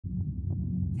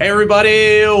Hey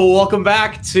everybody, welcome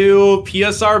back to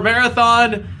PSR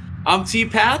Marathon. I'm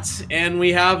T-Pat, and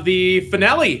we have the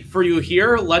finale for you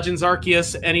here, Legends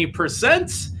Arceus Any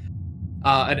Percent.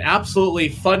 An absolutely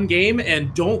fun game,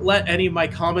 and don't let any of my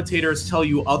commentators tell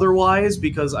you otherwise,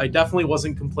 because I definitely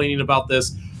wasn't complaining about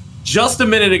this just a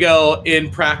minute ago in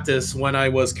practice when I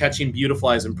was catching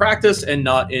Beautiflies in practice and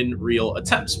not in real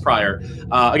attempts prior.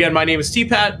 Again, my name is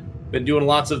T-Pat, been doing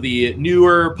lots of the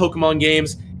newer Pokemon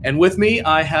games, and with me,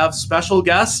 I have special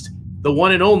guest, the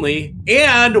one and only,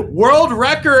 and world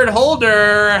record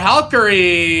holder,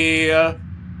 Halkery.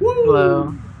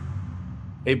 Hello.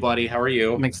 Hey, buddy, how are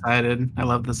you? I'm excited. I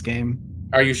love this game.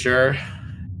 Are you sure?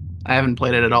 I haven't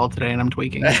played it at all today, and I'm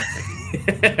tweaking.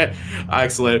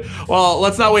 Excellent. Well,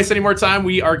 let's not waste any more time.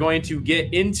 We are going to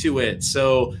get into it.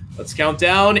 So let's count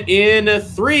down in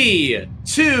 3,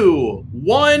 2,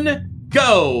 1,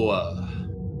 go.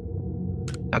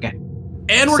 Okay.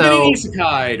 And we're getting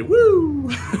isekai'd.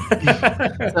 Woo! So,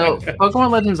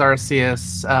 Pokemon Legends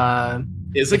Arceus,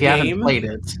 is a if you game. haven't played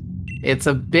it, it's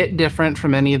a bit different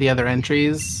from any of the other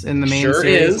entries in the main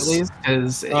series, at least,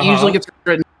 because it usually gets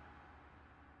written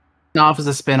off as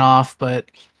a spin-off,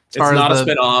 but it's not a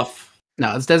spin-off.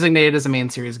 No, it's designated as a main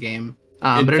series game.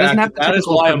 But it fact, doesn't have the that is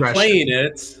why I'm progression. playing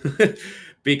it,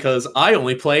 because I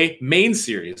only play main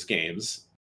series games,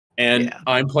 and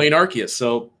I'm playing Arceus,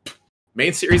 so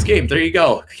main series game. There you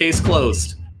go. Case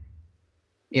closed.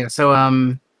 Yeah,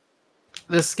 so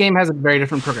this game has a very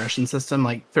different progression system.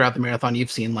 Like throughout the marathon, you've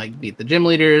seen like beat the gym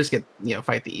leaders,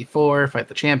 fight the E4, fight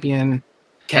the champion,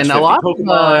 catch and a lot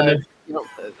Pokemon.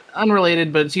 Of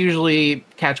unrelated, but it's usually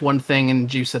catch one thing and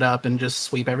juice it up and just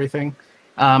sweep everything.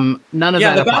 None of that.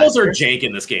 Yeah, the battles are here. jank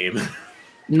in this game.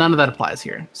 None of that applies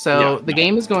here. So the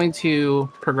game is going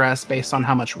to progress based on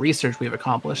how much research we've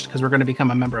accomplished, because we're going to become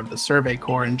a member of the Survey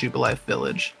Corps in Jubilife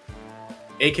Village.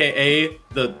 AKA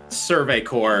the Survey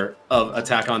Corps of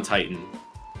Attack on Titan.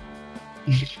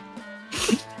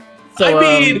 So,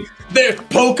 I mean,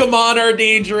 Pokemon are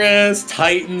dangerous,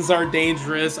 Titans are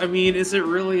dangerous. I mean, is it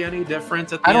really any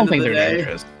different at the end of the day? I don't think they're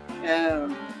dangerous.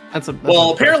 Yeah. That's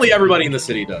apparently everybody in the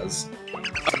city does.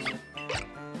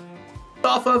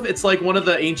 Off of, it's like one of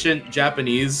the ancient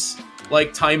Japanese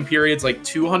time periods, like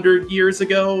 200 years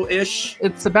ago-ish.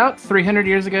 It's about 300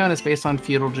 years ago, and it's based on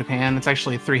feudal Japan. It's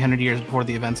actually 300 years before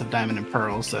the events of Diamond and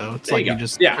Pearl, so it's like you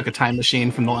just took a time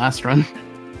machine from the last run.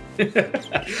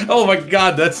 Oh my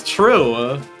god, that's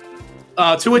true.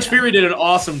 To which Fury did an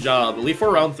awesome job. Elite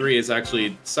Four Round 3 is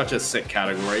actually such a sick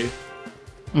category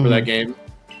for that game.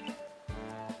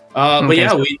 But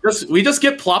yeah, we just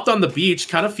get plopped on the beach.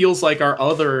 Kind of feels like our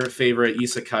other favorite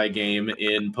isekai game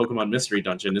in Pokemon Mystery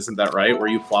Dungeon, isn't that right? Where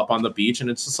you plop on the beach and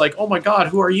it's just like, oh my god,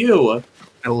 who are you?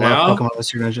 I love Pokemon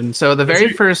Mystery Dungeon. So the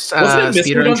very first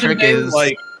speedrun trick is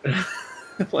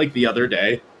like the other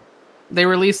day. They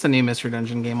released a new Mystery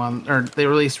Dungeon game or they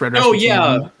released Red Rush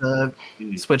on the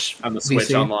Switch on the Switch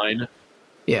VC. Online.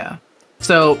 Yeah.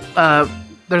 So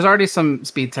there's already some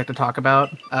speed tech to talk about.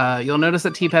 You'll notice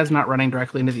that T-Pad's not running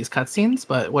directly into these cutscenes,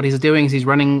 but what he's doing is he's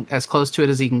running as close to it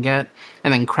as he can get,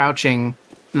 and then crouching,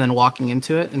 and then walking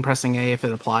into it, and pressing A if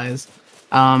it applies.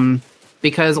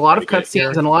 Because a lot of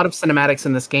cutscenes and a lot of cinematics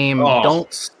in this game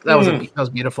don't... That was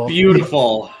beautiful.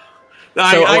 Beautiful.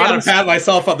 I gotta pat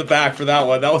myself on the back for that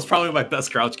one. That was probably my best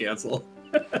crouch cancel.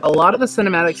 A lot of the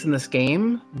cinematics in this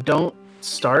game don't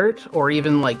start or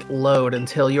even load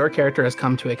until your character has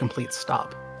come to a complete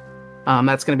stop.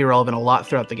 That's going to be relevant a lot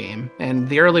throughout the game. And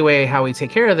the early way how we take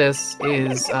care of this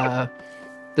is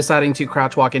deciding to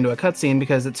crouch walk into a cutscene,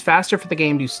 because it's faster for the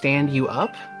game to stand you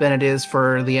up than it is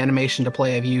for the animation to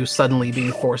play of you suddenly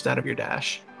being forced out of your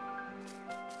dash.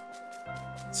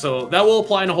 So that will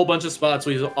apply in a whole bunch of spots.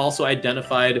 We've also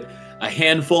identified a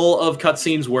handful of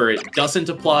cutscenes where it doesn't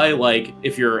apply, like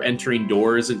if you're entering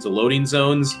doors into loading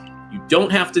zones. You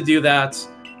don't have to do that.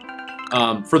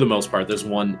 For the most part, there's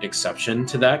one exception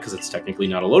to that, because it's technically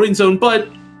not a loading zone. But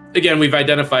again, we've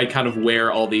identified kind of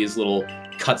where all these little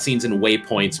cutscenes and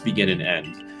waypoints begin and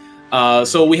end.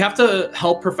 So we have to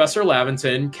help Professor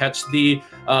Laventon catch the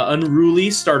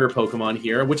unruly starter Pokemon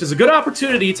here, which is a good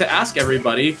opportunity to ask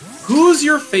everybody, who's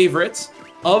your favorite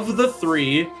of the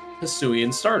 3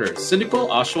 Hisuian starters? Cyndaquil,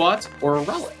 Oshawott, or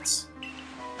Rowlet?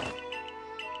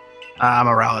 I'm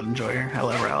a Rowlet enjoyer. I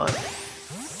love Rowlet.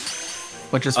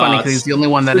 Which is funny because he's the only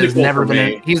one that has never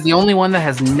been. He's the only one that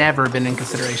has never been in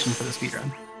consideration for the speedrun.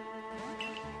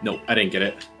 Nope, I didn't get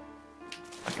it.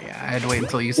 Okay, yeah, I had to wait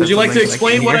until you said. Would you like to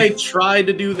explain what I tried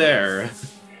to do there?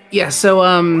 Yeah, so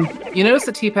you notice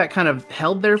that T-Pat kind of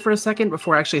held there for a second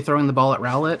before actually throwing the ball at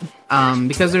Rowlet,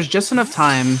 because there's just enough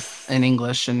time in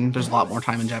English, and there's a lot more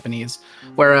time in Japanese.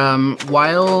 Where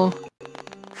while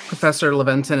Professor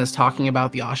Leventon is talking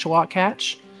about the Oshawott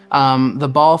catch, the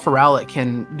ball for Rowlet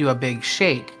can do a big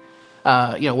shake,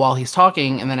 while he's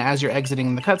talking, and then as you're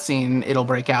exiting the cutscene, it'll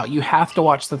break out. You have to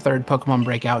watch the third Pokemon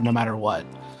break out no matter what.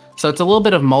 So it's a little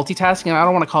bit of multitasking. I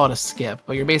don't want to call it a skip,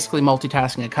 but you're basically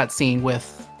multitasking a cutscene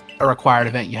with a required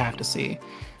event you have to see.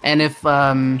 And if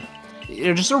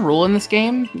just a rule in this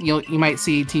game, you might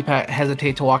see T-Pat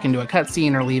hesitate to walk into a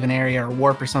cutscene or leave an area or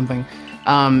warp or something.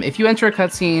 If you enter a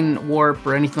cutscene, warp,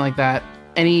 or anything like that,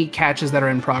 any catches that are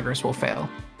in progress will fail.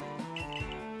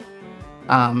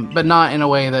 But not in a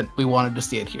way that we wanted to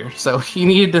see it here. So you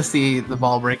needed to see the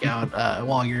ball break out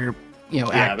while you're,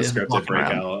 active. The scripted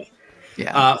breakout.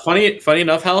 Yeah. Funny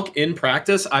enough, Halk, in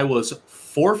practice, I was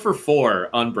 4 for 4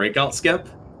 on breakout skip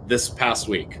this past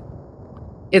week.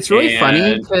 It's really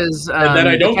funny because and then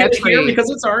I don't get it here because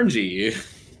it's RNG.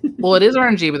 Well, it is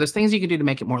RNG, but there's things you can do to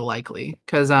make it more likely.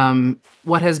 Because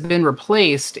what has been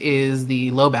replaced is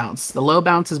the low bounce. The low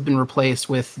bounce has been replaced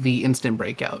with the instant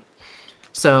breakout.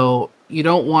 So you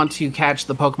don't want to catch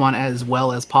the Pokemon as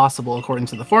well as possible according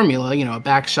to the formula. A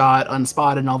back shot,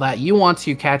 unspotted, and all that. You want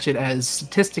to catch it as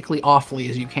statistically awfully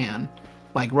as you can,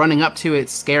 like running up to it,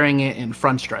 scaring it, and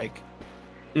front strike.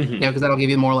 Because that'll give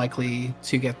you more likely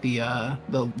to get the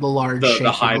large shake the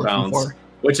high bounce,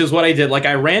 which is what I did. Like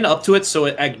I ran up to it so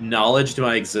it acknowledged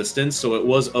my existence, so it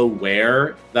was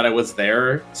aware that I was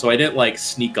there. So I didn't like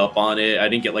sneak up on it. I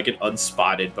didn't get like an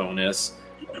unspotted bonus,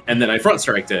 and then I front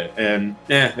striked it, and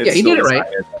you did it right.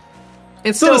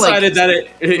 It's still decided like that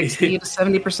it 60 to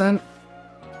 70%,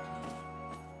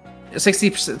 60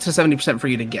 to 70% for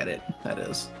you to get it. That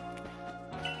is.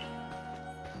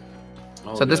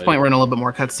 So at this point, we're in a little bit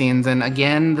more cutscenes, and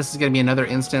again, this is going to be another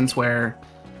instance where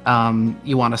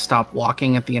you want to stop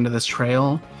walking at the end of this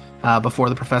trail before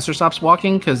the professor stops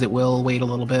walking, because it will wait a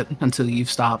little bit until you've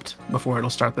stopped before it'll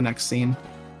start the next scene.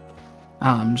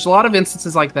 There's a lot of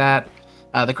instances like that.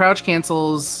 The crouch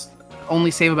cancels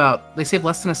only save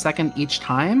less than a second each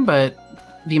time, but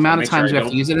the amount of times you have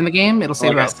to use it in the game, it'll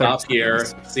save about 30 seconds. Here,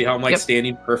 see how I'm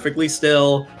standing perfectly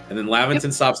still, and then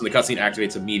Laventon stops and the cutscene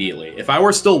activates immediately. If I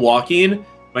were still walking,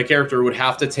 my character would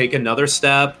have to take another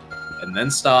step and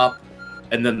then stop,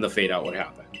 and then the fade out would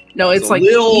happen. No, it's so like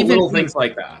little things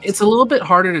like that. It's a little bit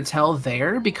harder to tell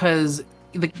there because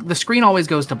the screen always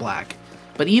goes to black,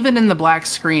 but even in the black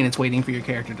screen, it's waiting for your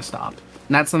character to stop,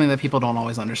 and that's something that people don't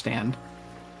always understand.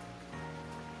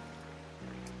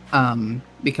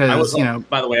 Because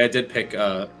by the way, I did pick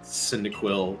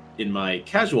Cyndaquil in my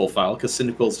casual file because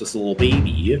Cyndaquil's just a little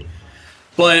baby.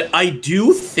 But I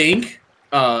do think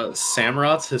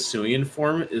Samurot's Hisuian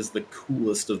form is the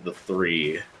coolest of the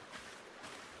 3.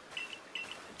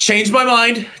 Changed my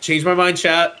mind,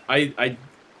 chat. I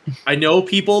know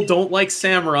people don't like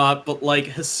Samurott, but like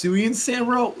Hisuian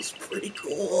Samurott was pretty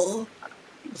cool.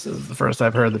 This is the first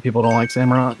I've heard that people don't like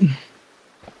Samurott.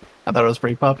 I thought it was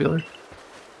pretty popular.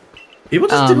 People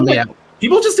just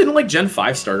didn't like Gen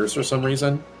 5 starters for some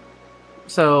reason.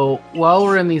 So while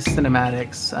we're in these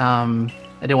cinematics,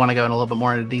 I do want to go in a little bit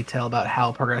more into detail about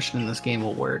how progression in this game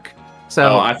will work.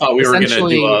 So I thought we were going to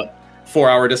do a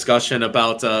 4-hour discussion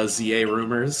about ZA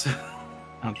rumors.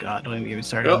 Oh God, don't even get me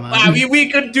started on that. I mean, we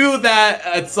could do that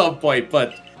at some point,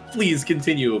 but please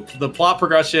continue. The plot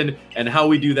progression and how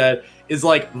we do that is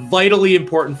like vitally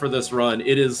important for this run.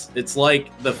 It's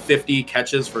like the 50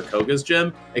 catches for Koga's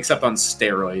gym, except on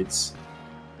steroids.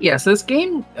 Yeah, so this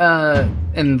game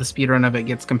and the speedrun of it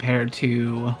gets compared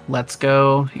to Let's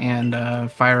Go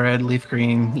and Fire Red, Leaf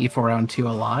Green, E4 Round 2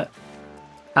 a lot.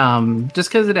 Just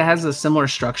because it has a similar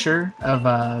structure of,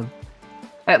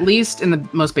 at least in the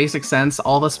most basic sense,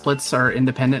 all the splits are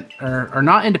independent, or are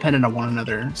not independent of one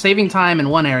another. Saving time in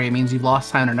one area means you've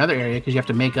lost time in another area because you have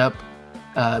to make up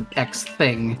X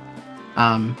thing.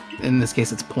 In this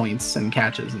case, it's points and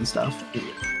catches and stuff.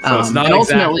 So it's not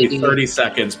exactly 30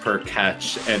 seconds per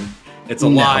catch, and it's a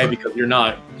lie because you're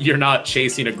not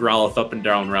chasing a Growlithe up and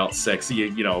down Route 6.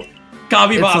 You know,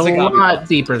 It's a lot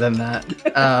deeper than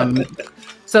that.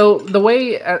 So the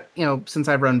way, since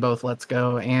I've run both Let's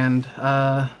Go and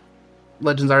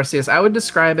Legends Arceus, I would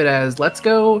describe it as Let's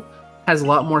Go has a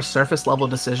lot more surface level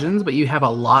decisions, but you have a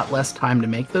lot less time to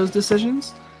make those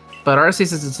decisions. But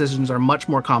Arceus' decisions are much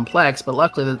more complex, but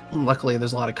luckily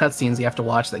there's a lot of cutscenes you have to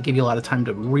watch that give you a lot of time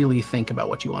to really think about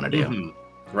what you want to do.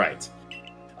 Mm-hmm. Right.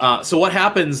 So what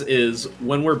happens is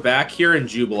when we're back here in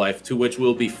Jubilife, to which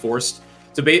we'll be forced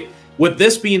to with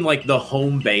this being like the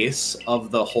home base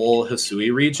of the whole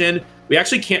Hisui region, we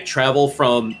actually can't travel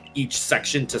from each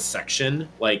section to section.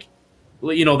 Like,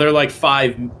 they're like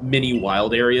 5 mini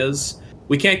wild areas.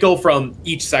 we can't go from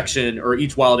each section or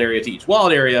each wild area to each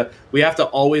wild area. We have to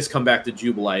always come back to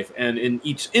Jubilife. And in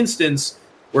each instance,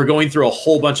 we're going through a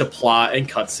whole bunch of plot and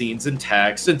cutscenes and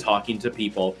text and talking to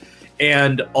people.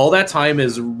 And all that time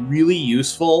is really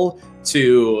useful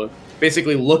to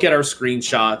basically look at our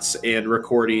screenshots and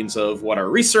recordings of what our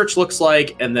research looks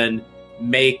like, and then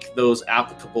make those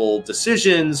applicable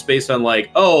decisions based on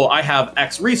like, oh, I have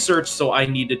X research, so I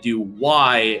need to do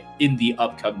Y in the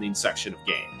upcoming section of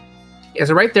game. Yeah,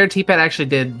 so right there, T-Pat actually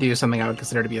did do something I would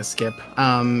consider to be a skip.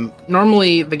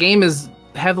 Normally, the game is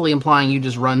heavily implying you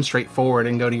just run straight forward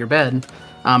and go to your bed.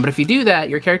 But if you do that,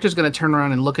 your character's going to turn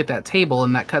around and look at that table,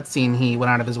 and that cutscene he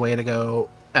went out of his way to go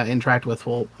interact with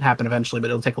will happen eventually, but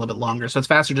it'll take a little bit longer. So it's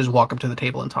faster to just walk up to the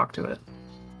table and talk to it.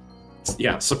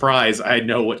 Yeah, surprise. I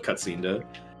know what cutscene to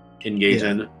engage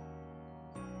in.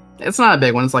 It's not a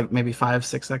big one. It's like maybe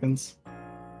 5-6 seconds.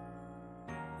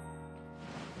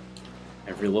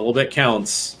 Every little bit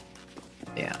counts.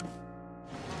 Yeah.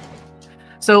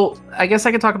 So I guess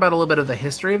I could talk about a little bit of the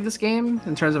history of this game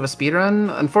in terms of a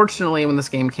speedrun. Unfortunately, when this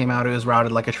game came out, it was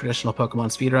routed like a traditional Pokemon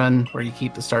speedrun, where you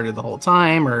keep the starter the whole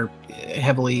time or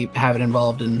heavily have it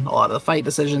involved in a lot of the fight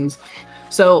decisions.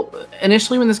 So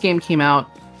initially when this game came out,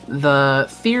 the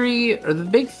theory, or the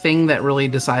big thing that really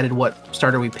decided what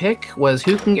starter we pick, was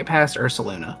who can get past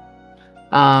Ursaluna.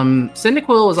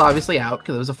 Cyndaquil was obviously out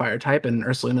because it was a fire type and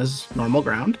Ursaluna's normal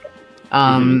ground.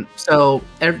 So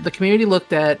the community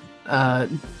looked at, I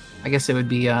guess it would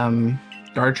be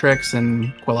Dartrix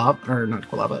and Quilava, or not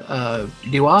Quilava,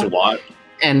 Dewott,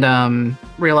 and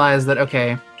realized that,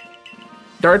 okay,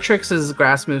 Dartrix's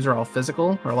grass moves are all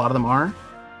physical, or a lot of them are,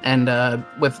 and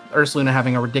with Ursaluna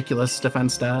having a ridiculous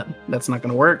defense stat, that's not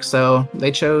going to work, so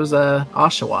they chose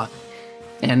Oshawott.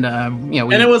 And we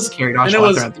carried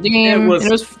Oshawott throughout the game, and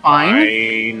it was fine.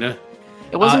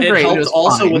 It wasn't great. It helped it was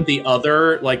also fine. with the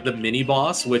other, like the mini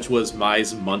boss, which was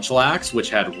Mai's Munchlax, which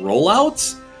had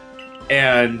rollouts.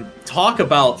 And talk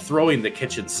about throwing the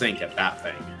kitchen sink at that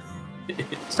thing.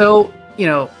 So,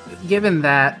 given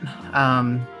that,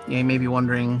 you may be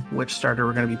wondering which starter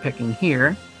we're going to be picking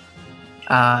here.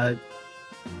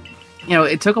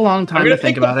 It took a long time to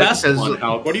think about it.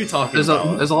 What are you talking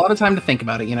about? There's a lot of time to think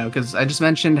about it, because I just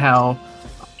mentioned how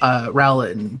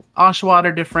Rowlet and Oshawott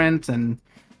are different, and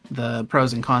the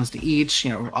pros and cons to each,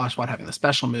 Oshawott having the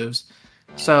special moves.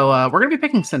 So we're going to be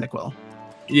picking Cyndaquil.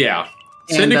 Yeah.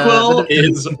 Cyndaquil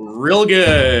is real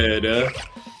good.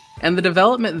 And the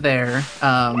development there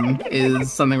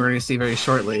is something we're going to see very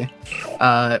shortly.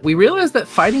 We realize that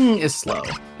fighting is slow,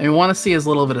 and we want to see as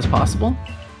little of it as possible.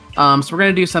 So we're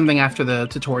going to do something after the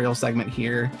tutorial segment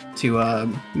here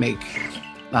to make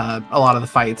a lot of the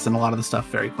fights and a lot of the stuff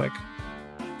very quick.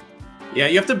 Yeah,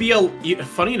 you have to be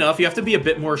funny enough, you have to be a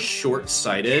bit more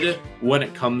short-sighted when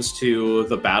it comes to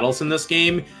the battles in this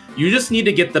game. You just need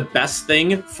to get the best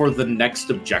thing for the next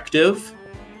objective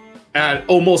at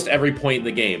almost every point in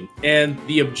the game. And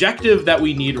the objective that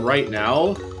we need right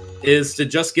now is to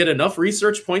just get enough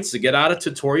research points to get out of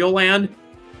tutorial land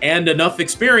and enough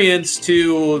experience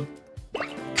to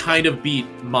kind of beat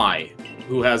Mai,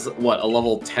 who has, a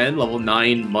level 10, level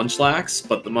 9 Munchlax,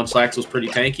 but the Munchlax was pretty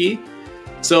tanky.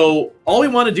 So all we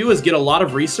want to do is get a lot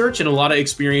of research and a lot of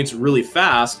experience really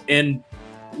fast, and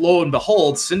lo and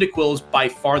behold, Cyndaquil is by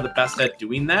far the best at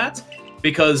doing that,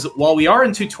 because while we are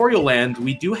in tutorial land,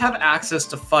 we do have access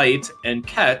to fight and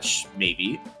catch,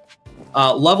 maybe,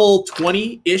 level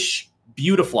 20-ish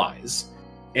Beautiflies.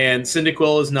 And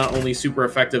Cyndaquil is not only super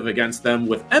effective against them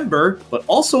with Ember, but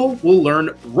also will learn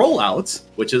Rollout,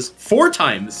 which is 4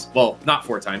 times, well, not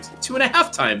 4 times,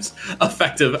 2.5 times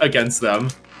effective against them.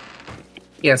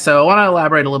 Yeah, so I want to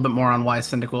elaborate a little bit more on why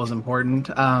Cyndaquil is important.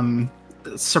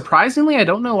 Surprisingly, I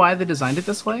don't know why they designed it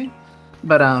this way,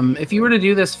 but if you were to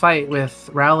do this fight with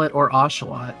Rowlet or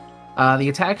Oshawott, the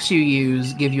attacks you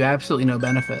use give you absolutely no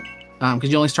benefit, because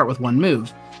you only start with 1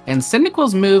 move. And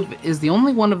Cyndaquil's move is the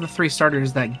only one of the 3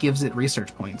 starters that gives it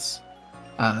research points.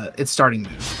 Its starting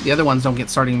move. The other ones don't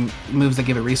get starting moves that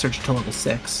give it research until level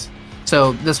 6.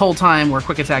 So this whole time we're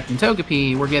quick attacking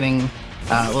Togepi, we're getting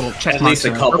little check marks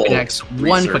on Pokedex,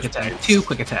 1 quick attack, 2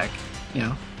 quick attack.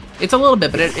 It's a little bit,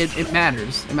 but it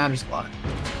matters. It matters a lot.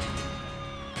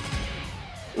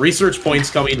 Research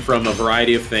points coming from a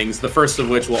variety of things, the first of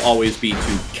which will always be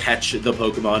to catch the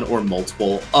Pokemon or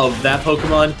multiple of that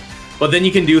Pokemon. But then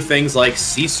you can do things like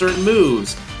see certain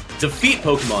moves, defeat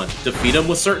Pokemon, defeat them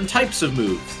with certain types of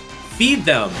moves, feed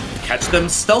them, catch them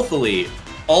stealthily.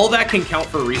 All that can count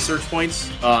for research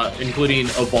points, including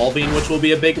evolving, which will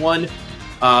be a big one.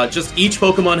 Just each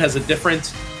Pokemon has a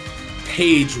different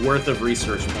page worth of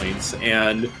research points,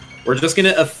 and we're just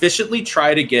going to efficiently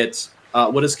try to get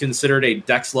what is considered a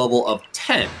dex level of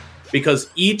 10, because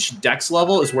each dex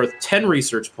level is worth 10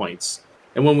 research points.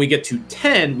 And when we get to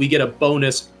 10, we get a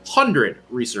bonus 100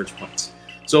 research points.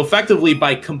 So effectively,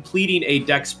 by completing a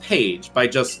dex page, by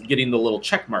just getting the little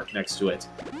check mark next to it,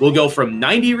 we'll go from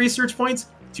 90 research points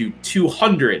to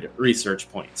 200 research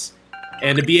points.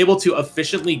 And to be able to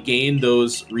efficiently gain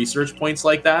those research points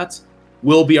like that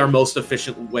will be our most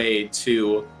efficient way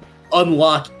to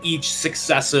unlock each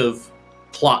successive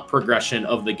plot progression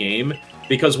of the game,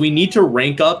 because we need to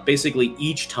rank up basically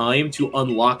each time to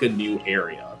unlock a new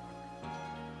area.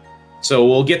 So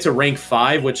we'll get to rank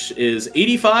 5, which is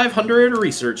 8,500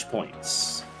 research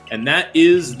points. And that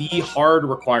is the hard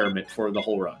requirement for the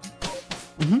whole run.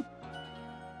 Mm-hmm.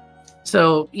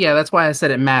 So, yeah, that's why I said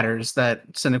it matters that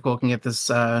Cynical can get this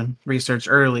research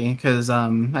early, because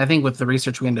I think with the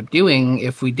research we end up doing,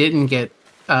 if we didn't get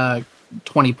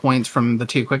 20 points from the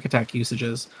 2 quick attack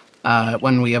usages,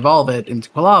 when we evolve it into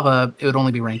Quilava, it would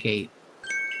only be rank 8.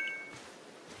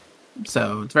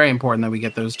 So it's very important that we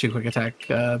get those 2 quick attack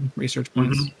research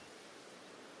points. Mm-hmm.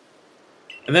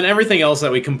 And then everything else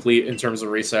that we complete in terms of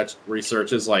research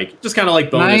is like just kind of like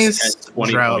bonus nice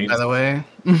 20 drought, points. By the way.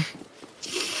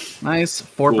 Nice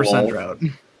 4% Cool. drought.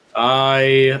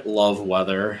 I love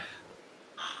weather.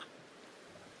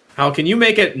 How can you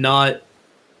make it not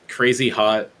crazy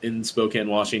hot in Spokane,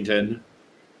 Washington?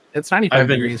 It's 95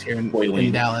 degrees here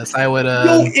in Dallas. I would.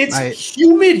 No, it's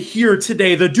humid here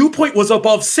today. The dew point was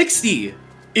above 60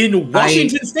 in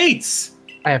Washington States.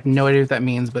 I have no idea what that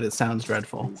means, but it sounds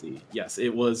dreadful. Yes,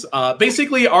 it was.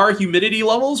 Basically, our humidity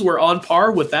levels were on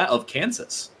par with that of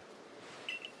Kansas.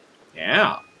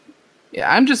 Yeah. Yeah,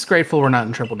 I'm just grateful we're not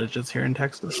in triple digits here in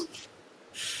Texas.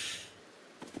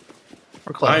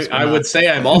 We're close. I would say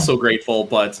I'm also grateful,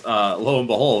 but lo and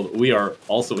behold, we are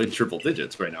also in triple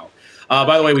digits right now.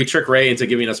 By the way, we trick Ray into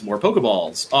giving us more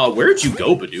Pokeballs. Where'd you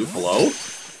go, Bidoof? Hello?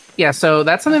 Yeah, so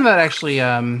that's something that actually,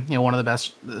 one of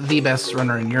the best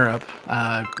runner in Europe,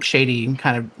 Shady,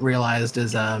 kind of realized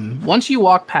is once you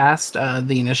walk past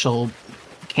the initial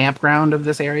campground of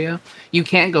this area, you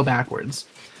can't go backwards.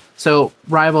 So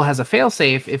Rival has a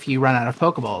failsafe if you run out of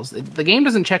Pokeballs. The game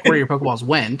doesn't check where your Pokeballs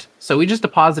went, so we just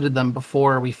deposited them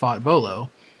before we fought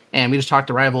Volo. And we just talked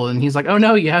to Rival, and he's like, "Oh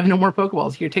no, you have no more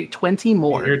Pokeballs. Here, take 20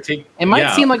 more." It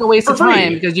might seem like a waste of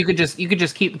time because you could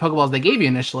just keep the Pokeballs they gave you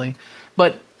initially,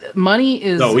 but money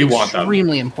is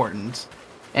extremely important,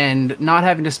 and not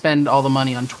having to spend all the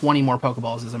money on 20 more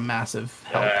Pokeballs is a massive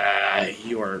help.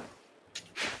 You are.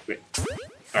 Wait.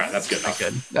 All right, that's good.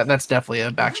 Good. That's definitely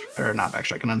a not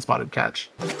backstrike, an unspotted catch.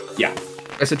 Yeah.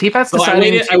 Okay, so T-Pat's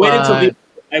deciding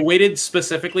I waited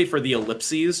specifically for the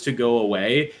ellipses to go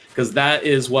away, because that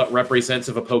is what represents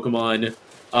if a Pokemon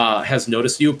has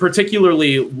noticed you,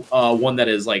 particularly one that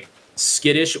is like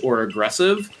skittish or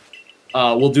aggressive.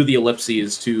 We'll do the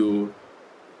ellipses to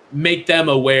make them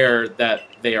aware that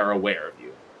they are aware of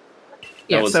you.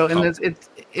 Yeah, so and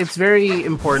it's very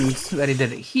important that he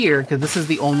did it here, because this is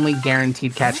the only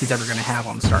guaranteed catch he's ever going to have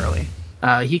on Starly.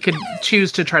 He could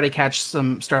choose to try to catch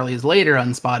some Starlies later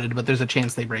unspotted, but there's a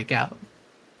chance they break out.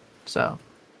 So,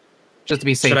 just to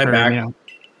be safe,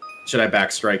 should I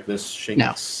backstrike this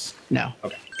Shinx? No.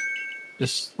 Okay.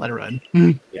 Just let it run.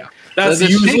 Yeah, that's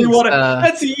usually what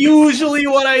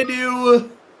I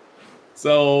do.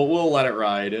 So we'll let it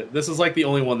ride. This is like the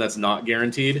only one that's not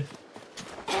guaranteed.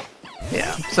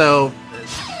 Yeah. So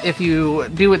if you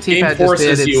do what T-Pat just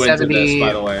did, it's 70. This,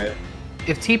 by the way,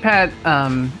 if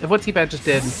what T-Pat just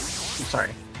did,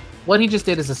 what he just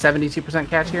did is a 72%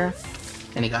 catch here.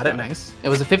 And he got it nice. It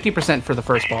was a 50% for the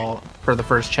first ball, for the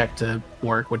first check to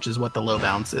work, which is what the low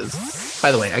bounce is.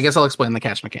 By the way, I guess I'll explain the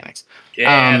catch mechanics.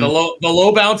 Yeah, the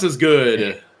low bounce is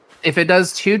good. If it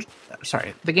does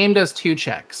the game does 2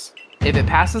 checks. If it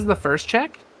passes the first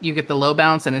check, you get the low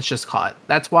bounce and it's just caught.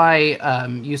 That's why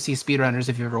you see speedrunners,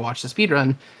 if you ever watched a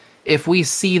speedrun, if we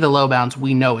see the low bounce,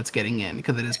 we know it's getting in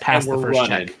because it is past the first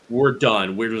check. We're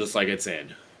done. We're just like, it's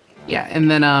in. Yeah, and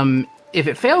then if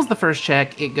it fails the first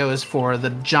check, it goes for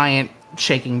the giant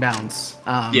shaking bounce.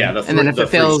 And then if it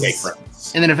fails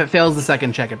the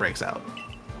second check, it breaks out.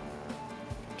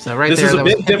 So that was a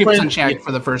 50% check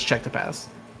for the first check to pass.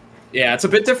 Yeah, it's a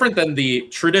bit different than the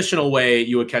traditional way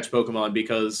you would catch Pokemon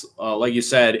because, like you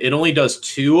said, it only does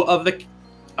 2 of the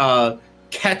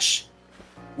catch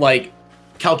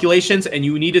calculations, and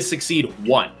you need to succeed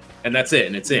 1, and that's it,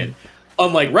 and it's in.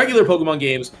 Unlike regular Pokemon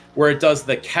games, where it does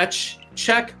the catch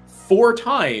check 4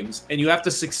 times, and you have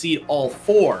to succeed all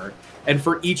 4, and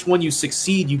for each one you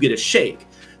succeed, you get a shake.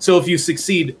 So if you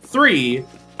succeed 3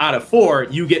 out of 4,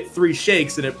 you get 3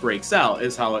 shakes and it breaks out,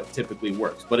 is how it typically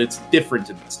works. But it's different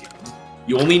in this game.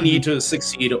 You only need to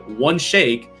succeed one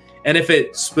shake, and if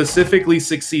it specifically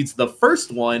succeeds the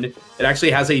first one, it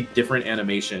actually has a different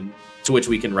animation to which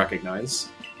we can recognize,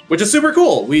 which is super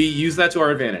cool. We use that to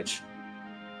our advantage.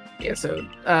 Yeah, so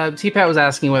T-Pat was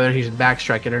asking whether he should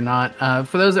backstrike it or not.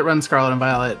 For those that run Scarlet and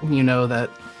Violet, you know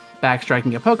that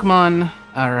backstriking a Pokemon,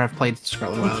 or have played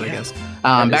Scarlet and Violet, I guess.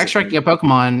 Backstriking a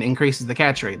Pokemon increases the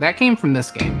catch rate. That came from this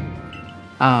game.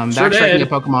 Backstriking a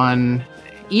Pokemon,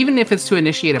 even if it's to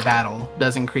initiate a battle,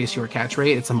 does increase your catch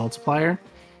rate. It's a multiplier.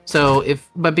 So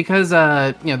but because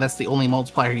that's the only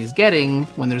multiplier he's getting,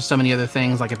 when there's so many other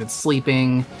things, like if it's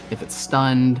sleeping, if it's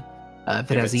stunned,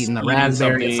 if it has eaten the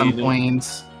raspberry at some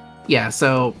point. Yeah,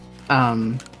 so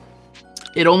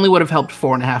it only would have helped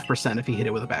 4.5% if he hit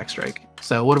it with a backstrike.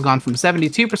 So it would have gone from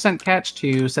 72% catch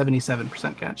to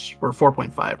 77% catch, or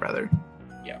 4.5 rather.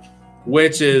 Yeah,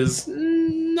 which is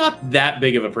not that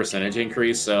big of a percentage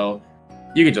increase, so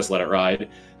you can just let it ride.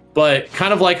 But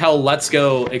kind of like how Let's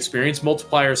Go experience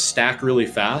multipliers stack really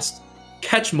fast,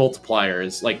 catch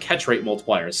multipliers, like catch rate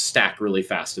multipliers, stack really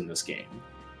fast in this game.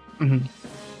 Mm-hmm.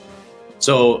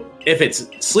 So if it's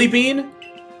sleeping,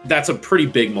 that's a pretty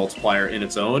big multiplier in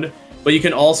its own. But you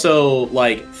can also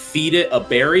like feed it a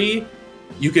berry.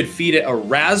 You could feed it a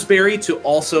raspberry to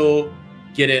also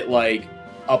get it like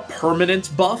a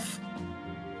permanent buff.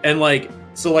 And like,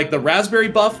 so like the raspberry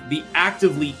buff, the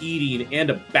actively eating, and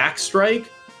a backstrike,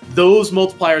 those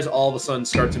multipliers all of a sudden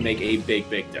start to make a big,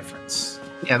 big difference.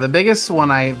 Yeah, the biggest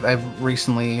one I've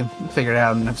recently figured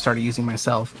out and I've started using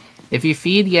myself. If you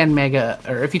feed Yanmega,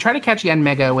 or if you try to catch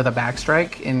Yanmega with a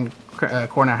backstrike in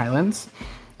Corner Highlands,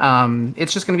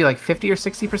 it's just going to be like 50 or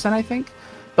 60%, I think.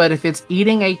 But if it's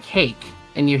eating a cake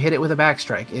and you hit it with a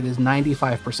backstrike, it is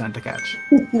 95% to catch.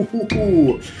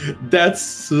 Ooh, that's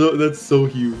so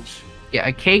huge. Yeah,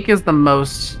 a cake is the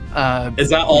most. Is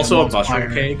that also a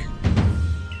mushroom cake?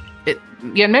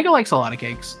 Yanmega likes a lot of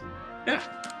cakes. Yeah.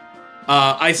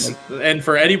 And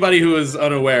for anybody who is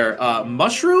unaware,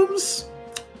 mushrooms.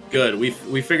 Good.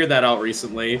 We figured that out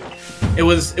recently. It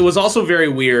was also very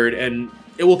weird, and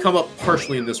it will come up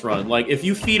partially in this run. Like if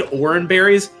you feed orange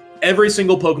berries, every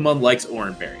single Pokemon likes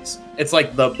orange berries. It's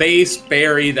like the base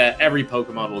berry that every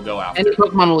Pokemon will go after. Any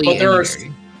Pokemon will eat any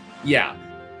berry. Yeah,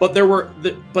 but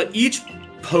but each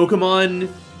Pokemon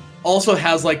also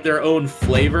has like their own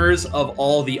flavors of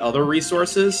all the other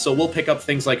resources. So we'll pick up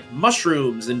things like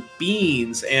mushrooms and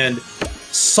beans and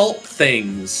salt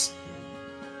things.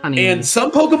 Honey. And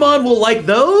some Pokemon will like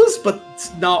those, but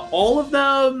not all of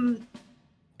them.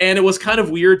 And it was kind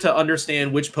of weird to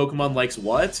understand which Pokemon likes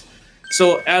what.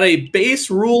 So at a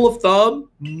base rule of thumb,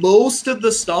 most of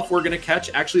the stuff we're going to catch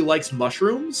actually likes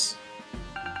mushrooms.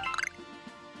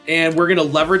 And we're going to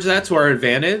leverage that to our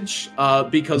advantage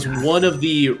because one of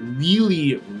the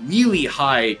really, really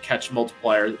high catch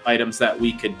multiplier items that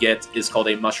we could get is called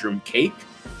a mushroom cake.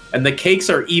 And the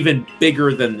cakes are even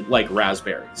bigger than like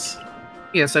raspberries.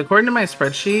 Yeah, so according to my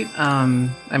spreadsheet,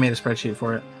 I made a spreadsheet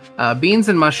for it. Beans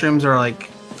and mushrooms are like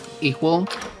equal.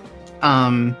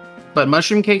 But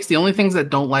mushroom cakes, the only things that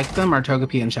don't like them are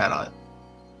Togepi and Chatot.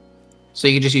 So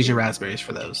you can just use your raspberries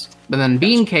for those. But then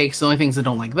bean cakes, the only things that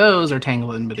don't like those are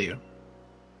Tangela and Badoo.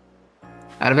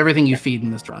 Out of everything you feed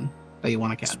in this run that you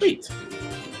want to catch. Sweet.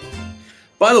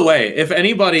 By the way, if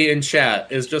anybody in chat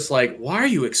is just like, why are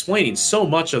you explaining so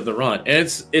much of the run?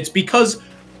 And it's because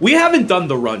we haven't done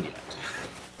the run yet.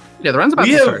 Yeah, the run's about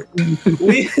to start.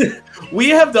 we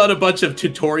have done a bunch of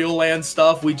tutorial land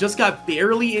stuff. We just got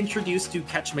barely introduced to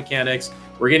catch mechanics.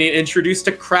 We're getting introduced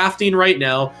to crafting right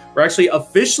now. We're actually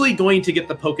officially going to get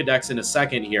the Pokedex in a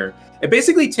second here. It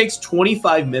basically takes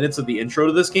 25 minutes of the intro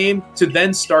to this game to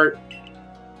then start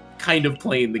kind of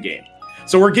playing the game.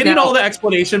 So we're getting all the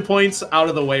explanation points out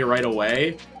of the way right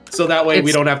away. So that way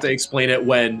we don't have to explain it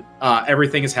when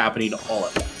everything is happening all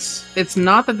at once. It's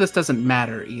not that this doesn't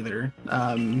matter either.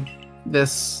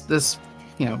 This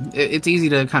it's easy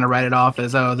to kind of write it off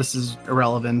as, oh, this is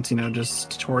irrelevant,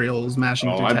 just tutorials, mashing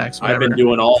through text, whatever. I've been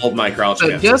doing all of my crouch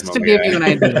so just to give you an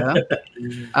idea,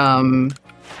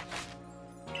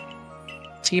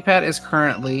 T-Pat is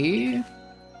currently...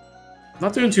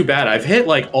 Not doing too bad. I've hit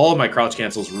like all of my crouch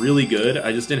cancels really good.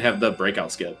 I just didn't have the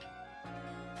breakout skip.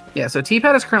 Yeah, so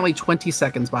T-Pat is currently 20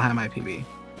 seconds behind my PB.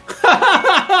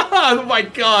 Oh my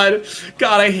god.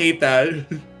 God, I hate that.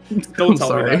 Don't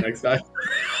tell me that next time.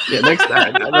 Yeah, next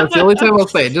time. That's the only time I'll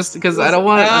say it, just because I don't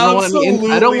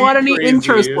want any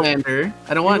intro slander.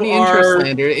 I don't want any intro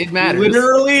slander. It matters.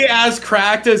 Literally as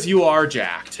cracked as you are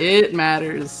jacked. It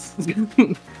matters.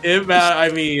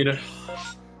 I mean,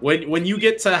 when you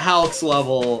get to Halk's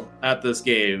level at this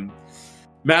game,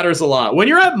 matters a lot. When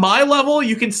you're at my level,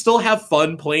 you can still have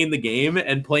fun playing the game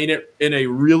and playing it in a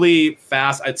really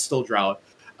fast, it's still drought,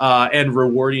 and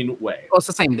rewarding way. Well, it's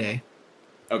the same day.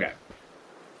 Okay.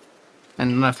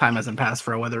 And enough time hasn't passed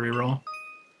for a weather reroll.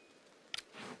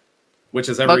 Which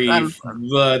is every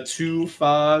two.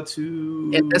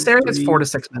 In this area, it's 4 to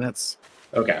 6 minutes.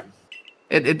 Okay.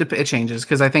 It changes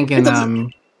because I think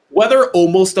in weather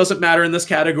almost doesn't matter in this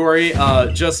category.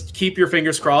 Just keep your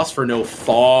fingers crossed for no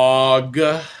fog,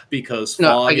 because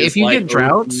fog is if you get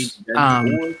drought,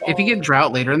 if you get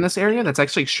drought later in this area, that's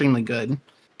actually extremely good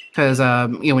because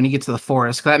when you get to the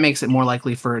forest, that makes it more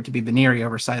likely for it to be Venereal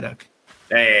over Psyduck.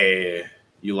 Hey,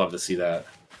 you love to see that.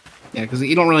 Yeah, because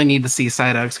you don't really need to see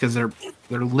Psyducks because they're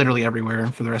literally everywhere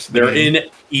for the rest of the game. They're in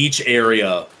each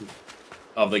area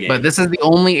of the game. But this is the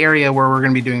only area where we're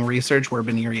going to be doing research where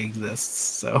Venereal exists.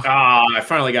 So I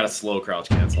finally got a slow crouch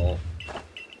cancel.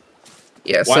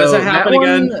 Yeah. Why does that happen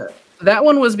again? That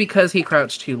one was because he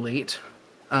crouched too late.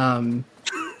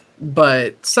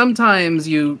 But sometimes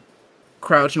you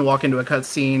crouch and walk into a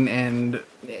cutscene and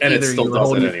it still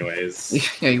does it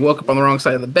anyways. Yeah, you woke up on the wrong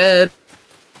side of the bed.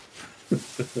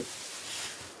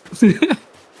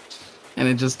 And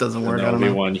it just doesn't work. There'll be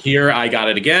one here. I got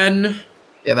it again.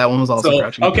 Yeah, that one was also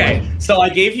crouching. Okay, so I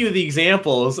gave you the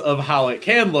examples of how it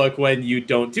can look when you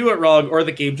don't do it wrong or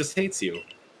the game just hates you.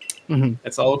 Mm-hmm.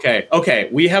 It's all okay. Okay,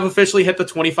 we have officially hit the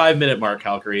 25-minute mark,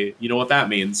 Calgary. You know what that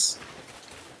means.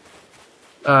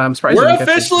 I'm surprised we're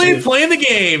officially playing the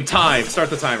game. Time. Start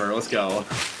the timer. Let's go.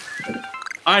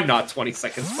 I'm not 20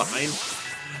 seconds behind.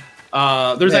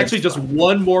 There's actually just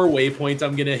one more waypoint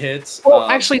I'm gonna hit. Well,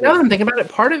 actually, now that I'm thinking about it,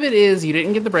 part of it is you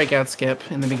didn't get the breakout skip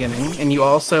in the beginning, and you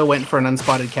also went for an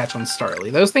unspotted catch on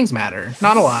Starly. Those things matter.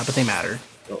 Not a lot, but they matter.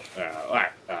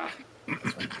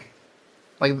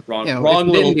 Like wrong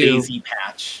little daisy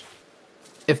patch.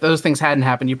 If those things hadn't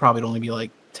happened, you'd probably only be like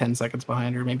 10 seconds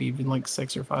behind, or maybe even like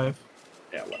 6 or 5.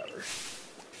 Yeah, whatever.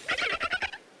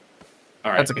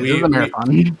 All right, that's okay. This is a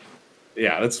marathon.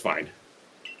 Yeah, that's fine.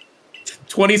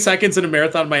 20 seconds in a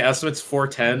marathon, my estimate's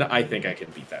 4:10. I think I can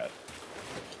beat that.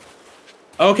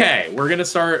 Okay, we're gonna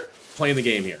start playing the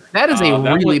game here. That is a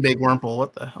really big Wurmple.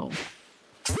 What the hell?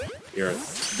 Here,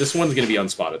 this one's gonna be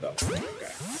unspotted though. Okay.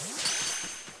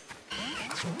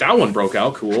 That one broke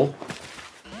out. Cool.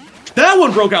 That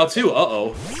one broke out too.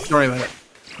 Uh-oh. Don't worry about it.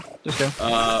 Just go.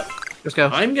 Just go.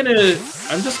 I'm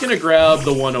just gonna grab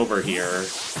the one over here.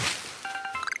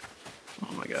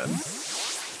 Oh my god.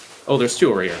 Oh, there's 2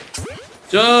 over here.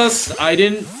 I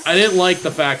didn't like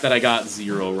the fact that I got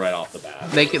 0 right off the bat.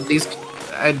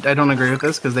 I don't agree with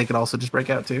this because they could also just break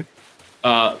out too.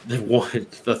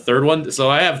 The third one. So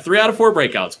I have 3 out of 4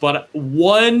 breakouts, but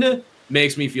 1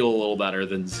 makes me feel a little better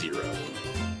than 0.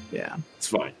 Yeah, it's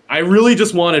fine. I really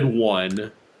just wanted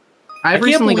 1. I've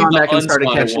recently gone back and started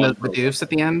catching the doofs at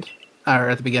the end or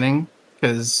at the beginning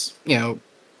because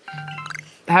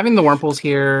having the Wurmples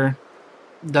here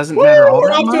doesn't matter all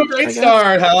that much. We're off to a great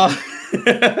start, huh?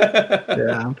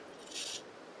 Yeah.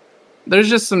 There's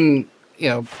just some, I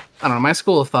don't know, my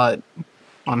school of thought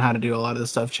on how to do a lot of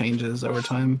this stuff changes over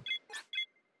time.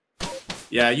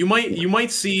 Yeah, you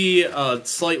might see a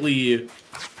slightly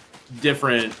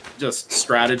different just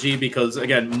strategy because,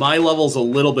 again, my level's a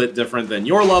little bit different than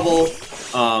your level.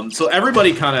 So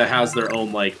everybody kind of has their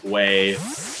own, way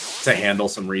to handle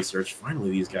some research. Finally,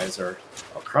 these guys are...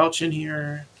 I'll crouch in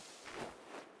here.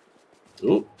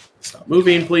 Ooh, stop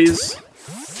moving, please.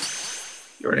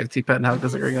 You already have T-Pet and how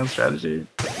disagreeing on strategy.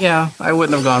 Yeah, I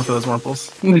wouldn't have gone for those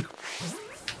Wurmples.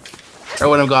 I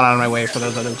wouldn't have gone out of my way for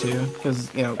those other 2, because,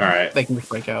 they can just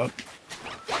break out.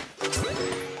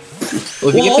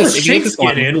 Well, if you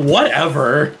get in,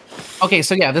 whatever. Okay,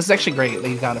 so yeah, this is actually great that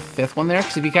you got a 5th one there,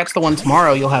 because if you catch the one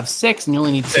tomorrow, you'll have 6, and you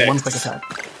only need to see 1 quick attack.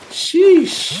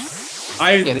 Sheesh.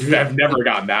 I've never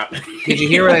gotten that. Did you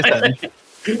hear what I said?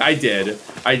 I did.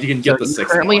 You can get the 6th.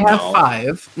 Currently have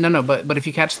 5. No, but if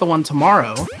you catch the one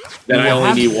tomorrow, then I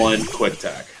only need 1 quick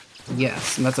attack.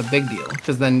 Yes, and that's a big deal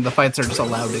because then the fights are just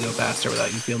allowed to go faster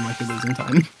without you feeling like you're losing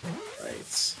time.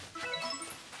 Right.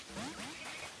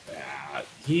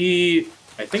 He,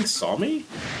 I think, saw me.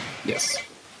 Yes.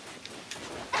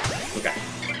 Okay.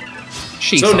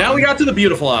 So now we got to the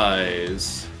beautiful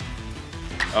eyes.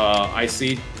 I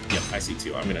see. Yep, I see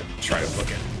 2. I'm gonna try to book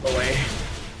it away.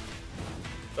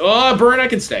 Oh, burn! I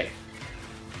can stay.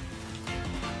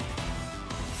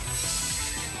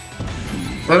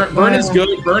 Burn is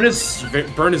good. Burn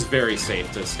is very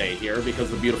safe to stay here because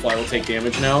the beautiful eye will take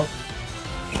damage now.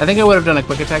 I think I would have done a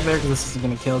quick attack there because this isn't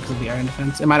going to kill because of the iron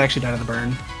defense. It might actually die to the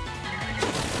burn.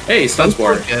 Hey, stun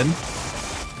spore. Good.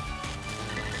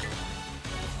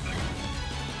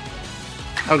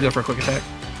 I would go for a quick attack.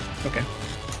 Okay.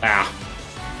 Ah.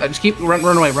 Just keep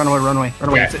run away.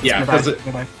 Okay, It's yeah, gonna because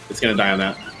die. it's gonna die on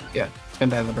that. Yeah, it's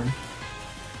gonna die in the burn.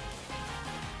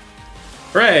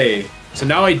 Hooray! So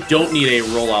now I don't need a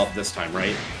rollout this time,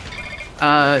 right?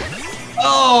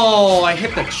 Oh, I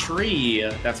hit the tree.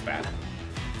 That's bad.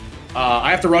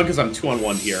 I have to run because I'm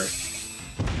 2-on-1 here.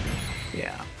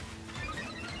 Yeah.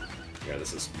 Yeah,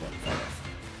 this is one far.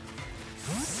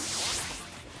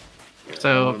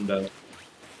 So.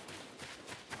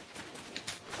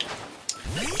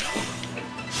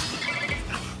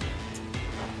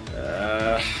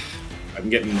 I'm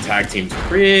getting tag teamed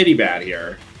pretty bad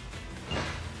here.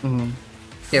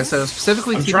 Yeah, so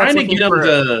specifically, I'm trying to get him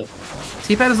to.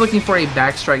 T-Pad is looking for a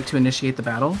backstrike to initiate the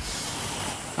battle.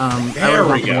 There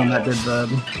we go. That did the.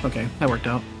 Okay, that worked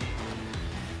out.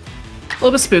 A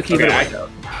little bit spooky, okay, but it worked out.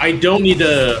 I don't need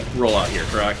to roll out here,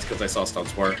 correct? Because I saw stun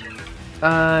spore.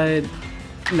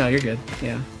 No, you're good.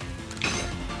 Yeah.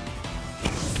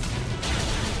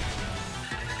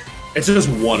 It's just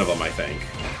one of them, I think.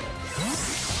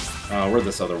 Where'd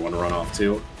this other one run off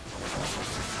to?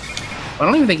 I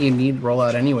don't even think you need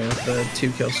rollout anyway with the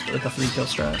 3 kill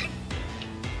strat.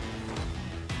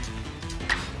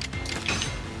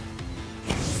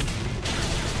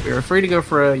 You're free to go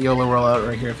for a YOLO rollout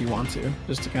right here if you want to,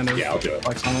 just to kind of I'll do it.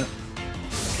 flex on it.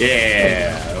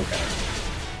 Yeah, okay.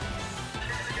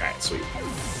 Alright, sweet.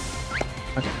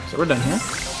 Okay, so we're done here.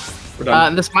 We're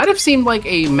done. This might have seemed like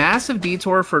a massive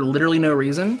detour for literally no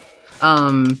reason.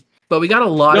 But we got a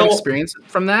lot of experience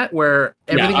from that, where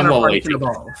everything in our party can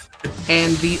evolve.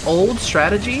 And the old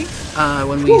strategy,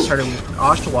 when we started with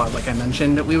Oshawott, like I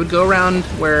mentioned, we would go around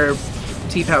where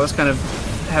T-Pat was kind of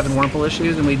having Wurmple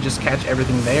issues, and we'd just catch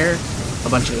everything there. A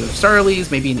bunch of Starlies,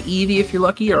 maybe an Eevee if you're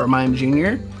lucky, or a Mime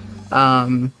Jr.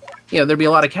 There'd be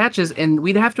a lot of catches, and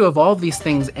we'd have to evolve these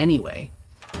things anyway,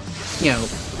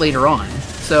 later on.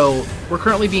 So we're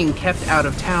currently being kept out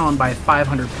of town by a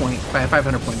 500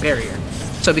 point barrier.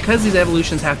 So because these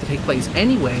evolutions have to take place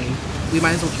anyway, we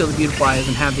might as well kill the Beautiflies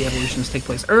and have the evolutions take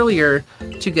place earlier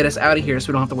to get us out of here so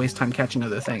we don't have to waste time catching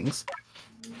other things.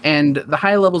 And the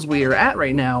high levels we are at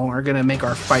right now are going to make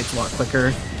our fights a lot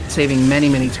quicker, saving many,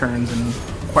 many turns and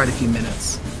quite a few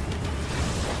minutes.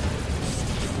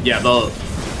 Yeah, the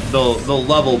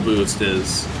level boost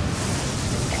is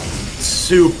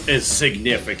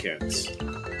significant.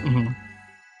 Mm-hmm.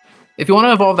 If you want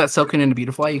to evolve that Silcoon into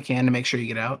Beautifly, you can to make sure you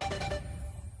get out.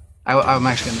 I'm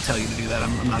actually going to tell you to do that.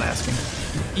 I'm not asking.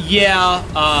 Yeah,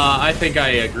 I think I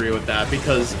agree with that,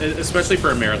 because especially for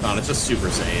a marathon, it's just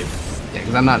super safe. Yeah,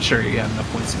 because I'm not sure you have enough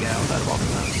points to get out without evolving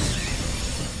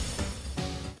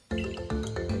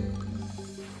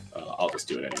that. I'll just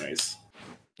do it anyways.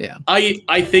 Yeah.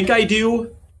 I think I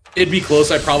do. It'd be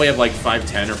close. I probably have like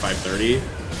 510 or 530.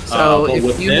 So but if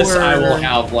with you this, were... I will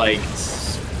have like...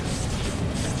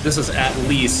 This is at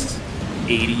least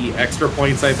 80 extra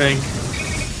points, I think.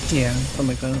 Yeah,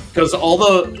 something like that.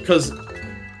 Because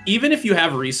even if you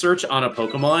have research on a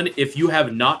Pokemon, if you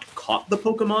have not caught the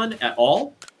Pokemon at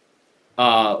all,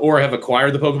 or have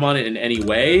acquired the Pokemon in any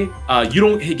way, you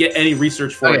don't get any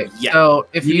research for it yet. So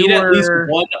if you need were... at least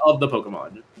one of the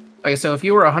Pokemon. Okay, so if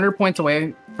you were 100 points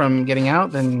away from getting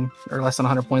out, then, or less than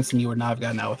 100 points, then you would not have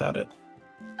gotten out without it.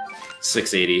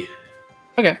 680.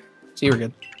 Okay, so you were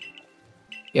good.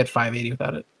 You had 580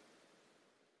 without it.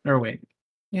 Or wait,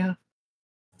 yeah.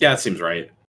 Yeah, that seems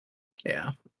right.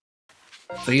 Yeah.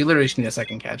 So you literally just need a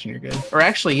second catch and you're good. Or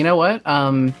actually, you know what?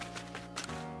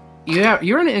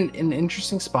 You're in an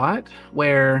interesting spot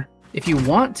where if you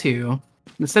want to,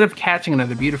 instead of catching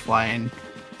another Beautifly and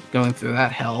going through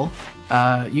that hell,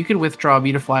 you could withdraw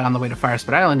Beautifly on the way to Fire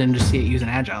Spit Island and just see it use an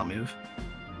Agile move.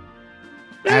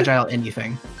 Agile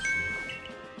anything.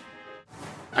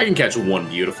 I can catch one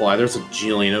Beautifly. There's a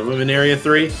jillion of them in Area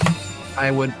 3. I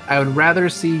would rather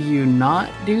see you not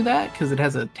do that because it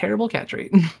has a terrible catch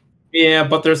rate. Yeah,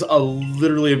 but there's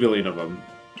literally a billion of them.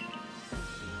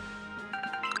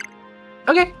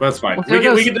 Okay. That's fine.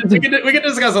 We'll we can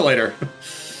discuss it later.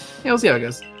 Yeah, we'll see how it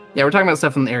goes. Yeah, we're talking about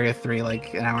stuff in Area 3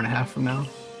 like an hour and a half from now.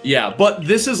 Yeah, but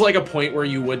this is like a point where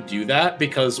you would do that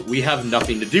because we have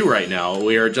nothing to do right now.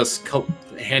 We are just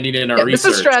handing in our research.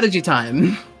 This is strategy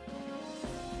time.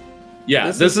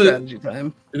 Yeah, this is strategy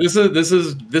time. This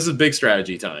is big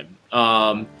strategy time.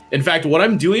 In fact, what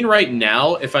I'm doing right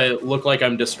now, if I look like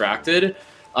I'm distracted,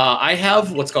 I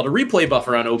have what's called a replay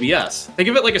buffer on OBS. Think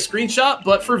of it like a screenshot,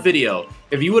 but for video.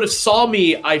 If you would have saw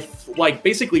me, I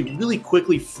basically really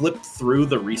quickly flipped through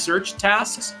the research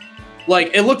tasks.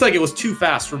 Like, it looked like it was too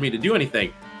fast for me to do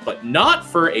anything, but not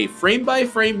for a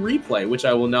frame-by-frame replay, which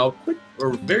I will now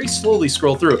very slowly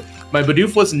scroll through. My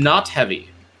Bidoof was not heavy.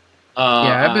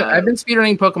 Yeah, I've been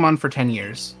speedrunning Pokemon for 10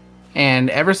 years, and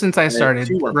ever since I started,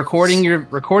 recording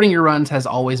your runs has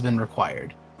always been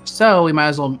required. So we might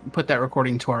as well put that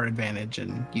recording to our advantage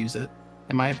and use it,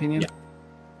 in my opinion.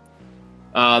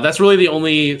 Yeah. That's really the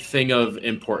only thing of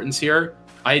importance here.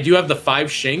 I do have the 5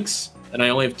 Shinx, and I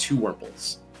only have 2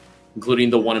 Wurmples,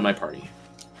 including the one in my party.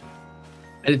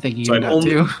 I didn't think you got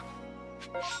 2.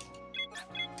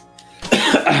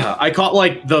 I caught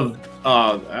like the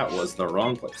that was the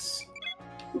wrong place.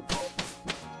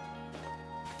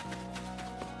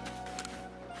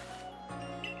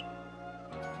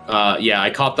 Yeah, I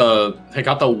caught the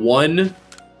 1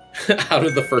 out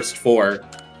of the first 4,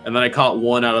 and then I caught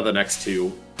 1 out of the next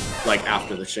 2, like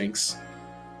after the Shinx.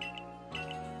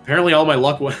 Apparently, all my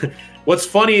luck went. What's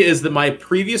funny is that my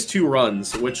previous 2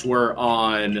 runs, which were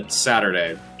on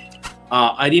Saturday,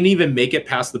 I didn't even make it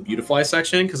past the Beautifly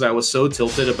section because I was so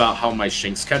tilted about how my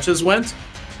Shinx catches went,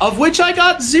 of which I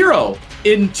got 0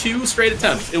 in 2 straight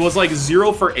attempts. It was like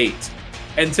 0 for 8.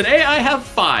 And today I have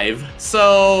 5,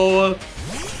 so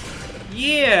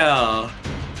yeah,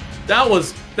 that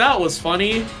was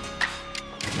funny.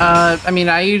 I mean,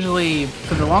 I usually,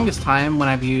 for the longest time, when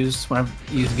I've used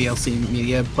VLC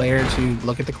Media Player to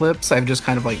look at the clips, I've just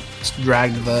kind of like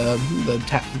dragged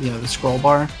the scroll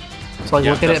bar to like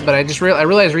look at it. But I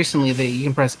realized recently that you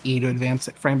can press E to advance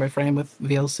it frame by frame with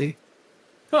VLC.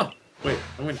 Huh? Wait,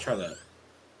 I'm gonna try that.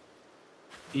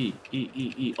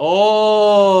 E.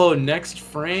 Oh, next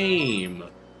frame.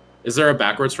 Is there a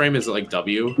backwards frame? Is it like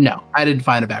W? No, I didn't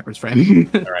find a backwards frame.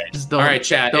 All right, all right,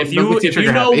 chat. If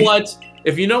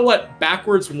you know what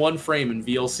backwards 1 frame in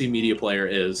VLC Media Player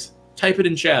is, type it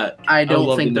in chat. I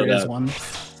don't think there is one.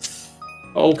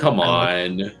 Oh, come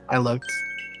on. I looked.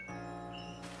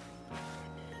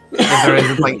 If there is,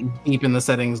 it's like deep in the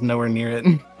settings, nowhere near it.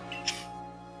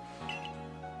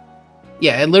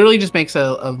 Yeah, it literally just makes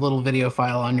a little video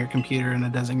file on your computer in a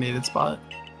designated spot.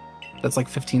 That's like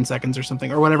 15 seconds or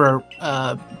something, or whatever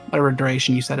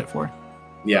duration you set it for.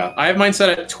 Yeah, I have mine set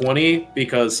at 20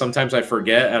 because sometimes I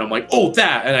forget and I'm like, oh,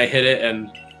 that, and I hit it,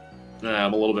 and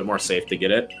I'm a little bit more safe to get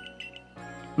it.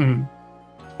 Mm-hmm.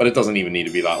 But it doesn't even need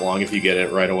to be that long if you get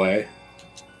it right away.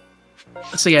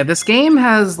 So yeah, this game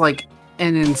has like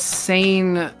an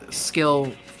insane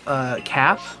skill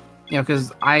cap. You know,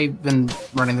 because I've been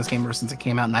running this game ever since it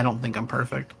came out, and I don't think I'm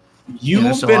perfect.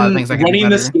 You've been running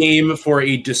this game for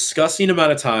a disgusting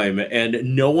amount of time, and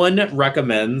no one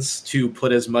recommends to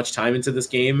put as much time into this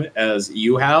game as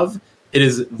you have. It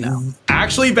is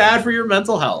actually bad for your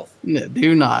mental health. No,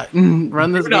 do not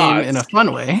run this game in a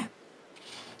fun way.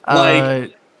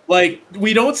 Like,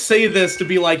 we don't say this to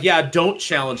be like, yeah, don't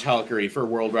challenge Valkyrie for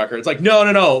world records. Like,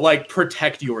 no. Like,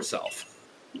 protect yourself.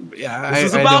 Yeah, this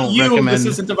is about you. This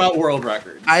isn't about world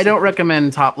records. I don't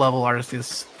recommend top level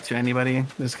Arceus to anybody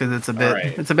just because it's a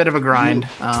bit of a grind.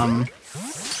 All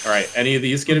right, any of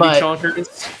these gonna be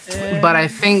chonkers? But I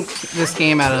think this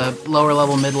game at a lower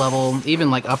level, mid level,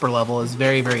 even like upper level is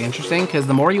very, very interesting because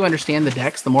the more you understand the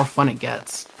decks, the more fun it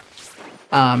gets.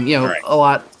 A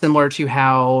lot similar to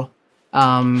how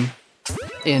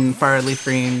in Fire Leaf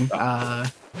Green.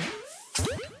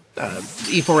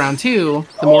 E4 round 2,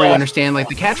 the more you understand like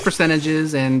the catch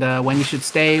percentages and when you should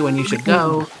stay, when you should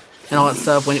go, and all that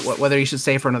stuff. Whether you should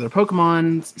stay for another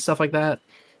Pokemon, stuff like that.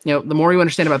 You know, the more you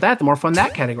understand about that, the more fun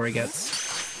that category gets.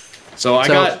 So I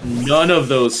got none of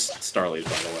those Starlies,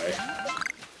 by the way.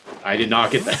 I did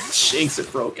not get that Shinx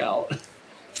that broke out.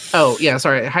 Oh yeah,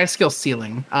 sorry. High skill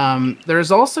ceiling. There's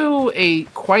also a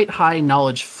quite high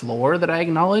knowledge floor that I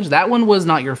acknowledge. That one was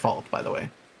not your fault, by the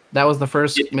way. That was the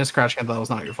first miscrouch that was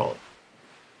not your fault.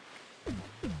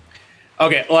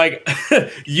 Okay, like,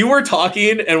 you were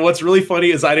talking, and what's really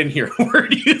funny is I didn't hear a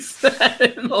word you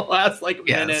said in the last,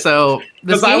 minute. So,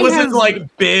 because I was in,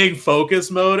 big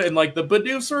focus mode, and, the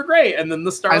Bidoofs were great, and then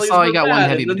the Starlies I saw you got bad, one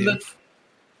heavy Bidoof.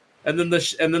 And then the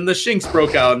Shinx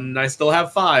broke out, and I still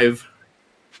have 5.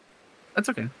 That's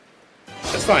okay.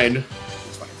 That's fine.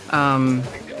 It's fine.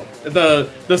 The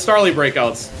Starly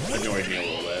breakouts annoyed me a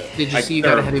little bit. Did you see you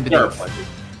got a heavy Bidoof?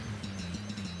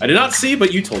 I did not see,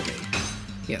 but you told me.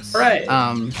 Yes. All right.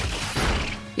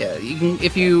 Yeah, you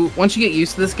can once you get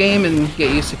used to this game and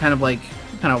get used to kind of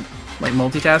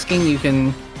multitasking, you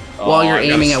can while you're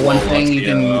aiming at one thing, you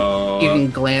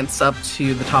can glance up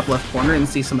to the top left corner and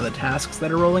see some of the tasks that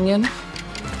are rolling in.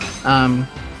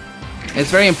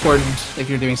 It's very important if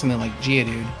you're doing something like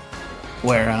Geodude,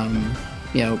 where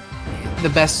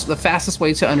the fastest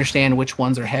way to understand which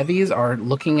ones are heavies are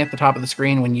looking at the top of the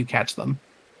screen when you catch them.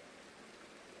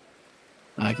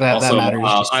 That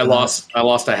matters. I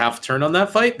lost a half turn on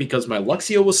that fight because my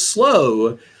Luxio was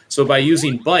slow, So by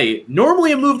using Bite,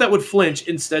 normally a move that would flinch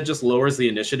instead just lowers the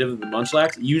initiative of the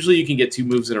Munchlax. Usually you can get 2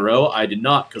 moves in a row. I did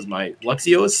not because my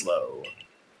Luxio is slow.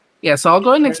 Yeah, so I'll go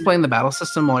ahead and explain the battle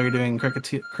system while you're doing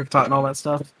Kricketot and all that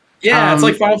stuff. Yeah, it's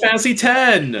like Final Fantasy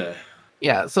X.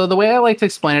 Yeah, so the way I like to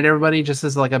explain it to everybody, just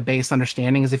as like a base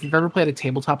understanding, is if you've ever played a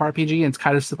tabletop RPG, it's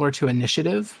kind of similar to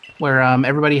Initiative, where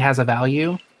everybody has a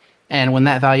value, and when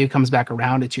that value comes back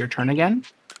around, it's your turn again.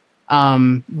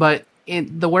 But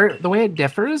the way it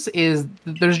differs is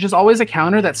there's just always a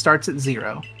counter that starts at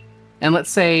 0. And let's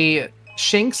say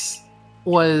Shinx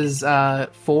was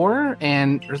 4,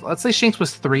 and let's say Shinx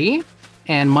was 3,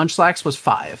 and Munchlax was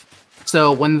 5.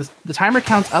 So when the timer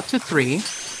counts up to 3,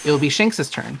 it will be Shinx's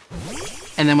turn.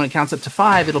 And then when it counts up to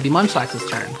 5, it'll be Munchlax's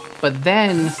turn. But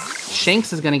then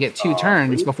Shinx is going to get 2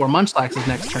 turns before Munchlax's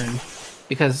next turn,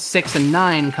 because 6 and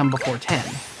 9 come before 10.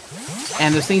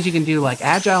 And there's things you can do like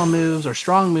agile moves or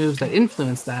strong moves that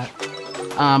influence that.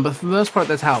 But for the most part,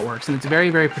 that's how it works. And it's very,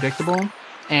 very predictable.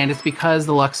 And it's because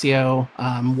the Luxio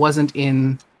wasn't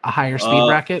in a higher speed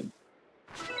bracket.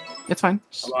 It's fine.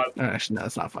 Actually, no,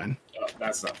 it's not fine.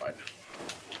 That's not fine.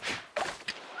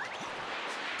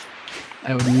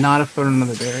 I would not have thrown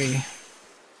another berry.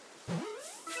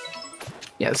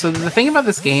 Yeah, so the thing about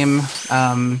this game...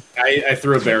 I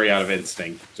threw a berry out of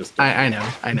instinct. Just I know.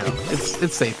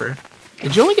 It's safer.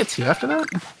 Did you only get 2 after that?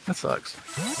 That sucks.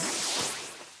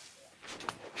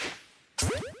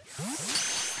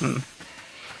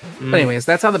 But anyways,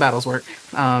 that's how the battles work.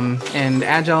 And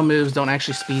agile moves don't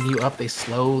actually speed you up, they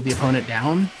slow the opponent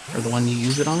down, or the one you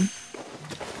use it on.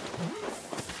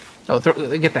 Oh,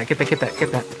 get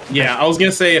that. Yeah, I was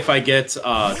gonna say if I get 2,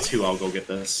 I'll go get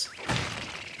this.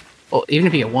 Well, even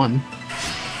if you get 1.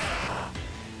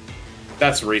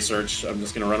 That's research. I'm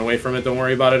just gonna run away from it. Don't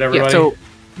worry about it, everybody. Yeah, so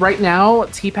right now,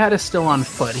 T-Pat is still on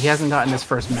foot. He hasn't gotten his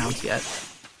first mount yet.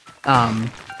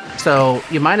 So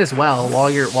you might as well,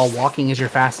 while walking is your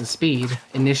fastest speed,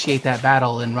 initiate that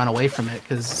battle and run away from it,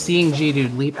 because seeing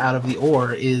Geodude leap out of the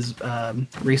ore is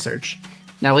research.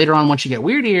 Now later on, once you get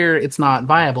Weird Ear, it's not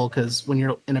viable, because when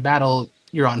you're in a battle,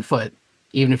 you're on foot,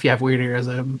 even if you have Weird Ear as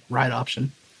a ride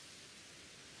option.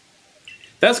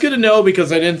 That's good to know,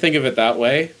 because I didn't think of it that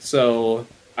way, so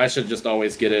I should just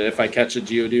always get it if I catch a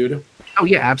Geodude. Oh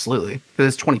yeah, absolutely,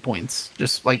 because it's 20 points.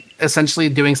 Just like essentially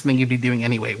doing something you'd be doing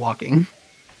anyway, walking.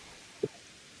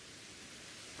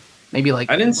 Maybe like...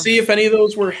 I didn't see if any of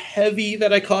those were heavy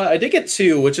that I caught. I did get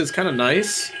 2, which is kind of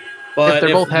nice. But if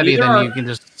they're both heavy, then you can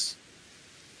just...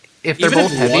 If they're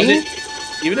both heavy...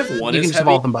 Even if one is heavy,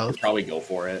 evolve them both. Probably go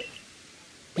for it.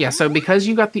 Yeah, so because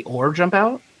you got the ore jump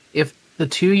out, if the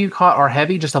 2 you caught are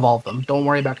heavy, just evolve them. Don't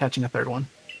worry about catching a third one.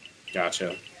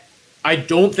 Gotcha. I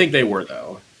don't think they were,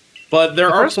 though. But there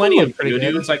are plenty of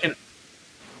Geodudes I can...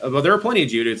 But there are plenty of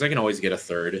Geodudes I can always get a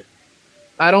third.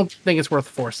 I don't think it's worth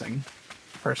forcing,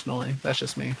 personally. That's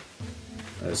just me.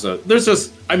 So there's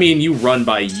just... I mean, you run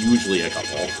by usually a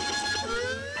couple.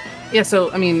 Yeah,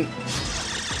 so, I mean...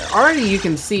 Already you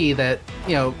can see that,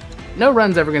 you know, no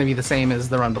run's ever going to be the same as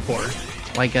the run before.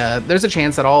 Like, there's a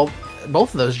chance that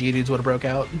both of those Geodudes would have broke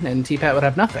out, and T-Pat would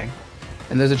have nothing.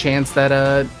 And there's a chance that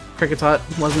Kricketot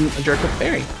wasn't a jerk with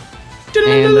Fairy.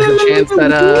 And there's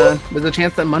a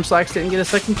chance that Munchlax didn't get a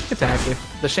second kick attack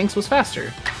if the Shinx was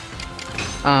faster.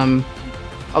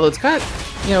 Although it's kind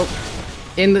of, you know,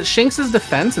 in the Shinx's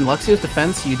defense and Luxio's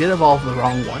defense, you did evolve the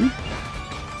wrong one.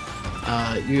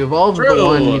 You evolved the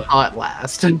one you caught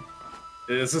last.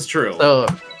 This is true. So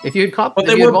if you had caught,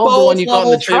 if you evolved the one you caught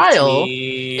in the trial,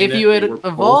 if you had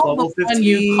evolved the one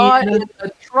you caught in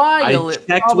the trial, I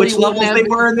checked which levels they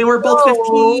were, and they were both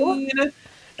 15.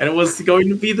 And it was going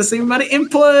to be the same amount of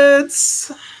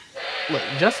inputs. Look,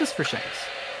 justice for Shanks.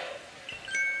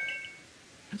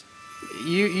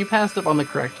 You passed up on the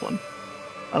correct one.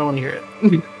 I don't want to hear it.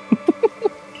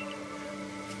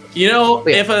 You know,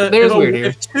 yeah,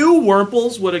 if 2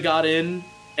 Wurmples would have got in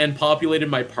and populated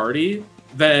my party,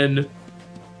 then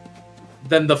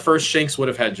the first Shinx would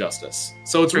have had justice.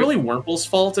 So it's really Wurmple's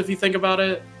fault if you think about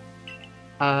it.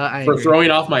 For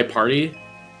throwing off my party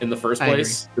in the first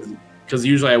place. Because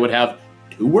usually I would have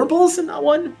 2 Wurmples and not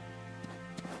 1.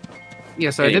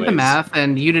 Yeah, so anyways. I did the math,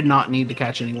 and you did not need to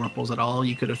catch any Wurmples at all.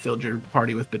 You could have filled your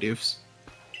party with Bidoofs.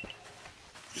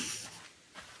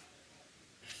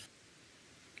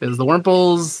 Because the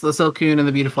Wurmples, the Silcoon, and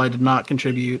the Beautifly did not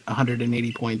contribute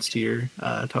 180 points to your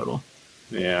total.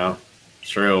 Yeah,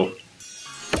 true.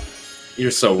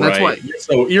 You're so right.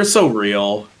 You're so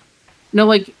real. No,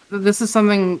 like, this is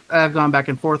something I've gone back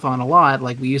and forth on a lot.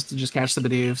 Like, we used to just catch the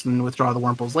Bidoofs and withdraw the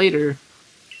Wurmples later.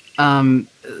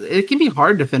 It can be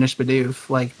hard to finish Bidoof,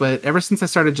 like, but ever since I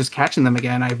started just catching them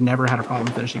again, I've never had a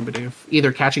problem finishing Bidoof.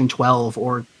 Either catching 12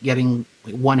 or getting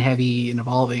like, one heavy and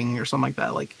evolving or something like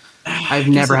that. Like, I've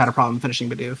never had a problem finishing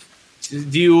Bidoof.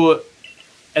 Do you?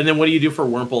 And then what do you do for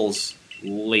Wurmples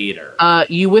later?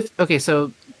 Okay,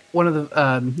 so one of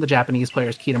the Japanese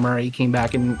players, Kitamura, came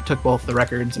back and took both the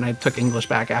records, and I took English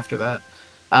back after that.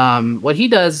 What he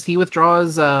does, he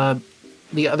withdraws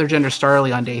the other gender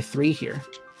Starly on day 3 here,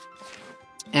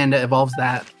 and evolves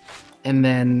that, and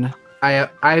then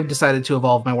I've decided to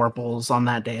evolve my Wurmples on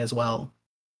that day as well.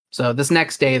 So this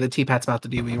next day that T-Pat's about to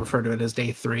do, we refer to it as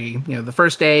day 3. You know, the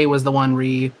first day was the one where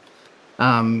did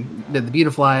the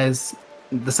Beautiflies.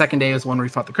 The second day is one where we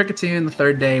fought the Cricketune. The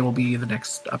third day will be the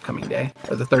next upcoming day,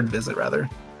 or the third visit rather.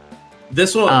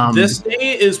 This one, this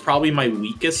day is probably my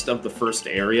weakest of the first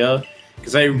area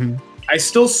because I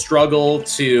still struggle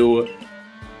to.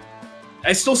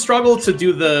 I still struggle to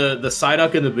do the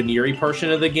Psyduck and the Baneri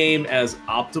portion of the game as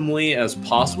optimally as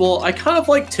possible. I kind of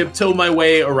like tiptoe my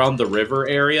way around the river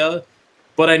area,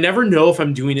 but I never know if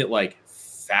I'm doing it like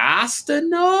fast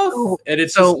enough, and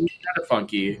it's just kind of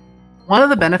funky. One of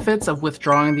the benefits of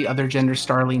withdrawing the other gender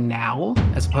Starly now,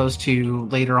 as opposed to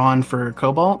later on for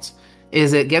Cobalt,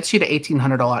 is it gets you to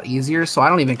 1800 a lot easier. So I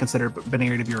don't even consider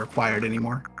Baneri to be required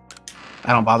anymore.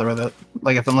 I don't bother with it,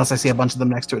 like unless I see a bunch of them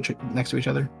next to each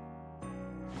other.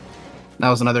 That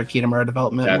was another Kitamura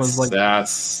development.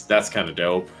 That's kind of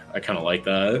dope. I kind of like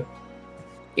that.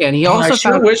 Yeah, and he also. I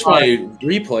sure wish my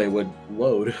replay would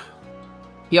load.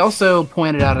 He also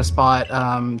pointed out a spot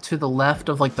to the left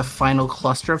of like the final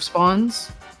cluster of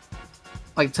spawns.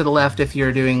 Like to the left, if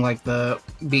you're doing like the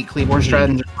beat Cleaborn strat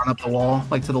and just run up the wall,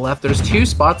 like to the left, there's 2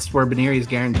 spots where Baneri is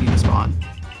guaranteed to spawn.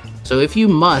 So if you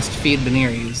must feed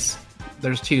Baneris,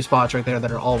 there's 2 spots right there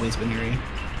that are always Baneri.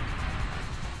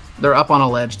 They're up on a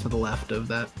ledge to the left of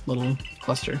that little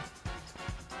cluster.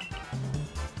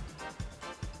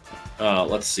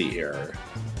 Let's see here.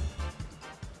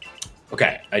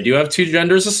 Okay, I do have 2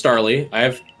 genders of Starly.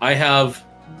 I have,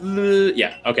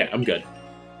 yeah. Okay, I'm good.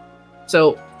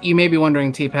 So you may be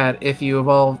wondering, T-Pat, if you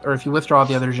evolve or if you withdraw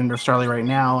the other gender of Starly right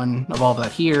now and evolve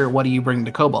that here, what do you bring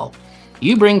to Cobalt?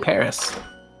 You bring Paris.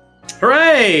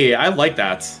 Hooray! I like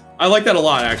that. I like that a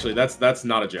lot, actually. That's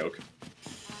not a joke.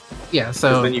 Yeah,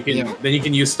 so then you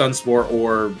can use Stun Spore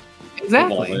or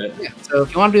exactly. It. Yeah. So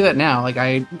if you want to do that now, like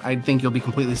I think you'll be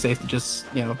completely safe to just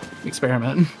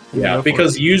experiment. Yeah,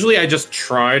 because usually I just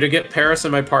try to get Paris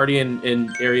in my party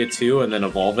in area 2 and then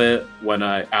evolve it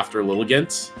after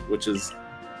Lilligant, which is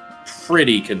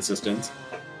pretty consistent.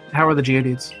 How are the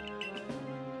Geodudes?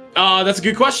 That's a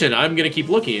good question. I'm gonna keep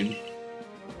looking.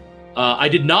 I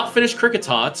did not finish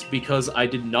Kricketot because I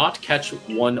did not catch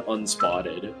one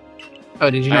unspotted. Oh,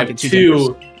 did you not get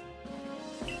 2?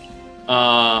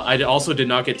 I also did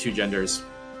not get 2 genders.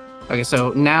 Okay, so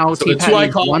now T-Pat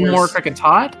needs one more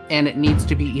Kricketot, and it needs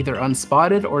to be either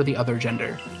unspotted or the other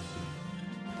gender.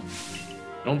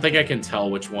 I don't think I can tell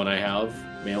which one I have,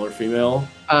 male or female.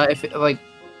 Send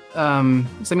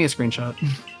me a screenshot.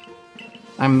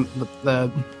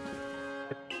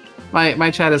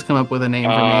 My chat has come up with a name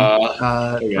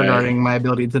for me regarding my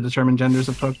ability to determine genders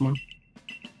of Pokemon.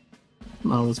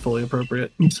 That was fully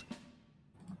appropriate.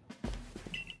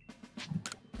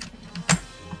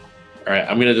 All right,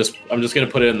 I'm just gonna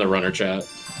put it in the runner chat.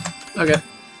 Okay.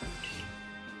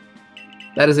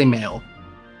 That is a male.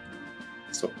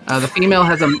 So the female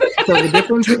has a. So the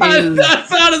difference is.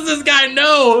 How does this guy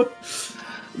know?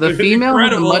 The female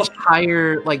has a much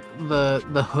higher, like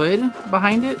the hood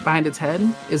behind its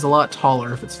head is a lot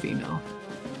taller if it's female.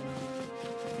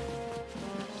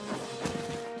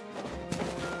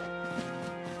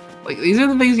 Like these are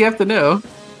the things you have to know.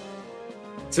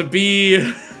 To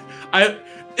be, I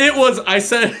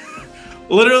said,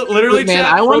 literally, man, chat,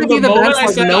 I want to be the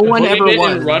best like no one ever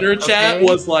was. Runner chat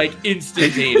was like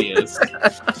instantaneous.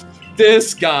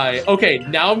 This guy. Okay,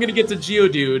 now I'm gonna get to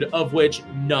Geodude, of which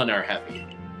none are heavy.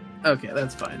 Okay,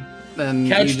 that's fine. Then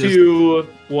catch 2,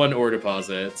 1 ore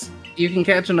deposit. You can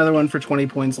catch another one for 20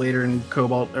 points later in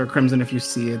Cobalt or Crimson if you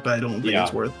see it, but I don't think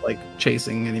it's worth like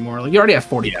chasing anymore. Like you already have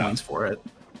 40 points for it.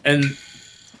 And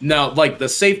now, like the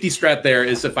safety strat there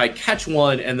is if I catch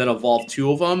one and then evolve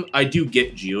 2 of them, I do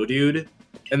get Geodude,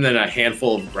 and then a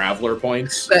handful of Graveler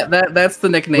points. That's the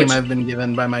nickname I've been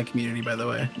given by my community, by the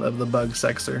way, of the Bug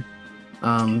Sexer.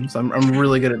 So I'm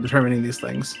really good at determining these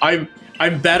things.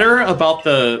 I'm better about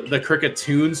the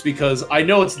Crickettoons because I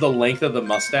know it's the length of the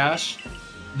mustache.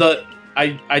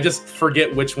 I just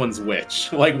forget which one's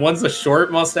which. Like one's a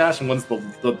short mustache and one's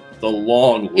the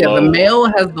long. Yeah, low. the male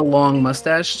has the long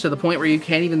mustache to the point where you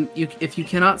can't even if you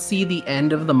cannot see the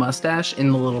end of the mustache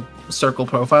in the little circle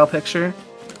profile picture.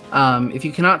 If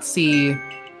you cannot see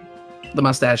the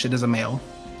mustache, it is a male,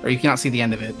 or you cannot see the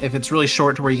end of it. If it's really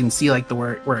short to where you can see like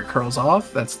where it curls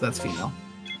off, that's female.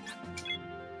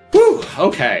 Whew,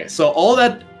 okay, so all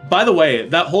that. By the way,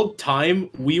 that whole time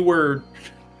we were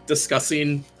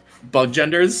discussing bug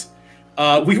genders,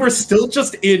 we were still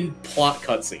just in plot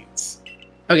cutscenes.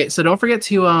 Okay, so don't forget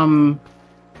to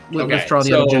withdraw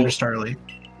the other gender Starly.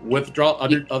 Withdraw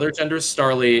other genders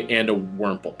Starly and a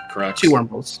Wurmple, correct? 2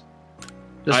 Wurmples.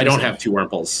 I don't have 2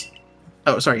 Wurmples.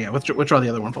 Oh, sorry, yeah, withdraw the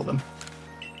other Wurmple then.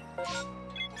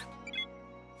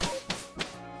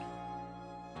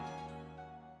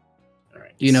 All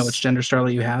right. Do you know which gender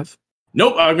Starly you have?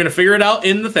 Nope, I'm gonna figure it out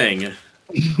in the thing.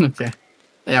 Okay.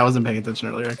 Yeah, I wasn't paying attention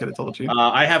earlier. I could have told you.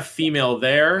 I have female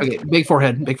there. Okay, big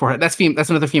forehead, big forehead. That's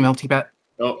another female, T-Pat.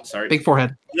 Oh, sorry. Big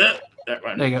forehead. Yeah, that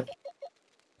one. There you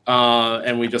go.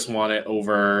 And we just want it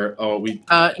over. Oh, we.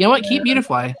 You know what? Keep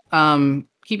Beautifly.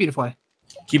 Keep Beautify.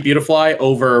 Keep Beautifly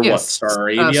over yes. what?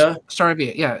 Staravia?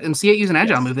 Staravia, yeah. And see it use an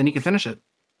agile move, then you can finish it.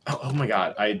 Oh my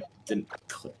god, I didn't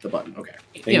click the button. Okay.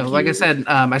 Thank you. Like I said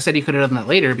you could have done that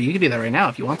later, but you can do that right now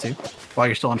if you want to, while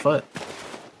you're still on foot.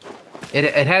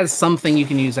 It has something you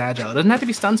can use agile. It doesn't have to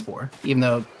be Stun Spore, even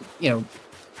though,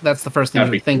 that's the first thing you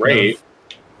would think of.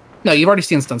 No, you've already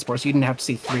seen Stun Spore, so you didn't have to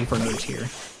see 3 for another tier.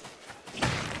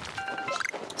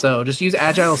 So just use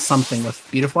agile something with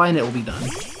Beautifly and it will be done.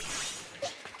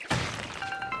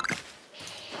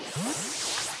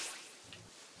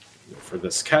 For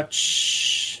this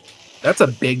catch. That's a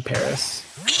big Paris.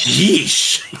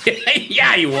 Yeesh.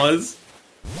 Yeah, he was.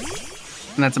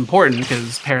 And that's important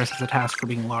because Paris has a task for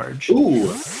being large. Ooh,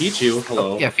 Pichu,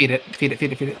 hello. Oh, yeah, feed it.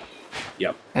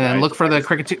 Yep. And then look for the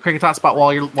cricket spot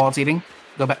while it's eating.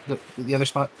 Go back to the other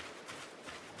spot.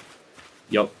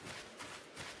 Yep.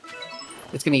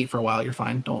 It's gonna eat for a while. You're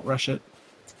fine. Don't rush it.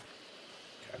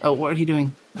 Oh, what are you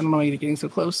doing? I don't know why you're getting so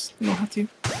close. You don't have to.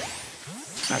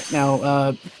 All right,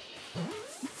 now,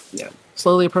 yeah,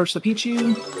 slowly approach the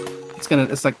Pichu. It's gonna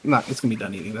be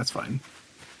done eating. That's fine.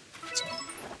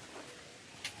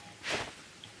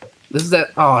 This is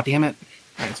that. Oh, damn it!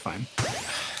 All right, it's fine.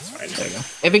 It's fine. There you go.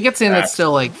 If it gets in, it's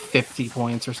still like 50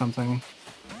 points or something.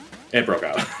 It broke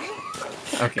out.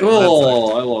 Okay.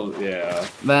 Cool. I love. Yeah.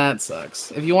 That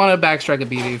sucks. If you want to backstrike a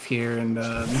Bidoof here and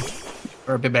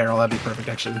or a Bibarel, that'd be perfect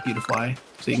actually with Beautifly,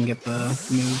 so you can get the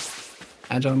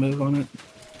agile move on it.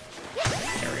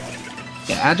 There we go.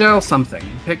 Yeah, agile something.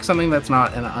 Pick something that's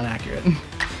not inaccurate.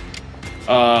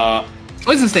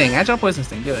 Poison Sting. Agile Poison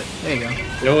Sting. Do it. There you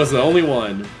go. It was the only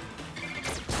one.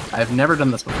 I've never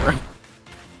done this before,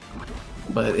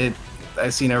 but I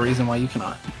see no reason why you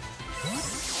cannot.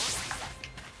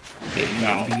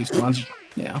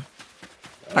 Yeah.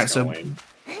 All right, so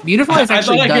Beautiful is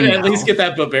actually done. I thought I could at least get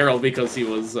that Barrel because he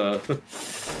was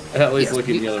at least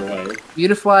looking the other way.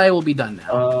 Beautifly will be done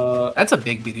now. That's a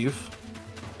big Bidoof.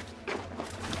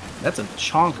 That's a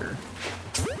chonker.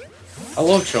 I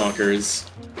love chonkers.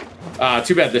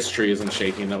 Too bad this tree isn't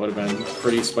shaking. That would have been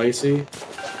pretty spicy.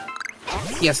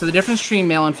 Yeah, so the difference between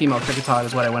male and female Kricketot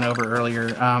is what I went over earlier.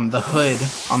 The hood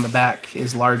on the back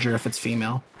is larger if it's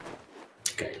female.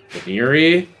 Okay,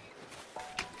 Venery.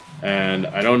 And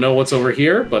I don't know what's over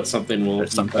here, but something will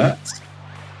eat that.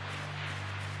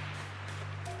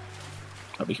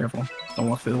 Oh, be careful. Don't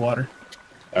walk through the water.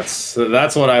 That's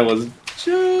what I was...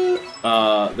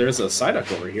 there's a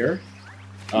Psyduck over here.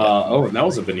 Oh, and that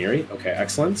was a Venery. Okay,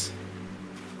 excellent.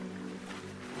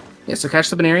 Yeah, so catch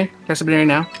the Venery. Catch the Venery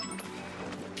now.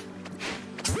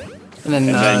 And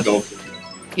then go...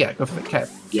 Yeah, go for the cat.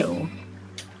 Yep.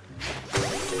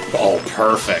 Oh,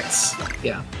 perfect.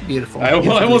 Yeah, beautiful. I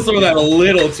almost threw that a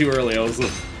little too early. I was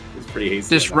pretty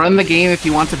hasty. Just run the game if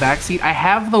you want to backseat. I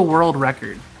have the world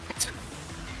record.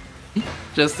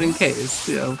 Just in case,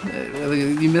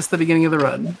 you missed the beginning of the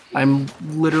run. I'm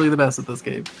literally the best at this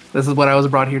game. This is what I was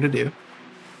brought here to do.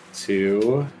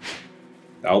 2.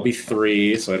 That'll be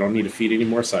 3, so I don't need to feed any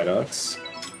more Psyducks.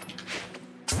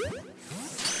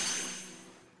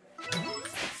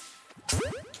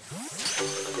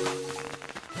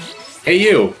 Hey,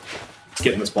 you!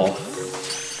 Get in this ball.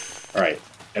 Alright.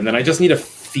 And then I just need to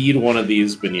feed one of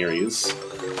these Veneries.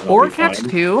 Or catch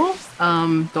 2.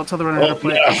 Don't tell the runner how to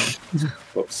play. Yeah.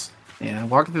 Whoops. Yeah,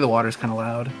 walking through the water is kind of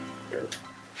loud. Here,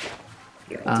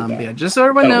 yeah, just so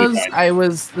everyone knows,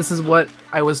 this is what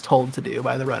I was told to do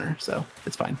by the runner, so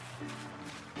it's fine.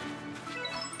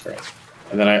 Alright.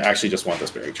 And then I actually just want this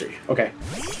berry tree. Okay.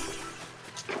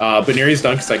 Baneri's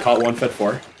done because I caught one, fed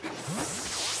 4.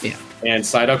 Yeah. And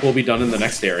Psyduck will be done in the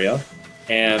next area.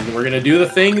 And we're going to do the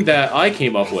thing that I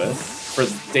came up with for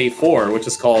day 4, which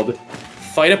is called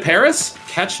Fight a Paris,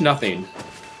 Catch Nothing.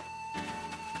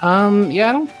 Yeah,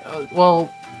 I don't...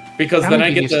 well... Because then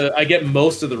I get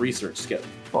most of the research skip.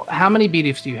 Well, how many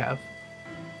Bidoof do you have?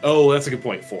 Oh, that's a good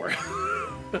point. 4.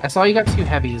 I saw you got 2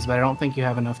 heavies, but I don't think you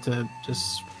have enough to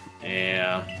just...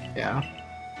 Yeah.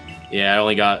 Yeah, I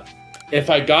only got... If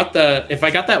I got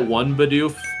that one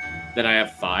Bidoof, then I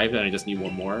have 5, and I just need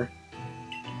 1 more.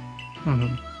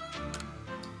 Mm-hmm.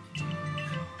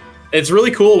 It's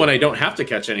really cool when I don't have to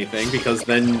catch anything, because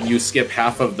then you skip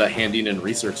half of the handing and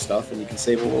research stuff, and you can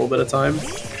save a little bit of time,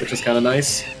 which is kind of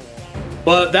nice.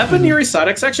 But that Baneri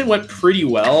Psyduck section went pretty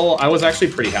well. I was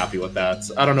actually pretty happy with that.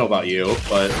 I don't know about you,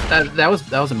 but... That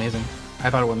was amazing.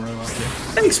 I thought it went really well, too.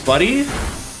 Thanks, buddy.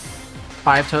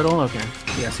 5 total? Okay.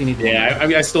 Yeah, so you need to... Yeah, I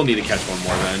mean, I still need to catch 1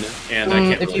 more then, and I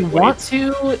can't if really you wait. want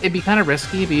to, it'd be kind of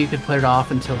risky, but you could put it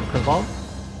off until Cobalt.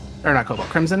 Or not Cobalt,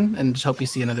 Crimson, and just hope you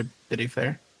see another Bidoof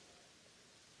there.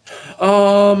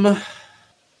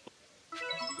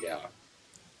 Yeah.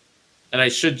 And I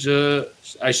should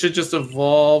just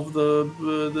evolve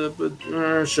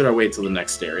the should I wait till the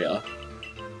next area?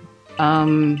 I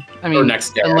mean, or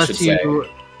next area, unless I should say.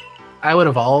 I would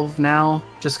evolve now,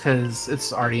 just because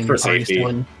it's already in your party still,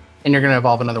 and you're going to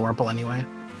evolve another Wurmple anyway.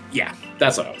 Yeah,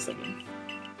 that's what I was thinking.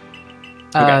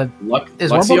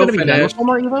 Is Wurmple going to be done with one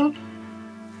more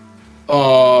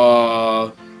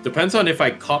Evo? Depends on if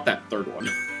I caught that 3rd one.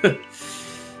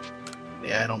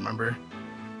 Yeah, I don't remember.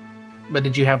 But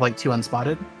did you have like 2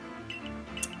 unspotted?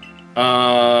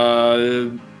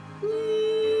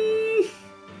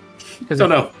 Don't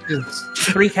know.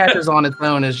 3 catches on its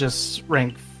own is just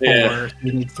rank 4. Yeah. So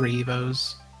you need 3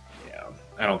 Evos. Yeah,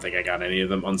 I don't think I got any of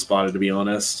them unspotted, to be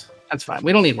honest. That's fine.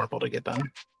 We don't need Wurmple to get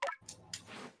done.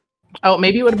 Oh,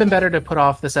 maybe it would have been better to put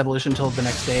off this evolution until the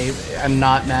next day. I'm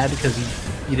not mad because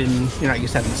you're not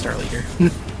used to having the Starleader.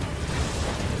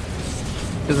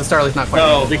 Because the Starleader's not quite...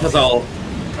 No, because I'll...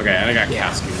 Okay, and I got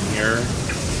Cascoon here.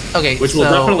 Okay, which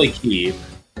we'll definitely keep.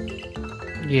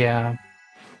 Yeah.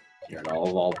 Here, and I'll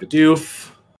evolve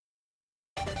Bidoof.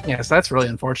 Yeah, so that's really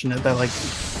unfortunate that, like,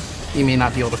 you may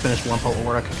not be able to finish Wurmple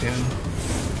or a Cocoon.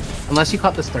 Unless you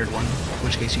caught this 3rd one, in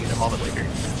which case you can evolve it later.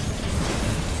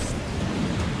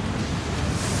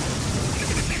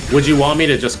 Would you want me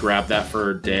to just grab that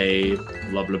for day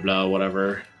blah blah blah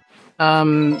whatever?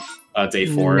 Day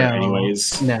 4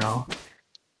 anyways. No.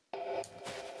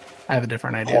 I have a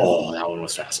different idea. Oh, that one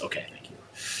was fast. Okay, thank you.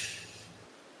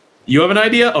 You have an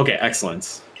idea? Okay,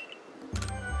 excellent.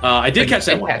 I did catch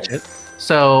that one. Catch it.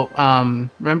 So,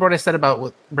 remember what I said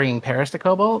about bringing Paris to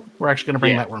Cobalt? We're actually going to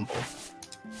bring that Wurmple.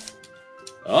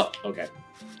 Oh, okay.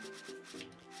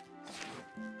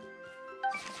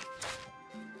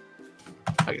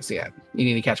 Okay, so yeah, you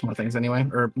need to catch more things anyway,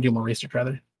 or do more research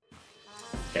rather.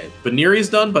 Okay, Baneri's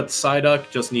done, but Psyduck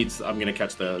just needs... I'm going to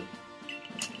catch the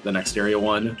next area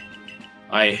one.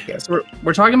 So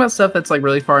we're talking about stuff that's like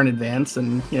really far in advance,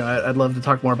 and I'd love to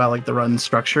talk more about like the run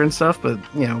structure and stuff, but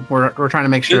we're trying to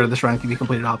make sure this run can be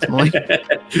completed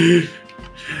optimally.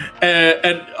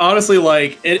 and honestly,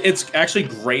 like it's actually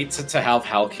great to have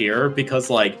Hulk here because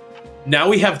like now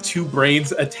we have 2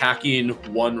 brains attacking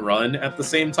 1 run at the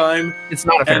same time. It's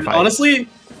not a fair fight. Honestly,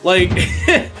 like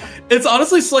it's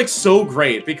honestly like so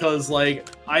great because like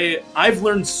I've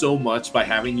learned so much by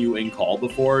having you in call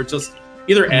before, just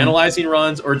either analyzing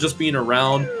runs or just being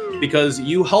around, because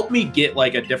you help me get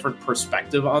like a different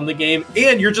perspective on the game,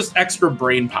 and you're just extra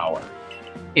brain power.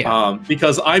 Yeah.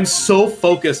 Because I'm so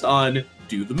focused on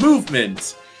do the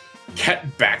movement,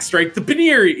 backstrike the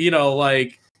Baneri,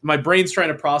 like my brain's trying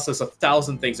to process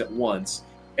 1,000 things at once.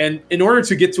 And in order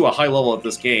to get to a high level of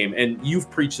this game, and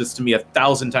you've preached this to me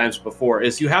 1,000 times before,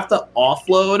 is you have to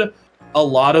offload a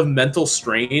lot of mental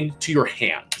strain to your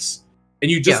hands. And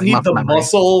you just need the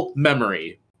muscle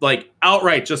memory, like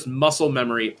outright just muscle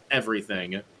memory,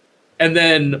 everything. And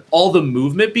then all the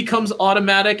movement becomes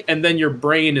automatic, and then your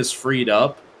brain is freed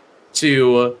up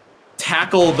to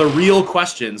tackle the real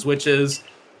questions, which is,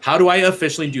 how do I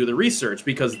efficiently do the research?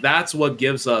 Because that's what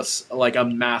gives us like a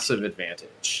massive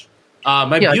advantage.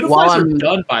 My beautifiers are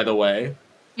done, by the way.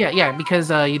 Yeah,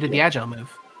 because you did the agile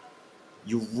move.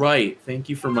 You're right. Thank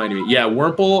you for reminding me. Yeah,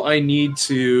 Wurmple, I need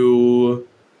to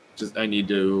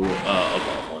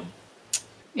evolve one.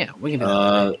 Yeah, we can do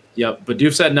that. Yep,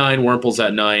 Bidoof's at 9, Wurmple's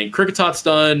at 9, Cricketot's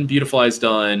done, Beautifly's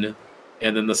done,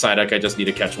 and then the Psyduck, I just need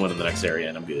to catch one in the next area,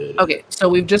 and I'm good. Okay, so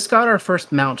we've just got our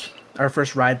first mount, our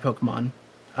first ride Pokemon.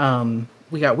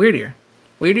 We got Weirdeer.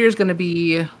 Weird Ear is going to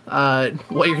be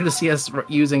what you're going to see us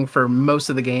using for most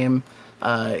of the game.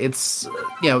 It's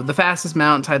the fastest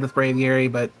mount tied with Braviary,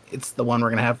 but it's the one we're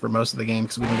going to have for most of the game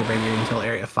because we can get Braviary until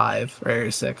Area 5 or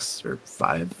Area 6 or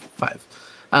 5.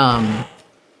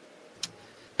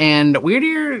 And Weird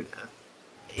Ear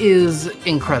is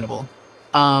incredible.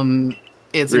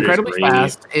 It's incredibly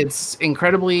fast. It's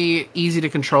incredibly easy to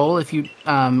control. If you,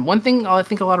 one thing I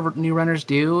think a lot of new runners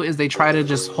do is they try to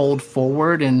just hold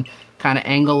forward and kind of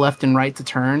angle left and right to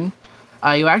turn.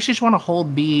 You actually just want to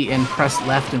hold B and press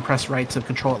left and press right to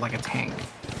control it like a tank.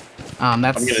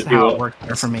 That's how it worked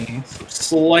there for me.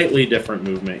 Slightly different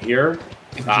movement here.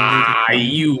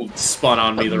 You spun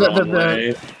on me the wrong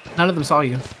way. None of them saw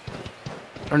you.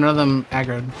 Or none of them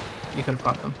aggroed. You could have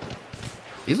caught them.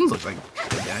 These ones look like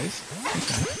good guys.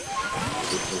 Okay.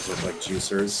 Those look like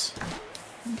juicers.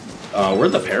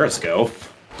 Where'd the Paris go?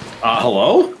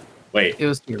 Hello? Wait. It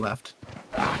was to your left.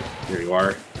 Here you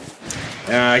are.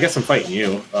 I guess I'm fighting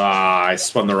you. I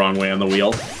spun the wrong way on the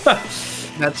wheel.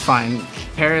 That's fine.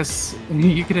 Paris,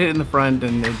 you could hit it in the front,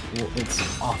 and it's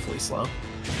awfully slow.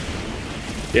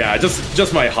 Yeah,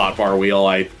 just my hotbar wheel.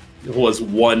 I was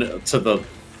 1 to the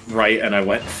right, and I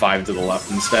went 5 to the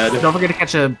left instead. Don't forget to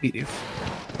catch a Bidoof.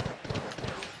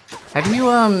 Have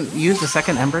you used a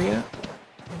second Ember yet?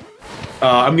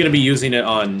 I'm gonna be using it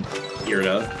on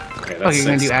Irida. Okay, that's you're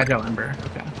gonna do Agile Ember.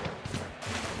 Okay.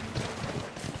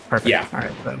 Perfect. Yeah. All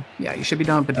right. So yeah, you should be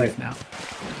done with Bidoof now.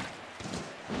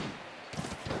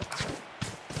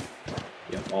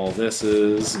 Yep. All this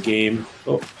is game.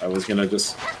 Oh, I was gonna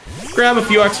just grab a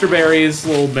few extra berries,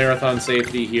 little marathon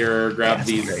safety here. Grab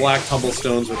these black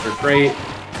tumblestones, which are great.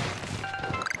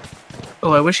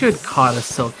 Oh, I wish you had caught a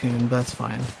Silcoon, but that's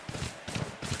fine.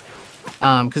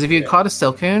 Because if you had caught a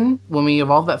Silcoon, when we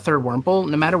evolve that third Wurmple,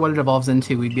 no matter what it evolves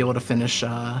into, we'd be able to finish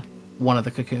one of the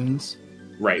cocoons.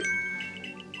 Right.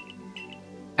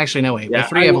 Actually, no, wait. With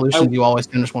 3 evolutions, you always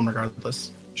finish one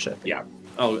regardless. Shit. Yeah.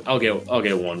 I'll get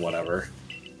 1, whatever.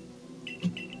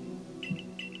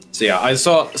 So yeah,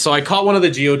 I caught one of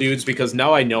the Geodudes because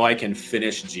now I know I can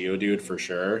finish Geodude for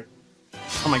sure.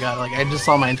 Oh my god, like I just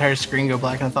saw my entire screen go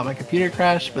black and I thought my computer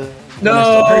crashed, but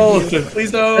no,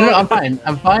 please don't. No,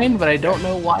 I'm fine, but I don't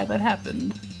know why that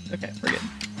happened. Okay, we're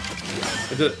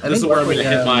good. This is where I'm going to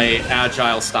hit my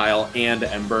Agile style and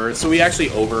Ember. So we actually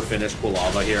over-finished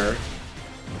Quilava here.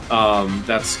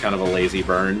 That's kind of a lazy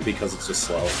burn because it's just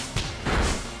slow.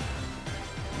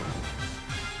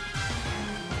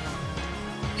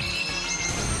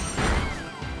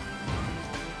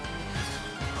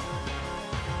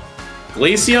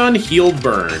 Glaceon healed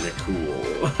burn. Cool.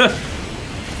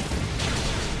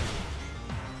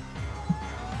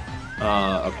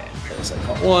 Okay, Parasite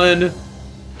caught 1.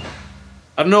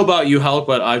 I don't know about you, Hulk,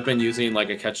 but I've been using like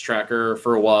a catch tracker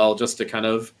for a while just to kind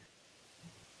of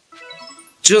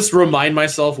just remind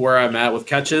myself where I'm at with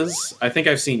catches. I think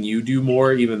I've seen you do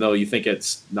more, even though you think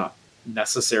it's not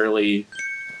necessarily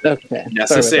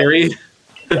necessary.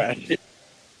 Right.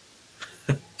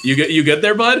 You good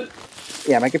there, bud?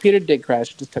 Yeah, my computer did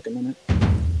crash. It just took a minute.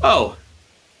 Oh.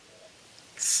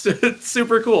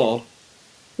 Super cool.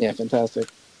 Yeah, fantastic.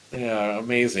 Yeah,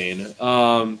 amazing.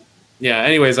 Yeah,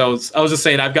 anyways, I was just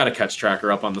saying I've got a catch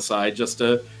tracker up on the side just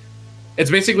to... It's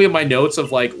basically my notes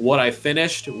of like what I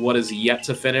finished, what is yet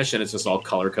to finish, and it's just all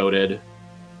color-coded.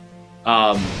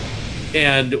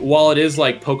 And while it is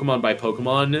like Pokemon by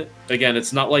Pokemon, again,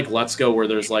 it's not like Let's Go where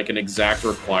there's like an exact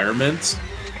requirement.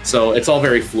 So it's all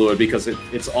very fluid because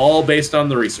it's all based on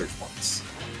the research points.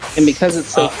 And because it's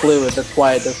so fluid, that's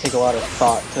why it does take a lot of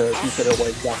thought to consider what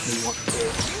exactly you want to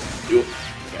do.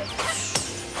 Okay.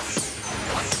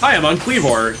 Hi, I'm on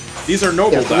Cleavor. These are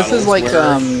noble battles. This is like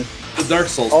the Dark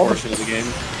Souls portion of the game.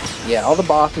 Yeah, all the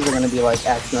bosses are going to be like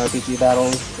action RPG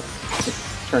battles.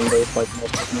 It's turn-based like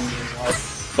most Pokemon are.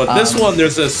 But this one,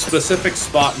 there's a specific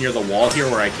spot near the wall here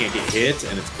where I can't get hit,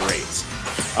 and it's great.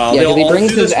 Yeah, because he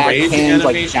brings his axe hands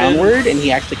like downward, and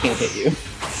he actually can't hit you.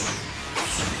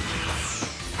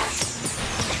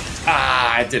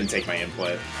 It didn't take my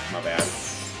input. My bad.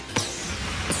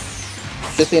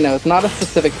 Just so you know, it's not a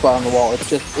specific spot on the wall. It's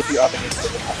just if you're up against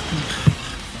it.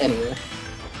 Anywhere.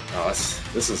 Oh,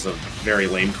 this is a very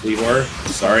lame Cleavor.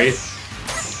 Sorry.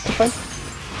 Okay.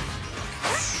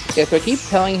 Yeah, so I keep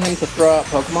telling him to throw out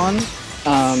Pokemon,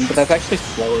 but that's actually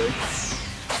slower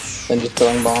than just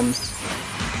throwing bombs.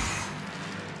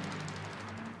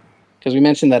 Because we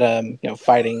mentioned that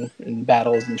fighting and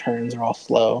battles and turns are all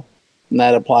slow, and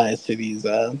that applies to these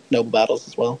noble battles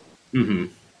as well. Mm-hmm.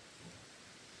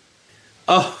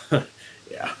 Oh,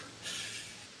 yeah.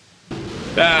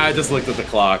 I just looked at the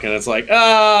clock, and it's like,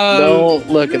 Don't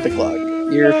look at the clock.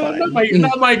 You're fine.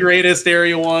 Not my greatest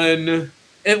area 1.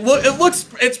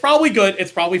 It's probably good.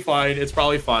 It's probably fine. It's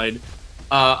probably fine.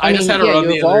 I just had a run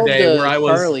the other day where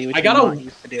I got a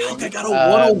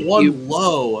 101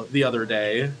 low the other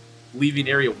day, leaving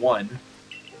area 1.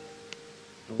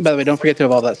 By the way, don't forget to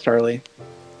evolve that Starly.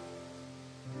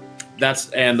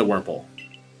 And the Wurmple.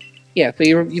 Yeah, so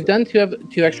you've done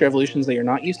two extra evolutions that you're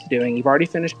not used to doing. You've already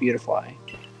finished Beautifly.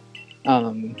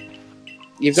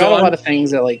 You've got a lot of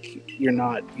things that like you're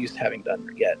not used to having done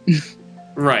yet.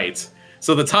 Right.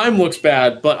 So the time looks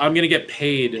bad, but I'm gonna get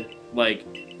paid. Like,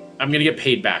 I'm gonna get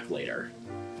paid back later.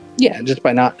 Yeah, just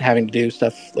by not having to do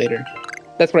stuff later.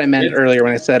 That's what I meant earlier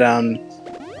when I said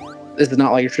this is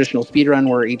not like a traditional speedrun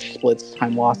where each split's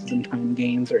time losses and time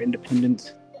gains are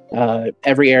independent.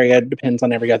 Every area depends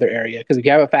on every other area. Because if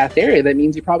you have a fast area, that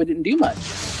means you probably didn't do much,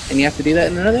 and you have to do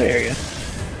that in another area.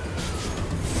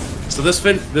 So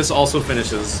this also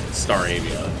finishes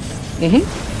Staravia.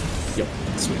 Mm-hmm. Yep,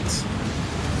 sweet.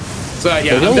 So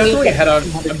yeah,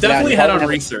 I'm definitely head on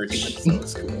research. So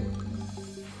it's cool.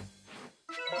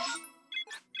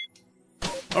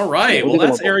 All right, well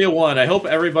that's area 1. I hope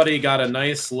everybody got a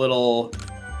nice little,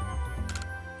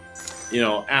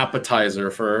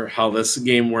 appetizer for how this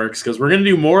game works, because we're gonna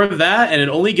do more of that, and it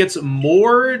only gets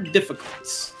more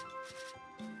difficult.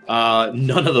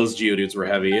 None of those Geodudes were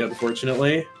heavy,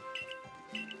 unfortunately.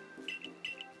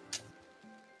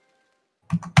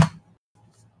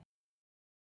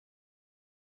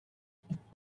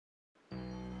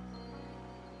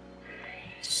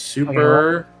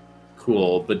 Super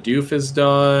cool. Bidoof is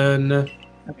done.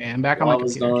 Okay, I'm back on my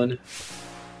computer. Done.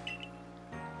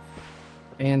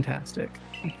 Fantastic.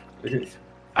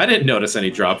 I didn't notice any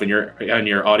drop in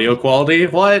your audio quality.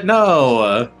 What?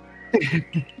 No.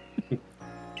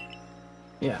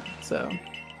 Yeah. So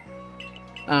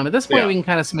at this point, we can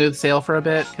kind of smooth sail for a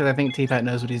bit because I think T-Pat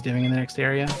knows what he's doing in the next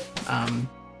area.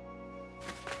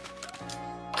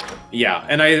 Yeah,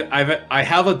 and I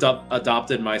have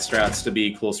adopted my strats to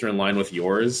be closer in line with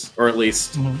yours, or at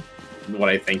least what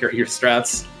I think are your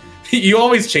strats. You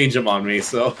always change them on me,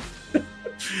 so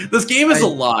this game is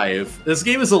alive. This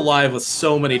game is alive with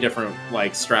so many different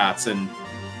strats and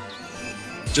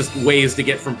just ways to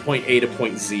get from point A to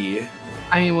point Z.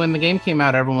 I mean, when the game came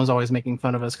out, everyone was always making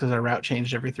fun of us because our route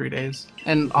changed every 3 days.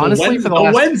 And honestly, for the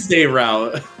last Wednesday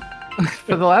route.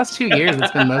 For the last 2 years,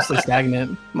 it's been mostly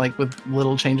stagnant, with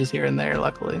little changes here and there,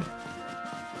 luckily.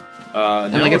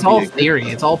 And it's all theory.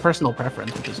 It's all personal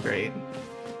preference, which is great.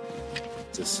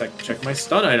 Just check my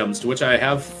stun items, to which I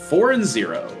have 4 and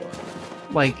 0.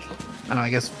 I don't know, I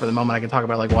guess for the moment I can talk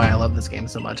about why I love this game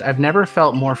so much. I've never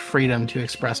felt more freedom to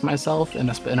express myself in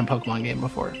a Pokemon game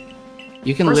before.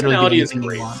 You can literally do anything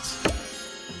you want.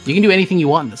 You can do anything you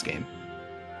want in this game.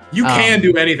 You can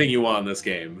do anything you want in this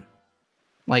game.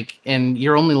 And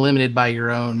you're only limited by your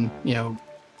own,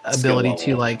 ability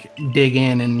to dig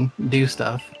in and do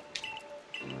stuff.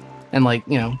 And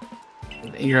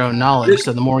your own knowledge.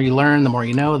 So the more you learn, the more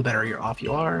you know, the better off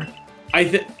you are.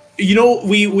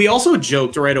 We also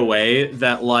joked right away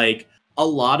that a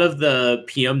lot of the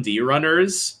PMD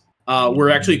runners were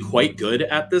actually quite good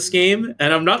at this game,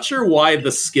 and I'm not sure why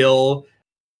the skill,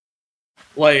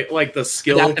 the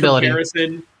skill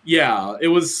comparison. Yeah, it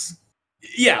was.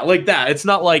 Yeah, like that. It's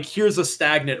not here's a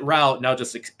stagnant route, now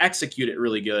just execute it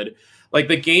really good.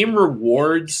 The game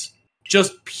rewards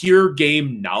just pure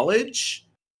game knowledge.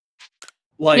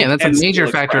 That's a major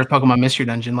factor of Pokemon Mystery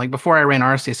Dungeon. Before I ran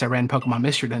Arceus, I ran Pokemon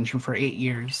Mystery Dungeon for 8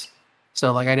 years.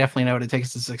 So I definitely know what it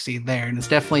takes to succeed there. And it's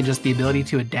definitely just the ability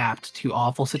to adapt to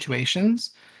awful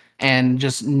situations, and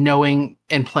just knowing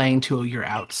and playing to your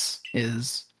outs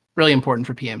is really important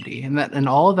for PMD, and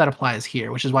all of that applies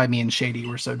here, which is why me and Shady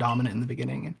were so dominant in the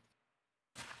beginning,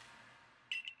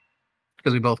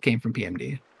 because we both came from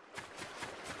PMD.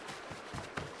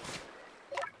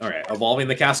 All right, evolving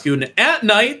the Cascoon at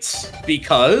night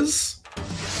because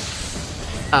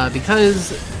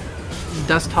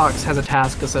Dustox has a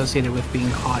task associated with being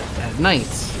caught at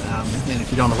night, and if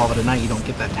you don't evolve it at night, you don't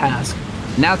get that task.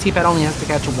 Now T-Pat only has to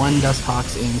catch 1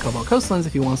 Dustox in Cobalt Coastlands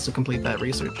if he wants to complete that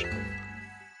research.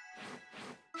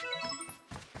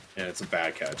 And it's a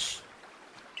bad catch.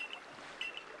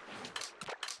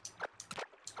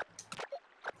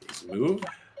 Please move.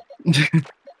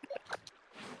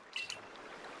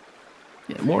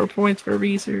 Yeah, more points for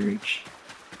research.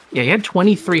 Yeah, you had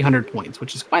 2,300 points,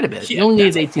 which is quite a bit. You only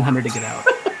needed 1,800 to get out.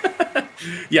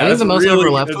 Yeah, I think the most really, we're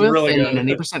left with really in an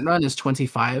 80% run is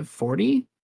 2,540.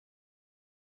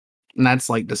 And that's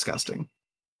disgusting.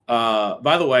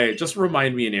 By the way, just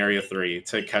remind me in Area 3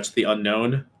 to catch the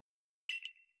unknown.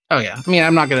 Oh yeah, I mean,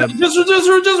 I'm not gonna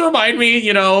just remind me,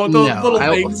 the little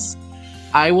things.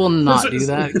 I will not do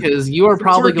that because you are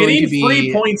probably going to be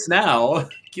free points now.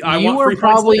 You are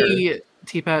probably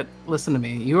T-Pat. Listen to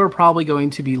me. You are probably going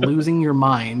to be losing your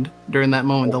mind during that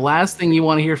moment. The last thing you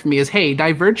want to hear from me is, "Hey,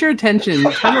 divert your attention,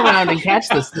 turn around, and catch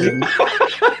this thing."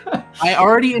 I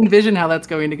already envision how that's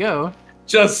going to go.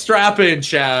 Just strap in,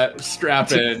 chat.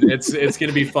 Strap in. It's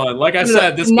gonna be fun. Like I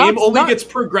said, this game only gets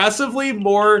progressively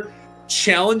more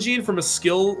challenging from a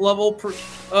skill level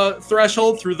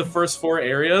threshold through the first 4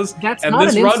 areas. That's and not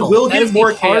this an run insult. will That get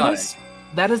more chaotic.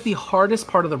 That is the hardest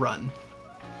part of the run,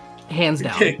 hands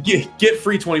down. Get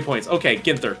free 20 points. Okay,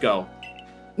 Ginther, go.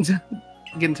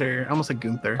 Ginther, almost like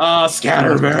Gunther.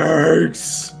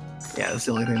 Scatterbangs. Yeah, that's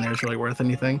the only thing there that's really worth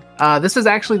anything. This is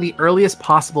actually the earliest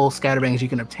possible Scatterbangs you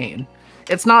can obtain.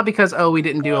 It's not because, oh, we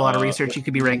didn't do a lot of research. You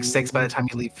could be ranked 6 by the time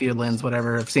you leave Fieldlands,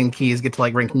 whatever. I've seen keys get to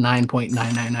like rank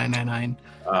 9.99999.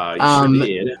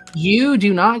 You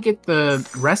do not get the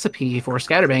recipe for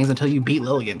Scatterbangs until you beat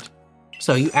Lilligant.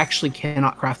 So you actually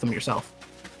cannot craft them yourself.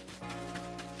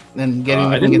 And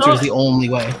getting them is the only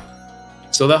way.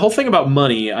 So that whole thing about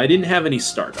money, I didn't have any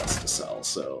Stardust to sell,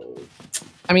 so...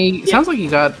 I mean, it sounds like you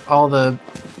got all the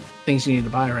things you need to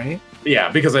buy, right?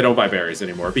 Yeah, because I don't buy berries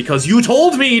anymore. Because you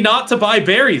told me not to buy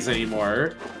berries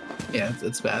anymore. Yeah,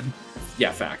 it's bad.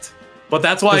 Yeah, fact. But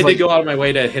that's why I did go out of my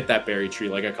way to hit that berry tree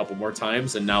like a couple more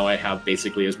times, and now I have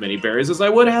basically as many berries as I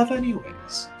would have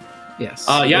anyways. Yes.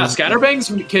 Yeah,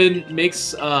 Scatterbangs can make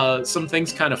some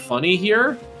things kind of funny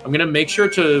here. I'm going to make sure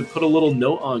to put a little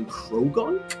note on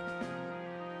Krogunk,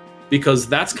 because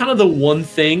that's kind of the one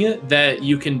thing that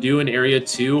you can do in Area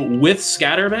 2 with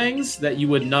Scatterbangs that you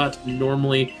would not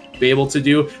normally be able to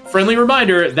do. Friendly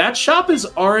reminder, that shop is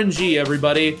RNG,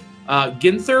 everybody.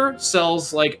 Ginther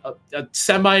sells like a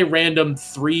semi-random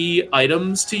 3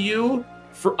 items to you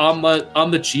for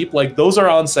on the cheap. Like, those are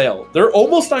on sale. They're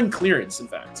almost on clearance, in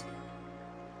fact.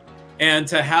 And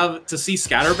to see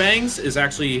Scatterbangs is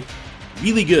actually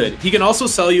really good. He can also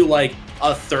sell you like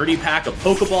a 30-pack of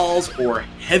Pokeballs or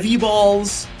heavy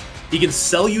balls. He can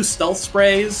sell you stealth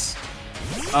sprays.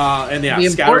 And yeah,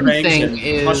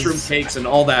 Scatterbangs and mushroom cakes and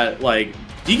all that. Like,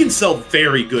 he can sell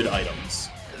very good items.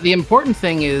 The important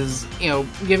thing is, you know,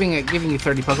 giving you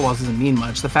 30 Pokeballs doesn't mean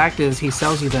much. The fact is, he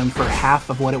sells you them for half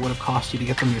of what it would have cost you to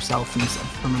get them yourself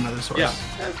from another source. Yeah,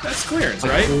 that's clearance,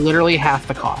 like, right? Literally half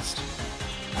the cost,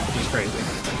 which is crazy.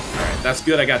 All right, that's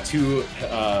good. I got 2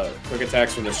 quick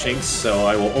attacks from the Shinx, so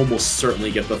I will almost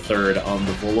certainly get the 3rd on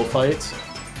the Volo fight.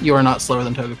 You are not slower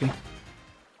than Togepi.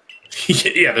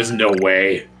 Yeah, there's no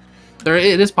way.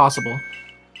 It is possible.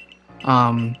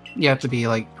 You have to be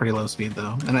like pretty low speed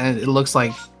though, and it looks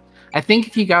like, I think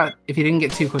if you didn't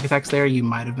get 2 quick attacks there, you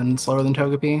might have been slower than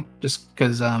Togepi, just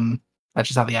because that's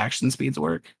just how the action speeds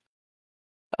work.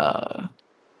 But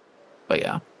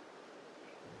yeah.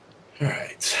 All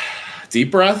right,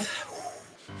 deep breath,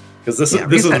 because this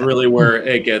is really where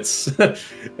it gets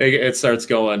it starts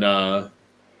going.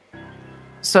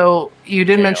 So you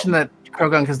did mention that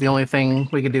Krogunk is the only thing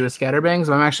we could do with Scatterbangs,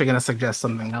 but I'm actually going to suggest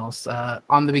something else.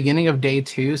 On the beginning of day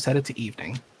 2, set it to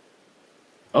evening.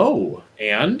 Oh,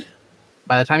 and?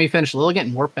 By the time you finish Lilligant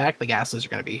and warp back, the Ghastlies are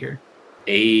going to be here.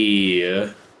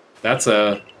 Hey, that's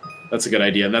a good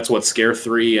idea, and that's what Scare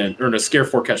 3 Scare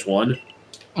 4 Catch 1.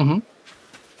 Mm-hmm.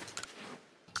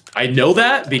 I know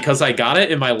that because I got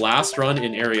it in my last run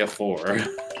in Area 4.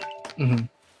 Mm-hmm.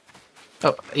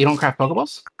 Oh, you don't craft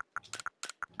Pokeballs?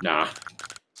 Nah.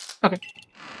 Okay.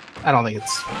 I don't think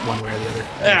it's one way or the other.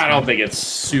 I don't think it's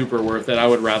super worth it. I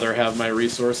would rather have my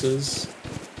resources.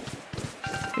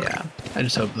 Yeah, I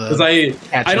just hope because I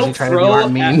don't throw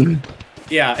at,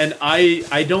 yeah, and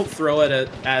I don't throw at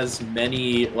as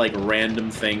many like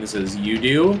random things as you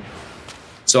do.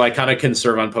 So I kind of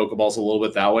conserve on Pokeballs a little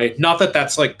bit that way. Not that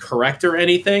that's like correct or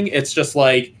anything. It's just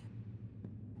like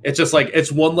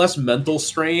it's one less mental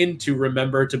strain to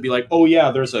remember to be like, oh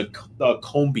yeah, there's a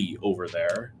Combi over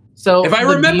there. So if I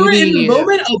remember it in the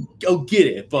moment, I'll get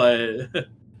it. But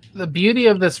the beauty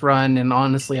of this run, and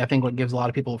honestly, I think what gives a lot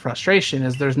of people frustration,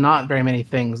 is there's not very many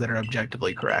things that are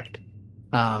objectively correct.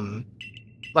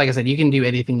 Like I said, you can do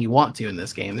anything you want to in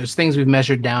this game. There's things we've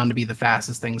measured down to be the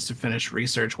fastest things to finish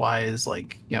research-wise,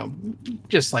 like, you know,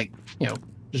 just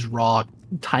raw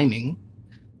timing.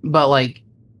 But like,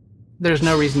 there's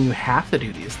no reason you have to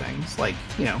do these things. Like,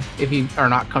 you know, if you are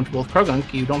not comfortable with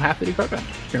Krogunk, you don't have to do Krogunk.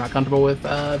 If you're not comfortable with,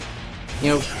 you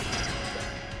know,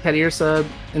 Teddiursa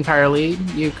entirely,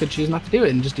 you could choose not to do it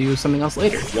and just do something else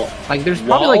later. Like, there's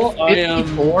probably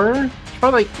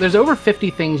there's over 50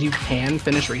 things you can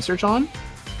finish research on,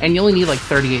 and you only need like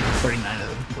 38 to 39 of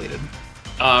them completed.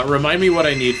 Remind me what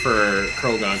I need for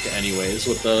Krogunk anyways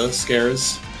with the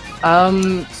scares.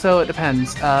 So it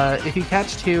depends. If you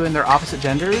catch 2 and they're opposite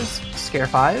genders, scare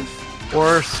 5,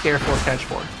 or scare 4, catch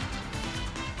 4.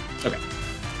 Okay.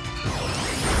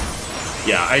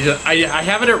 Yeah, I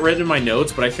haven't it written in my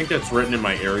notes, but I think that's written in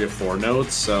my Area 4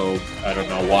 notes, so I don't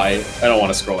know why. I don't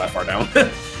want to scroll that far down.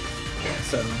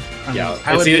 So yeah,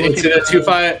 it's a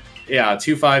 2-5. Yeah,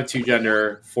 2-5, 2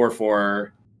 gender,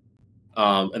 4-4,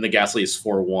 and the Ghastly is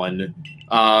 4-1.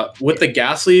 With the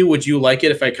Ghastly, would you like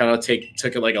it if I kind of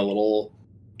took it like a little,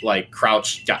 like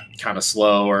crouch, got kind of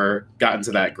slow, or got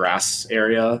into that grass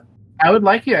area? I would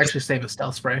like you to actually save a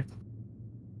stealth spray.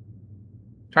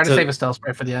 Try to save a stealth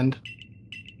spray for the end.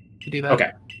 You do that.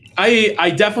 Okay,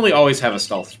 I definitely always have a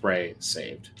stealth spray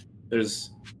saved. There's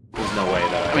no way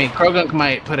that I mean, Krogunk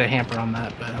might put a hamper on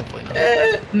that, but hopefully not.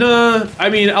 No, I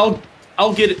mean, I'll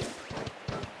get it.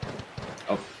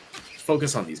 Oh,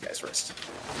 focus on these guys first.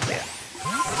 Yeah.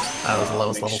 That was the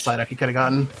lowest level side up you could have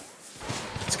gotten.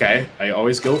 It's okay. I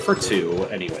always go for 2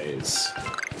 anyways.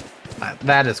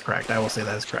 That is correct. I will say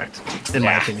that is correct, in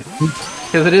my opinion.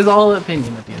 Because it is all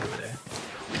opinion at the end of the day.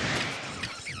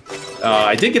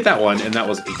 I did get that one, and that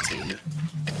was 18.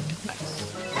 Nice.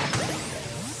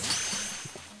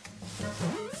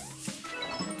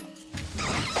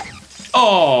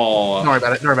 Oh! Don't worry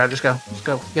about it. Don't worry about it. Just go. Just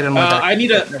go. Get in one. I need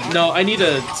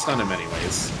to stun him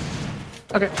anyways.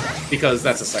 Okay. Because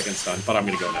that's a second stun, but I'm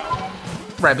gonna go now.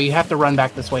 Right, but you have to run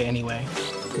back this way anyway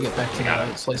to get back to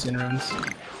the Slicing Ruins.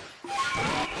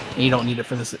 And you don't need it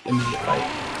for this immediate fight.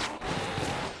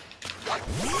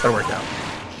 That'll work out.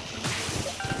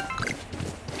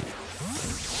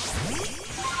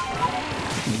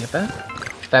 Can you get that?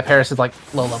 That Paris is like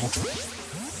low level.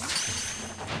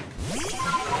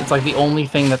 It's like the only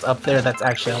thing that's up there that's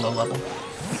actually on low level.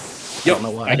 Yep, I don't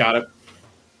know why. I got it.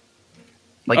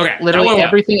 Like, okay, literally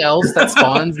everything else that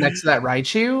spawns next to that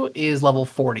Raichu is level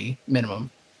 40 minimum.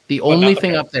 The only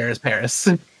thing up there is Paris.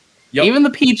 Yep. Even the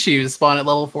Pichus spawn at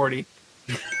level 40.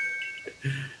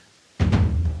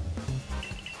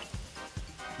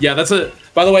 Yeah,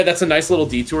 by the way, that's a nice little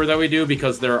detour that we do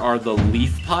because there are the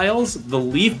leaf piles. The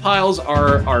leaf piles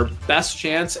are our best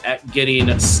chance at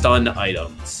getting stun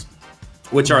items,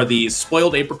 which are the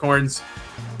spoiled apricorns,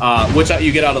 which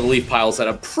you get out of the leaf piles at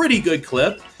a pretty good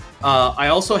clip. I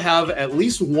also have at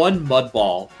least 1 mud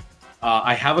ball.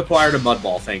 I have acquired a mud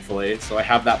ball, thankfully, so I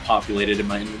have that populated in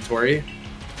my inventory.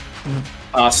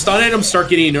 Stun items start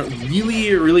getting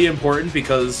really, really important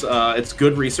because it's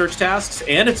good research tasks,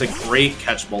 and it's a great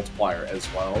catch multiplier as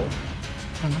well.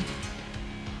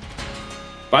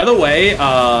 By the way,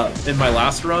 in my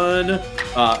last run,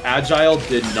 Agile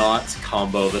did not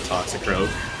combo the Toxicroak.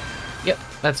 Yep,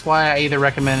 that's why I either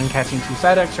recommend catching 2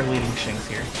 Psyducks or leading Shinx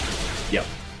here. Yep,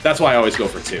 that's why I always go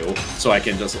for 2, so I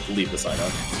can just leave the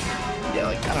Psyduck. Yeah,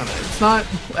 like, I don't know, it's not...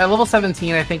 At level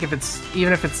 17, I think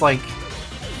even if it's like...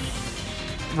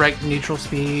 right neutral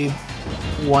speed,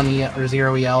 1 EL or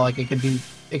 0 EL, like it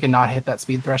could not hit that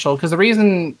speed threshold. Because the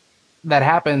reason that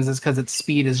happens is because its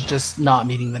speed is just not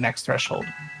meeting the next threshold.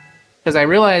 Because I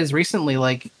realized recently,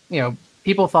 like, you know,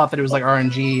 people thought that it was like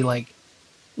RNG, like,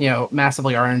 you know,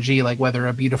 massively RNG, like whether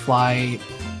a Beautifly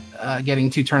getting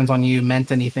 2 turns on you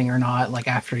meant anything or not, like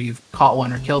after you've caught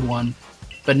one or killed one.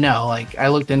 But no, like, I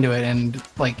looked into it, and,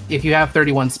 like, if you have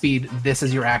 31 speed, this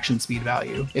is your action speed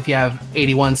value. If you have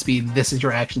 81 speed, this is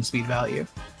your action speed value.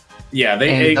 Yeah,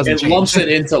 it lumps it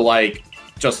into, like,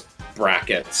 just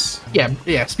brackets. Yeah,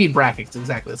 speed brackets,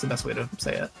 exactly. That's the best way to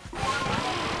say it.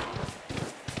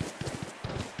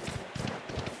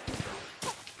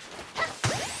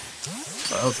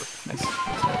 So that was nice.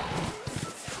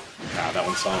 Ah, that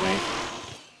one saw me.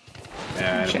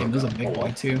 And shame, there's a big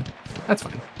boy, too. That's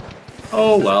fine.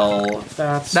 Oh, well,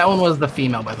 that one was the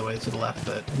female, by the way, to the left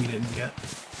that we didn't get.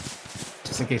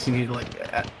 Just in case you need to, like...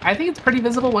 I think it's pretty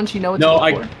visible once you know it's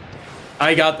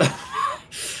I got the...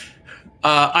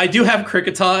 I do have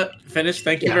Kricketot finished,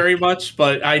 thank you very much,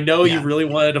 but I know you really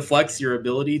wanted to flex your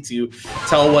ability to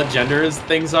tell what genders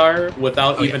things are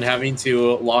without even having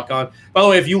to lock on. By the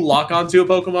way, if you lock onto a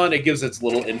Pokemon, it gives its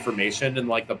little information in,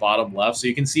 like, the bottom left, so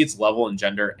you can see its level and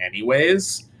gender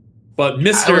anyways. But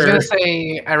Mr. I was gonna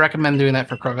say I recommend doing that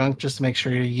for Krogunk just to make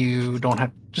sure you don't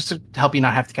have, just to help you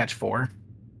not have to catch 4.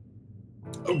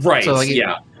 Right. So, like,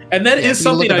 and that is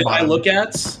something I look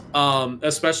at,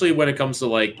 especially when it comes to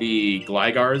like the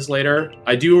Glygars later.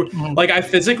 I do like I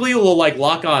physically will like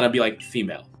lock on and be like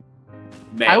female.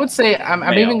 Male, I would say I'm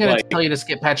even gonna tell you to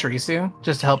skip Pachirisu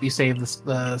just to help you save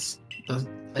the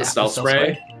stealth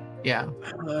spray. Yeah.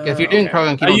 If you're doing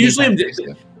Krogunk,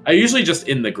 you I usually just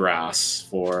in the grass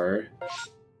for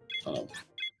to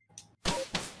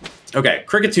Okay,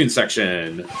 Cricketune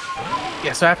section.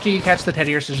 Yeah, so after you catch the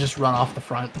teddy ursus, just run off the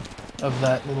front of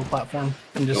that little platform,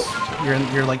 and just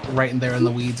you're like right in there in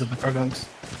the weeds of the Crogunks.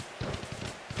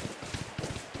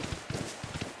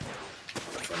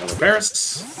 Another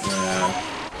Barris.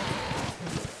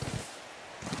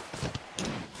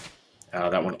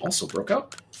 That one also broke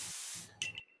up.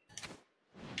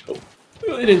 Oh,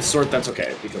 it didn't sort. That's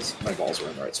okay because my balls were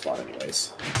in the right spot,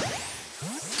 anyways.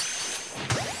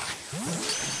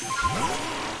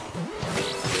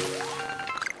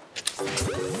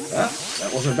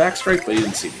 That wasn't a back strike, but he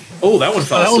didn't see me. Oh, that one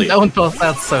fell asleep. That one fell.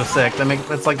 That's so sick.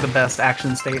 That's like the best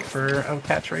action state for a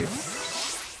catch rate.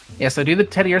 Yeah, so do the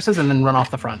teddy ursus and then run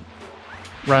off the front.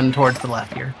 Run towards the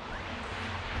left here.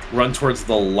 Run towards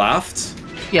the left?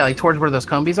 Yeah, like towards where those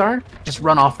combies are. Just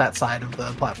run off that side of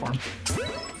the platform.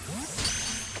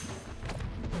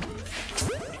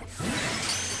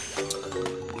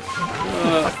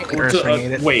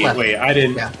 Wait, I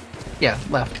didn't... Yeah,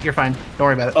 left. You're fine. Don't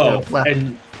worry about it. Oh, no, left.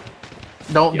 And...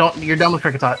 Don't, you're done with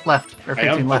Kricketot. Left. Or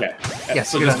 15 left. Okay. Yes,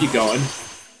 so just keep going.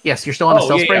 Yes, you're still on the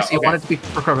stealth spray, so you okay. want it to be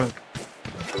for Krogunk.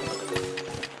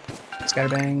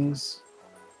 Scatterbangs.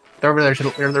 They're over there.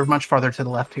 They're much farther to the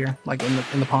left here, like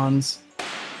in the ponds.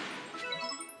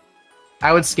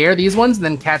 I would scare these ones, and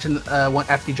then catch them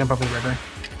after you jump over the river.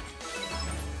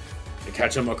 You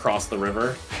catch them across the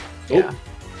river? Yeah.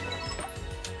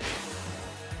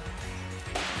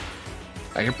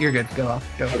 Oh, you're good. Go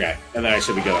off. Go. Okay, and then I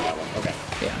should be good on that one. Okay.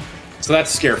 Yeah. So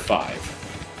that's scare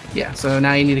 5. Yeah, so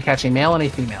now you need to catch a male and a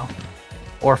female.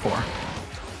 Or 4.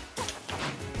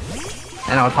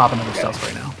 And I would pop another stealth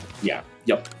spray now. Yeah,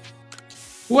 yep.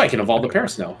 Ooh, I can evolve the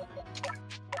Paris now.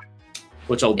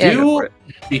 Which I'll do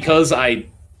because I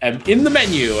am in the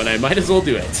menu and I might as well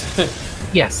do it.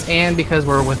 Yes, and because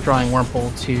we're withdrawing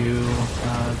Wurmple to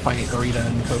fight Orita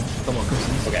and the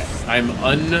Locusts. Okay, I'm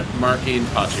unmarking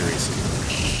Pachirisu.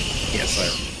 Yes, I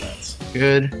remember that.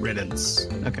 Good riddance.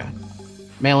 Okay.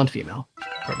 Male and female.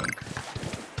 Perfect.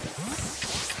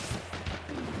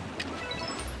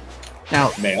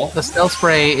 Now, male. The stealth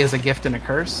spray is a gift and a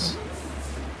curse.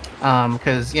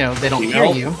 Because, you know, they don't hear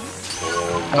you.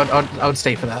 I would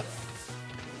stay for that.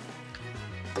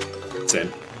 It's in.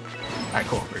 Alright,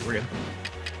 cool. We're good.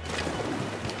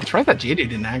 That's right, that Geodude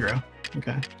didn't aggro.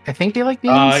 Okay. I think they like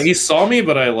beans. He saw me,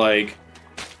 but I like...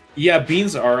 Yeah,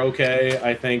 beans are okay,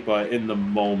 I think, but in the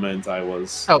moment I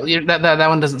was... Oh, that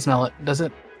one doesn't smell it, does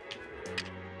it?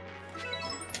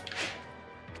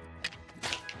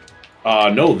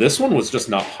 No, this one was just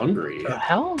not hungry. The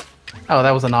hell? Oh,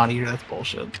 that was a non-eater. That's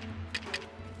bullshit.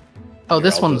 Oh,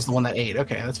 this one was the one that ate.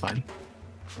 Okay, that's fine.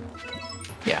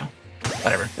 Yeah,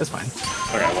 whatever. That's fine.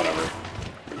 Okay, whatever.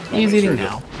 He's eating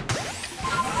now.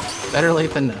 Better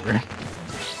late than never.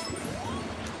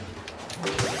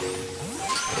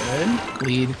 Good.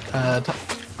 Lead,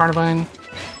 Carnivine.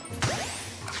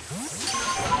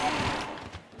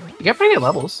 You got pretty good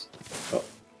levels. Oh.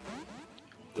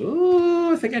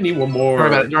 Ooh, I think I need one more.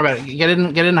 Don't worry about it.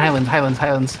 Get in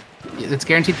Highlands. It's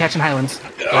guaranteed catch in Highlands.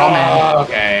 They're all mad.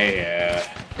 Okay, yeah.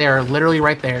 They're literally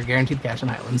right there, guaranteed catch in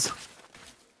Highlands.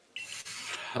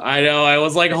 I know, I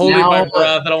was like holding my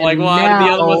breath, and I'm like, why did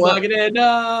the other one's not get in?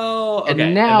 No! Okay.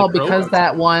 And now, because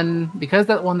that one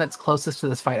that's closest to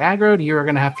this fight aggroed, you're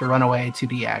going to have to run away to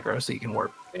de-aggro so you can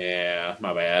warp. Yeah,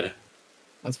 my bad.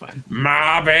 That's fine.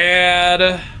 My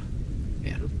bad!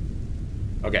 Yeah.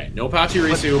 Okay, no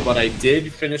Pachirisu, but I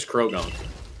did finish Croagunk.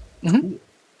 Mm-hmm.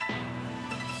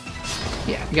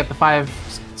 Yeah, you got the 5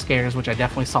 scares, which I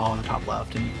definitely saw on the top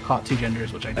left, and you caught 2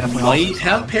 genders, which I definitely might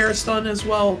have Parastun as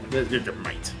well. There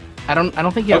might. I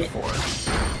don't think you have 4.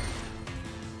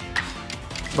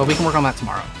 But we can work on that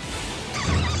tomorrow.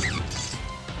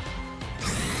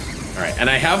 Alright, and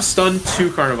I have stun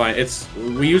 2 Carnivine.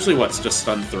 We usually just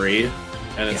stun 3,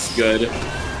 and it's good.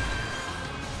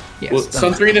 Yes, well,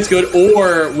 stun 3 and it's good,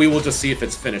 or we will just see if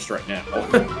it's finished right now.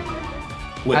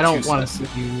 I don't want to see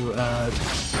you...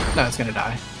 no, it's gonna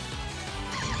die.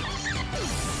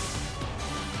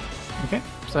 Okay,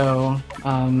 so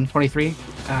 23.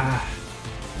 Yeah,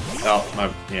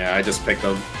 I just picked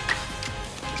them.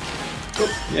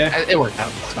 Oh, yeah, it worked out.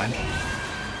 It's fine.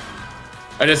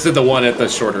 I just did the one at the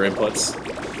shorter inputs.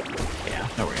 Yeah,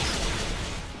 no worries.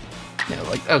 Yeah,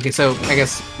 like okay, so I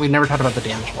guess we never talked about the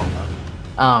damage formula.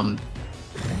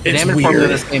 The damage formula of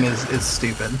this game is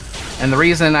stupid, and the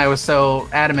reason I was so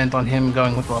adamant on him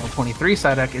going with the level 23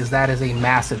 Psyduck is that is a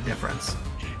massive difference.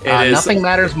 Nothing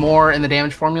matters more in the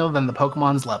damage formula than the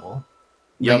Pokemon's level.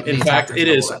 Yep, in fact, it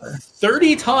is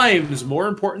 30 times more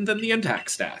important than the attack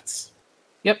stats.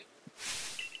 Yep.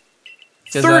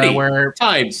 30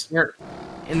 times. We're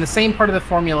in the same part of the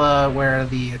formula where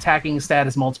the attacking stat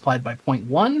is multiplied by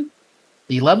 0.1,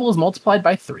 the level is multiplied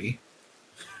by 3.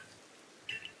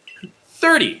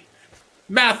 30.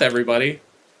 Math, everybody.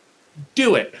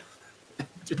 Do it.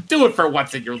 Do it for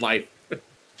once in your life.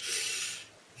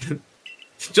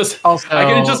 Just also,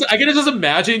 I can just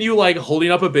imagine you like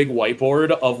holding up a big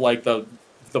whiteboard of like the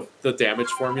damage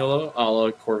formula, a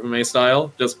la Corvame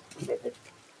style. Just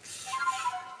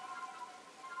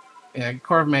yeah,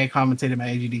 Corvame commentated my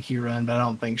AGDQ run, but I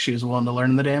don't think she was willing to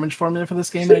learn the damage formula for this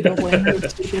game. And I don't blame her.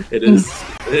 It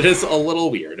is a little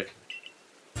weird.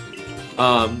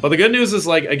 But the good news is,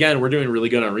 like, again, we're doing really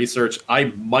good on research.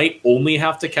 I might only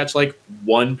have to catch like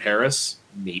one Paris,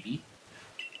 maybe.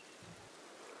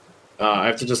 I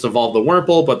have to just evolve the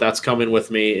Wurmple, but that's coming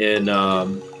with me in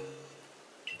the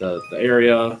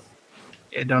area.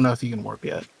 I don't know if you can warp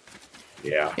yet.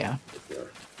 Yeah. Yeah.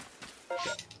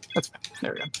 That's fine.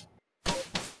 There we go.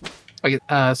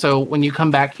 Okay, so when you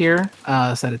come back here,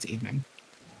 set it's evening.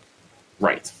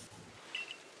 Right.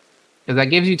 Because that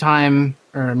gives you time,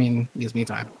 or I mean, gives me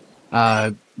time.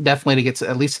 Definitely to get to,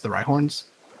 at least to the Rhyhorns.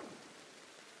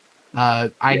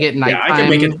 I get nighttime. Yeah,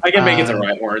 I can make it to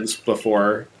Rhyhorns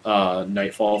before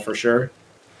nightfall for sure.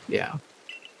 Yeah.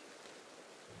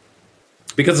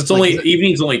 Because it's only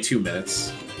evening's only 2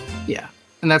 minutes. Yeah.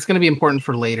 And that's going to be important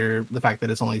for later, the fact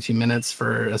that it's only 2 minutes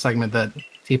for a segment that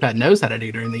T-Pat knows how to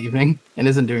do during the evening and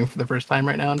isn't doing for the first time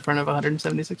right now in front of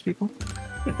 176 people.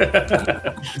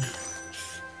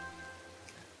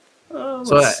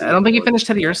 So I don't think you finished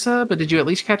Teddy Ursa, but did you at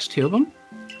least catch 2 of them?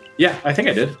 Yeah, I think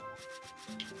I did.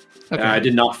 Okay. I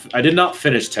did not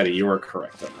finish Teddy. You were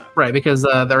correct on that. Right, because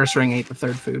the Ursaring ate the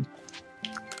 3rd food.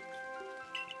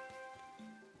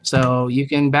 So you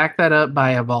can back that up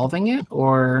by evolving it,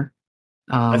 or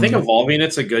I think evolving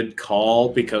it's a good call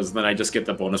because then I just get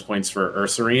the bonus points for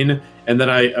Ursaring, and then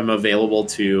I am available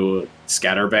to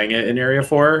scatterbang it in Area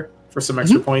 4 for some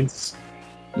extra points.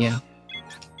 Yeah.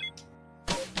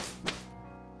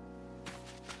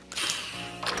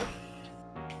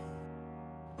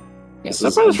 This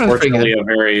is unfortunately a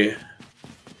very...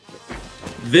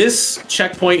 This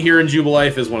checkpoint here in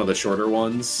Jubilife is one of the shorter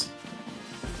ones.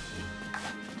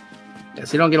 Yeah,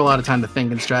 so you don't get a lot of time to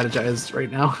think and strategize right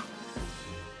now.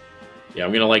 Yeah,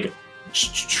 I'm gonna like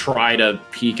try to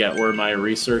peek at where my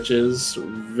research is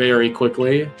very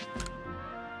quickly.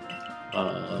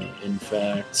 In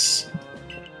fact,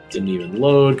 didn't even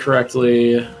load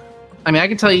correctly. I mean, I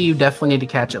can tell you definitely need to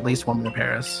catch at least 1 more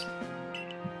Paris.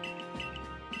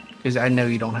 Because I know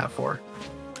you don't have 4.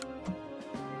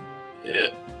 Yeah.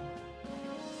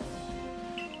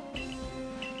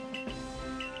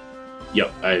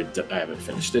 Yep, I haven't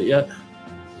finished it yet.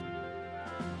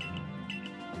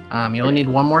 You only need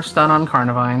 1 more stun on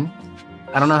Carnivine.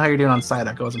 I don't know how you're doing on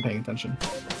Psyduck. I wasn't paying attention.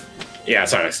 Yeah,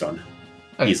 Psyduck stun.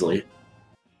 Okay. Easily.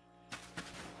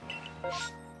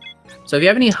 So if you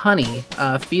have any honey,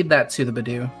 feed that to the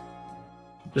Badoo.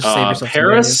 Just save yourself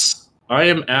Paris, I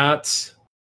am at...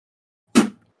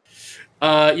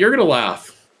 you're gonna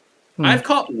laugh. I've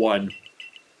caught 1.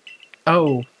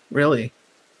 Oh, really?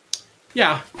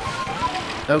 Yeah.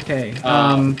 Okay.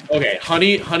 Okay.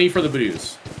 Honey for the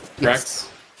Badoos. Correct.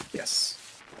 Yes.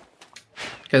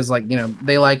 Because like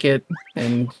they like it,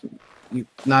 and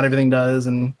not everything does,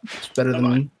 and it's better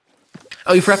than.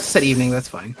 Oh, you forgot to set evening. That's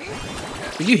fine.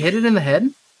 Did you hit it in the head?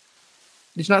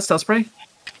 Did you not stealth spray?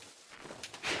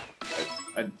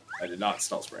 I did not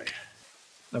stealth spray.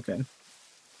 Okay.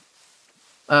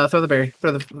 Throw the berry.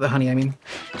 Throw the honey. I mean,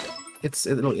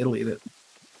 it'll eat it.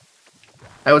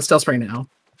 I would stealth spray now.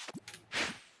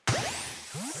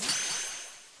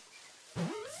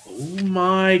 Oh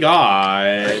my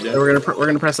god! So we're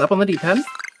gonna press up on the D-pad.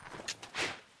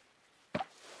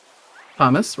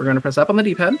 Thomas, we're gonna press up on the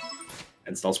D-pad.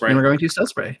 And stealth spray. And we're going to stealth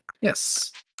spray.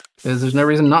 Yes, because there's no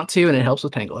reason not to, and it helps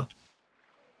with Tangela.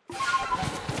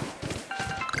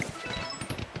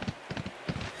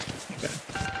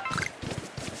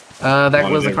 That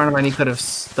was the Carnivine he could have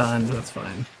stunned. That's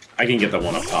fine. I can get the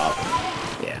one up top.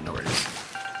 Yeah, no worries.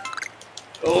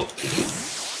 Oh.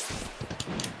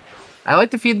 I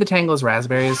like to feed the Tanglas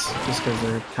raspberries just because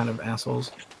they're kind of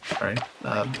assholes. Sorry,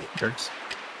 jerks.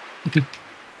 Yeah,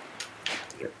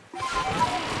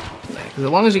 because as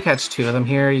long as you catch 2 of them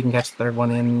here, you can catch the 3rd one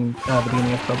in the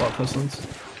beginning of Cobalt Coastlands.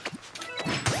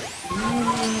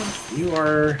 You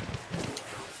are...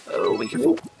 Oh, be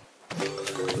careful.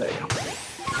 There you go.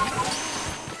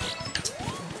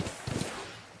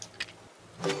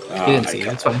 He didn't see you.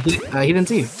 That's fine. He didn't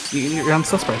see you. You're on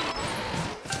stealth spray.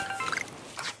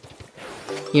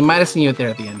 He might have seen you there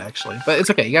at the end, actually, but it's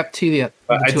okay. You got two.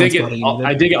 I did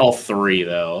get all three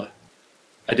though.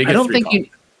 I did get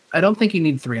I don't think you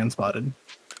need 3 unspotted.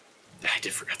 I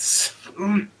did forget this.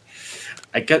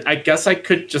 I guess I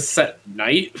could just set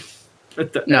night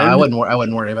at the end. I wouldn't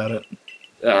worry about it.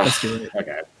 Let's do it.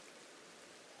 Okay.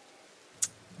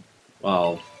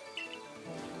 Well.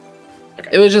 Okay.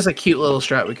 It was just a cute little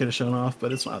strat we could have shown off,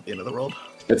 but it's not the end of the world.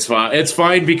 It's fine. It's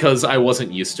fine because I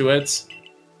wasn't used to it,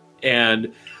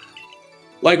 and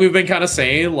like we've been kind of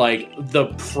saying, like the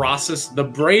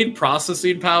brain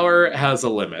processing power has a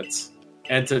limit.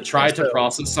 And to try to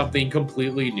process something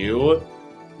completely new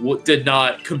did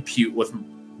not compute with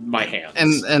my hands.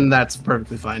 And that's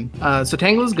perfectly fine. So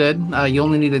Tangle is good. You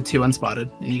only needed 2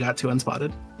 unspotted, and you got 2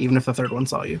 unspotted, even if the third one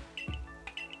saw you.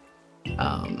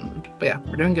 But yeah,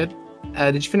 we're doing good.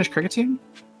 Did you finish Cricketune?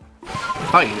 I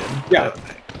thought you did. Yeah.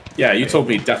 Yeah, you told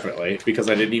me definitely, because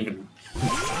I didn't even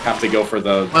have to go for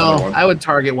the other one. I would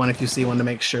target one if you see one to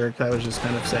make sure, because I was just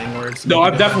kind of saying words. No,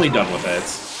 I'm definitely done with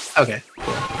it. Okay,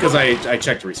 cool. Because I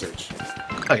checked research.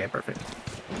 Okay, perfect.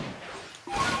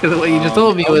 Because what you just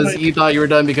told me was you thought you were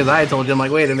done because I told you. I'm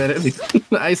like, wait a minute.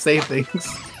 I say things.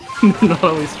 Not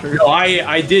always true. No,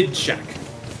 I did check.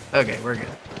 Okay, we're good.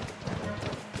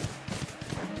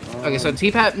 Okay, so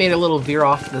T-Pat made a little veer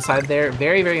off to the side there.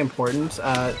 Very, very important.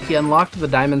 He unlocked the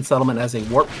Diamond Settlement as a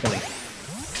warp point,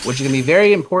 which is going to be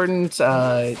very important 2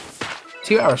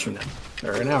 hours from now.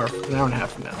 Or an hour and a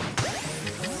half from now.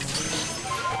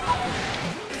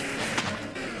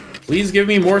 Please give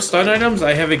me more stun items.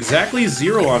 I have exactly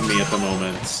 0 on me at the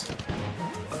moment.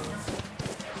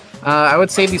 I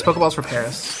would save these Pokeballs for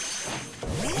Paris.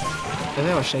 I think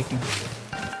I was shaking.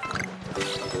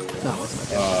 No, it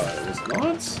wasn't. It was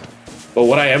not. But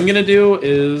what I am gonna do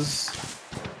is,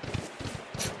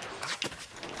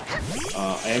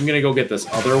 I am gonna go get this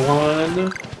other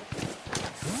one.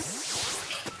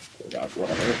 Oh God,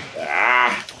 whatever.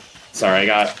 Ah, sorry,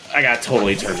 I got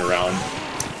totally turned around.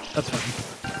 That's fine.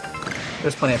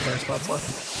 There's plenty of Paris spots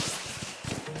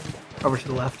left. Over to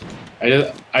the left.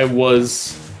 I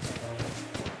was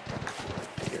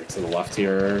here to the left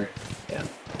here. Yeah.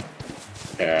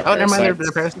 Yeah. Oh, never mind.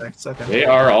 They're parasites. Okay. They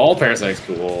are all parasites.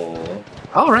 Cool.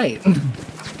 All right. All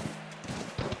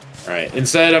right.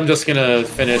 Instead, I'm just gonna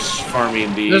finish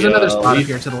farming the. There's another spot up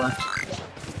here to the left.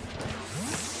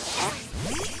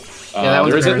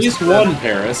 There is at least one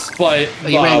Paris, but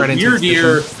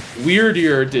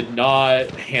Weirdear did not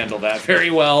handle that very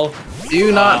well.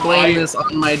 Do not blame this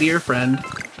on my dear friend.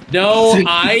 No,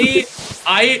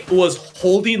 I was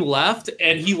holding left,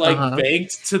 and he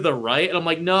banked to the right, and I'm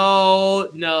like, no,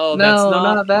 that's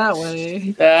not that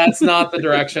way. That's not the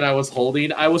direction I was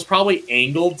holding. I was probably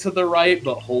angled to the right,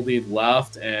 but holding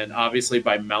left, and obviously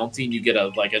by mounting, you get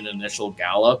an initial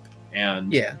gallop,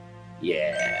 and yeah,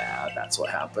 that's what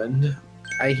happened.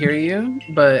 I hear you,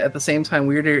 but at the same time,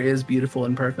 Weirdear is beautiful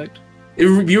and perfect.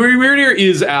 Weirdear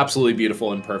is absolutely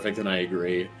beautiful and perfect, and I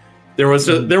agree. There was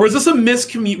just a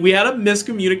we had a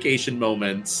miscommunication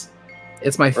moment.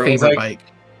 It's my favorite bike.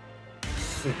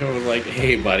 It was like,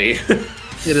 hey, buddy.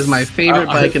 It is my favorite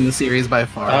bike in the series by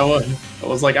far. I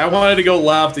was like, I wanted to go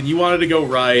left, and you wanted to go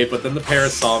right, but then the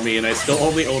Paris saw me, and I still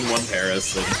only own 1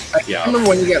 Paris. And, yeah. I remember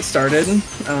when you got started,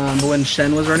 when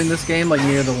Shen was running this game, like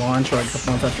near the launch, or like the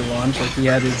month after launch, like he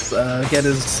had his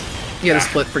a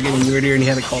split for getting Weirdear, and he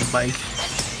had it called Bike.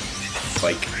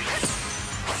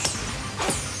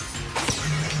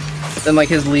 Then like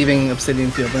his leaving Obsidian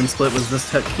Field then split was this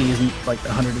tech keys in like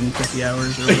 150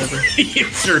 hours or whatever. He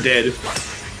sure did.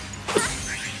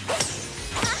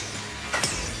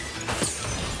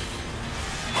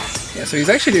 Yeah, so he's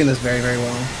actually doing this very, very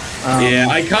well. Yeah,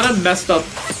 I kind of messed up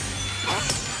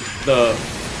the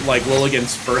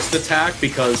Lilligant's first attack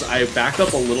because I backed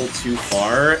up a little too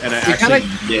far and I actually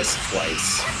missed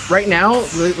twice. Right now,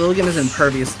 Lilligant is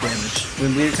impervious to damage.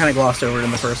 We kind of glossed over it in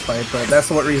the first fight, but that's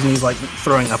the reason he's like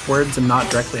throwing upwards and not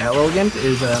directly at Lilligant.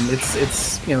 Is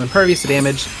it's impervious to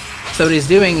damage. So what he's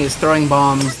doing is throwing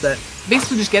bombs that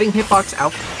basically just getting hitboxes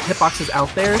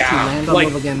out there to land on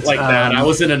Lilligant. Like that. I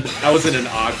was in an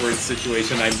awkward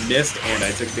situation. I missed and I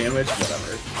took damage.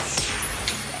 Whatever.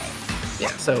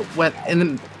 Yeah. So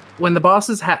when the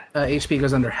boss's HP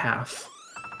goes under half,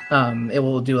 it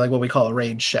will do like what we call a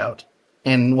rage shout.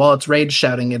 And while it's rage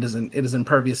shouting, it is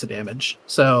impervious to damage.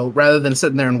 So rather than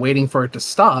sitting there and waiting for it to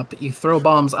stop, you throw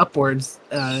bombs upwards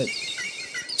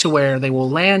to where they will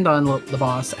land on the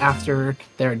boss after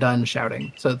they're done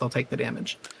shouting, so that they'll take the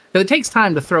damage. But it takes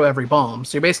time to throw every bomb,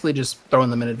 so you're basically just throwing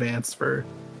them in advance for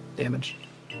damage.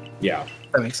 Yeah,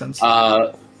 that makes sense.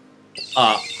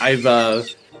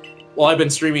 Well, I've been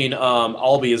streaming.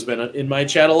 Albie has been in my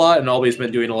chat a lot, and Albie's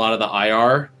been doing a lot of the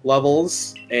IR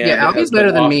levels. And Yeah, Albie's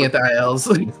better than me at the ILs.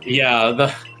 Yeah,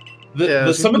 the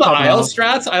she's some of been the popping IL off.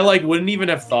 strats I like wouldn't even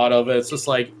have thought of it. It's just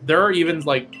like there are even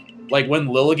like when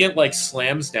Lilligant like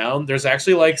slams down, there's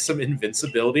actually like some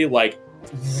invincibility like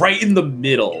right in the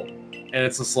middle, and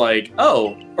it's just like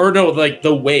or no, like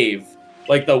the wave,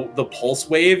 like the pulse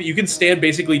wave. You can stand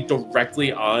basically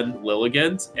directly on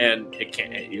Lilligant, and it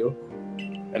can't hit you.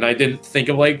 And I didn't think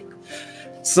of like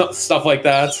stuff like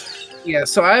that. Yeah,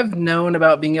 so I've known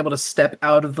about being able to step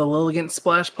out of the Lilligant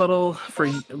splash puddle for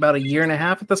about 1.5 years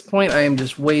at this point. I am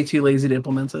just way too lazy to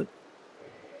implement it.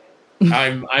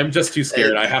 I'm just too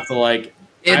scared. I have to like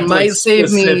It might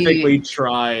save me specifically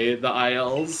try the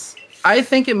ILs. I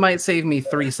think it might save me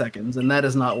 3 seconds, and that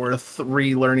is not worth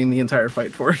relearning the entire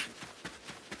fight for.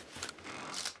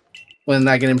 When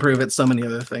I can improve at so many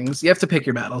other things. You have to pick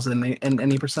your battles in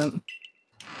any percent.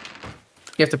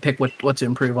 You have to pick what to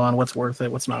improve on, what's worth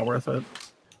it, what's not worth it.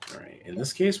 All right. In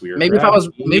this case, we are maybe if I was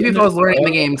learning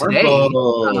the game today.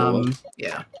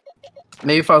 Yeah.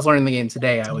 Maybe if I was learning the game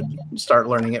today, I would start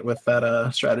learning it with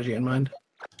that strategy in mind.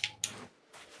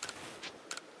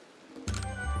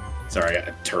 Sorry,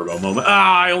 a turbo moment.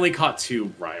 I only caught 2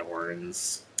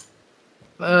 Rhyhorns.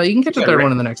 You can get the third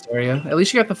one in the next area. At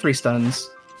least you got the 3 stuns.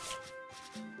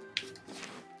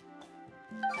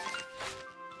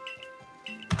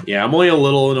 Yeah, I'm only a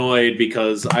little annoyed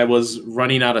because I was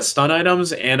running out of stun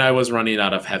items and I was running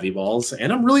out of heavy balls.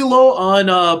 And I'm really low on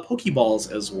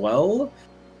Pokeballs as well.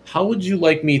 How would you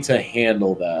like me to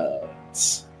handle that?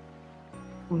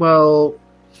 Well,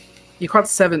 you caught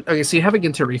 7. Okay, so you have a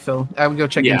Ginter refill. I would go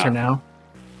check Ginter now.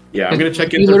 Yeah, I'm going to check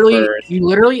Ginter first. You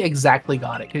literally exactly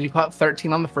got it because you caught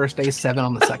 13 on the first day, 7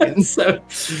 on the second.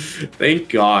 Thank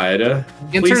God.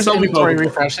 Ginter's inventory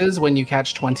refreshes when you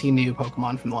catch 20 new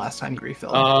Pokemon from the last time you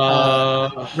refilled.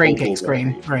 Grain cakes,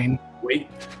 grain. Wait.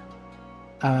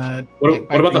 What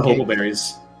about the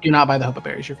Hoboberries? Do not buy the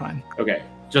Hoboberries, you're fine. Okay.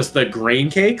 Just the grain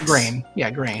cakes? Grain. Yeah,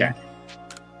 grain. Okay.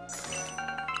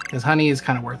 Because honey is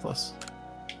kind of worthless.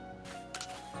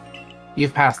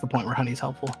 You've passed the point where honey's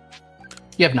helpful.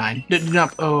 You have 9. Do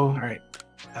not. Oh, all right.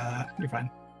 You're fine.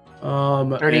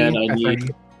 30, and I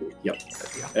need. 30. Yep.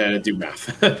 And do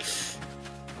math.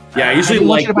 Yeah, I usually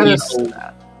like this.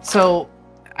 So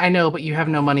I know, but you have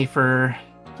no money for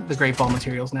the Great Ball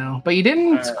materials now. But you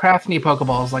didn't craft any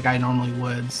Pokeballs like I normally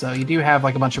would. So you do have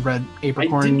like a bunch of red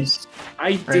apricorns.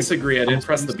 I disagree. I didn't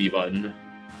press the B button.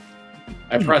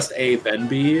 I pressed A, then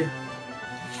B.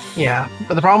 Yeah,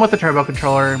 but the problem with the Turbo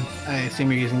Controller, I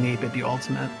assume you're using the 8-bit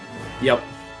Ultimate. Yep.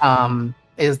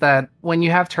 Is that when you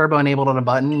have Turbo enabled on a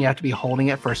button, you have to be holding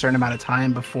it for a certain amount of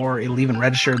time before it'll even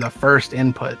register the first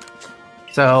input.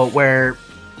 So where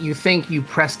you think you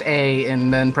pressed A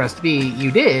and then pressed B,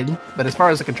 you did, but as far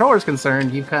as the controller is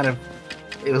concerned, it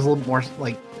was a little more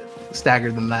like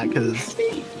staggered than that because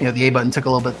the A button took a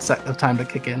little bit of time to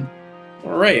kick in.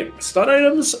 All right, stun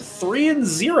items 3 and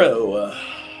 0.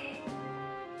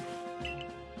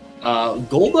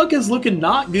 Golduck is looking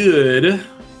not good.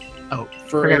 Oh,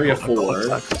 for area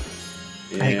 4.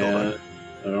 Yeah,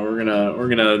 we're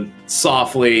gonna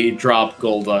softly drop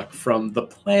Golduck from the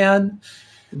plan.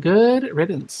 Good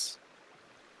riddance.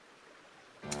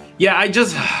 Yeah, I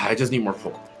just need more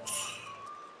Pokeballs.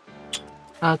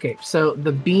 Okay, so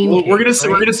the bean. Well, we're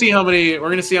gonna see how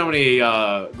many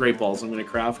Great Balls I'm gonna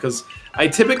craft because I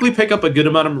typically pick up a good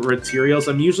amount of materials.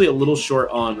 I'm usually a little short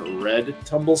on red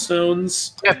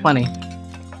tumblestones. You have plenty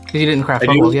because you didn't craft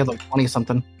Pokeballs. You had like 20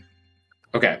 something.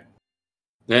 Okay.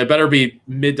 It better be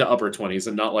mid to upper 20s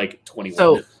and not like 21.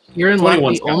 So you're in luck.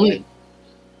 The only.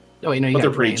 Oh wait, no, they're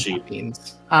pretty cheap.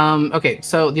 Beans. Okay,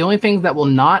 so the only things that will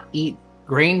not eat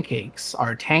grain cakes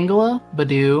are Tangela,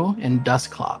 Badoo, and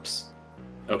Dusclops.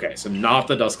 Okay, so not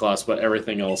the Dusclops, but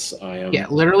everything else I am. Yeah,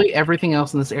 literally everything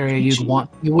else in this area you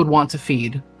would want to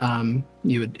feed. I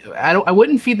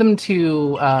wouldn't feed them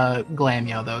to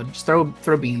Glameow though. Just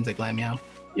throw beans at Glameow.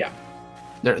 Yeah.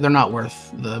 They're not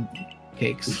worth the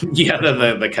cakes. Yeah,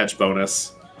 the catch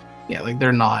bonus. Yeah, like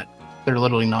they're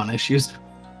literally non-issues.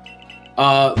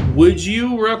 Would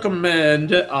you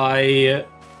recommend after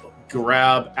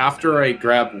I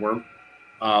grab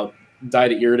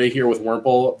Dyed Irida here with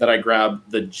Wurmple, that I grab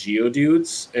the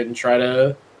Geodudes and try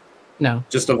to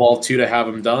just evolve 2 to have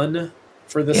them done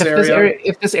for this area?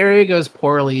 If this area goes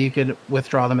poorly, you could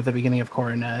withdraw them at the beginning of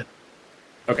Coronet.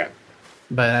 Okay.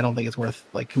 But I don't think it's worth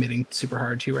like committing super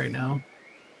hard to right now.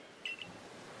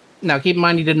 Now, keep in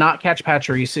mind you did not catch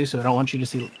Pachirisu, so I don't want you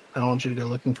to go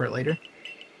looking for it later.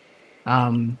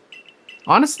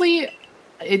 Honestly,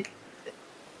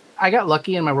 I got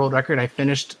lucky in my world record. I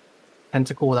finished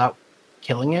Tentacle without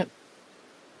killing it.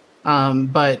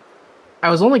 But I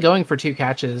was only going for 2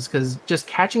 catches because just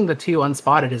catching the 2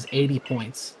 unspotted is 80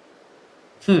 points.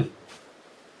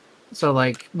 So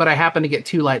like, but I happened to get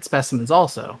 2 light specimens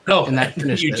also. Oh, and that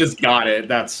finished you just got it.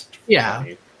 That's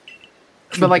funny.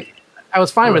 But like, I was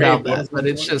fine without that. But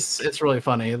it's really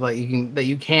funny. Like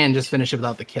you can just finish it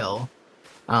without the kill.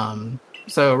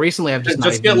 So recently I've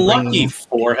just get lucky,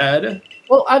 forehead.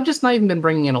 Well, I've just not even been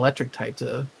bringing an electric type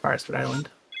to Fire Spit Island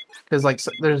because like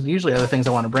there's usually other things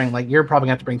I want to bring. Like you're probably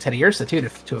gonna have to bring Teddy Ursa too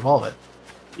to evolve it.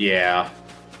 Yeah.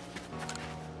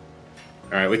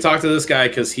 All right, we talked to this guy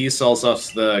because he sells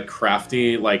us the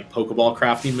crafty, like Pokeball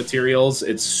crafting materials.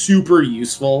 It's super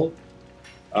useful.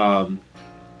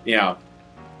 Yeah.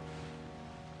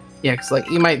 Yeah, because like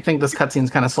you might think this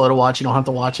cutscene's kind of slow to watch. You don't have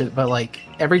to watch it, but like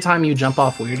every time you jump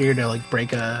off Weird to like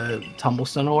break a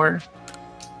Tumblestone ore,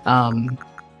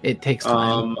 it takes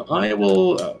time. I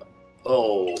will.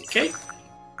 Okay.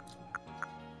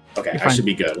 Okay, I should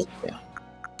be good.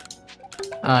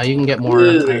 Yeah. You can get more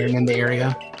iron in the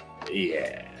area.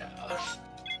 Yeah.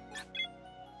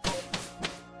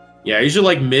 Yeah, I usually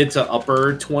like mid to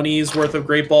upper 20s worth of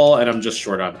Great Ball, and I'm just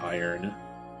short on iron.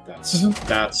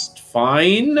 That's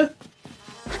fine.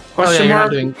 Question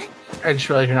mark? I just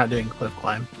realized you're not doing Cliff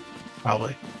Climb.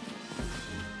 Probably.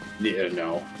 Yeah,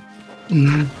 no.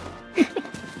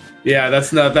 Yeah,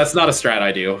 that's not a strat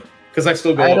I do. Because I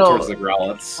still go up towards the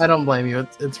Growlithe. I don't blame you.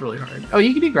 It's really hard. Oh,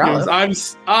 you can do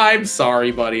Growlithe. I'm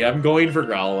sorry, buddy. I'm going for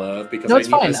Growlithe because no, it's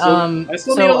fine. I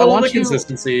still need a little bit of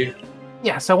consistency.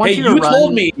 Yeah, so I want you to run...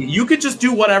 told me you could just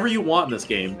do whatever you want in this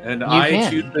game, and I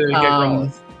choose to get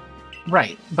Growlithe.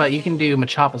 Right, but you can do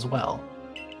Machop as well.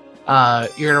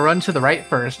 You're gonna run to the right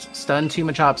first, stun 2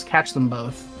 Machops, catch them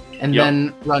both, and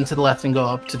then run to the left and go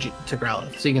up to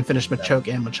Growlithe, so you can finish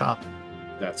Machoke and Machop.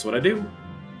 That's what I do.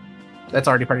 That's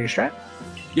already part of your strat?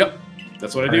 Yep,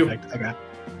 that's what I do. Okay,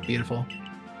 beautiful.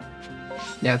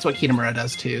 Yeah, that's what Kitamura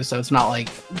does too. So it's not like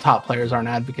top players aren't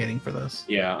advocating for this.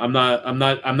 Yeah, I'm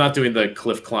not doing the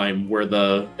cliff climb where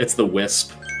it's the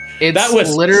wisp. That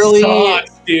was literally,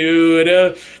 sucks,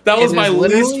 dude. That was my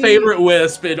least favorite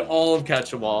wisp in all of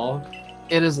Catch 'Em All.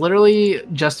 It is literally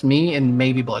just me and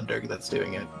maybe Blooddirk that's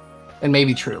doing it, and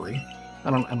maybe Truly.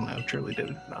 I don't know if Truly did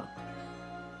it or not.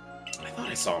 I thought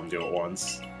I saw him do it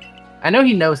once. I know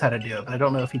he knows how to do it, but I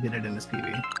don't know if he did it in his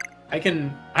PV. I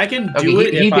can do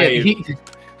it if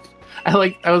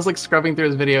I was like scrubbing through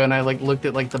his video and I like looked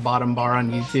at like the bottom bar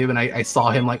on YouTube and I saw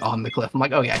him like on the cliff. I'm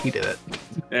like, oh yeah, he did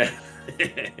it.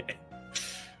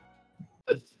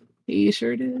 He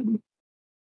sure did.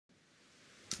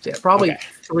 So yeah, probably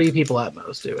 3 people at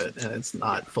most do it, and it's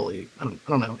not fully. I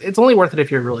don't know. It's only worth it if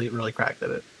you're really, really cracked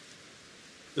at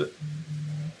it.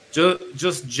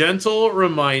 Just gentle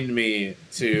remind me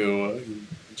to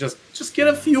just get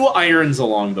a few irons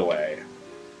along the way.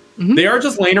 Mm-hmm. They are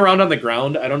just laying around on the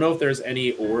ground. I don't know if there's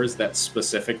any ores that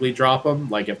specifically drop them,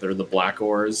 like if they're the black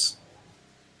ores.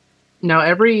 Now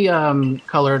every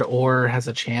colored ore has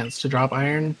a chance to drop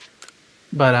iron,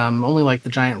 but only like the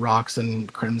giant rocks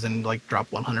and crimson like drop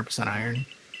 100% iron.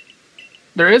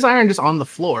 There is iron just on the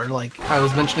floor. Like I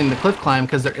was mentioning the cliff climb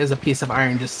because there is a piece of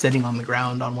iron just sitting on the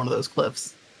ground on one of those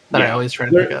cliffs that I always try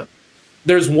to pick up.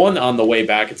 There's one on the way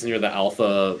back. It's near the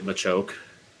Alpha Machoke.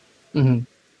 Mm-hmm.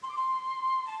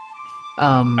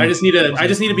 I just need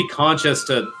to be conscious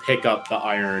to pick up the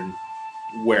iron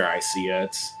where I see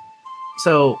it.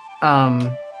 So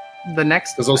the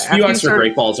next, because those few extra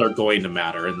Great Balls are going to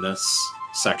matter in this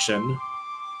section.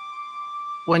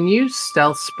 When you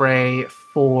stealth spray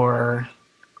for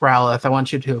Growlithe, I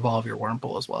want you to evolve your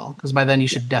Wurmple as well, because by then you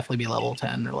should definitely be level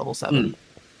 10 or level 7.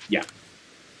 Yeah.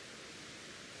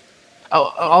 Oh,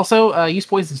 also use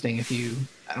Poison Sting if you.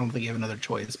 I don't think you have another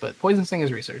choice, but Poison Sting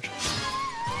is research.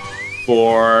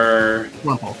 For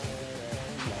Wurmple.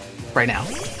 Right now.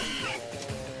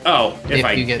 Oh,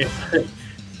 if you get.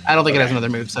 I don't think it has another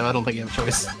move, so I don't think you have a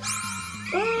choice.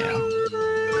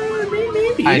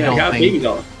 Maybe. I don't think.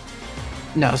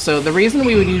 No, so the reason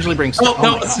we would usually bring.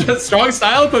 Strong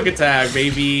Style Quick Attack,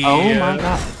 baby. Oh my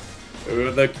god.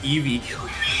 The Eevee.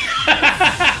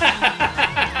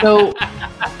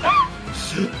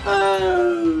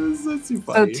 That's too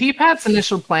funny. So T-Pat's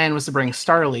initial plan was to bring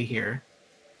Starly here.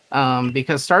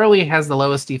 Because Starly has the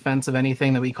lowest defense of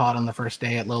anything that we caught on the first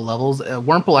day at low levels.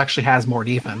 Wurmple actually has more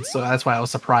defense, so that's why I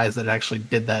was surprised that it actually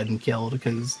did that and killed,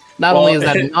 because not only is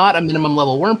that not a minimum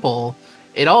level Wurmple,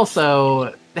 it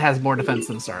also has more defense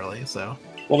than Starly, so...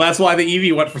 Well, that's why the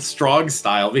Eevee went for Strong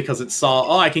Style, because it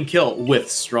saw, I can kill with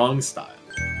Strong Style.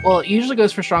 Well, it usually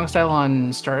goes for Strong Style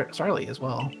on Starly as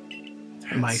well,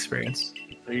 in my experience.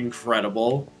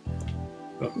 Incredible.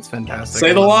 It's fantastic.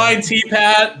 Say the line,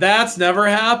 T-Pat. That's never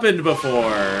happened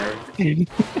before. Yeah,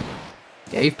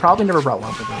 you've probably never brought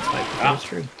Wurmple in this fight. That's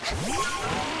true.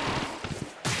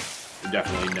 You've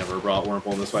definitely never brought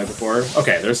Wurmple in this fight before.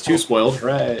 Okay, there's 2 spoiled.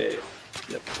 Right.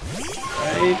 Yep.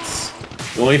 Right.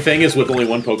 The only thing is, with only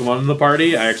 1 Pokemon in the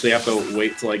party, I actually have to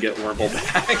wait till I get Wurmple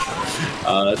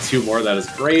back. 2 more, that is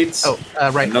great. Oh,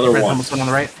 right. Another one. Almost one on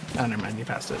the right. Oh, never mind. You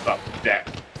passed it. Oh, yeah.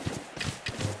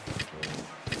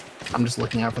 I'm just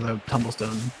looking out for the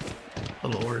Tumblestone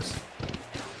little ores.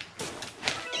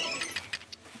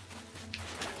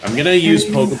 I'm gonna use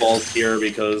Pokeballs here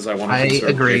because I want to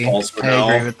conserve Pokeballs for now.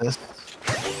 I agree with this.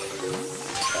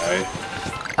 Okay.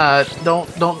 Don't.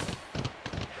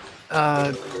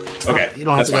 Okay. You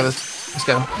don't have to go this. Just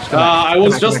go. Just go back. I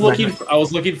was just looking. I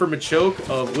was looking for Machoke,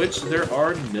 of which there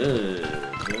are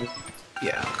none.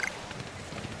 Yeah.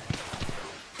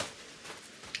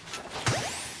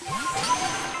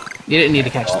 You didn't need to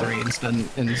catch 3 and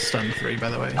stun 3, by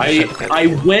the way. I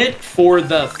went for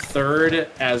the 3rd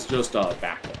as just a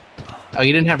backup. Oh,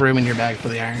 you didn't have room in your bag for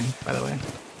the iron, by the way.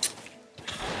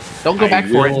 Don't go back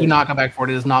for it. Do not go back for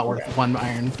it. It is not worth 1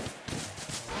 iron.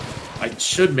 I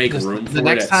should make room for the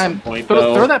next it at time. some point,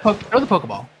 Throw the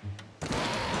Pokeball.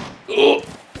 Oh,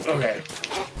 okay.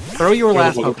 Throw your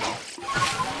last Pokeball.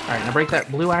 All right, now break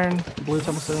that blue iron, blue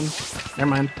Tumblestone. Never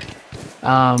mind.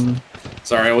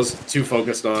 Sorry, I was too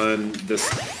focused on this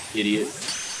idiot.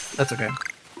 That's okay.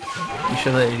 You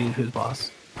should let idiot who's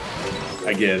boss.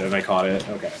 I did, and I caught it.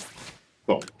 Okay.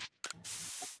 Boom.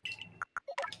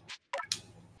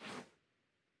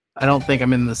 I don't think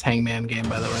I'm in this Hangman game,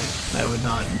 by the way. I would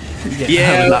not.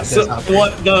 Yeah. So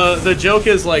what the joke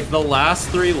is, like, the last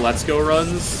 3 Let's Go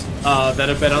runs that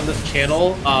have been on this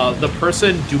channel, the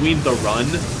person doing the run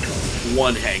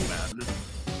won Hangman.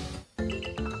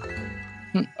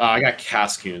 I got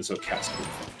Cascoon, so Cascoon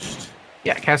finished.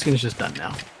 Yeah, Cascoon's just done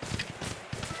now.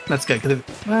 That's good, because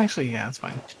well, actually, yeah, it's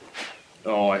fine.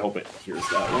 Oh, I hope it hears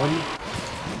that one.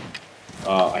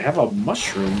 I have a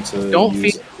mushroom to Don't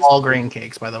use. feed all grain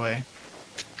cakes, by the way.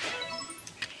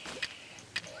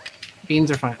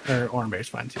 Beans are fine, or orangeberries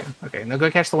fine too. Okay, now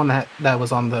go catch the one that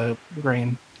was on the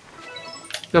grain.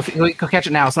 Go catch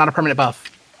it now. It's not a permanent buff.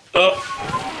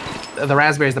 The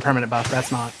raspberry is the permanent buff.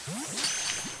 That's not.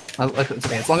 It's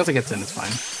okay. As long as it gets in, it's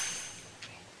fine.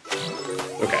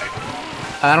 Okay.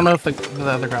 I don't know if the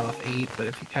other Growlithe ate, but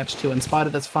if you catch 2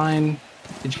 unspotted, that's fine.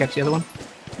 Did you catch the other one?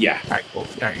 Yeah. All right, cool. All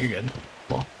right, you're good.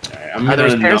 Cool. All right, Are there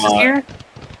Parasax here?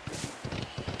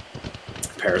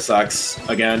 Parasax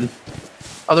again.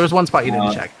 Oh, there's one spot you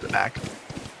didn't check in the back.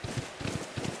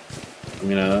 I'm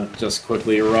gonna just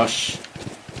quickly rush.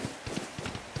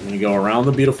 I'm gonna go around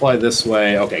the Beautifly this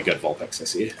way. Okay, good. Vulpix, I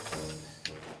see.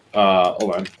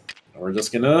 Hold on. We're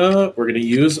gonna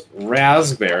use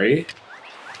Raspberry.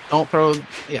 Don't throw.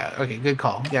 Yeah. Okay. Good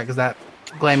call. Yeah, because that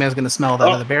Glameow is gonna smell that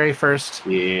other berry first.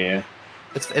 Yeah.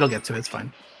 It'll get to it. It's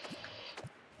fine.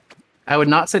 I would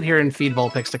not sit here and feed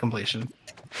Vulpix to completion.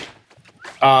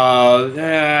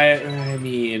 I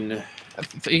mean,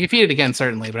 you can feed it again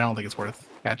certainly, but I don't think it's worth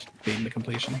feeding to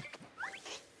completion.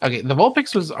 Okay, the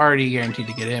Vulpix was already guaranteed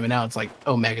to get in, and now it's like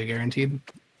Omega guaranteed.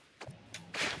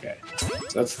 Okay, so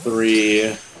that's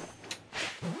 3.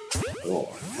 Oh,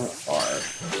 kind of far.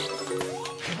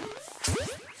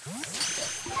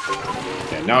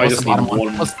 Okay, now I just need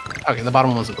one. Okay, the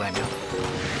bottom one was a Glameow.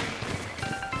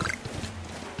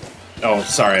 Oh,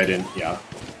 sorry, I didn't. Yeah.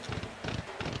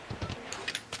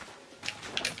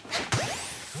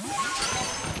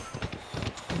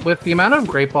 With the amount of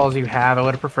Great Balls you have, I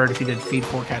would have preferred if you did feed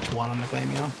 4, catch 1 on the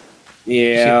Glameow.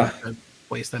 Yeah. So you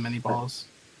waste that many balls.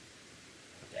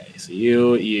 Okay, so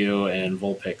you, and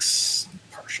Vulpix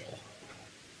partial.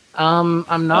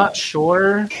 I'm not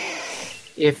sure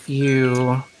if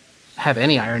you have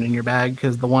any iron in your bag,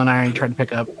 because the 1 iron you tried to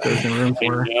pick up, there's no room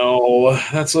for. No,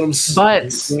 that's what I'm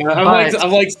saying.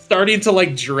 I'm like starting to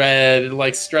like dread,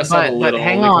 like stress out a little. But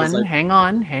hang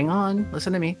on.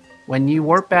 Listen to me. When you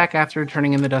warp back after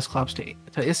turning in the Dusclops to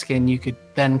Iskin, you could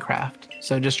then craft.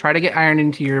 So just try to get iron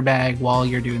into your bag while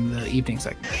you're doing the evening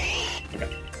segment. Okay.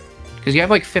 Because you have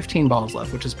like 15 balls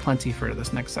left, which is plenty for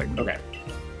this next segment. Okay.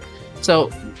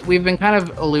 So we've been kind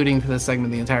of alluding to this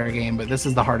segment the entire game, but this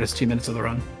is the hardest 2 minutes of the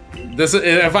run.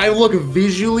 If I look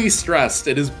visually stressed,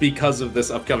 it is because of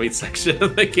this upcoming section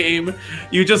of the game.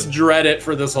 You just dread it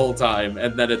for this whole time,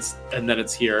 and then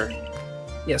it's here.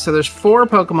 Yeah, so there's 4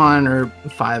 Pokemon, or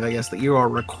 5, I guess, that you are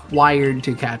required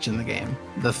to catch in the game.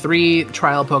 The 3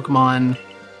 trial Pokemon,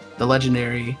 the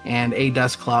legendary, and a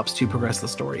Dusclops to progress the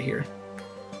story here.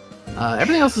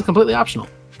 Everything else is completely optional.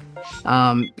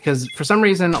 Because for some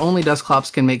reason, only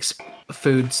Dusclops can make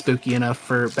food spooky enough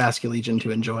for Basculegion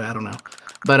to enjoy. I don't know.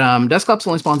 But Dusclops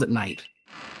only spawns at night.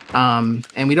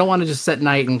 And we don't want to just set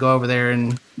night and go over there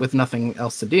and with nothing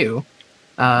else to do.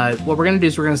 What we're going to do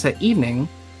is we're going to set evening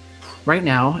right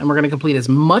now, and we're going to complete as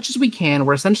much as we can.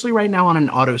 We're essentially right now on an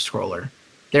auto-scroller.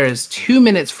 There is 2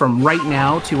 minutes from right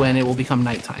now to when it will become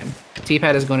nighttime.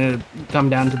 T-Pad is going to come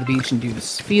down to the beach and do the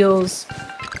spiels,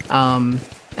 and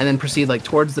then proceed like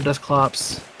towards the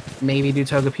Dusclops, maybe do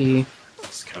Togepi.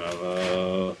 It's kind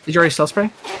of Did you already Stealth Spray?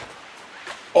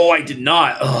 Oh, I did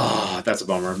not. Oh, that's a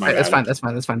bummer. That's fine. That's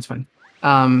fine.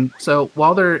 So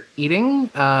while they're eating,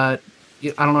 I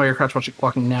don't know where you're crouch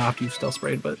walking now after you've Stealth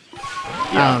Sprayed, but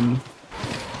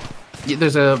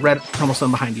there's a red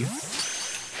Tumblestone behind you.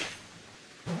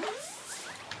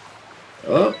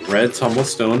 Oh, red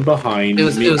Tumblestone behind me. It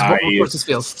was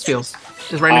Spiels. It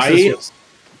was right next to the Spiels.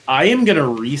 I am going to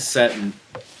reset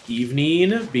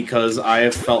evening because I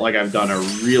have felt like I've done a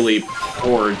really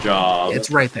poor job. It's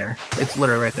right there. It's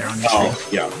literally right there on your screen. Oh,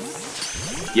 yeah.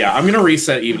 Yeah, I'm going to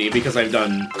reset evening because I've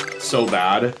done so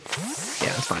bad. Yeah,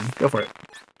 that's fine. Go for it.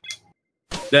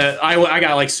 That I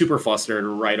got like super flustered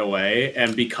right away,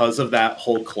 and because of that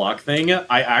whole clock thing,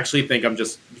 I actually think I'm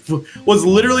just was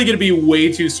literally going to be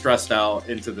way too stressed out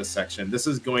into this section. This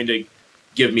is going to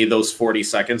give me those 40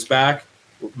 seconds back,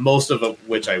 most of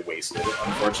which I wasted,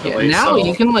 unfortunately. Yeah, now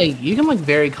you can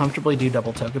very comfortably do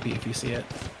double Togepi if you see it.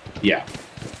 Yeah.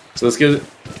 So let's get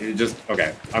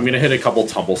okay. I'm gonna hit a couple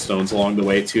Tumblestones along the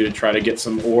way too to try to get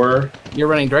some ore. You're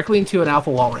running directly into an Alpha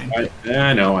Wall Ring.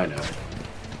 I know.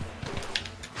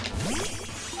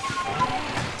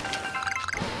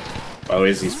 By the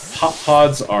way, these pop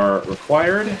pods are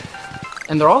required.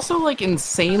 And they're also like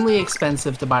insanely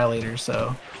expensive to buy later,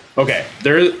 so. Okay,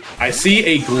 I see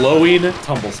a glowing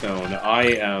Tumblestone. I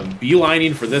am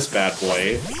beelining for this bad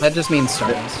boy. That just means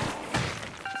Stardust.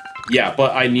 Yeah,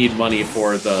 but I need money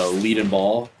for the lead and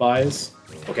ball buys.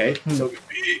 Okay, so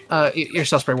your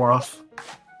Stealth Spray wore off.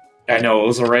 I know, it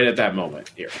was right at that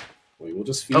moment. Here, we will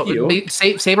just feed you.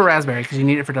 Save a raspberry because you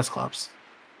need it for Dusclops.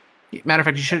 Matter of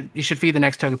fact, you should feed the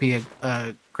next Togepi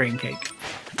a grain cake.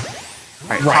 All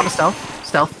right, pop a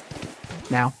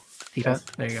stealth. Now, T-Pat.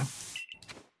 There you go.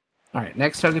 All right,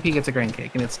 next Togepi gets a grain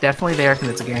cake, and it's definitely there because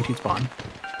it's a guaranteed spawn.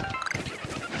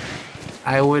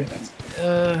 I would,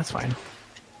 that's fine.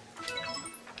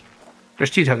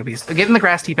 There's 2 Togepis. Get in the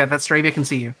grass, T-Pat. That Stravia can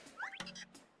see you.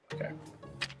 Okay.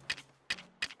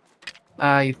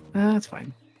 That's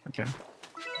fine. Okay.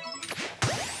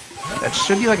 That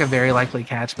should be like a very likely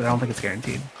catch, but I don't think it's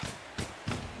guaranteed.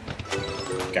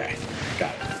 Okay,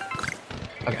 got it.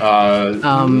 Okay.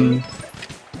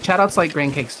 Chatouts like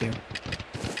grain cakes too.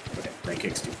 Okay, grain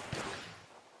cakes too.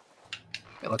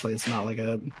 Yeah, luckily, it's not like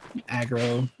a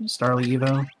aggro Starly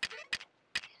Evo.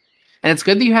 And it's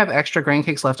good that you have extra grain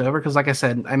cakes left over because, like I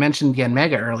said, I mentioned Gen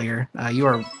Mega earlier. You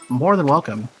are more than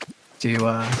welcome to,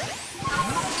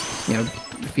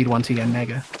 feed 1 Gen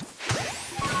Mega.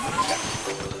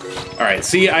 All right.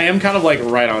 See, I am kind of like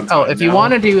right on time. Oh, if you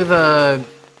want to do the.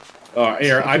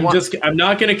 Here, I'm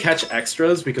not gonna catch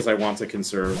extras because I want to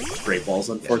conserve Great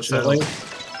Balls. Unfortunately, yeah,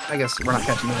 so, I guess we're not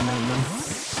catching the unknown then.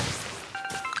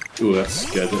 Ooh, that's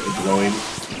good. Glowing.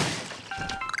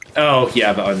 Oh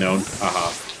yeah, the unknown.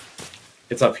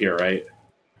 It's up here, right?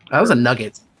 That was a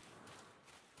nugget.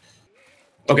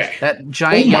 Okay. That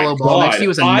giant yellow ball next to you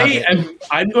is a nugget.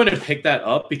 I'm going to pick that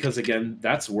up because, again,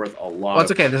 that's worth a lot. Well,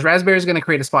 it's okay. This raspberry is going to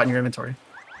create a spot in your inventory.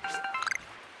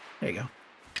 There you go.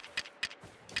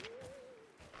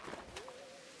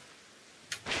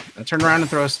 Now turn around and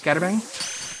throw a scatterbang.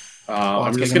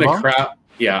 I'm just going to crap.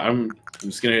 Yeah, I'm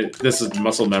just going to... This is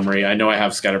muscle memory. I know I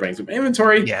have scatterbangs in my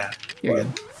inventory. Yeah, you're good.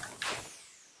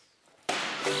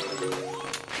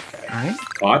 All right.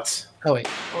 Caught. Oh, wait.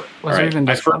 Was there even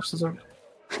Dusclops?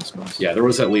 Yeah, there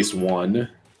was at least one.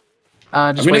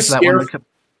 Just wait for that one to come.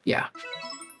 Yeah.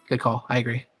 Good call. I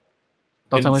agree.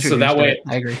 Don't tell me so that way,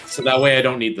 I agree. So that way I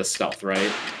don't need the stealth, right?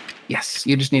 Yes,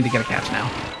 you just need to get a catch now.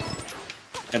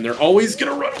 And they're always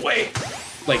going to run away.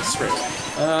 Like, straight away.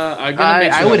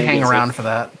 I would hang around for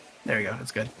that. There you go.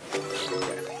 It's good.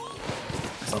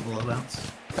 That's a little bounce.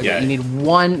 Okay, yeah. You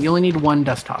only need one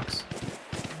Dustox.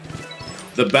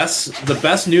 The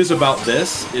best news about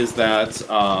this is that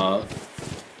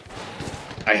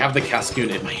I have the Cascoon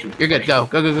in my inventory. You're good. Go.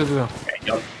 Okay,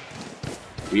 yep.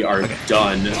 We are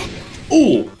done.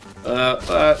 Ooh!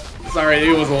 Sorry,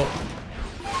 it was a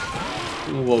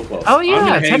little close. Oh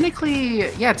yeah,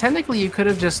 technically you could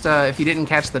have just if you didn't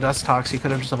catch the Dustox, you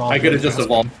could have just evolved. I could have just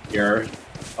evolved here.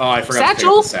 Oh, I forgot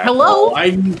Satchel? to pick up the satchel. Hello? I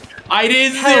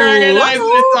didn't recognize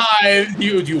the time. Do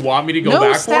you want me to go back for it?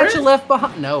 No satchel left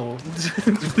behind. No.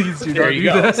 Please do not do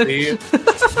that. See?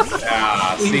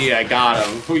 Yeah, see, I got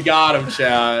him. We got him,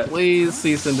 chat. Please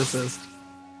cease and desist.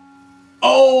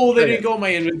 Oh, they didn't go in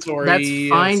my inventory. That's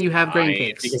fine. You have grain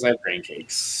cakes. Because I have grain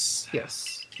cakes.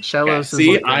 Yes. Shellos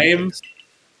See, is like cakes.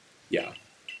 Yeah.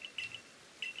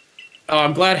 Oh,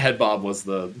 I'm glad Head Bob was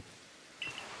the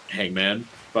hangman,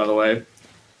 by the way.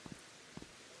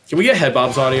 Can we get Head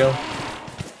Bob's audio?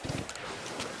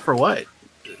 For what?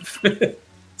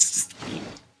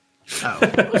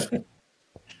 Oh.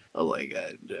 Oh my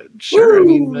god. Sure. Woo! I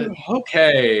mean, but...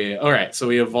 Okay. All right. So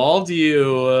we evolved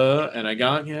you, and I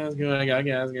got Gasgoon, I got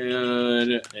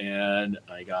Gasgoon, and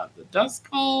I got the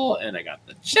Duskull, and I got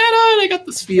the Cheddar, and I got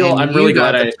the Spiel. I'm really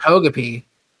glad I Togepi.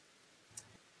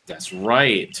 That's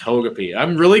right, Togepi.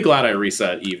 I'm really glad I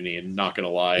reset Evening. Not gonna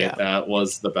lie, that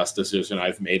was the best decision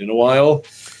I've made in a while.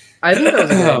 I think that was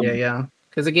a good idea, yeah,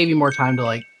 because it gave you more time to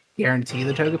like guarantee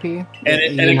the Togepi,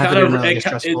 and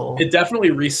it definitely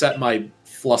reset my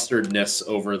flusteredness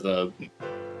over the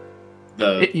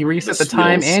you reset the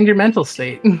time and your mental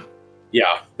state.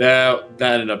 Yeah, that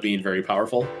ended up being very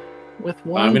powerful. With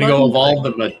one, I'm gonna go evolve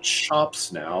the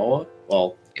Machops now.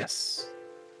 Well, yes.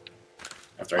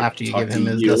 After you give him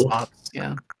his Duskull,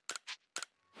 yeah.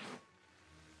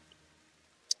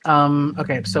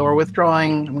 Okay, so we're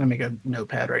withdrawing. I'm gonna make a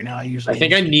notepad right now. I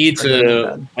think I need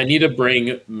to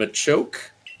bring Machoke.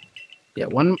 Yeah,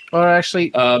 one or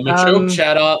actually Machoke,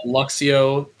 Chatot,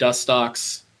 Luxio,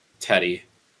 Dustox, Teddy.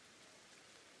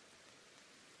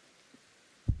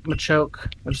 Machoke.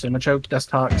 What'd you say? Machoke,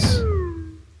 Dustox,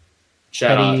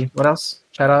 Chatot. Teddy. What else?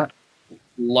 Chatot.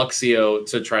 Luxio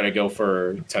to try to go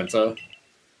for Tenta.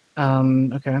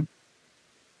 Okay.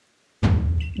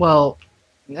 Well,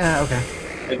 yeah, okay.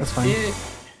 That's fine.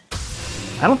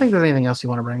 I don't think there's anything else you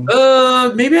want to bring.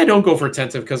 Maybe I don't go for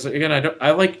Tenta because again,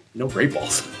 I like no Great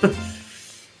Balls.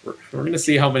 we're gonna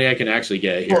see how many I can actually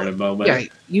get here in a moment. Yeah,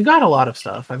 you got a lot of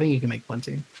stuff. I think you can make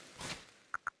plenty.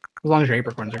 As long as your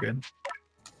apricorns are good.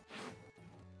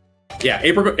 Yeah,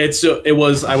 apricorn.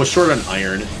 I was short on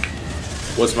iron.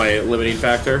 Was my limiting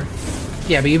factor.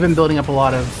 Yeah, but you've been building up a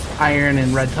lot of iron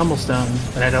and red tumblestone,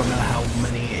 but I don't know how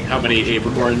many. How many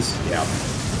apricorns? Yeah.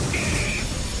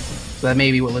 So that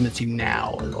may be what limits you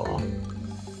now as well.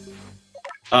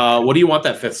 What do you want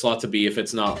that 5th slot to be if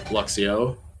it's not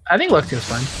Luxio? I think Luxio's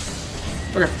fine.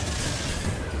 Okay.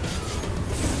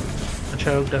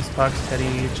 Machoke, Dustox,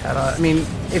 Teddy, Chatot. I mean,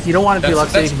 if you don't want it to be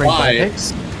Luxio, you can bring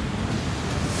Vulpix.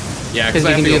 Yeah, because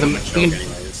you can do the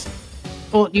anyways.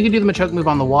 Well, you can do the Machoke move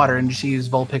on the water and just use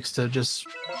Vulpix to just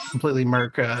completely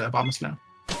murk Abomasnow.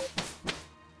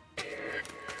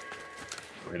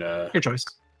 Your choice.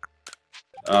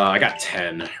 I got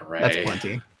 10. Right. That's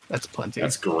plenty. That's plenty.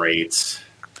 That's great.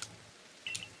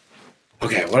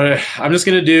 Okay, I'm just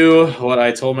gonna do what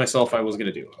I told myself I was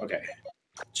gonna do. Okay.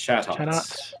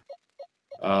 Chatot.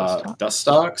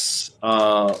 Dustox.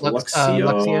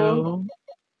 Luxio.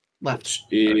 Left.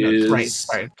 Is right.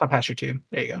 Sorry. Top pasture 2.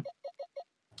 There you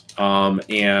go.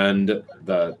 And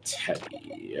the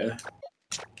Teddy.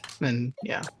 Then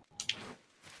yeah.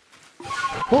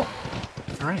 Cool.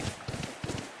 All right.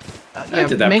 I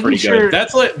did that pretty good.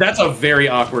 That's a very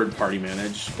awkward party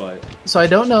manage, but so I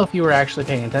don't know if you were actually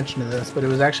paying attention to this, but it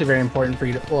was actually very important for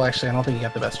you to. Well, actually, I don't think you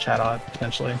got the best Chatot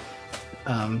potentially,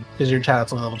 because your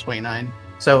Chatot's only level 29.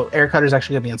 So Air Cutter's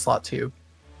actually gonna be in slot 2.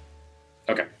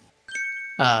 Okay.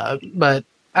 But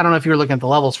I don't know if you were looking at the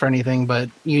levels for anything, but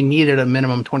you needed a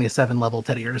minimum 27 level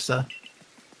Teddy Ursa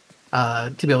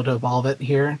to be able to evolve it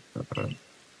here,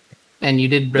 and you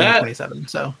did bring 27.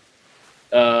 So.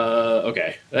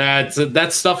 Okay.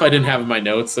 That's stuff I didn't have in my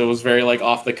notes. So it was very like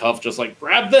off the cuff, just like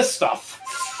grab this stuff.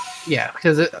 Yeah,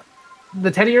 because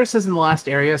the Teddy Ursas in the last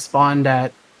area spawned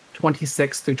at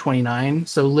 26 through 29,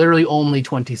 so literally only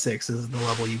 26 is the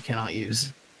level you cannot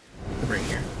use to bring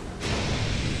here.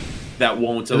 That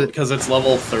won't because it's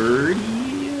level 30.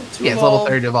 Yeah, it's level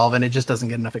 30 to evolve, and it just doesn't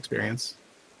get enough experience.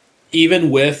 Even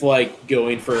with like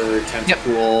going for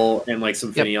Tentacool and like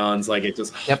some Finneons, like it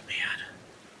just man.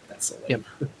 So yep.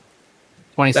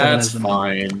 27 That's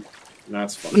fine.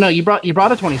 That's fine. No, you brought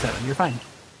a 27. You're fine.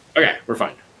 Okay, we're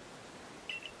fine.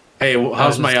 Hey,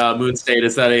 how's my moon state?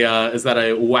 Is that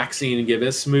a waxing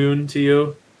gibbous moon to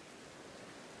you?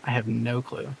 I have no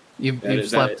clue.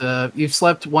 You've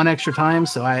slept one extra time,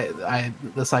 so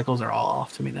the cycles are all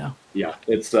off to me now. Yeah,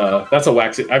 it's that's a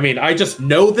waxing. I mean, I just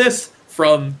know this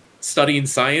from studying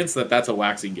science that's a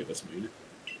waxing gibbous moon.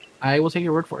 I will take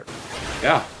your word for it.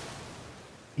 Yeah.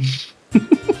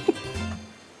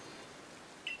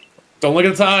 Don't look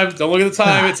at the time. Don't look at the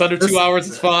time. It's under 2 hours.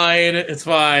 It's fine. It's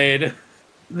fine.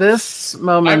 This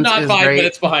moment I'm not is 5 great.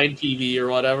 minutes behind PV or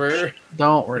whatever.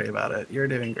 Don't worry about it. You're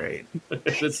doing great.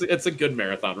 It's a good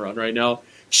marathon run right now.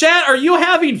 Chat, are you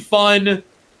having fun?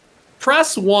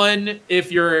 Press 1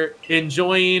 if you're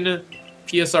enjoying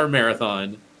PSR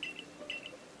Marathon.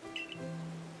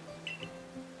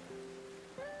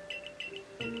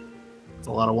 It's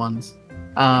a lot of ones.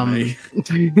 Right.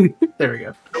 There we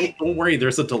go. Don't worry,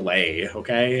 there's a delay,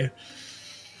 okay?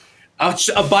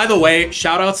 By the way,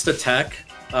 shout-outs to Tech.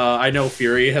 I know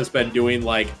Fury has been doing,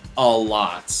 like, a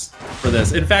lot for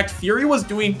this. In fact, Fury was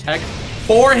doing Tech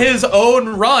for his own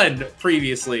run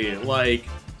previously. Like,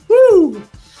 woo!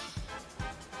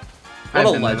 What a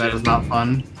legend. That was not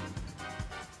fun.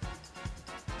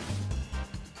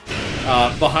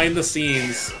 Behind the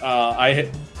scenes, I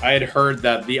had heard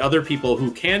that the other people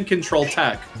who can control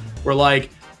Tech were like,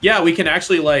 yeah, we can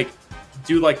actually, like,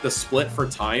 do, like, the split for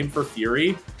time for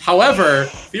Fury. However,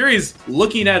 Fury's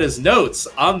looking at his notes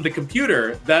on the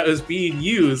computer that is being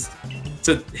used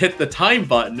to hit the time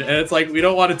button, and it's like, we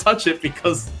don't want to touch it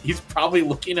because he's probably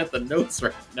looking at the notes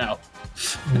right now.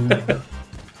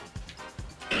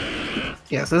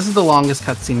 Yeah, so this is the longest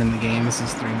cutscene in the game. This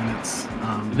is 3 minutes.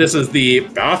 This is the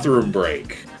bathroom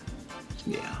break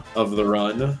of the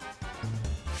run.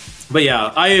 But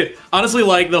yeah, I honestly,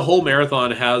 like, the whole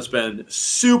marathon has been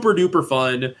super duper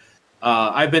fun.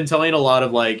 I've been telling a lot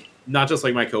of, like, not just,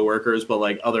 like, my coworkers, but,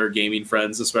 like, other gaming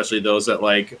friends, especially those at,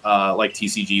 like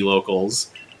TCG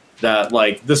locals, that,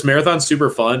 like, this marathon's super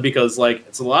fun because, like,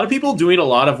 it's a lot of people doing a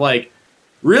lot of, like,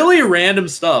 really random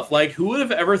stuff. Like, who would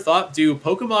have ever thought do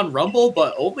Pokemon Rumble,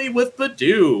 but only with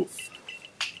Bidoof?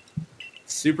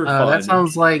 Super fun. That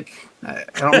sounds like... I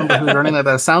don't remember who's running that,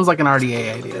 but it sounds like an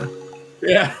RDA idea.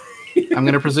 Yeah. I'm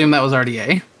going to presume that was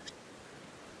RDA.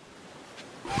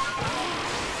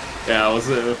 Yeah, it was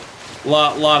a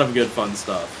lot of good fun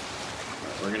stuff.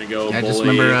 Right, we're going to go I bully. just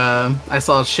remember I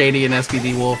saw Shady and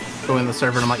SBD Wolf go in the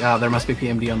server, and I'm like, there must be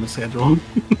PMD on the schedule.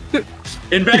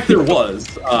 In fact, there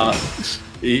was.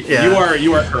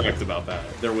 You are correct about that.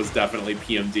 There was definitely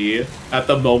PMD at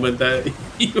the moment that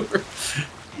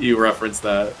you referenced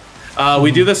that.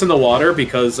 We do this in the water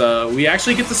because we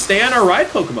actually get to stay on our ride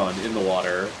Pokemon in the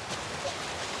water.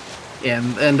 Yeah,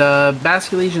 and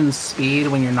Basculesion's speed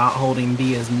when you're not holding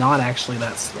B is not actually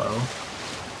that slow.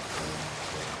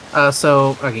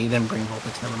 Okay, you didn't bring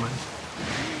Vulpix, never mind.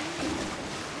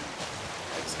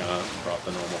 Just gonna drop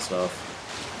the normal stuff.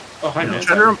 Oh, hi, man.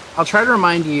 I'll try to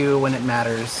remind you when it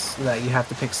matters that you have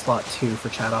to pick slot 2 for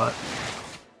Chatot.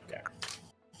 Okay.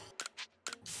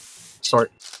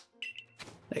 Sort.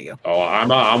 There you go. Oh,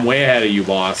 I'm way ahead of you,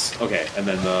 boss. Okay, and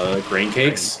then the grain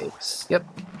cakes. Yep.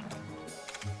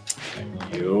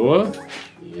 You.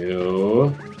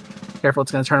 Careful,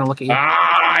 it's gonna turn and look at you.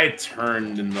 I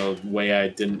turned in the way I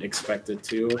didn't expect it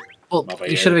to. Well,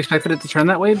 you should have expected it to turn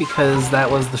that way because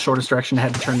that was the shortest direction it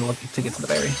had to turn to get to the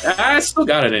berry. I still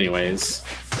got it anyways.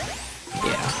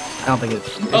 Yeah, I don't think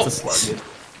it's a slug.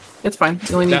 It's fine.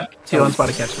 You only need 2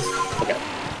 unspotted catches. Okay.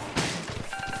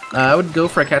 I would go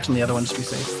for a catch on the other one just to be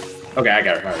safe. Okay, I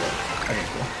got it. Okay,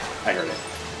 cool. I heard it.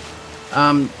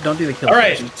 Don't do the kill. All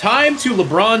right, time to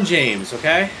LeBron James,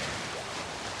 okay?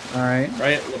 All right.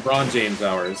 Right, LeBron James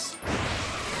hours.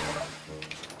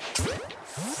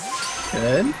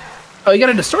 Good. Oh, you got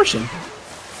a distortion.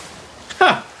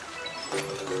 Ha!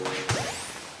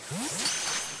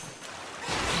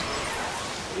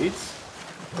 Wait.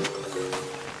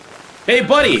 Hey,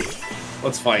 buddy!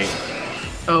 Let's fight.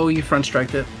 Oh, you front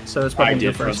striked it, so it's probably I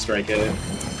did front first. strike it.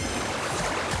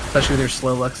 Especially with your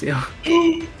slow Luxio.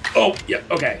 Oh, yeah,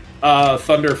 okay.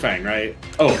 Thunder Fang, right?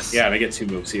 Oh, yes. Yeah, I get 2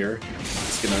 moves here.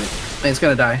 It's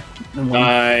gonna die.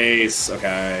 Nice,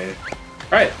 okay.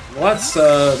 Alright, well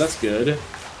that's good.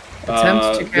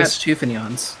 Attempt to catch 2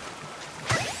 Finions.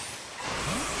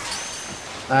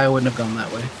 I wouldn't have gone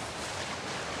that way.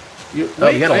 You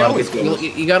got a lot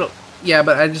of you got yeah,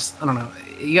 but I don't know.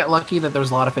 You got lucky that there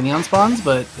was a lot of Finion spawns,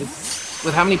 but it's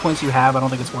with how many points you have, I don't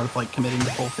think it's worth like committing to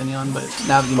full Finion. But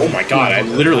now that you, oh my god, I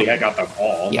literally got them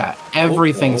all. Yeah,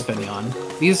 everything's Finion.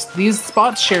 These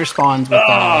spots share spawns with.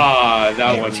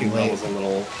 That was a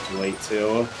little late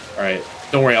too. All right,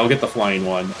 don't worry, I'll get the flying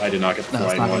one. I did not get the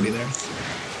flying one. Gonna be there.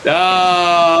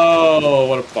 Oh,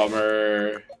 what a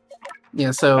bummer. Yeah,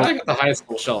 so I got the highest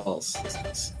full shells.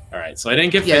 All right, so I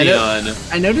didn't get Finion.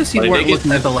 I noticed you weren't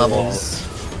looking at the levels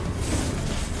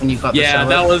when you caught the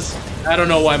that was. I don't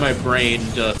know why my brain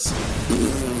just.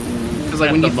 Because like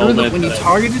when you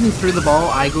targeted and threw the ball,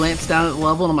 I glanced down at the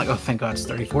level and I'm like, oh, thank God, it's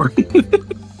 34.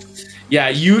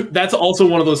 Yeah, that's also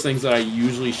one of those things that I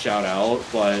usually shout out,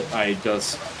 but I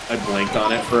blanked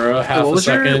on it for a half a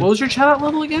second. What was your shout out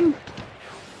level again?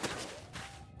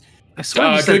 I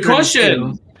swear you said good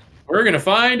question. We're gonna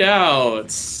find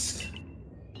out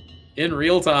in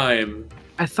real time.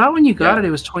 I thought when you got it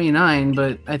was 29,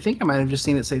 but I think I might have just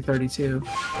seen it say 32.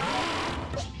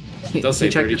 It does say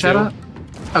 32. Check your shout out?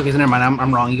 Okay, so never mind.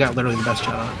 I'm wrong. You got literally the best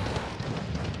shout out.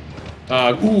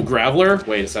 Ooh, Graveler.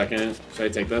 Wait a second. Should I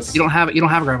take this? You don't have it. You don't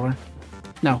have a Graveler.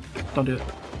 No, don't do it.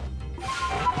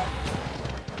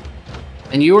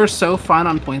 And you are so fine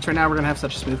on points right now. We're gonna have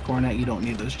such a smooth Coronet. You don't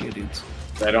need those Geodudes.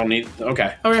 I don't need.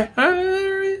 Okay. Okay. All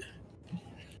right.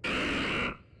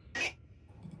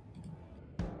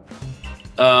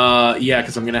 Yeah,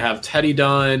 because I'm gonna have Teddy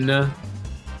done. I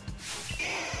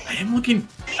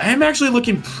am actually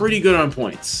looking pretty good on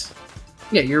points.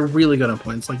 Yeah, you're really good on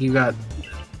points. Like you got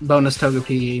bonus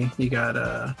Togepi, you got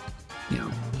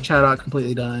Chatot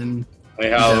completely done. I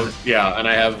have and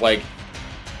I have like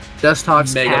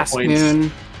Dustox, mega Past points.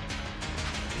 Moon.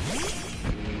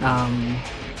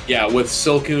 Yeah, with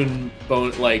Silcoon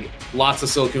like lots of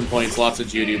Silcoon points, lots of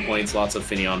Geodude points, lots of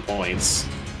Finneon points.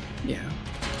 Yeah.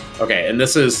 Okay, and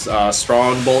this is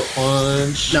Strong Bullet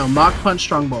Punch. No, Mach Punch,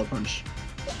 Strong Bullet Punch.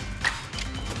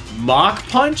 Mach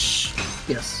Punch?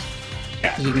 Yes.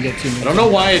 Yeah. You can get 2 I don't know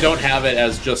why I don't have it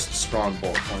as just Strong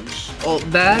Bullet Punch. Well,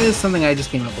 that is something I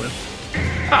just came up with.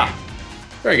 Ah,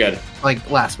 very good. Like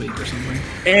last week or something.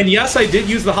 And yes, I did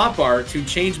use the hotbar to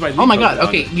change my. Oh my god!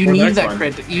 Okay, you needed that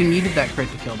crit. You needed that crit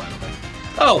to kill, by the way.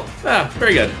 Oh,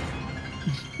 very good.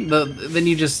 Then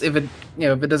you just if it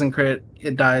doesn't crit,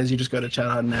 it dies. You just go to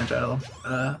Chatot and Agile.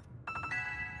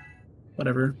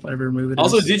 Whatever move it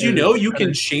also, is. did you know you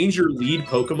can change your lead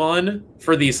Pokemon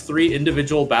for these 3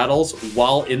 individual battles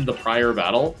while in the prior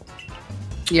battle?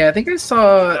 Yeah, I think I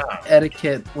saw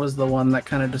Etiquette was the one that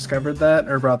kind of discovered that,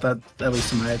 or brought that at least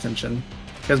to my attention.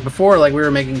 Because before, like, we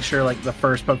were making sure, like, the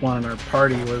first Pokemon in our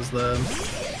party was the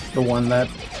one that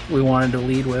we wanted to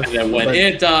lead with. And then when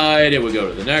it died, it would go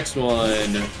to the next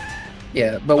one.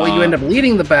 Yeah, but what you end up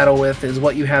leading the battle with is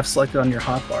what you have selected on your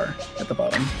hotbar at the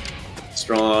bottom.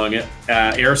 Strong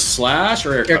Air Slash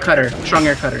or Air Cutter? Strong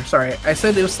Air Cutter. Sorry, I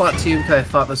said it was slot 2 because I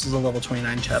thought this was a level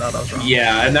 29 Chatot. I was wrong.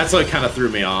 Yeah, and that's what kind of threw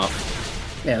me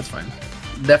off. Yeah, it's fine.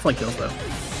 Definitely kills though.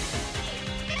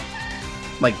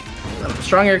 Like,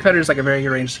 Strong Air Cutter is like a very good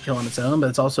range to kill on its own, but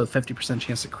it's also a 50%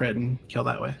 chance to crit and kill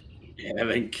that way. Yeah,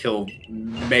 and then kill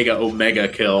Mega Omega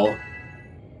kill.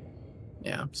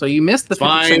 Yeah, so you missed the 50%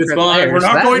 fine, it's crit fine. there, We're so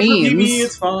not that going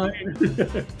means... for PB,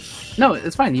 it's fine. No,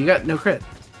 it's fine. You got no crit.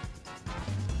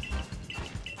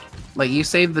 Like, you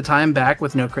saved the time back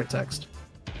with no crit text.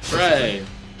 Right.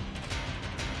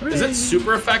 Is it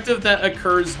super effective that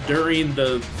occurs during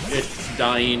the it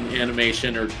dying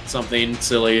animation or something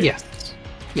silly? Yes.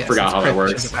 Yes. Forgot how that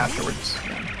works. Afterwards.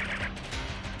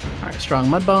 Alright, Strong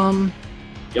Mud Bomb.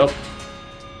 Yep.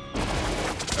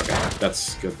 Okay,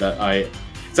 that's good.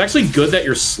 It's actually good that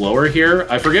you're slower here.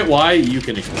 I forget why. You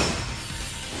can explain.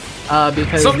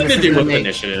 Because something to do with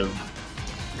initiative.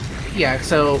 Yeah,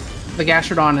 so the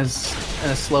Gastrodon is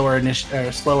a slower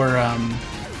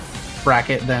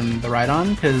bracket than the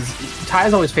Rhydon, because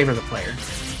ties always favor the player,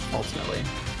 ultimately.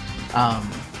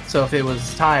 So if it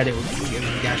was tied, it would be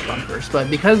Gastrodon first. But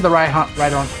because the Rhydon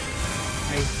got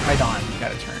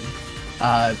a turn,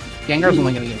 Gengar's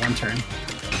only going to get 1 turn.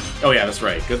 Oh yeah, that's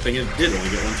right. Good thing it did only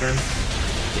get 1 turn.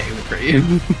 Yeah, he would crit you.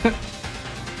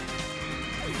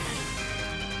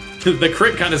 The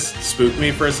crit kind of spooked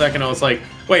me for a second. I was like,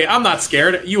 wait, I'm not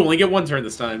scared. You only get 1 turn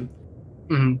this time.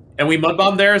 Mm-hmm. And we Mud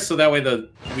Bomb there, so that way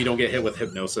we don't get hit with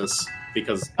Hypnosis,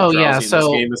 because so yeah,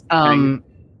 so one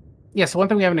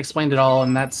thing we haven't explained at all,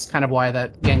 and that's kind of why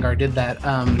that Gengar did that.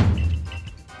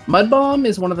 Mud Bomb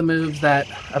is one of the moves that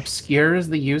obscures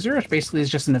the user, which basically is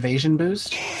just an evasion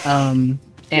boost. And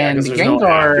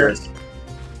Gengar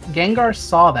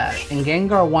saw that, and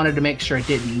Gengar wanted to make sure it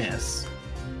didn't miss.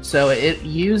 So it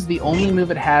used the only move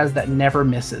it has that never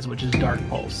misses, which is Dark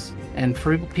Pulse. And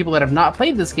for people that have not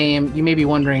played this game, you may be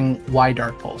wondering why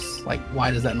Dark Pulse? Like,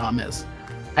 why does that not miss?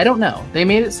 I don't know. They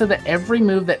made it so that every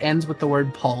move that ends with the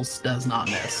word Pulse does not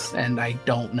miss, and I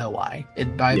don't know why.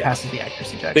 It bypasses the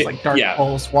accuracy checks. Like Dark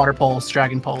Pulse, Water Pulse,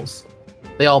 Dragon Pulse.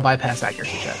 They all bypass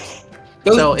accuracy checks.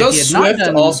 Does Swift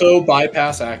also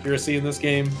bypass accuracy in this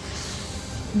game?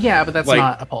 Yeah, but that's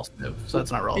not a Pulse move, so that's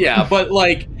not relevant. Yeah, but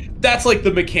like that's like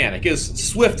the mechanic is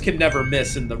Swift can never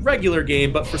miss in the regular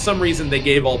game, but for some reason they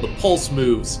gave all the Pulse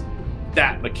moves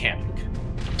that mechanic.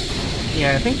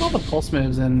 Yeah, I think all the Pulse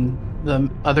moves in the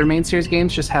other main series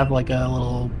games just have like a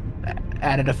little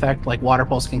added effect, like Water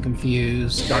Pulse can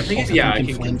confuse, Dark Pulse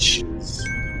can flinch.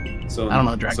 So I don't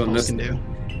know what Dragon Pulse can do.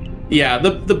 Yeah,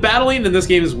 the battling in this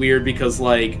game is weird because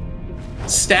like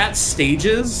stat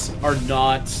stages are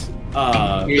not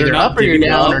You're either up or you're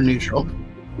down or neutral.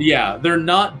 Yeah, they're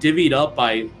not divvied up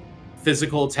by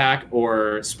physical attack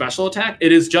or special attack.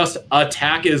 It is just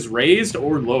attack is raised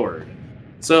or lowered.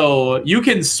 So you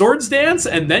can Swords Dance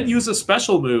and then use a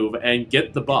special move and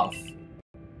get the buff.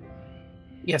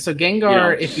 Yeah, so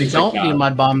Gengar, if you don't do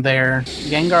Mud Bomb there,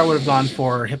 Gengar would have gone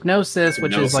for Hypnosis,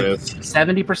 which is like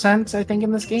 70%, I think,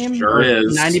 in this game. Sure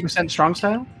is. 90% Strong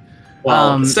Style.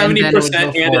 Well,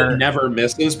 70% and it never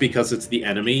misses because it's the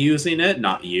enemy using it,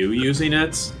 not you using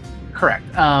it. Correct.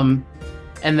 And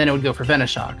then it would go for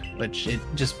Venoshock, which it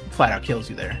just flat out kills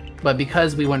you there. But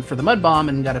because we went for the Mud Bomb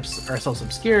and got ourselves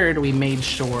obscured, we made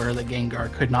sure that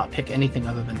Gengar could not pick anything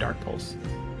other than Dark Pulse.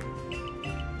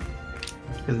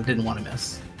 Because it didn't want to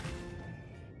miss.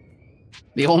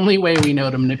 The only way we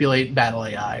know to manipulate battle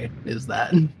AI is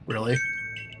that, really.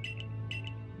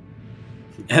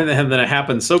 And then it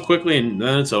happens so quickly and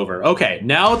then it's over. Okay,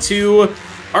 now to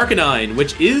Arcanine,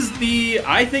 which is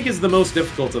I think is the most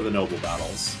difficult of the Noble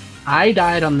battles. I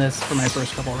died on this for my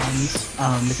first couple runs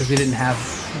because we didn't have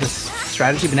this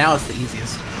strategy, but now it's the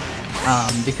easiest.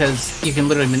 Because you can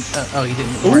literally... oh, you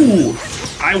didn't... Ooh!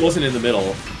 I wasn't in the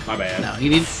middle. My bad. No,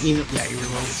 you were a little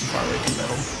too far away from the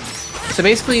middle. So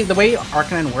basically, the way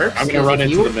Arcanine works... I'm going to run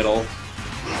into the middle.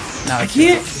 No, I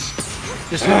can't...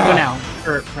 Just go now.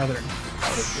 Or rather...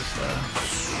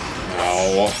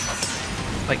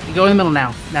 Like, you go in the middle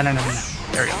now. No.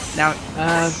 There we go. Now,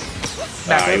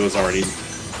 back he was already...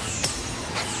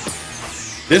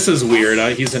 This is weird.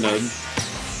 He's in a...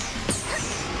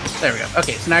 There we go.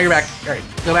 Okay, so now you're back. All right,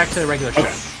 go back to the regular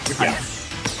strat. You're fine.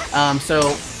 Yeah.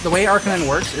 So the way Arcanine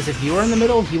works is if you are in the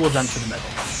middle, he will jump to the middle.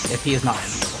 If he is not in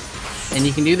the middle, and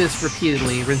you can do this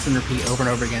repeatedly, rinse and repeat over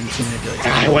and over again to manipulate.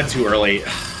 I went too early.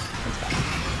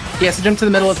 He has to jump to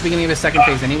the middle at the beginning of his second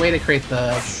phase anyway to create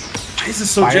the. This is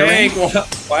so jank.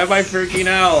 Why am I freaking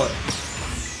out?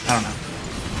 I don't know.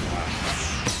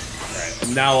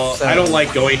 Alright, now I don't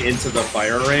like going into the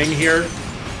fire ring here.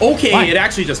 Okay, Why? It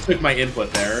actually just took my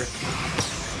input there.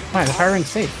 Why? The fire ring's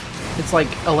safe. It's like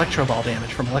Electro Ball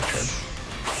damage from Electrode.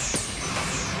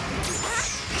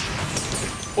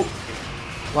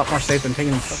 Oh. A lot more safe than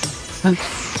taking stuff.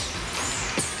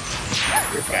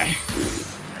 Okay.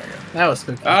 That was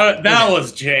spooky. That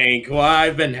was jank. Well,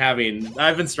 I've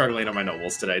been struggling on my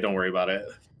nobles today. Don't worry about it.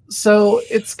 So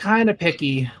it's kind of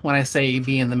picky when I say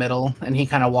be in the middle, and he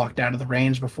kind of walked out of the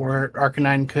range before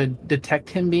Arcanine could detect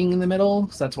him being in the middle.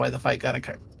 So that's why the fight kind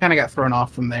of got thrown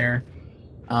off from there.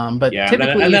 But yeah,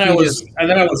 typically, and then I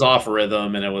was off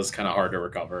rhythm, and it was kind of hard to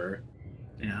recover.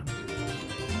 Yeah.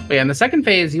 But yeah, in the second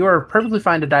phase, you are perfectly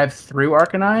fine to dive through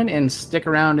Arcanine and stick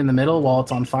around in the middle while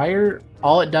it's on fire.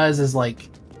 All it does is like.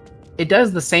 It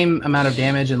does the same amount of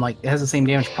damage and like it has the same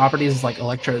damage properties as like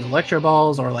Electro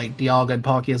Balls or like Dialga and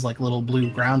Palkia's like little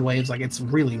blue ground waves. Like it's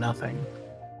really nothing.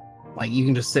 Like you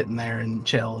can just sit in there and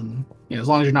chill, and as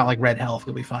long as you're not like red health,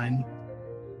 you'll be fine.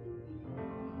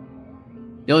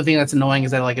 The only thing that's annoying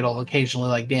is that like it'll occasionally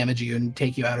like damage you and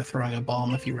take you out of throwing a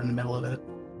bomb if you were in the middle of it.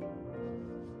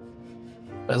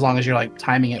 But as long as you're like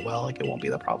timing it well, like it won't be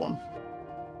the problem.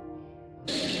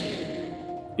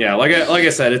 Yeah, like I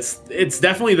said, it's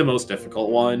definitely the most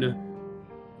difficult one,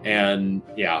 and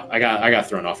yeah, I got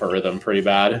thrown off a rhythm pretty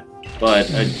bad, but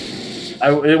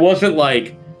it wasn't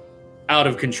like out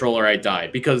of control or I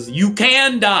died, because you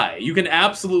can die, you can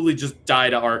absolutely just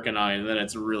die to Arcanine, and then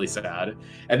it's really sad,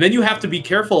 and then you have to be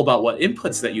careful about what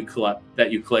inputs that you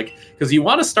click, because you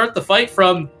want to start the fight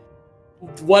from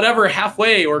whatever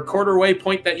halfway or quarter way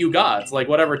point that you got, it's like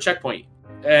whatever checkpoint.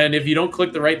 And if you don't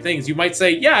click the right things, you might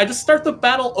say, yeah, just start the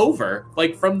battle over,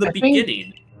 like from the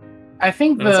beginning. I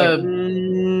think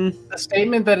the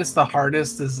statement that it's the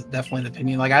hardest is definitely an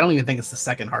opinion. Like, I don't even think it's the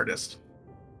second hardest.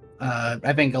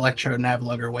 I think Electro and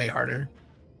Navlug are way harder.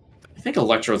 I think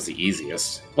Electro's the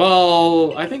easiest.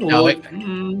 Well, I think not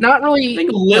really. I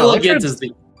think Lilligant is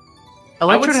the...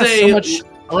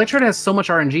 Electrode has so much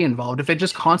RNG involved. If it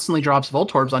just constantly drops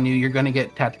Voltorbs on you, you're going to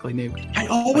get tactically nuked. I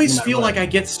always feel like I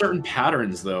get certain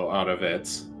patterns, though, out of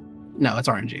it. No, it's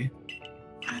RNG.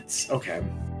 That's okay.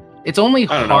 It's only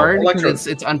hard because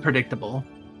it's unpredictable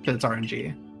because it's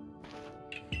RNG.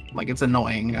 Like, it's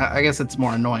annoying. I guess it's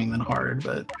more annoying than hard,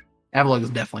 but Avalugg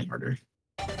is definitely harder.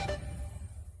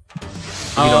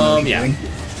 Yeah.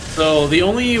 So the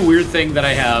only weird thing that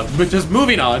I have, but just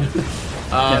moving on...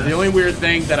 The only weird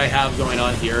thing that I have going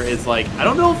on here is, like, I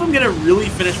don't know if I'm going to really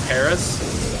finish Paris,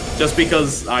 just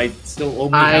because I still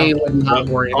only have... I would not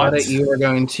worry about it. You are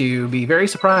going to be very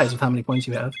surprised with how many points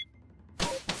you have.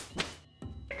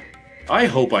 I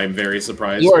hope I'm very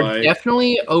surprised. You are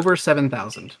definitely over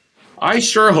 7,000. I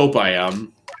sure hope I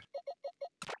am.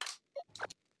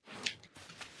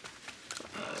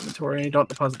 Inventory. Don't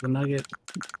deposit the nugget.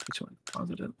 Which one?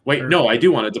 Deposit it. Wait, no, I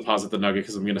do want to deposit the nugget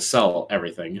because I'm going to sell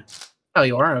everything. Oh,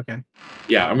 you are? Okay.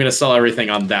 Yeah, I'm going to sell everything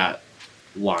on that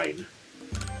line.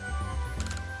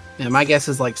 Yeah, my guess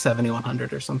is like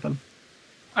 7,100 or something.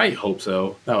 I hope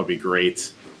so. That would be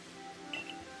great.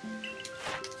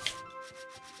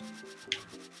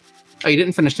 Oh, you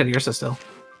didn't finish Teddy Ursa still.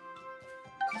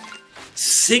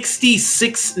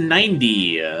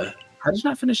 6690. How did you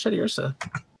not finish Teddy Ursa?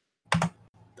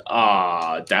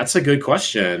 That's a good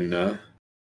question.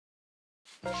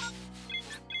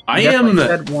 I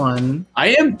said one.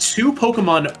 I am 2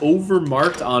 Pokemon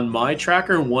overmarked on my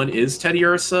tracker, and 1 is Teddy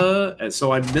Ursa, and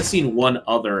so I'm missing 1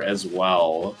 other as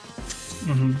well.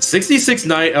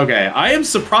 6690. Okay, I am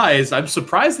surprised. I'm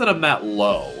surprised that I'm that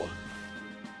low.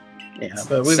 Yeah,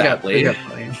 but we've got plenty.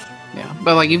 Yeah,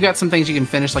 but like you've got some things you can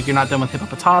finish. Like you're not done with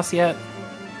Hippopotas yet.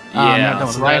 Yeah, you're not done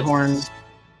with Rhyhorn.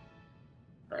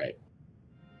 Right.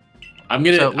 I'm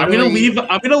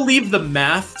gonna leave the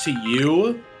math to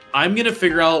you. I'm gonna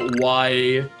figure out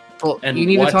why. Well, and you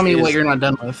need to tell me what you're not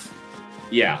done with.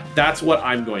 Yeah, that's what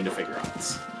I'm going to figure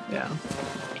out. Yeah.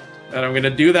 And I'm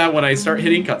gonna do that when I start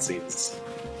hitting cutscenes.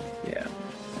 Yeah.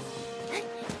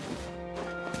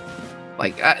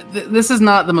 Like, this is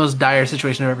not the most dire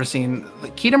situation I've ever seen.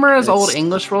 Kitamura's old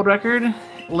English world record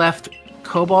left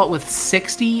Cobalt with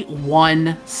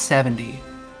 6170.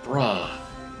 Bruh.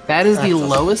 That is the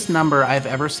lowest number I've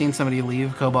ever seen somebody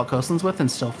leave Cobalt Coastlands with and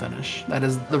still finish. That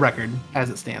is the record as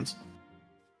it stands.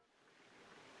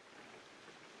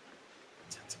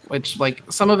 Which, like,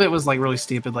 some of it was like really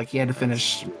stupid. Like he had to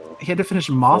finish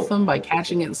Motham by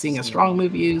catching it and seeing a strong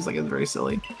move used. Like, it's very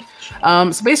silly.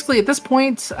 So basically, at this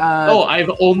point,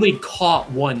 I've only caught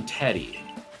 1 Teddy,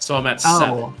 so I'm at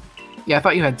 7. Yeah, I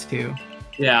thought you had 2.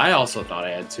 Yeah, I also thought I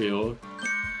had 2.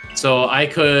 So I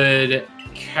could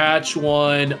catch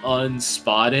 1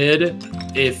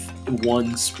 unspotted if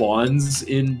 1 spawns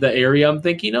in the area I'm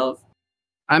thinking of.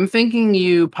 I'm thinking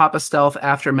you pop a stealth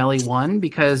after Melee 1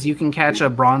 because you can catch a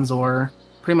Bronzor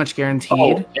pretty much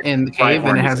guaranteed in the cave,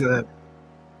 and it has a.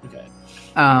 Okay.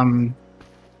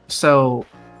 So,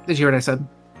 did you hear what I said?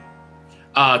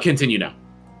 Continue now.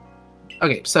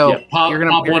 Okay, so you're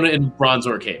gonna pop 1 in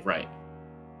Bronzor Cave, right?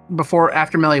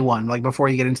 After Melee 1, like before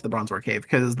you get into the Bronzor Cave,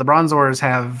 because the Bronzors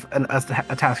have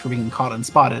a task for being caught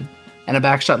unspotted, and a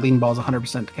backshot lean ball is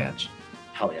 100% to catch.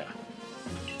 Hell yeah.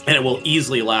 And it will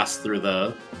easily last through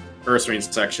the Ursaring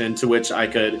section, to which I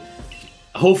could...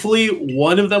 Hopefully,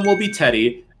 1 of them will be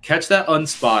Teddy, catch that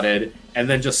unspotted, and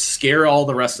then just scare all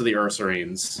the rest of the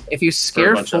Ursaring's. If you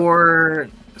scare 4,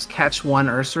 catch 1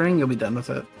 Ursaring, you'll be done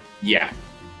with it. Yeah.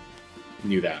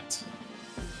 Knew that.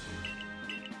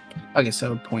 Okay,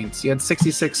 so points. You had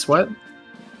 66 what?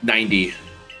 90.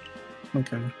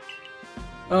 Okay.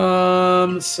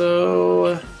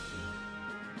 So...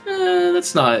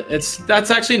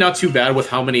 that's actually not too bad with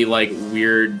how many, like,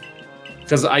 weird...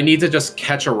 Because I need to just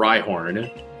catch a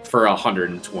Rhyhorn for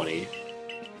 120.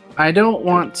 I don't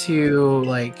want to,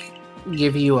 like,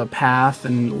 give you a path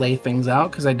and lay things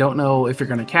out, because I don't know if you're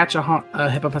going to catch a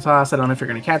Hippopotas, I don't know if you're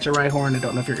going to catch a Rhyhorn, I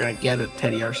don't know if you're going to get a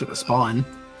Teddy Ursa to spawn.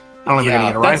 I don't know if you're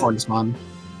going to get a Rhyhorn to spawn.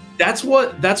 That's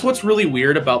what's really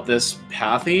weird about this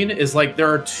pathing, is, like,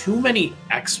 there are too many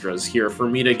extras here for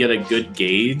me to get a good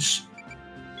gauge.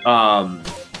 Well,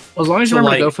 as long as you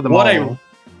remember to go for them all.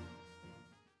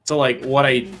 So, like, what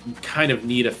I kind of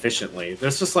need efficiently.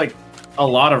 There's just, like, a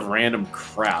lot of random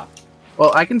crap.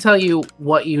 Well, I can tell you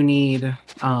what you need.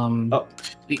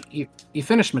 You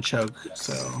finished Machoke,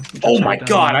 so... Oh my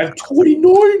god, I have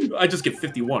 29! I just get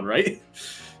 51, right?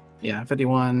 Yeah,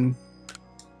 51.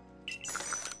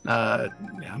 Yeah.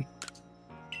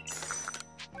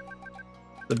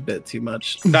 A bit too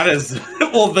much. That is...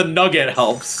 Well, the nugget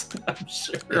helps, I'm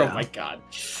sure. Yeah. Oh my god.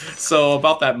 So,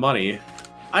 about that money.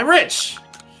 I'm rich!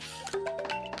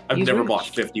 I've never bought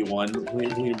 51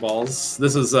 lean balls.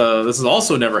 This is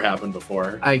also never happened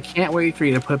before. I can't wait for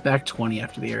you to put back 20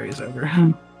 after the area's over.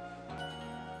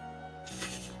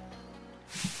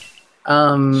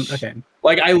 Okay.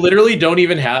 Like, I literally don't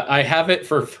even have... I have it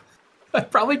for... I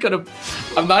probably could have...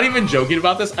 I'm not even joking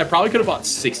about this. I probably could have bought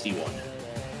 61.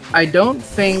 I don't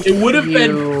think it would have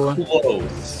been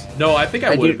close. No, I think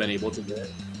I would have been able to do it.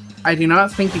 I do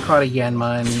not think you caught a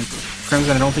Yanma, and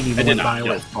Crimson, I don't think you went by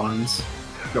with funds.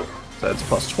 Nope. So it's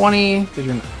plus 20, because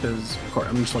I'm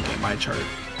just looking at my chart.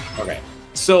 Okay.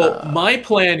 So my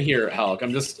plan here, Hulk,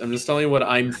 I'm just telling you what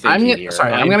I'm thinking here.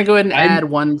 Sorry, I'm gonna go ahead and add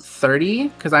 130,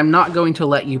 because I'm not going to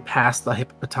let you pass the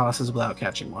Hippopotoses without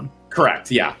catching one.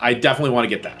 Correct. Yeah, I definitely want to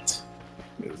get that.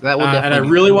 That will and I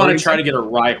really want to try to get a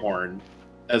Rhyhorn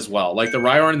as well. Like the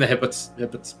Rhyhorn and the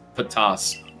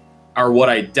Hippopotas are what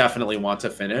I definitely want to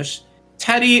finish.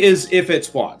 Teddy is if it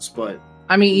spawns, but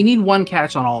I mean, you need one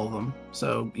catch on all of them,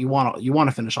 so you want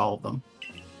to finish all of them.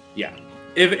 Yeah,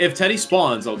 if Teddy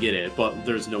spawns, I'll get it, but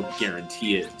there's no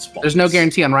guarantee it spawns. There's no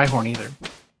guarantee on Rhyhorn either.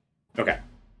 Okay.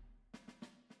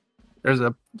 There's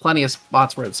plenty of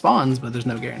spots where it spawns, but there's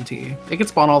no guarantee. It could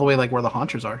spawn all the way like where the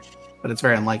Haunters are, but it's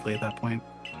very unlikely at that point.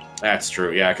 That's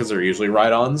true, yeah, because they're usually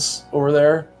Rhydons over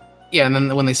there. Yeah, and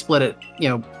then when they split it,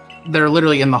 they're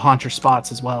literally in the Haunter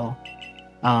spots as well.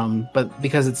 But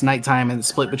because it's nighttime and it's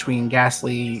split between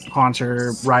Ghastly,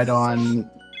 Haunter, Rhydon,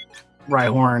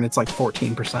 Rhyhorn, it's like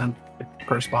 14%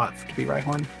 per spot to be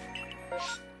Rhyhorn.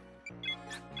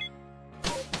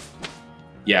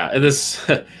 Yeah, and this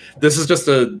is just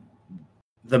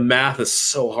the math is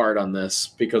so hard on this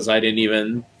because I didn't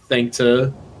even think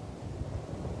to.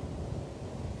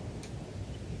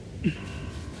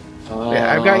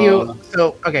 Yeah, I've got you.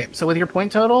 So with your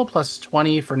point total, plus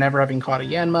 20 for never having caught a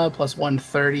Yanma, plus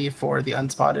 130 for the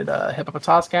unspotted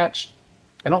Hippopotas catch.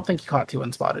 I don't think you caught 2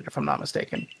 unspotted, if I'm not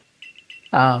mistaken.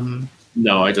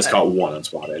 No, I just caught 1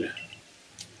 unspotted.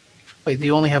 Wait, do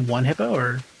you only have 1 hippo,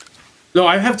 or? No,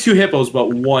 I have 2 hippos, but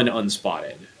 1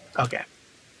 unspotted. Okay.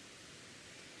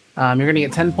 You're going to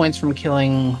get 10 points from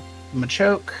killing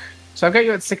Machoke. So I've got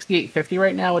you at 6850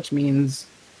 right now, which means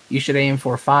you should aim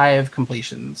for 5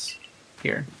 completions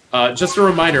here. Just a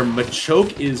reminder,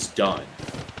 Machoke is done.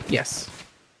 Yes.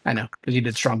 I know, because you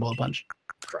did Strongbow a bunch.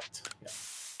 Correct. Yeah.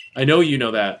 I know you know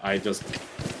that. I'm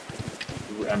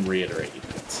reiterating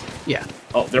it. Yeah.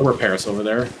 Oh, there were Paris over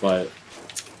there, but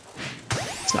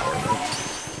it's not worth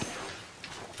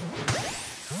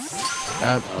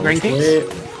it. Grain cakes?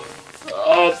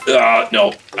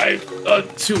 No.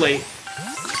 Too late.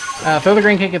 Throw the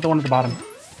grain cake at the one at the bottom.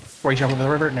 Before you jump over the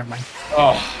river? Never mind.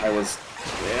 Oh,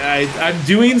 I'm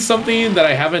doing something that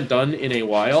I haven't done in a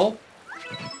while.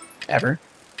 Ever?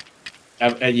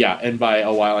 Yeah, and by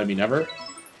a while I mean ever.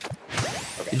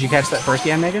 Okay. Did you catch that first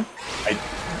Yanmega? I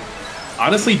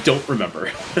honestly don't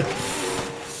remember.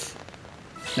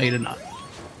 No, you did not.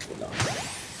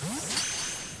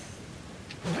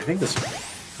 I think this.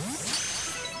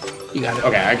 You got it.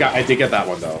 Okay, I did get that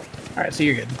one though. All right, so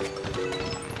you're good.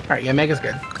 All right, Yanmega's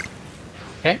good.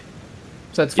 Okay.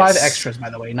 So it's 5 extras, by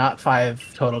the way, not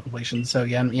 5 total completions. So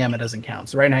Yama doesn't count.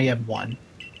 So right now you have 1.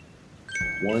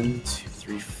 1, 2,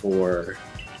 3, 4.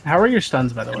 How are your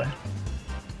stuns, by the way?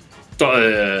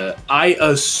 I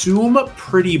assume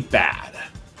pretty bad,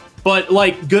 but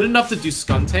like good enough to do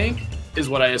Skuntank is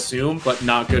what I assume, but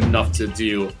not good enough to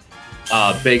do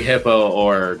Big Hippo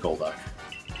or Golduck.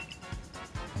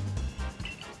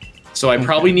 So I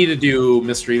probably need to do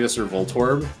Misdreavus or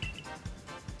Voltorb.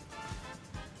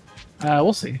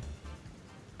 We'll see.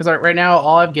 Because right now,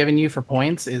 all I've given you for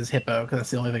points is Hippo, because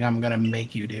that's the only thing I'm going to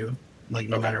make you do, like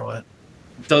no matter what.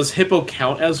 Does Hippo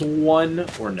count as 1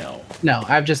 or no? No,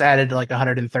 I've just added like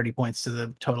 130 points to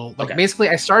the total. Like basically,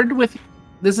 I started with,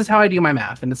 this is how I do my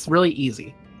math, and it's really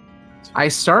easy. I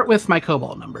start with my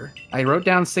Cobalt number. I wrote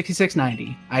down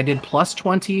 6690. I did plus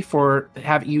 20 for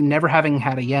you never having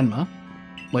had a Yanma,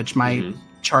 which my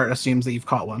chart assumes that you've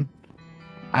caught one.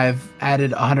 I've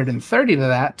added 130 to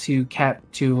that to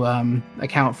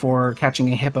account for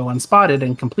catching a Hippo unspotted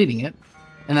and completing it.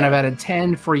 And then I've added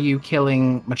 10 for you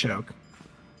killing Machoke.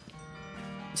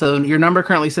 So your number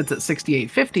currently sits at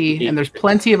 6850, and there's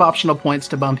plenty of optional points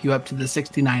to bump you up to the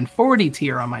 6940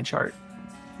 tier on my chart.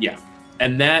 Yeah.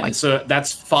 And so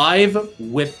that's 5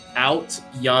 without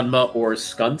Yanma or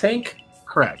Skuntank?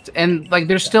 Correct. And like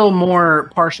there's still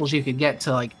more partials you could get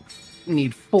to like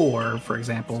need 4, for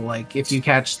example. Like if you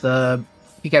catch the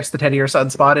Teddy or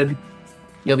Unspotted,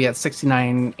 you'll be at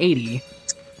 6980.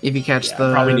 If you catch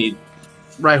the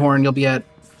Rhyhorn, you'll be at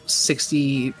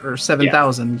 60 or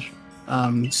 7,000.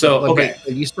 Okay,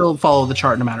 you still follow the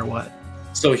chart no matter what.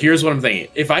 So here's what I'm thinking.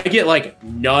 If I get like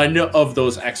none of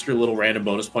those extra little random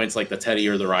bonus points like the Teddy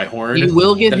or the Rhyhorn, you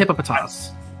will get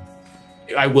Hippopotas.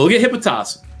 I will get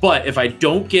Hippopotas, but if I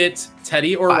don't get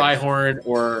Teddy or Rhyhorn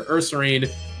or Ursaring,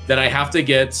 then I have to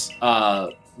get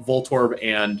Voltorb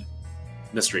and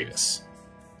Misdreavus.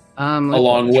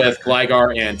 Along with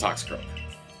Gligar and Toxicroak.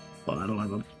 Well, I don't have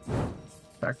them.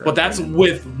 But that's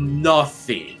with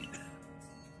nothing.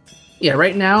 Yeah,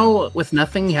 right now, with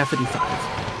nothing, you have to do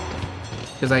 5.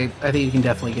 Because I think you can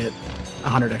definitely get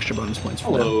 100 extra bonus points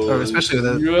for that. Or especially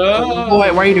with the... Oh, why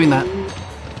are you doing that?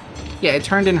 Yeah, it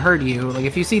turned and heard you. Like,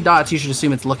 if you see dots, you should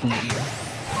assume it's looking at you.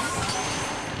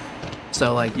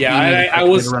 So, like, yeah, I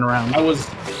was run around.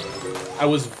 I I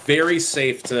was very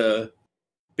safe to,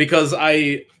 because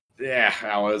I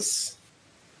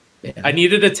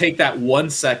needed to take that 1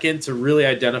 second to really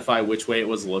identify which way it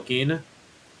was looking.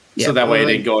 Yeah, so that way I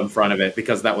didn't go in front of it,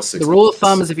 because that was 6 The rule minutes. of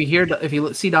thumb is if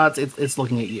you see dots, it's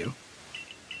looking at you.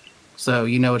 So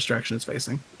you know which direction it's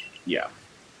facing. Yeah.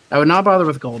 I would not bother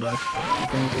with Golduck.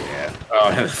 Yeah.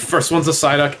 Oh, first one's a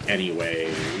Psyduck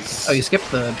anyways. Oh, you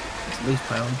skipped the leaf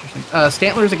pile. Interesting.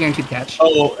 Stantler's a guaranteed catch.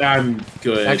 Oh, I'm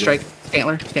good. Back strike.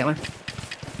 Stantler.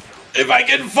 If I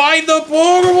can find the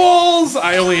Pokeballs!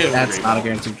 I only hit That's three. not a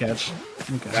guaranteed catch.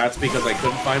 Okay. That's because I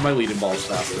couldn't find my leading balls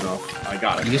fast enough. I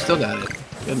got it. You still got it.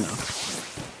 Good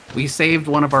enough. We saved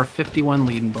one of our 51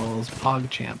 leading balls,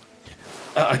 PogChamp.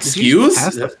 Excuse?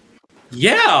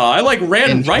 Yeah, I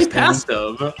ran right past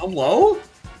him. Hello?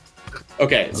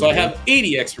 Okay, so I have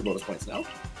 80 extra bonus points now.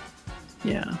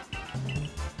 Yeah.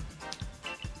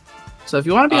 So if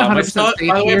you want to be 100% safe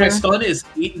by the way, here, my stun is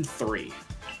 8 and 3.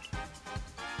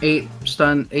 8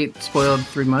 stun, 8 spoiled,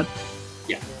 3 mud?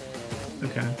 Yeah.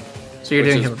 Okay. So you're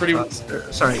doing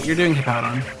Hippowdon. Sorry, you're doing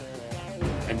Hippowdon.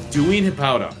 I'm doing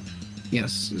Hippowdon.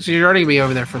 Yes. So you're already going to be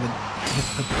over there for the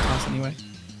toss anyway.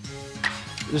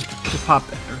 Just pop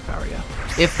that power, yeah.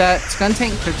 If that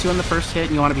Skuntank crits you on the first hit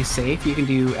and you want to be safe, you can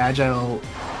do Agile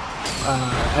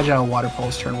Water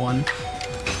Pulse turn 1.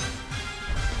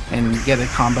 And get a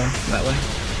combo that way.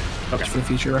 Okay. Just for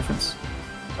future reference.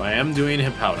 So I am doing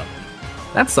Hippowdon.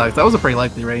 That sucks. That was a pretty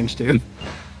likely range, too.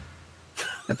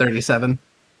 At 37.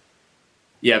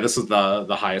 Yeah, this is the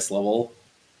highest level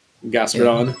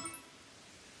Gastrodon.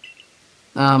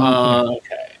 Yeah.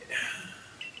 Okay.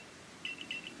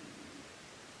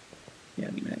 Yeah,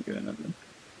 you ain't doing nothing.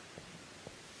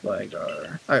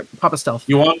 Flagjar. Alright, pop a stealth.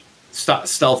 You want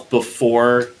stealth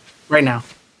before? Right now.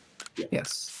 Yeah.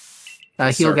 Yes.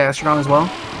 Heal Gastrodon as well.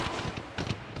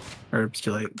 Or it's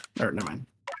too late. Or never mind.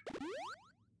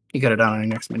 You got it down on your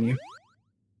next menu.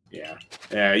 Yeah.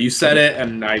 Yeah, you said it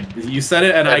and I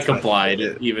complied,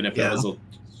 fine. even if it was a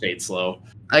shade slow.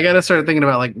 I gotta start thinking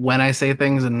about like when I say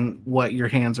things and what your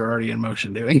hands are already in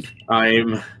motion doing.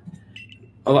 You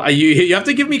have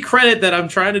to give me credit that I'm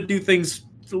trying to do things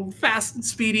fast and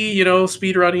speedy,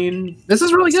 speed running. This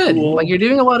is really good. Cool. Like you're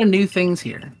doing a lot of new things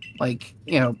here. Like,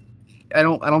 I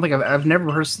don't think I've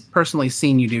never personally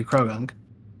seen you do Krogunk.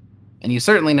 And you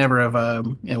certainly never have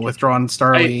withdrawn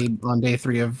Starly on day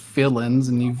 3 of Fieldlands,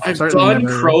 and I've done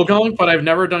Krogunk, but I've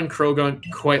never done Krogunk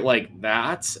quite like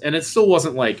that. And it still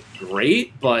wasn't like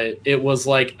great, but it was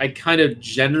like I kind of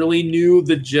generally knew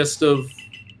the gist of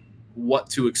what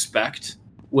to expect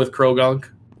with Krogunk.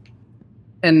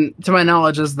 And to my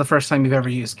knowledge, this is the first time you've ever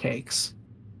used cakes.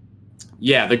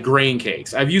 Yeah, the grain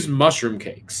cakes. I've used mushroom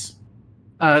cakes.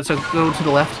 So go to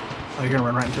the left. Oh, you're gonna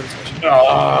run right into the station.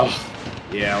 Yeah.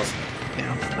 Yeah.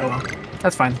 Oh well.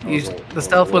 That's fine. The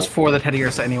stealth was for the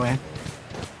Teddiursa anyway.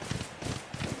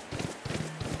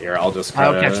 Here, I'll just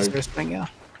I'll catch this first thing, yeah.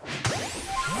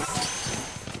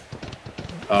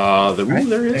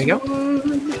 There you go.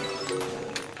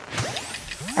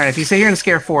 Alright, if you stay here and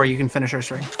scare 4, you can finish our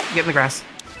string. Get in the grass.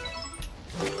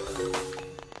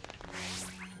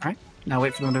 Alright, now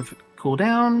wait for them to cool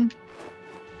down.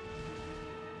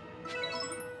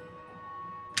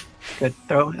 Good.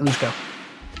 Throw and let's go.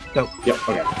 Go. Yep,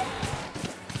 okay.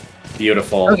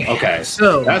 Beautiful. Okay.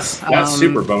 So that's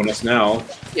super bonus now.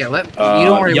 Yeah, you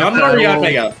don't worry about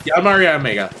that.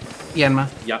 Yanma.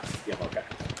 Yep, okay.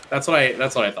 That's what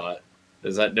I thought.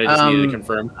 Is that I just needed to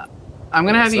confirm? I'm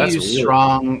gonna have you use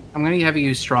strong. I'm gonna have you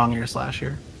use strong Air Slash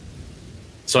here.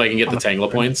 So I can get the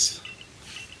Tangela points?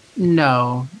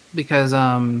 No, because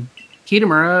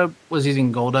Kitamura was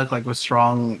using Golduck like with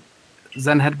strong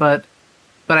Zen Headbutt,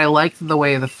 but I liked the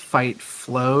way the fight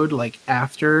flowed like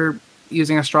after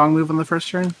using a strong move on the first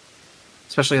turn.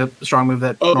 Especially a strong move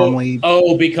that normally...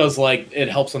 Oh, because like it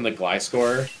helps on the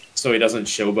Gliscor, so he doesn't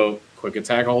showboat quick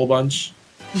attack a whole bunch?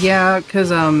 Yeah, because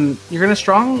you're going to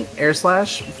strong Air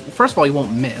Slash. First of all, you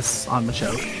won't miss on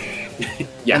Machoke.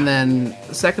 Yeah. And then,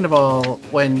 second of all,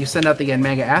 when you send out the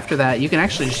Yanmega after that, you can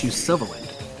actually just use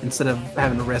Silverwind instead of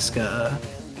having to risk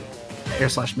Air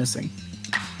Slash missing.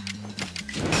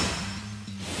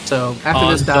 So, after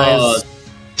this dies...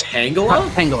 Tangela?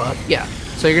 Tangela, yeah.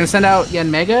 So you're going to send out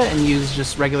Yanmega and use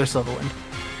just regular Silverwind.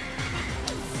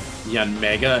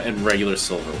 Yanmega and regular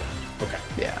Silverwind. Okay.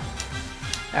 Yeah.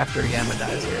 After Yama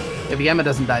dies here. If Yama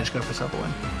doesn't die, just go for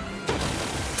Silverwind.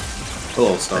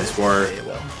 Hello, Stun Spore. It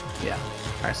will. Yeah.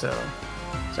 Alright, so...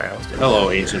 Sorry, I was doing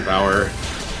Hello, Ancient Power.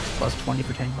 Plus 20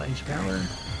 for Tangela Ancient Power.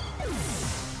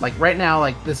 Like, right now,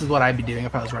 like, this is what I'd be doing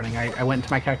if I was running. I went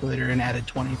to my calculator and added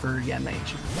 20 for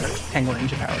Tangela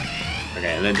Ancient Power.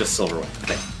 Okay, and then just Silverwind.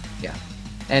 Okay. Yeah.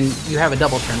 and you have a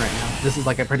double turn right now. This is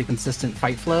like a pretty consistent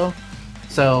fight flow.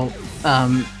 So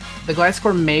the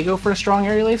Gliscor may go for a strong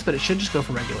aerial ace, but it should just go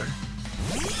for regular.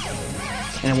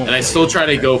 And I still try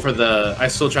to go for the. I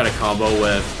still try to combo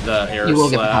with the air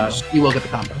slash. You will get the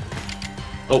combo.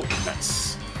 Oh,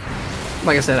 nice.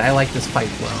 Like I said, I like this fight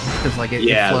flow because like it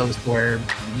flows where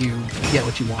you get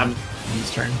what you want on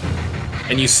this turn.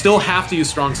 And you still have to use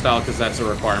strong style because that's a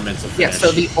requirement to finish. Yeah.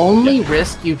 So the only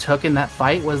risk you took in that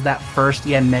fight was that first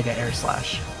Mega Air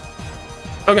Slash.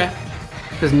 Okay.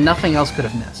 Because nothing else could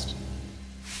have missed.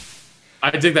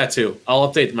 I dig that too.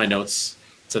 I'll update my notes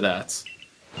to that.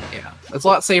 Yeah, it's a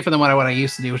lot safer than what I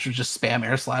used to do, which was just spam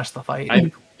air slash the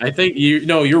fight. I think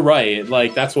you're right.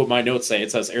 Like that's what my notes say.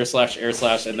 It says air slash,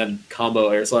 and then combo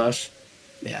air slash.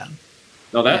 Yeah.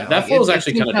 No, that flow is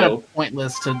actually kind of dope.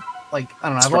 Pointless to like. I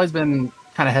don't know. I've always been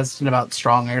kind of hesitant about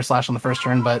strong air slash on the first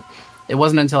turn, but it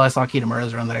wasn't until I saw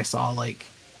Kitamura's run that I saw like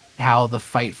how the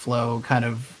fight flow kind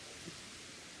of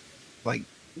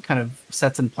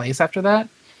sets in place after that.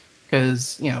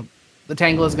 Because the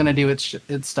Tangle is going to do its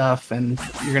stuff, and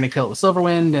you're going to kill it with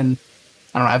Silverwind. And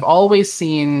I don't know. I've always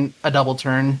seen a double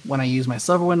turn when I use my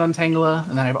Silverwind on Tangela,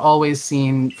 and then I've always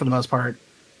seen, for the most part,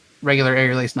 regular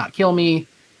aerial ace not kill me.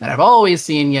 And I've always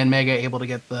seen Yanmega able to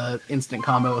get the instant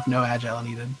combo with no agile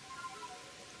needed.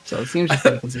 So it seems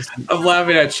pretty consistent. I'm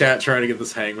laughing at chat trying to get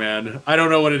this Hangman. I don't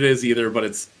know what it is either, but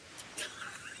it's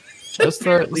what's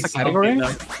the category?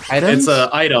 Items? It's an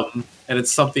item, and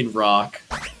it's something rock.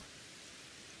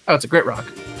 Oh, it's a Grit Rock.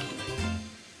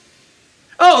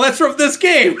 Oh, that's from this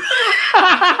game.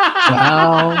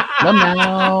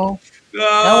 Wow.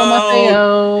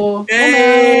 No.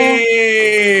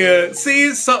 Hey.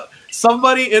 See,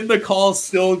 somebody in the call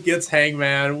still gets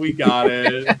Hangman. We got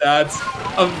it. That's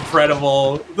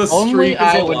incredible. The streak is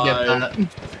alive. Would get that.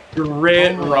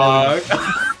 Grit Rock.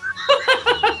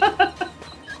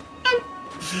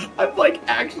 I'm like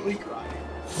actually crying.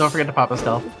 Don't forget to pop a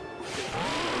stealth.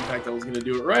 I was going to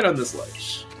do it right on this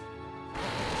ledge.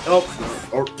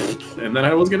 And then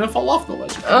I was going to fall off the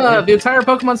ledge. The entire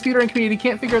Pokemon speedrun community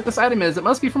can't figure out what this item is. It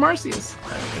must be from Arceus.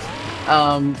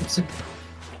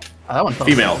 That one fell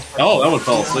female. asleep. Oh, that one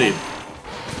fell asleep.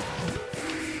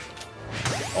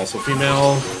 Also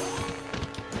female.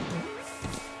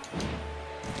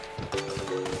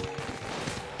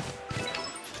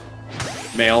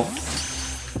 Male.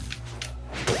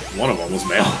 One of them was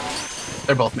male.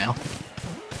 They're both male.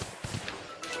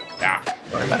 Yeah.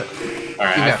 Sorry about it.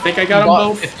 Alright, I think I got them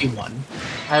both. 51.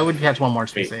 I would catch one more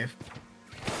to be safe.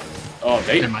 Oh,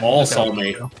 they all saw me.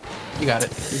 You got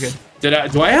it. You're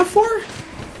good. Do I have 4? I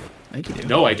think you do.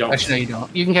 No, I don't. Actually, no, you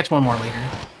don't. You can catch one more later.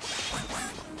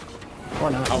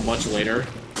 Or not. How much later?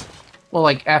 Well,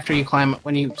 like after you climb,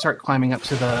 when you start climbing up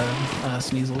to the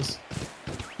Sneasels.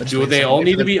 Do they all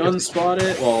need to be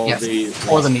unspotted? Well, yes.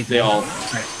 Or they all.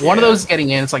 Right. One of those is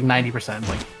getting in. It's like 90%.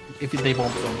 Like if they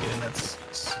both don't get in, that's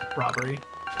robbery.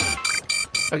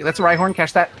 Okay, that's a Rhyhorn.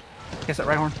 Catch that. Catch that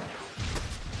Rhyhorn.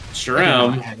 Sure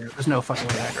am. There's no fucking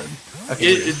way aggro. Okay,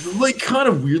 it's like kind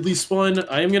of weirdly spun.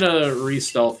 I am gonna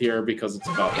re-stealth here because it's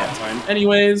about that time.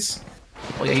 Anyways.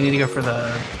 Well, yeah, you need to go for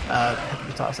the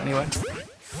toss anyway.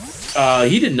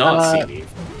 He did not see me.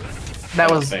 That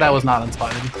was not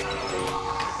unspotted.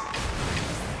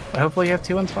 But hopefully you have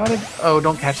 2 unspotted. Oh,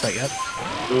 don't catch that yet.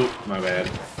 Oop, my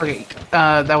bad. Okay,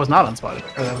 that was not unspotted,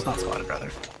 or that was not spotted rather.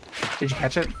 Did you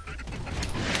catch it?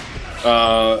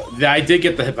 I did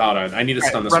get the Hippowdon. I need to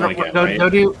stun this one again. Go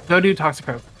do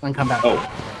Toxicroak and come back. Oh,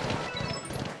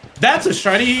 that's a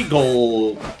shiny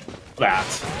Golbat.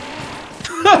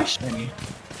 Shiny.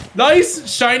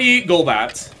 Nice shiny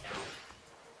Golbat.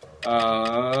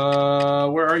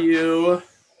 Where are you?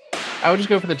 I would just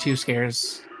go for the 2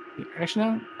 scares. Actually,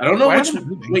 no. I don't know which.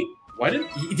 Wait, why did?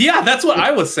 Yeah, that's what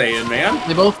I was saying, man.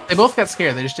 They both got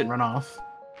scared. They just didn't run off.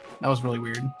 That was really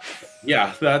weird.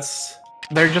 Yeah, that's.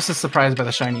 They're just as surprised by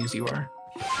the shiny as you are.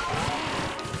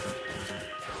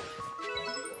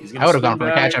 I would have gone for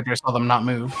a catch after I saw them not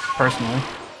move, personally.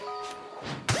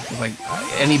 It's like,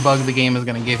 any bug the game is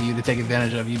going to give you to take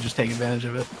advantage of, you just take advantage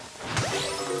of it.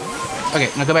 Okay,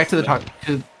 now go back to the talk.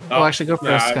 Well, actually, go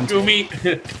first. Goomy.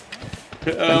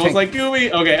 I was like,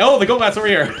 Goomy. Okay, oh, the Golbat's over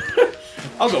here.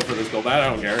 I'll go for this Golbat, I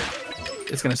don't care.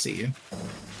 It's going to see you.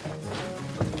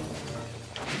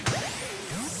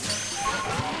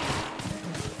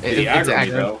 It's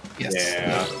aggro, though. Yes.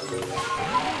 Yeah.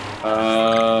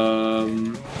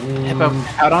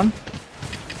 Hippowdon?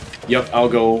 Yep, I'll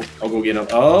go get him.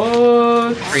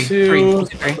 Oh,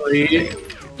 three.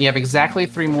 You have exactly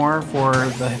 3 more for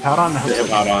the Hippowdon. The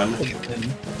Hippowdon.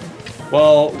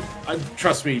 Well,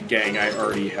 trust me, gang, I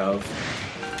already have.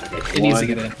 It needs to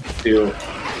get in. 2.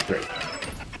 3.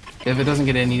 If it doesn't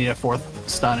get in, you need a 4th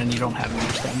stun, and you don't have any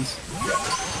more stuns.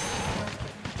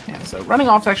 Yeah, so running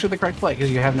off is actually the correct play, because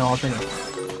you have no alternative.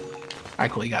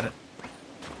 Alright, cool, you got it.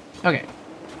 Okay,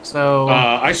 so...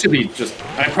 I should be just...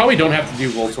 I probably don't have to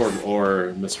do Voltorb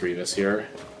or Mischievous here.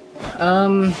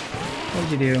 What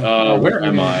did you do? Where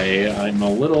am I? I'm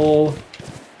a little...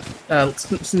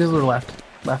 Snoozler left.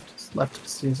 Left,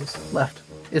 Snoozles. Left.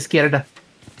 Izquierda.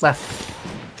 Left.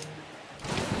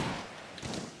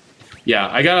 Yeah,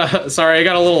 I got a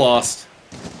little lost.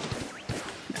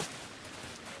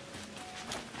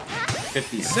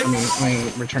 56. Let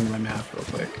me return to my map real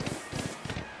quick.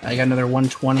 I got another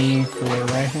 120 for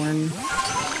Rhyhorn.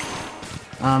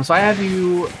 So I have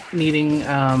you needing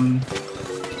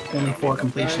only 4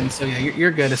 completions. So yeah,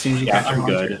 you're good as soon as you catch your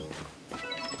Haunter. Good.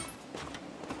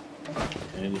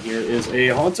 And here is a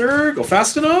Haunter. Go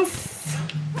fast enough.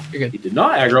 You're good. He did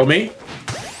not aggro me.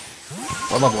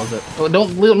 What level is it? Oh,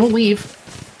 don't leave.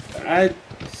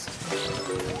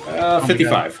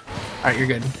 55. All right, you're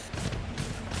good.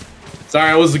 Sorry,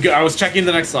 I was checking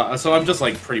the next slot, so I'm just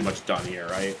like pretty much done here,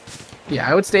 right? Yeah,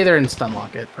 I would stay there and stun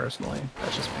lock it personally.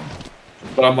 That's just me.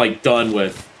 But I'm like done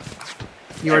with.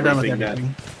 You are done with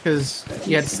everything because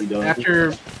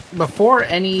before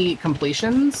any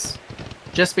completions,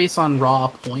 just based on raw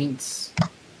points,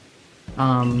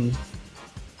 you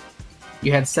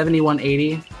had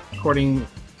 7180 according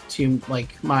to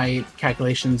like my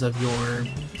calculations of your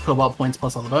Cobalt points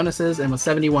plus all the bonuses, and with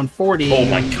 7140. Oh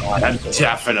my god, I'm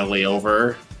definitely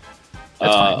over.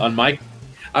 That's fine. On my,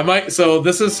 I might. So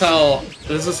this is how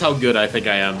good I think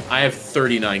I am. I have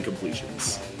 39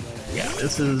 completions. Yeah,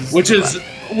 this is which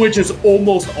is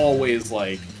almost always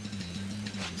like.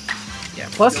 Yeah.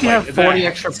 Plus you have 40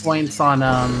 extra points on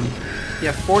you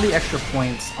have 40 extra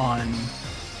points on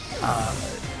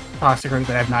Toxic Ring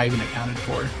that I've not even accounted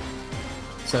for.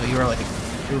 So you're like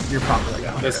you're probably like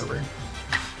 100 over.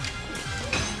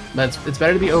 But it's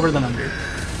better to be over than under.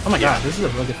 Oh my god, this is a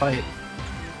really good fight.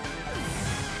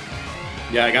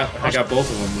 Yeah, I got both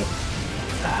of them.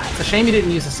 It's a shame he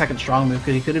didn't use a second strong move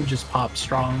because he could have just popped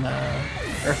strong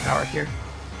Earth Power here.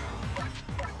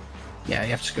 Yeah,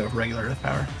 you have to go with regular Earth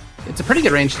Power. It's a pretty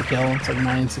good range to kill. It's like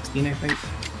 916, I think.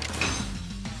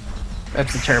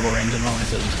 That's a terrible range, and all I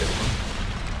said was good.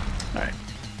 Alright,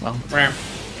 well.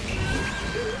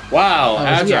 Wow,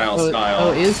 agile style.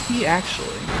 Oh, is he actually?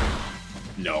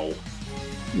 No.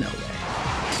 No way.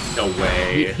 No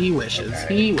way. He wishes.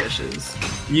 Okay. He wishes.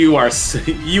 You are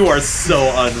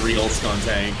so unreal,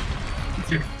 Skuntank.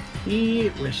 He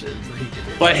wishes that he could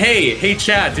do. But hey,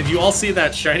 chat, did you all see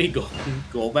that shiny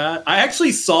Golbat? I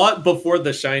actually saw it before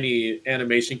the shiny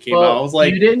animation came out. I was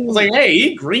like,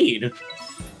 hey, green.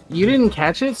 You didn't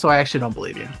catch it, so I actually don't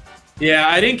believe you. Yeah,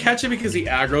 I didn't catch it because he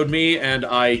aggroed me, and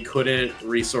I couldn't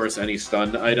resource any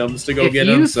stun items to go get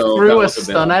him. So if you threw a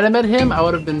stun item at him, I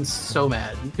would have been so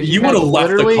mad. You would have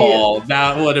left the call.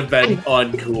 That would have been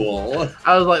uncool.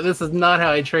 I was like, this is not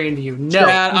how I trained you. No.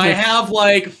 Chad, I have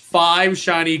like 5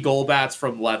 shiny Golbats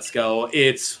from Let's Go.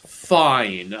 It's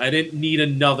fine. I didn't need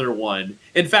another one.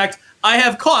 In fact, I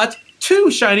have caught 2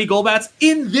 shiny Golbats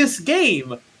in this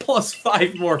game, plus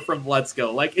 5 more from Let's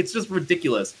Go. Like, it's just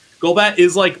ridiculous. Golbat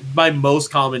is like my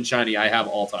most common shiny I have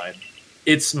all time.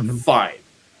 It's fine.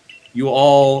 You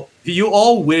all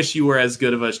wish you were as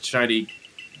good of a shiny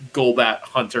Golbat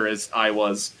hunter as I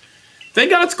was.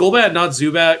 Thank God it's Golbat, not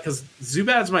Zubat, because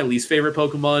Zubat is my least favorite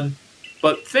Pokemon.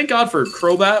 But thank God for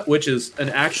Crobat, which is an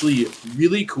actually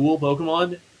really cool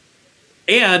Pokemon.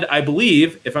 And I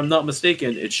believe, if I'm not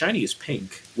mistaken, its shiny is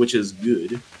pink, which is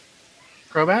good.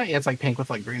 Crobat? Yeah, it's like pink with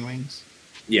like green wings.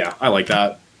 Yeah, I like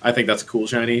that. I think that's a cool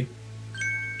shiny.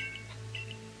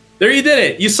 There you did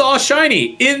it! You saw a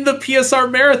shiny in the PSR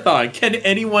Marathon! Can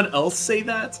anyone else say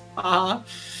that? I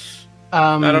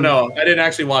don't know. I didn't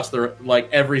actually watch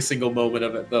every single moment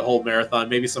of it, the whole marathon.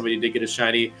 Maybe somebody did get a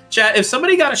shiny. Chat, if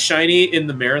somebody got a shiny in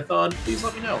the marathon, please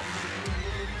let me know.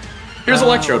 Here's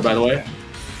Electrode, by the way.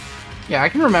 Yeah, I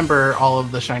can remember all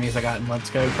of the shinies I got in Let's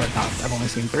Go, but I've only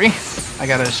seen 3. I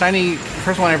got a shiny. The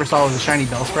first one I ever saw was a shiny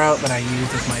Bellsprout that I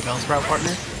used as my Bellsprout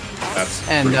partner. That's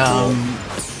and cool.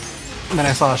 And then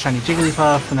I saw a shiny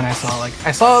Jigglypuff, and then I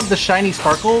saw the shiny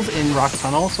Sparkles in Rock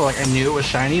Tunnel, so like I knew it was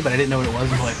shiny, but I didn't know what it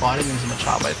was until I bought it. And it was in the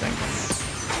shop, I think.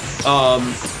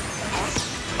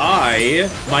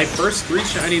 My first 3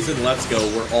 shinies in Let's Go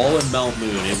were all in Mount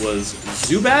Moon. It was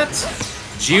Zubat,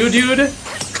 Geodude,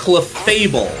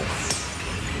 Clefable.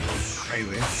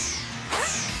 Crazy.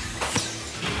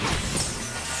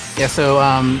 Yeah, so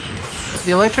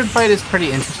the Electrode fight is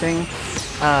pretty interesting.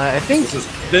 I think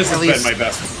this has been my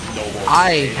best noble.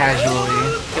 I casually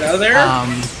get out of there.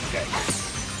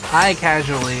 I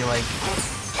casually like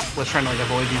was trying to like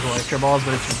avoid these Electro Balls,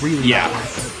 but it's really not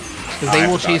worth it because they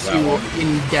will chase you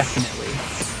indefinitely.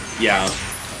 Yeah,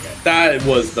 that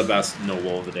was the best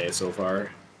noble of the day so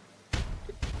far.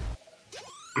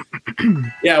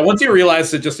 Yeah, once you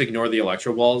realize to just ignore the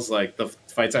Electro Balls, like the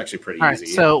fight's actually pretty easy. Alright,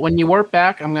 so when you warp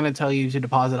back, I'm gonna tell you to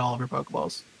deposit all of your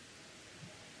Pokeballs.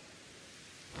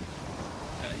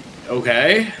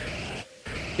 Okay.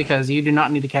 Because you do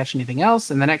not need to catch anything else,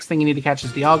 and the next thing you need to catch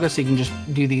is Dialga, so you can just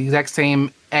do the exact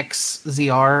same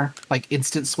XZR, like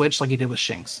instant switch, like you did with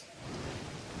Shinx.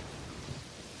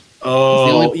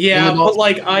 Oh, yeah, but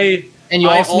like and you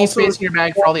also need space in your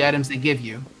bag for all the items they give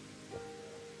you.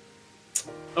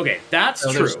 Okay, that's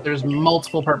so true. There's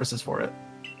multiple purposes for it.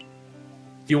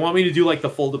 Do you want me to do like the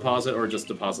full deposit or just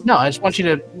deposit? No, I just want you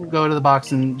to go to the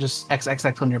box and just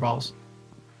XXX on your balls.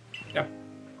 Yeah.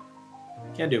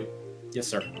 Can do. Yes,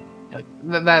 sir.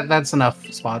 That's enough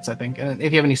spots, I think. And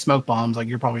if you have any smoke bombs, like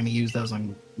you're probably going to use those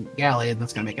on Gallade, and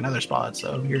that's going to make another spot.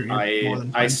 So you're more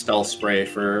than fine. I stealth spray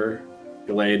for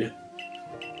Gallade.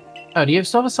 Oh, do you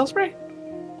still have a stealth spray?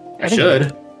 I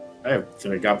should. I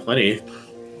got plenty.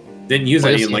 Didn't use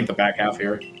any in like the back half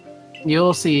here.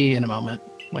 You'll see in a moment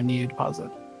when you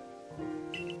deposit.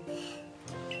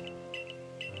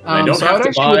 I don't have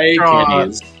to buy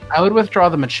candies. I would withdraw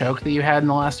the Machoke that you had in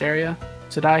the last area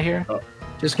to die here. Oh.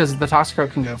 Just because the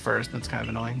Toxicroak can go first. That's kind of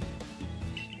annoying.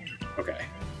 Okay.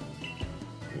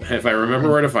 If I remember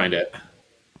where to find it.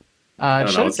 It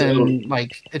should have been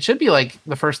like it should be like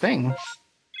the first thing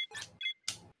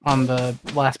on the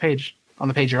last page. On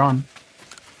the page you're on.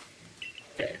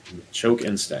 Okay. Choke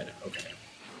instead. Okay.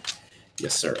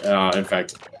 Yes, sir. In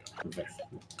fact.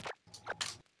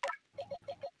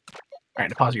 Alright,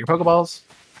 deposit your Pokeballs.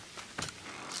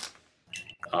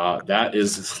 That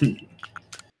is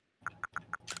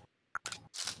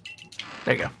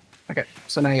There you go. Okay,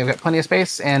 so now you've got plenty of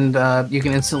space, and you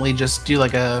can instantly just do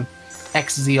like a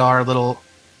XZR little,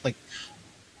 like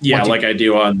like I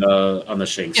do on the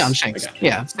Shinx. Yeah, on Shinx.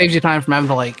 Yeah, saves you time from having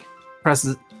to like press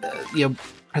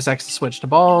press X to switch to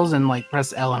balls, and like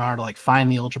press L and R to like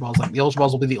find the Ultra Balls. Like the Ultra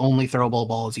Balls will be the only throwable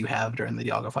balls you have during the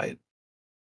Dialga fight.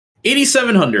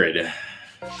 8,700.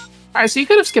 All right, so you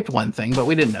could have skipped one thing, but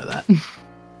we didn't know that.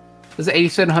 Was it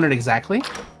 8,700 exactly?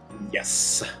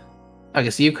 Yes. Okay,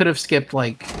 so you could have skipped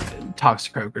like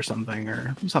Toxicroak or something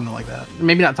like that.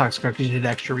 Maybe not Toxicroak because you did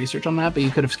extra research on that, but you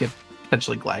could have skipped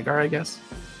potentially Gligar, I guess.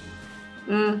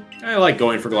 I like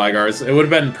going for Gligars. It would have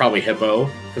been probably Hippo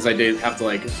because I did have to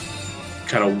like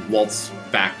kind of waltz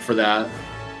back for that.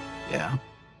 Yeah.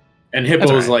 And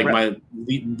Hippo is like my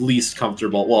least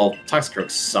comfortable. Well,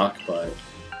 Toxicroaks suck, but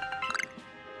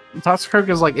Toxicroak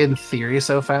is like in theory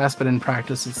so fast, but in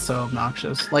practice it's so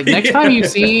obnoxious. Like next time you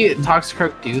see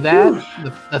Toxicroak do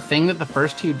that, the thing that the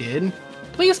first two did,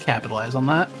 please capitalize on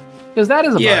that because that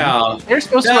is a bug. They're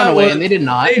supposed to run away and they did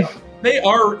not. They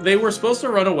were supposed to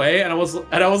run away, and I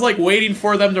was like waiting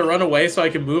for them to run away so I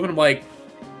could move, and I'm like,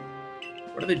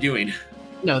 what are they doing?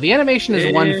 No, the animation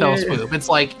is one fell swoop. It's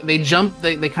like they jump,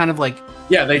 they kind of like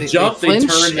they jump, they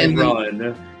turn, and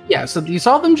run. Yeah, so you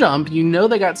saw them jump. You know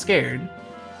they got scared.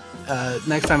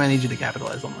 Next time I need you to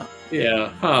capitalize on that. Yeah,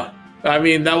 huh. I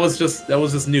mean, that was just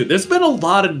new. There's been a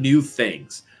lot of new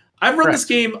things. I've run this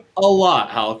game a lot,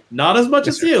 Hal. Not as much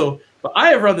as you, but I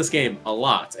have run this game a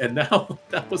lot, and now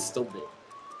that was still new.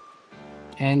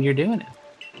 And you're doing it.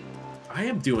 I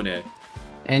am doing it.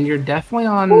 And you're definitely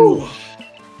on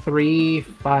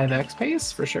 3-5x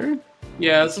pace for sure.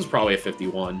 Yeah, this is probably a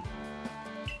 51.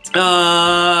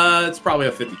 It's probably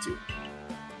a 52.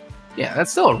 Yeah,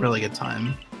 that's still a really good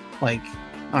time. Like,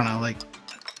 I don't know, like,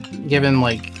 given,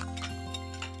 like,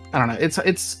 I don't know,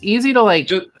 it's easy to, like,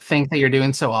 think that you're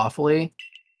doing so awfully,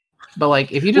 but,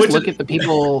 like, if you just look at the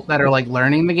people that are, like,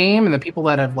 learning the game, and the people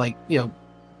that have, like, you know,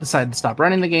 decided to stop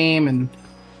running the game, and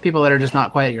people that are just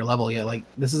not quite at your level yet, like,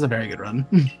 this is a very good run.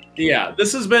 Yeah,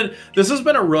 this has been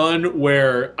a run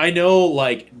where I know,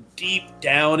 like, deep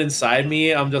down inside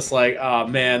me, I'm just like, oh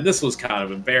man, this was kind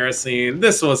of embarrassing.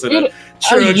 This wasn't a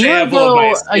true example of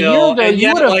my skill. And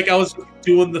yet, like, I was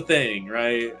doing the thing,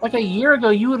 right? Like a year ago,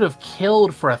 you would have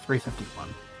killed for a 351.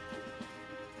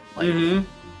 Like,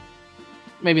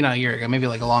 maybe not a year ago, maybe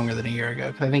like longer than a year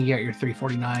ago, because I think you got your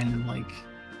 349 in like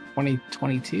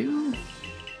 2022.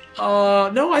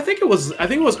 No, I think it was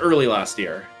early last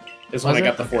year. Is when I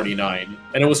got the 49,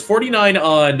 and it was 49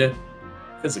 on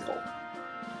physical.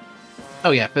 Oh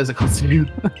yeah, physical too.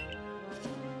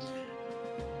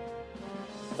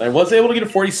 I was able to get a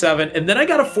 47, and then I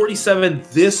got a 47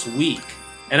 this week,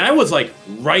 and I was like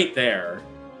right there.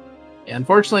 Yeah,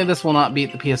 unfortunately, this will not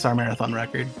beat the PSR marathon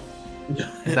record.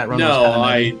 That run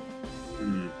no,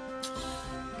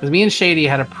 Because me and Shady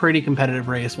had a pretty competitive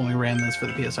race when we ran this for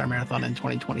the PSR Marathon in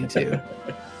 2022.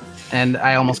 And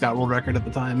I almost got world record at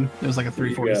the time. It was like a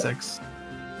 346.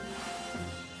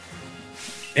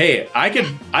 Hey, I could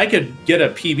get a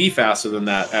PB faster than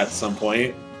that at some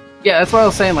point. Yeah, that's what I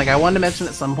was saying. Like, I wanted to mention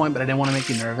at some point, but I didn't want to make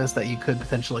you nervous that you could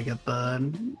potentially get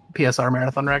the PSR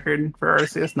marathon record for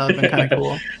Arceus. That would have been kind of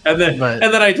cool. and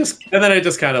then I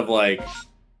just kind of like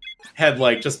had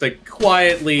like just a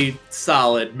quietly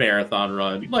solid marathon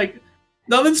run. Like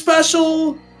nothing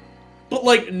special, but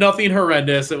like nothing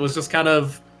horrendous. It was just kind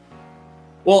of,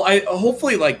 well, I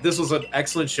hopefully like this was an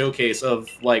excellent showcase of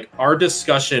like our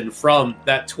discussion from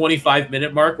that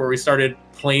 25-minute mark where we started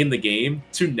playing the game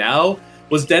to now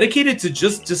was dedicated to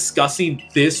just discussing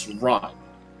this run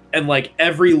and like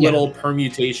every little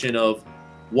permutation of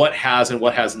what has and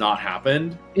what has not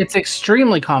happened. It's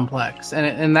extremely complex,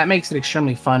 and that makes it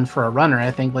extremely fun for a runner. I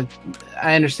think, like,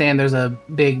 I understand there's a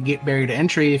big barrier to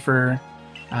entry for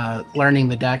learning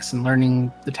the decks and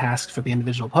learning the tasks for the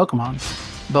individual Pokemon.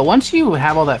 But once you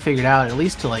have all that figured out, at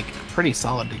least to like a pretty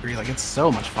solid degree, like it's so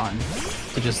much fun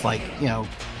to just like, you know,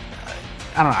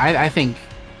 I don't know. I think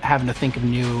having to think of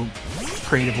new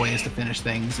creative ways to finish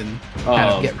things and kind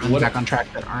of get runs back on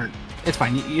track that aren't. It's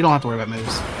fine. You don't have to worry about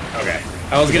moves. Okay.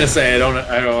 I was gonna say I don't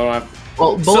have.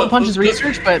 Well, Bullet Punch is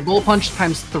research, but Bullet Punch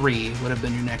times 3 would have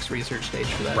been your next research stage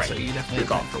for that. Right. So you definitely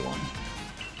gone for 1.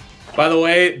 By the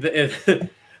way,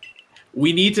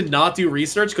 we need to not do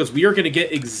research because we are going to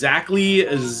get exactly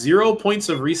 0 points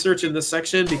of research in this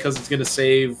section because it's going to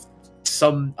save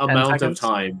some amount of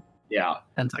time. Yeah.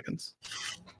 10 seconds.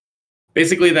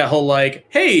 Basically, that whole like,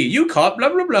 hey, you caught blah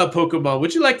blah blah Pokemon.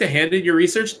 Would you like to hand in your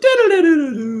research?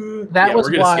 That was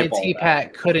why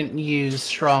T-Pat couldn't use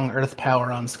strong Earth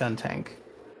Power on Skuntank.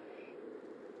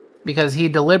 Because he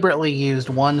deliberately used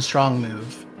 1 strong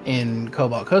move in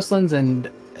Cobalt Coastlands, and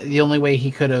the only way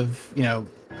he could have, you know,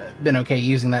 been okay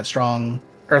using that strong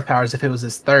Earth Power is if it was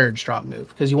his 3rd strong move.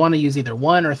 Because you want to use either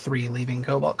 1 or 3 leaving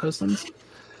Cobalt Coastlands.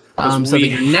 So we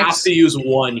have to use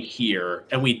 1 here,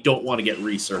 and we don't want to get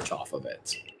research off of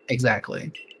it.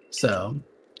 Exactly. So,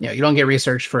 you know, you don't get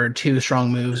research for 2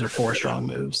 strong moves or 4 strong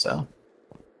moves. So,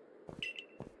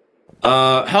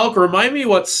 Hulk, remind me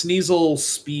what Sneasel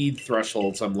speed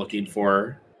thresholds I'm looking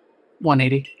for.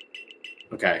 180.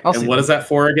 Okay, and what is that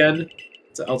for again?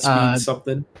 To outspeed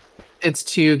something? It's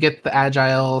to get the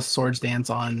Agile Swords Dance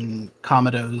on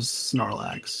Commodores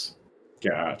Snorlax.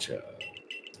 Gotcha.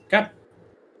 Okay.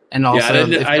 And also,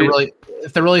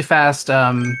 if they're really fast, I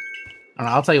don't know,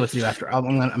 I'll tell you what to do after.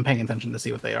 I'm paying attention to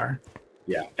see what they are.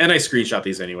 Yeah, and I screenshot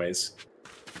these anyways.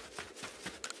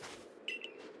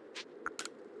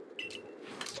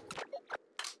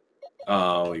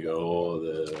 We go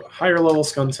the higher level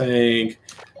Skuntank.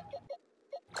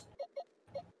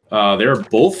 They're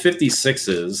both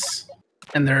 56s.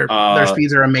 And their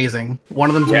speeds are amazing. One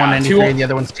of them's 193, and the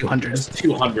other one's 200. It's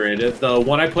 200. The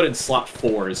one I put in slot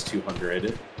 4 is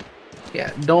 200. Yeah,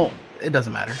 it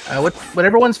doesn't matter.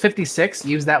 Whatever one's 56,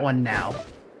 use that one now.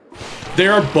 They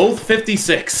are both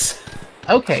 56.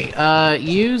 Okay,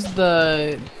 use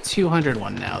the 200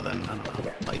 one now then. I don't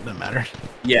know. Like, doesn't matter.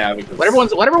 Yeah, because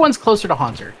whatever one's closer to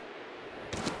Haunter.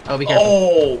 Oh, be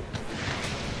careful.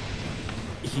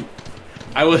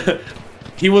 Oh!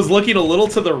 He was looking a little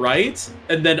to the right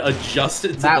and then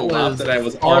adjusted to the left, and I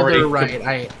was already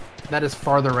right. That is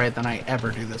farther right than I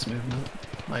ever do this movement.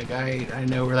 Like, I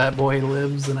know where that boy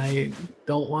lives, and I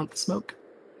don't want the smoke.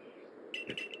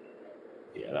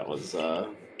 Yeah, that was...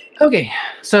 Okay,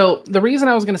 so the reason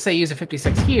I was going to say use a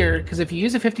 56 here, because if you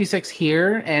use a 56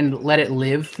 here and let it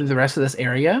live through the rest of this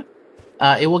area,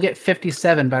 it will get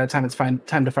 57 by the time it's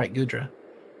time to fight Gudra.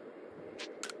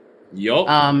 Yup.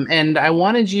 And I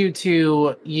wanted you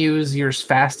to use your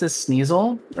fastest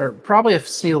Sneasel, or probably a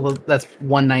Sneasel that's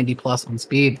 190 plus on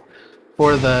speed,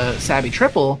 for the Savvy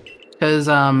Triple, because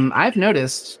I've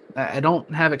noticed, I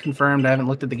don't have it confirmed, I haven't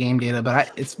looked at the game data,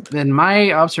 but it's been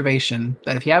my observation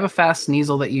that if you have a fast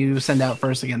Sneasel that you send out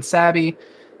first against Savvy,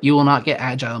 you will not get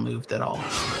Agile moved at all.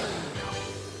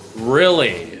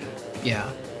 Really?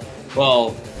 Yeah.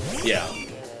 Well, yeah.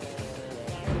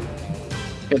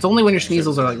 It's only when your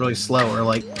Sneasels are like really slow or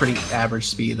like pretty average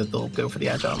speed that they'll go for the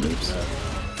Agile moves.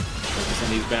 Focus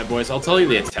on these bad boys. I'll tell you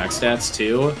the attack stats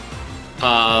too.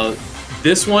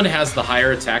 This one has the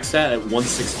higher attack stat at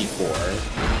 164.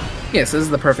 Yes, this is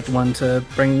the perfect one to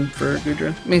bring for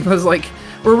Gudra. I mean, because like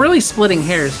we're really splitting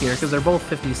hairs here because they're both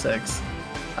 56.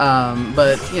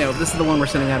 But you know, this is the one we're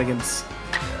sending out against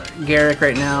Garrick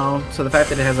right now. So the fact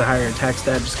that it has a higher attack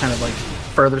stat just kind of like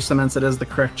further cements it as the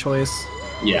correct choice.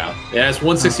 Yeah, it has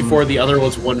 164. The other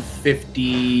was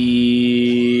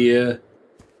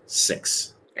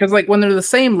 156. Because like when they're the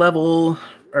same level,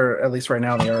 or at least right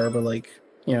now they are, but like,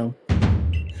 you know,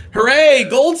 hooray,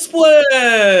 gold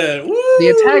split! Woo! the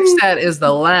attack stat is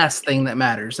the last thing that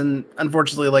matters, and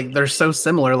unfortunately, like they're so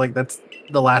similar, like that's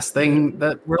the last thing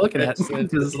that we're looking at.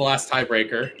 It's the last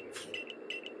tiebreaker.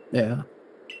 Yeah.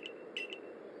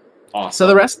 Awesome. So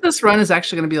the rest of this run is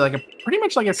actually going to be like pretty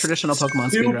much like a traditional Pokemon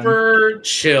speedrun. Super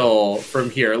chill from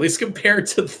here, at least compared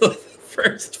to the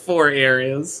first 4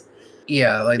 areas.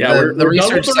 Yeah, like we're the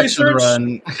research done with section of the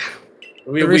run.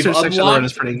 We've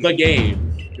unlocked the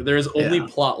game. There's only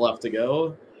plot left to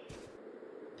go.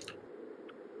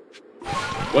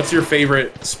 What's your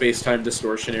favorite space-time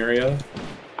distortion area?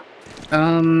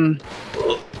 What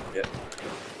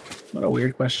a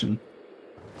weird question.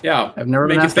 Yeah, I've never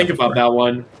make you think about that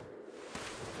one.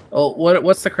 Oh,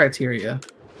 what's the criteria?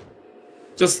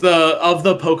 Just of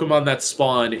the Pokemon that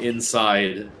spawn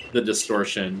inside the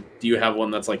distortion. Do you have one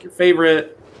that's like your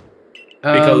favorite?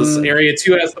 Because Area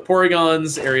 2 has the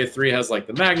Porygons, Area 3 has like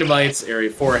the Magnemites, Area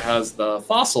 4 has the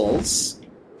fossils.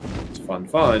 It's fun.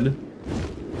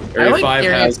 Area 5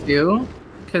 has Area 2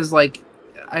 because like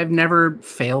I've never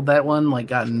failed that one, like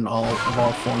gotten all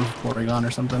evolved forms of Porygon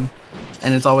or something,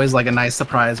 and it's always like a nice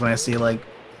surprise when I see like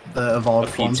the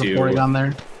evolved forms of Porygon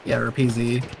there. Yeah, or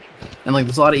PZ. And like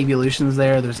there's a lot of evolutions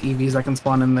there. There's EVs that can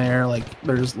spawn in there. Like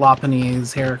there's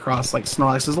Lopunnies, Heracross, like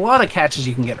Snorlax. There's a lot of catches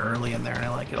you can get early in there, and I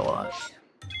like it a lot.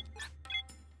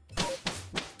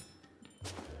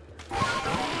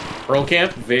 Pearl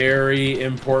Camp, very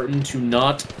important to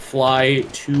not fly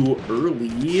too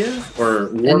early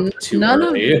or warp too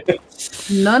early.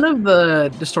 None of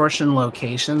the distortion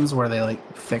locations where they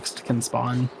like fixed can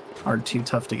spawn are too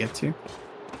tough to get to.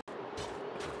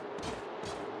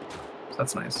 So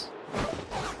that's nice.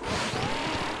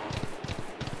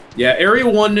 Yeah, Area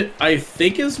 1 I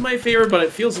think is my favorite, but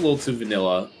it feels a little too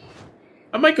vanilla.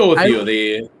 I might go with you,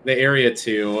 the Area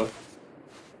 2.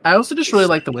 I also just really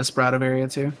like the Whisper out of Area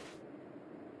 2.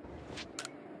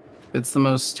 It's the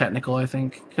most technical, I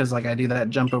think, because like I do that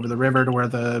jump over the river to where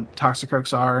the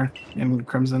Toxicroaks are in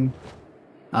Crimson,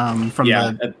 from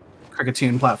the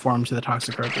Kricketune platform to the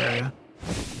Toxicroak area.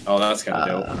 Oh, that's kind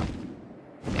of dope.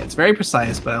 Yeah, it's very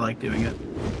precise, but I like doing it.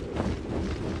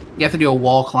 You have to do a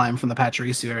wall climb from the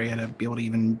Pachirisu area to be able to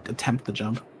even attempt the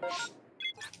jump.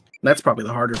 That's probably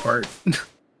the harder part.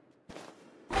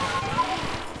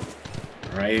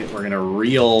 Right, we're gonna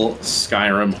reel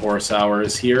Skyrim horse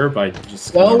hours here by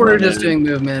just. While we're just doing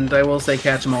movement, I will say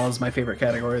Catch 'em All is my favorite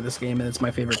category of this game, and it's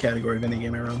my favorite category of any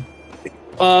game I run.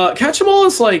 Catch 'em All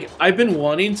is like I've been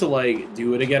wanting to like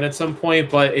do it again at some point,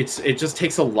 but it just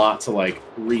takes a lot to like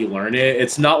relearn it.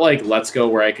 It's not like Let's Go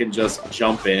where I can just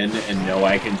jump in and know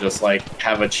I can just like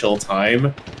have a chill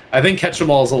time. I think Catch 'em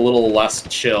All is a little less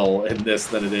chill in this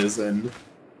than it is in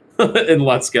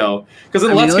Let's Go. Because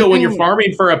in Let's Go, when you're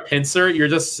farming for a pincer, you're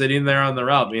just sitting there on the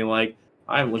route being like,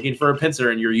 I'm looking for a pincer,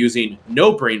 and you're using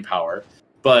no brain power.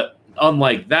 But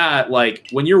unlike that, like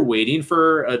when you're waiting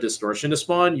for a distortion to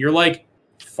spawn, you're like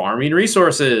farming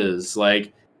resources,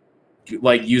 like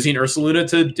using Ursaluna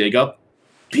to dig up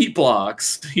peat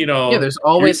blocks, you know. Yeah, there's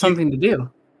always something to do.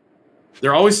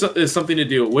 There always is something to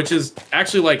do, which is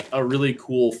actually like a really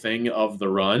cool thing of the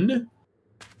run.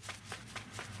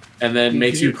 And then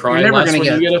makes you cry less when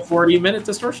you get a 40-minute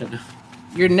distortion.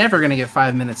 You're never going to get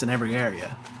 5 minutes in every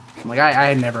area. Like,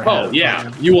 I never had Oh,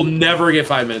 yeah. You will never get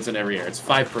 5 minutes in every area. It's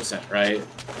 5%, right?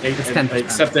 It's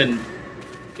 10%.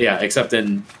 Except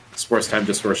in sports time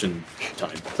distortion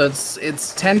time. So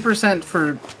it's 10%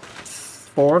 for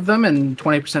 4 of them and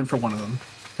 20% for 1 of them.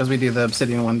 Because we do the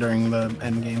Obsidian one during the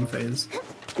end game phase.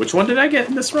 Which one did I get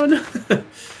in this run? What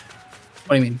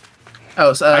do you mean?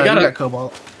 Oh, so I got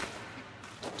Cobalt.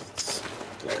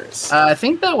 I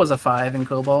think that was a 5 in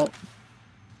Cobalt.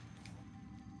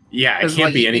 Yeah, it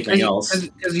can't be anything else.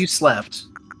 Because you slept.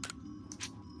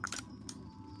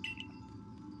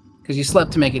 Because you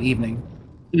slept to make it evening.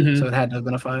 Mm-hmm. So it had to have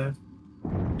been a 5.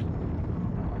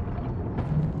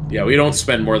 Yeah, we don't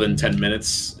spend more than 10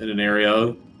 minutes in an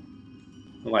area.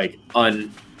 Like,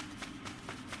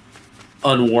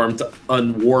 unwarped,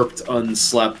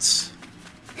 unslept,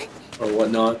 or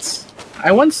whatnot.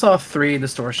 I once saw 3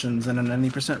 distortions in an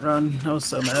 90% run. I was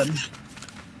so mad.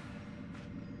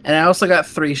 And I also got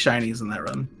 3 shinies in that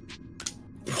run.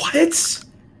 What?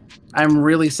 I'm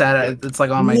really sad. It's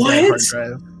like on my hard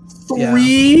drive.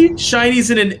 3 shinies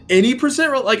in an any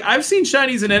percent run? Like, I've seen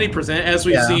shinies in any percent, as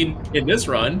we've seen in this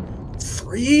run.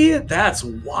 3? That's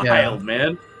wild,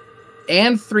 man.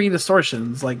 And 3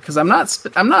 distortions, like, because I'm not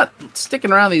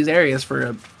sticking around these areas for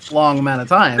a long amount of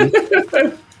time.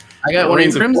 I got one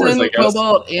in Crimson,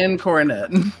 Cobalt, and Coronet.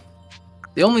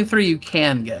 The only 3 you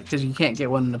can get, because you can't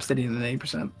get one in Obsidian at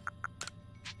 80%.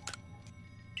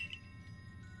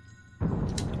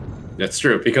 That's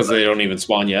true, because they don't even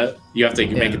spawn yet. You have to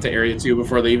make it to Area 2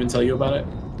 before they even tell you about it.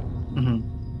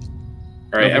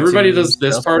 All right, everybody does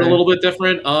this part a little bit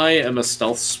different. I am a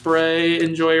stealth spray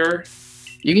enjoyer.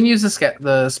 You can use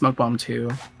the smoke bomb too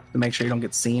to make sure you don't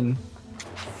get seen.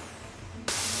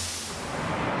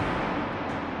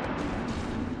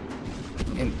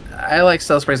 And I like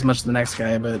stealth sprays as much as the next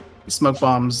guy, but smoke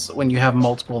bombs, when you have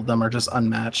multiple of them, are just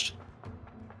unmatched.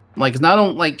 Like, it's not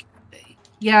on, like,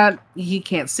 yeah, he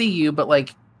can't see you, but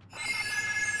like,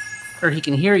 or he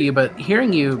can hear you, but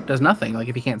hearing you does nothing. Like,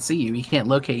 if he can't see you, he can't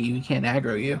locate you, he can't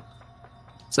aggro you.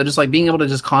 So just like being able to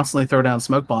just constantly throw down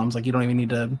smoke bombs, like you don't even need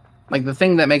to, like the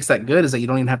thing that makes that good is that you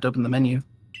don't even have to open the menu.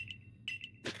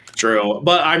 True,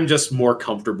 but I'm just more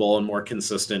comfortable and more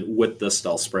consistent with the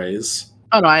stealth sprays.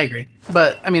 Oh no, I agree.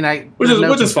 But I mean, which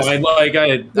is fine. Like I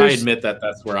admit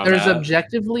that's where I'm at. There's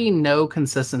objectively no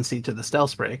consistency to the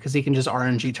stealth spray because he can just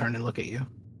RNG turn and look at you.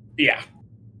 Yeah.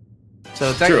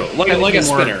 So it's true, like a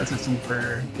spinner.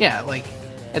 For, yeah, like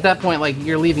at that point, like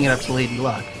you're leaving it up to Lady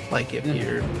Luck, like if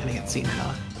you're gonna get seen or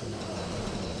not.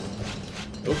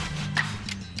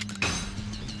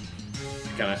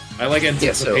 I like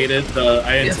anticipated the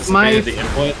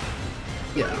input.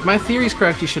 Yeah, if my theory's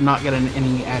correct, you should not get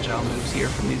any agile moves here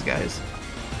from these guys.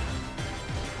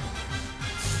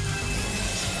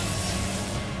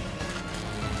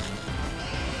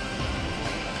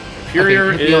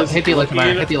 Superior is hit the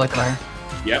electrifier. Hit the electrifier.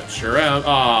 Yep, sure am.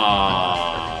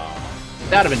 Aww.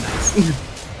 That'd have been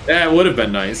nice. That would have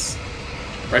been nice.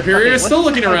 Rhyperior is still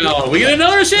looking around. We get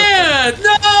another chance!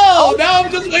 No! Now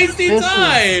I'm just wasting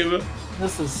time!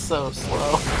 This is so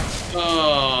slow.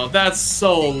 Oh, that's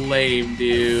so lame,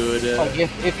 dude. Like,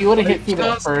 if you would have hit through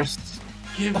that first...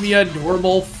 Give me a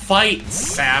normal fight,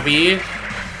 Savvy.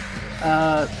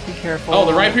 Be careful. Oh,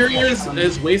 the Rhyperior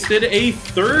is wasted a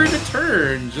 3rd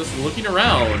turn just looking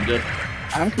around.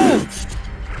 I'm kind of...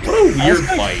 What a weird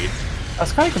fight. I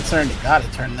was kind of concerned he got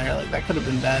a turn there. Like, that could have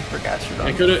been bad for Gastrodon.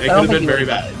 It could have been very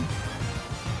bad.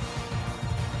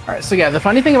 Alright, so yeah, the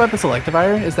funny thing about this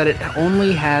Electivire is that it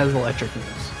only has electric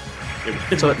moves.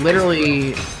 So it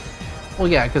literally... Well,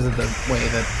 yeah, because of the way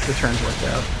that the turns worked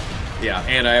out. Yeah,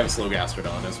 and I have a slow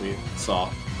Gastrodon, as we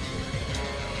saw.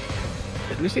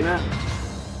 Did we see that?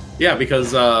 Yeah,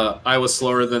 because I was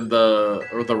slower than the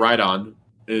Rhydon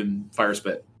in Fire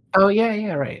Spit. Oh,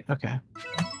 yeah, right. Okay.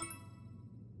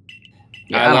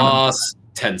 Yeah, I lost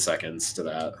 10 seconds to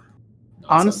that.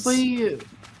 Nonsense. Honestly,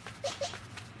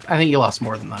 I think you lost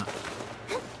more than that.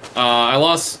 I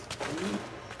lost...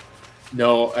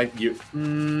 No,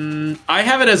 I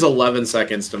have it as 11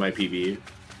 seconds to my PB.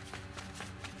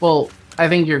 Well, I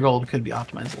think your gold could be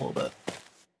optimized a little bit.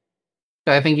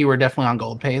 I think you were definitely on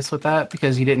gold pace with that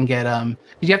because you didn't get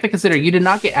you have to consider you did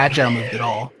not get agile moved at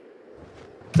all.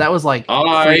 That was like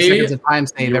 3 seconds of time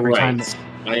save every time.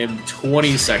 I am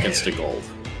 20 seconds to gold.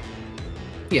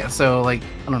 Yeah, so like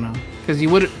I don't know because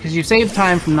you saved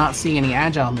time from not seeing any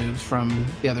agile moves from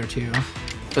the other 2,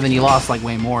 but then you lost like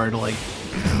way more to like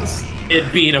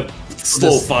it being a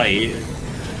slow fight.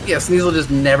 Yeah, Sneasel just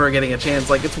never getting a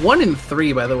chance. Like it's 1 in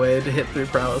 3, by the way, to hit 3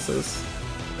 paralysis.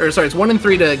 Or sorry, it's 1 in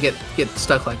 3 to get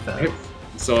stuck like that.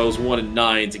 So it was 1 in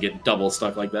 9 to get double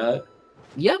stuck like that.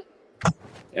 Yep.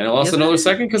 And I lost another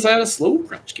second because I had a slow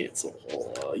crouch cancel.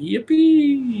 Oh,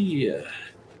 yippee!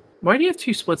 Why do you have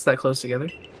 2 splits that close together?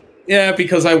 Yeah,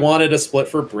 because I wanted a split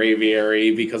for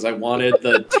Braviary. Because I wanted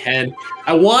the 10.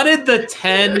 I wanted the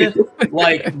 10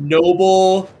 like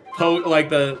noble like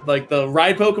the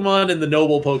ride Pokemon and the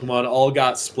noble Pokemon all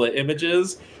got split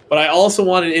images. But I also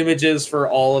wanted images for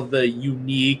all of the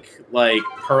unique, like,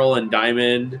 Pearl and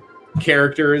Diamond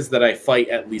characters that I fight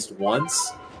at least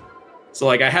once. So,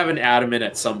 like, I have an Adamant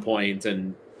at some point,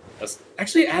 and...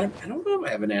 Actually, I don't know if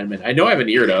I have an Adamant. I know I have an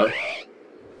Irida.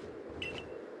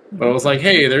 But I was like,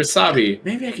 hey, there's Sabi.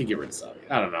 Maybe I could get rid of Sabi.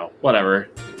 I don't know. Whatever.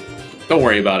 Don't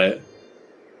worry about it.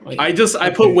 I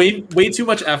put way too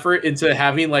much effort into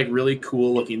having, like, really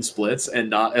cool-looking splits and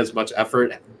not as much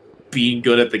effort being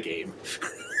good at the game.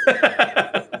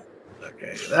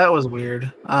 Okay, that was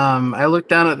weird. I looked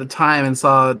down at the time and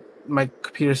saw my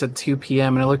computer said 2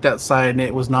 p.m. and I looked outside and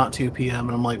it was not 2 p.m.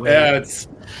 and I'm like, wait. Yeah, it's.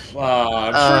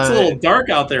 I'm sure it's a little dark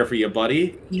out there for you,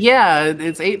 buddy. Yeah,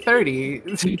 it's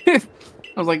 8:30. I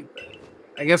was like,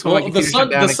 I guess when the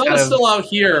sun is still out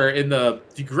here in the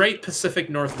Great Pacific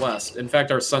Northwest. In fact,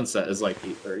 our sunset is like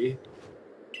 8:30.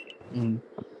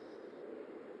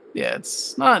 Yeah,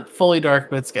 it's not fully dark,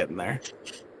 but it's getting there.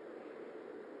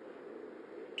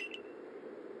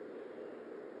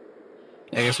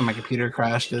 I guess when my computer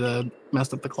crashed, it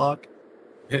messed up the clock.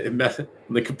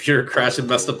 The computer crashed and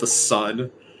messed up the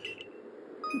sun.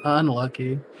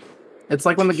 Unlucky. It's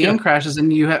like when the game crashes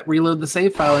and you reload the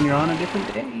save file and you're on a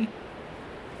different day.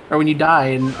 Or when you die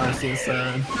in Arceus,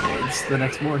 it's the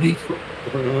next morning.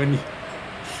 When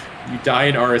you die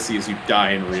in Arceus, you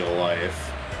die in real life.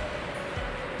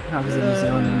 How does it New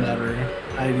Zealand? Never.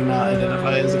 I do not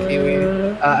identify as a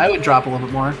Kiwi. I would drop a little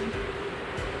bit more.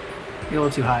 You're a little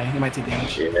too high. You might take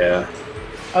damage. Yeah.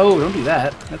 Oh, don't do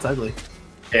that. That's ugly.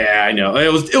 Yeah, I know.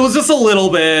 It was just a little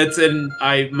bit, and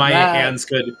my hands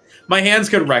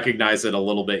could recognize it a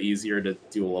little bit easier to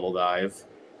do a little dive.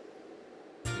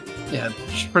 Yeah,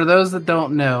 for those that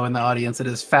don't know in the audience, it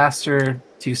is faster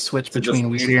to switch between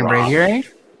Weirdier and Braviary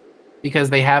because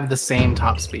they have the same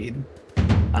top speed.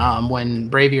 When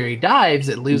Braviary dives,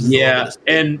 it loses. Yeah,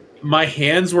 and my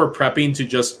hands were prepping to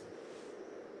just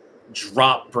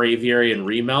drop Braviary and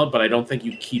remount, but I don't think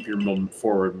you keep your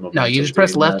forward momentum. No, you just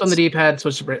press left on the D-pad,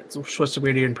 switch to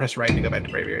Weirdier, and press right to go back to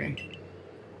Braviary.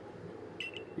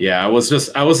 Yeah, I was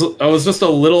just a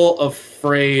little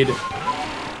afraid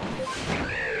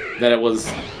that it was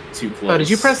too close. Oh, did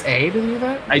you press A to do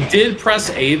that? I did press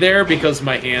A there because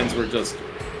my hands were just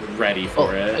ready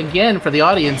for it. Again, for the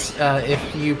audience,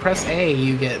 if you press A,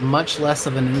 you get much less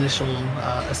of an initial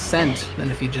ascent than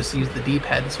if you just use the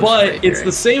D-pad. But it's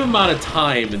the same amount of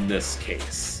time in this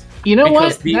case. You know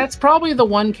what? That's probably the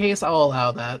one case I'll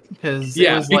allow that because the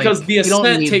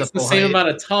ascent takes the same amount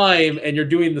of time, and you're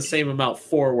doing the same amount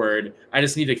forward. I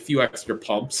just need a few extra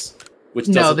pumps, which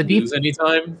doesn't lose any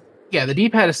time. Yeah, the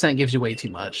D-pad ascent gives you way too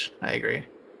much. I agree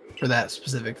for that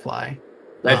specific fly.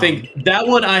 I think that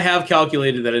one I have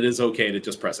calculated that it is okay to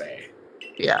just press A.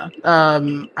 Yeah.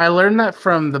 I learned that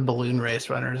from the balloon race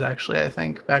runners, actually, I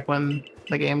think, back when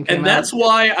the game came out. And that's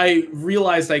why I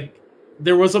realized,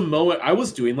 there was a moment I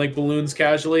was doing, balloons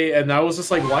casually, and I was just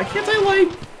like, why can't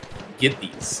I, get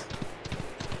these?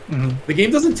 Mm-hmm. The game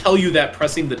doesn't tell you that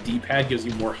pressing the D-pad gives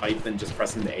you more height than just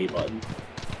pressing the A button.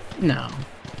 No.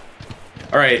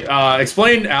 All right,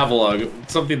 explain Avalugg,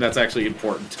 something that's actually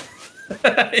important.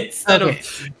 instead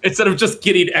of just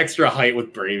getting extra height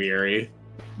with Braviary.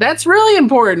 That's really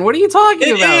important. What are you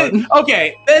talking about?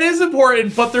 Okay, that is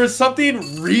important, but there's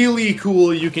something really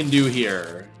cool you can do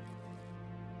here.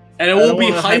 And it will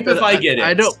be hype if I get it.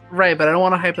 But I don't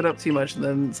want to hype it up too much and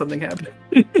then something happens.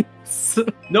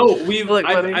 No,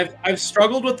 I've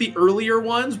struggled with the earlier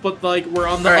ones, but we're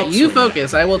on the All right, you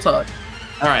focus. I will talk.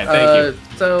 All right, thank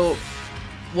you. So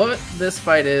what this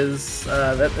fight is,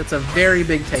 it's a very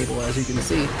big table, as you can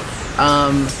see.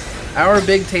 Our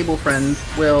big table friend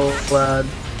will,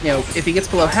 if he gets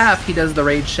below half, he does the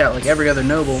rage shout like every other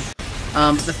noble.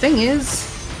 The thing is,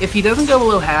 if he doesn't go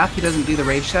below half, he doesn't do the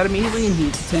rage shout immediately, and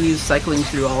he continues cycling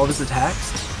through all of his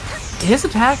attacks. His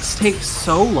attacks take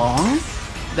so long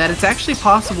that it's actually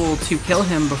possible to kill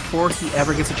him before he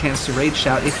ever gets a chance to rage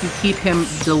shout if you keep him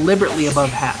deliberately above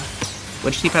half,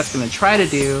 which T-Pat's going to try to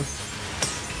do.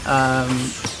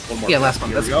 Last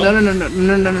one. No. All right,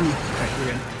 we're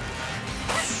good.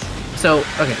 So,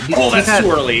 okay. That's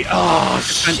too early. Oh,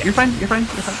 shit. You're fine.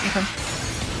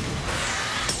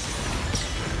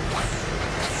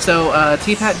 So,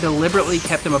 T-Pat deliberately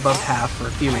kept him above half for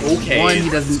a few reasons. Okay. One, he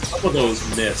doesn't. Some of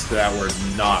those missed that were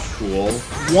not cool.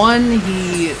 One,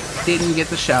 he didn't get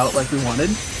the shout like we wanted,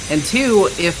 and two,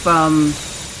 if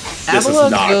This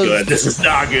is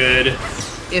not good.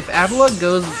 If Avalugg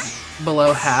goes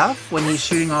below half when he's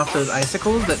shooting off those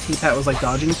icicles that T-Pat was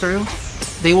dodging through,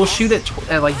 they will shoot at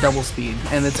double speed,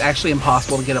 and it's actually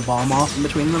impossible to get a bomb off in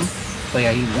between them. But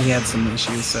yeah, he had some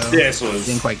issues, so he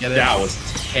didn't quite get it. That was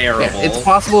terrible. Yeah, it's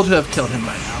possible to have killed him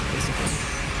by now, basically.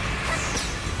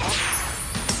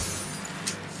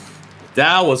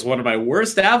 That was one of my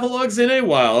worst Avaluggs in a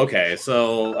while. Okay,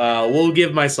 so we'll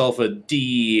give myself a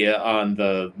D on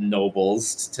the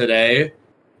nobles today.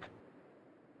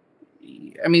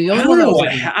 I mean, the only one that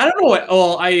was I don't know what.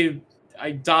 Well,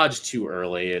 I dodged too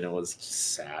early, and it was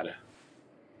just sad.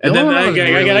 And then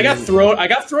I got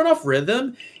thrown off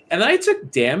rhythm, and then I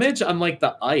took damage on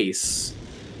the ice,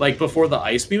 before the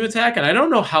ice beam attack, and I don't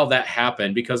know how that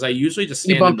happened because I usually just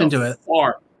stand into it.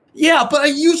 Yeah, but I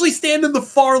usually stand in the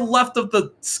far left of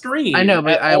the screen. I know,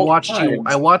 but I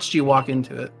watched you walk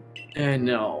into it. I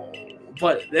know,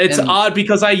 but it's odd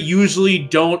because I usually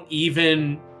don't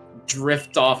even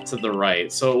drift off to the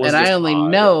right, so it was. And I only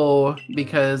know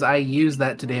because I use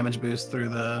that to damage boost through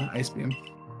the ice beam,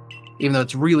 even though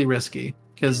it's really risky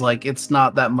because it's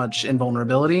not that much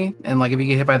invulnerability, and if you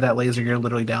get hit by that laser, you're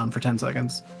literally down for 10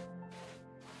 seconds.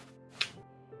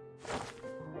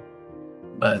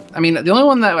 But I mean, the only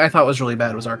one that I thought was really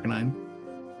bad was Arcanine.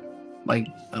 Like,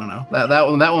 I don't know.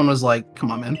 That one was like,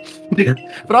 come on, man.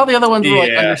 But all the other ones were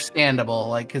like understandable,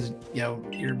 like because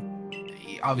you're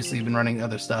obviously you've been running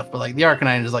other stuff, but like the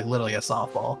Arcanine is like literally a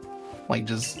softball, like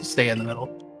just stay in the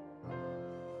middle.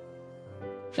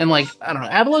 And like I don't know,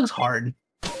 Avalug's hard.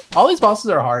 All these bosses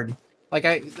are hard. Like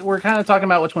we're kind of talking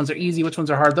about which ones are easy, which ones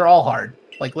are hard. They're all hard.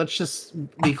 Like let's just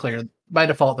be clear. By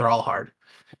default, they're all hard.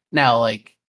 Now,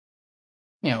 like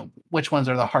which ones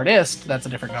are the hardest? That's a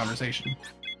different conversation.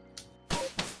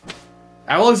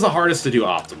 Avalug's the hardest to do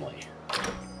optimally.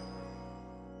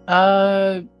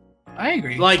 I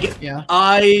agree. Like,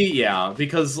 yeah,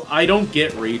 because I don't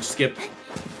get rage skip.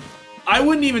 I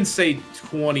wouldn't even say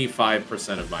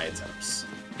 25% of my attempts.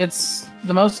 It's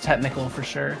the most technical for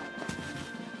sure.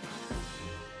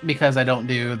 Because I don't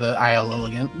do the IL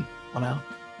Lilligant. Oh no.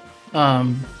 I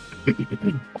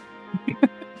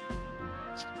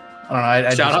don't know. I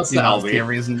Shout out just do not see a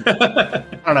reason. I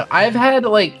don't know. I've had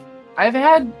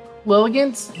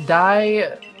Lilligants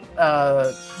die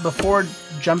before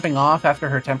jumping off after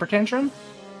her temper tantrum,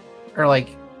 or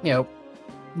like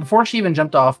before she even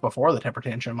jumped off before the temper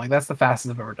tantrum. Like that's the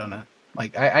fastest I've ever done it.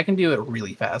 Like I can do it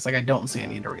really fast. Like I don't see a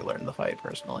need to relearn the fight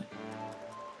personally.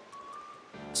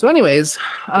 So anyways,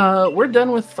 we're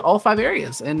done with all 5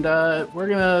 areas, and we're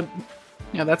gonna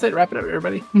that's it. Wrap it up,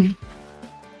 everybody.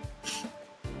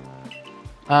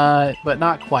 But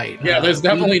not quite. Yeah, there's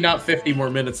definitely not 50 more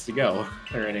minutes to go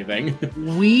or anything.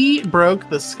 We broke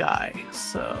the sky,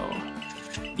 so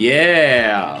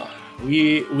yeah,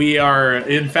 we are.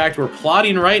 In fact, we're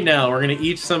plotting right now. We're gonna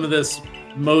eat some of this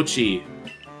mochi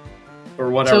or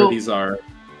whatever these are.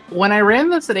 When I ran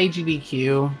this at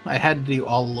AGDQ, I had to do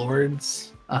all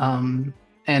lords, and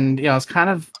I was kind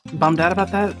of bummed out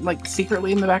about that, like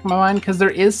secretly in the back of my mind, because there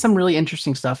is some really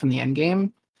interesting stuff in the end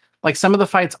game. Like, some of the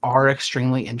fights are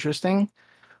extremely interesting,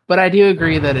 but I do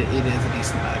agree that it is a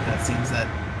decent amount of cutscenes that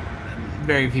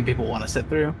very few people want to sit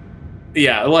through.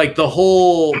 Yeah, like the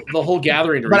whole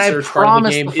gathering research part of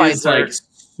the game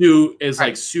is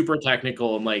like super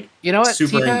technical and like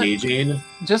super Tika, engaging.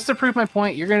 Just to prove my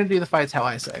point, you're going to do the fights how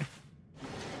I say.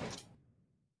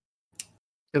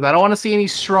 Because I don't want to see any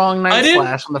strong Night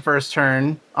Slash on the first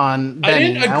turn on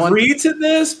Benny. I didn't agree to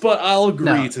this, but I'll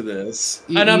agree to this.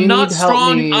 And I'm not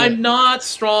strong. I'm not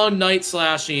strong Night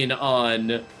Slashing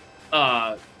on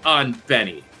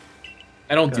Benny.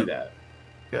 I don't do that.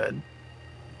 Good.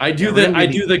 I do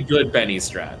the good Benny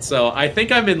strat. So I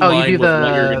think I'm in line with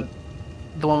what you're gonna.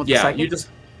 The one with the psychic? You just.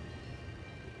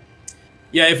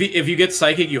 Yeah, if you get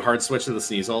psychic, you hard switch to the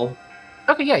Sneasel.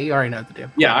 Okay, yeah, you already know what to do.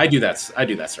 Yeah, I do that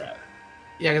strat.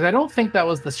 Yeah, because I don't think that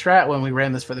was the strat when we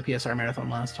ran this for the PSR Marathon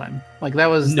last time. Like that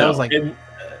was like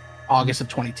August of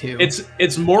 22.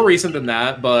 It's more recent than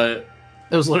that, but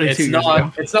it was literally 2 years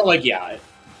ago. It's not like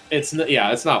it's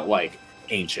not like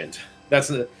ancient.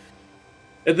 This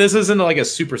isn't like a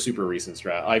super recent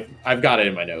strat. I've got it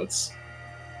in my notes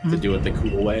to do it the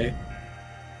cool way.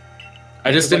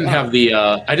 I just didn't have the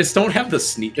I just don't have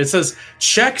the it says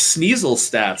check Sneasel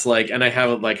stats, and I have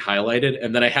it highlighted,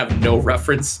 and then I have no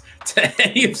reference to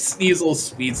any of Sneasel's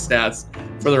speed stats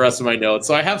for the rest of my notes.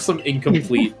 So I have some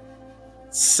incomplete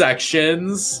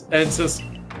sections, and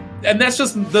that's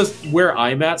just where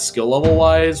I'm at skill level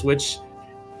wise, which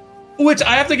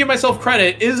I have to give myself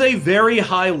credit is a very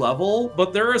high level,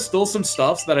 but there are still some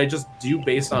stuffs that I just do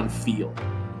based on feel.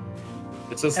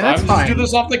 It's just I'm just do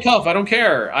this off the cuff. I don't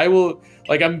care. I will.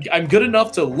 I'm good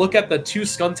enough to look at the 2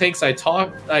 Skuntanks I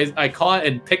caught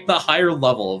and pick the higher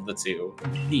level of the 2.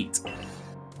 Neat.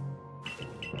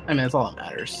 I mean, that's all that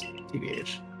matters.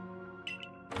 TBH.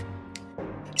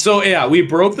 So yeah, we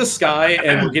broke the sky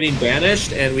and we're getting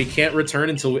banished, and we can't return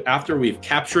until after we've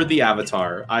captured the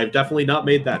avatar. I've definitely not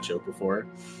made that joke before.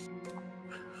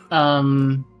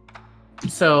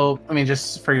 So, I mean,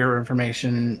 just for your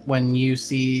information, when you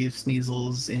see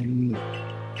Sneasels in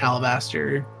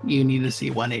Alabaster, you need to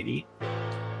see 180.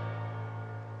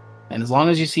 And as long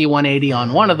as you see 180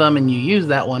 on one of them and you use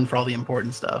that one for all the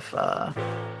important stuff,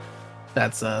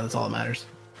 that's all that matters.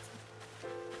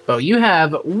 But you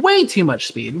have way too much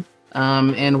speed,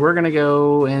 and we're going to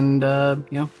go and,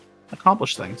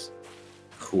 accomplish things.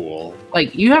 Cool.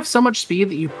 Like, you have so much speed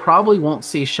that you probably won't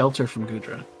see Shelter from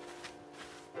Gudra.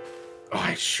 Oh,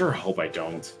 I sure hope I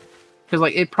don't.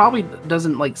 Because it probably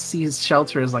doesn't see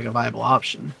Shelter as a viable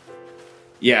option.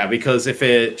 Yeah, because if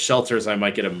it shelters, I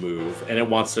might get a move, and it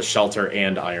wants to shelter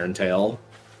and Iron Tail.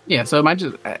 Yeah, so it might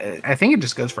just. I think it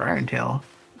just goes for Iron Tail.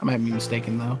 I might be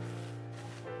mistaken though.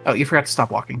 Oh, you forgot to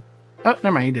stop walking. Oh,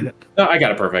 never mind, you did it. No, I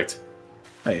got it perfect.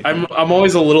 Hey, I'm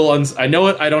always a little I know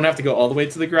it. I don't have to go all the way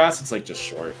to the grass. It's just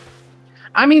short.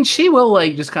 I mean, she will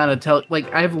like just kind of tell.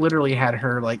 Like, I've literally had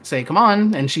her like say, "Come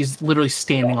on," and she's literally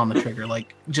standing on the trigger,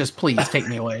 like, "Just please take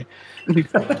me away."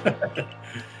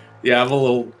 Yeah, I'm a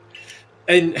little,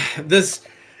 and this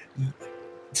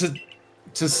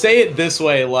to say it this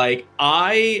way, like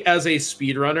I as a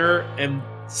speedrunner am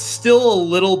still a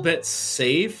little bit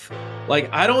safe. Like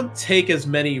I don't take as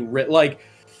many like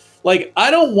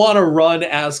I don't want to run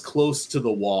as close to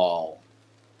the wall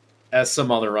as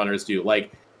some other runners do.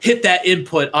 Like hit that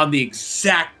input on the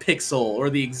exact pixel or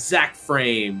the exact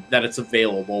frame that it's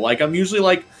available. Like I'm usually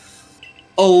like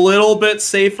a little bit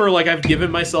safer. Like I've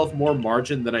given myself more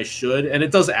margin than I should, and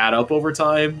it does add up over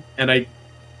time. And I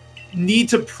need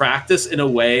to practice in a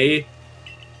way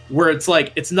where it's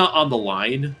like it's not on the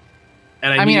line.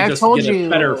 And I need to just get a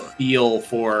better feel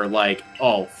for like,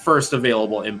 oh, first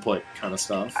available input kind of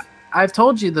stuff. I've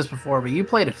told you this before, but you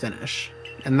play to finish.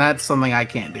 And that's something I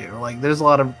can't do. Like, there's a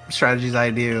lot of strategies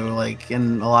I do, like,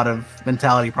 and a lot of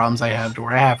mentality problems I have to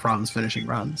where I have problems finishing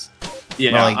runs.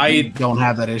 Yeah, but, like, I don't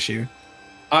have that issue.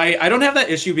 I don't have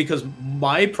that issue because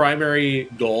my primary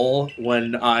goal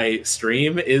when I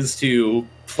stream is to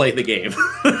play the game.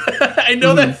 I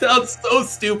know that sounds so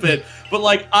stupid, but,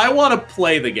 like, I want to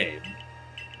play the game.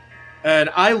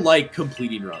 And I like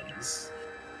completing runs.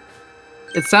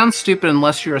 It sounds stupid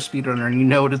unless you're a speedrunner and you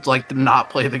know what it's like to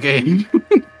not play the game.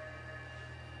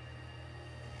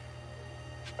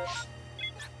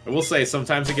 I will say,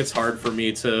 sometimes it gets hard for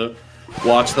me to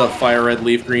watch the Fire Red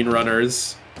Leaf Green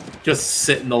runners just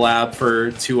sit in the lab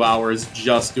for 2 hours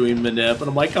just doing manip. And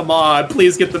I'm like, come on,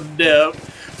 please get the manip.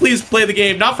 Please play the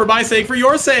game. Not for my sake, for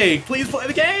your sake. Please play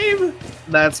the game.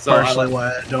 That's partially why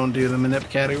I don't do the manip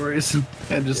categories.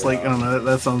 And just like, I don't know,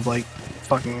 that sounds like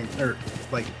fucking, or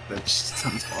like, that just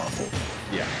sounds awful.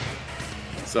 Yeah.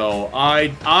 So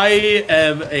I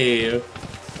am a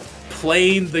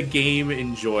playing the game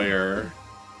enjoyer.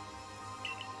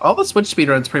 All the Switch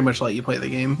speedruns pretty much let you play the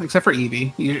game, except for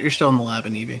Eevee. You're still in the lab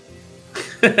in Eevee.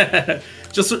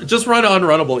 just run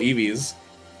unrunnable Eevees.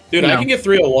 Dude, I can get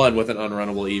 301 with an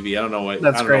unrunnable Eevee. I don't know what.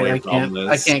 That's great.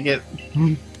 I can't get.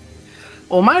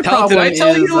 Well, my problem did I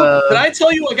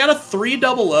tell you I got a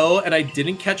 300 and I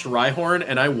didn't catch Rhyhorn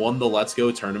and I won the Let's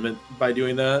Go tournament by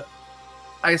doing that?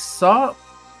 I saw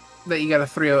that you got a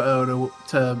 300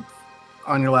 to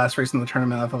on your last race in the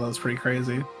tournament. I thought that was pretty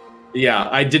crazy. Yeah,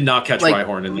 I did not catch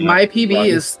Rhyhorn in the My PB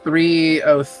is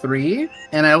 303,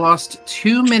 and I lost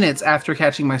 2 minutes after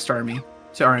catching my Starmie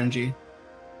to RNG.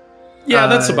 Yeah,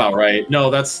 that's about right. No,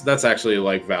 that's actually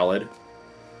like valid.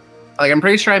 Like, I'm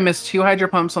pretty sure I missed 2 Hydro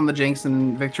Pumps on the Jinx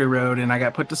and Victory Road, and I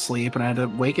got put to sleep, and I had to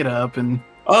wake it up, and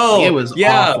it was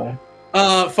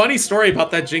awful. Funny story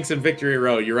about that Jinx and Victory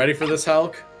Road. You ready for this,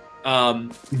 Hulk?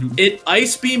 It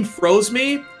Ice Beam froze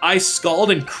me. I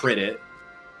scald and crit it.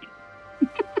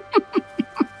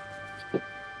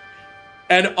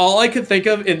 And all I could think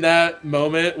of in that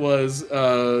moment was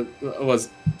Togeda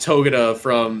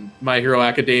from My Hero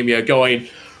Academia going,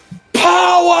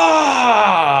 "Power!"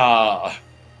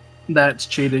 That's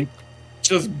cheating.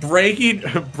 Just break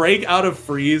out of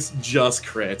freeze, just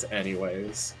crit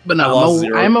anyways. But no, I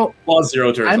lost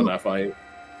 0 turns on that fight.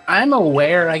 I'm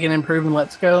aware I can improve in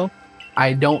Let's Go.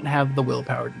 I don't have the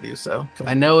willpower to do so.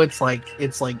 I know it's like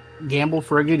gamble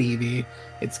for a good Eevee.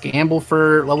 It's gamble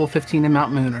for level 15 in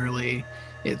Mount Moon early.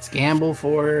 It's gamble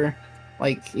for,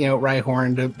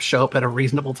 Rhyhorn to show up at a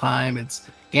reasonable time. It's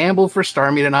gamble for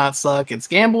Starmie to not suck. It's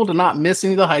gamble to not miss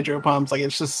any of the Hydro Pumps. Like,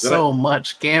 it's just so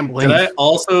much gambling. Did I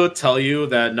also tell you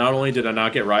that not only did I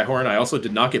not get Rhyhorn, I also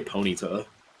did not get Ponyta?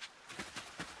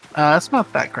 That's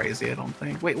not that crazy, I don't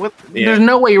think. Wait, what? Yeah. There's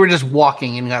no way you were just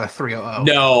walking and got a 300.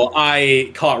 No,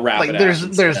 I caught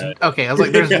Rapidash. Okay, I was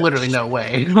like, there's literally no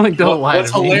way. Like, don't lie.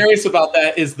 What's hilarious about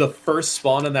that is the first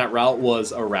spawn in that route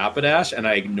was a Rapidash, and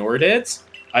I ignored it.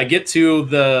 I get to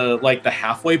the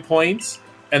halfway point,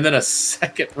 and then a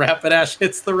second Rapidash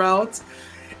hits the route,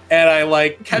 and I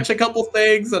catch a couple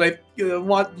things, and I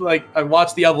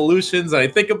watch the evolutions, and I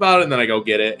think about it, and then I go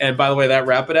get it. And by the way, that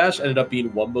Rapidash ended up being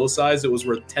Wumbo size. It was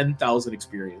worth 10,000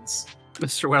 experience.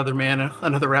 Mr. Weatherman,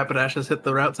 another Rapidash has hit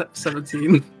the Route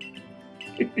 17.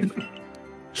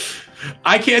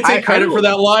 I can't take credit for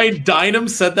that line. Dynam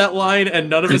said that line, and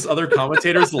none of his other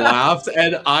commentators laughed.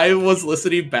 And I was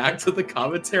listening back to the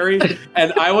commentary,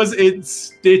 and I was in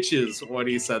stitches when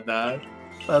he said that.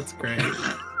 That's great.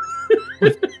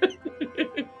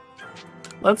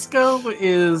 Let's Go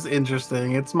is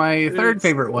interesting. It's my third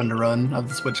favorite one to run of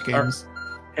the Switch games.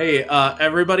 Hey,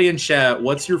 everybody in chat,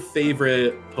 what's your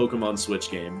favorite Pokemon Switch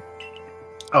game?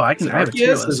 Oh, I have a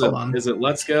tier list. Is it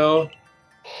Let's Go?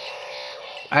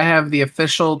 I have the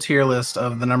official tier list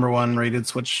of the #1 rated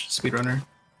Switch speedrunner.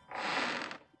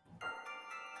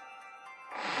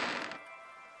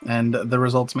 and the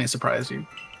results may surprise you.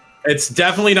 It's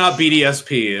definitely not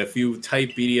BDSP. If you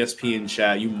type BDSP in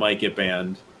chat, you might get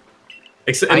banned.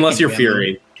 Unless you're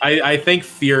Fury. I think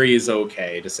Fury is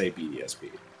okay to say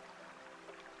BDSP.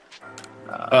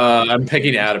 I'm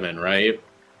picking Adamant, right?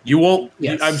 You won't.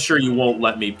 Yes. I'm sure you won't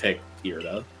let me pick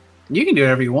Irida. You can do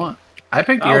whatever you want. I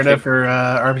picked Irida for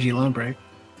RPG Loan Break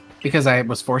because I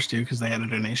was forced to because they had a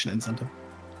donation incentive.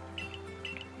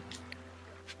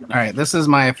 All right, this is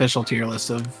my official tier list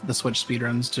of the Switch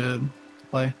speedruns to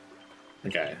play.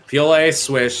 Okay, PLA,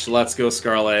 Swish, Let's Go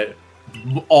Scarlet,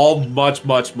 all much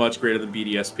greater than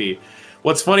BDSP.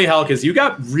 What's funny, Hulk, is you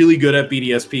got really good at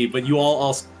BDSP, but you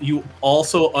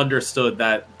also understood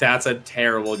that that's a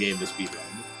terrible game to speedrun.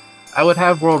 I would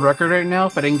have world record right now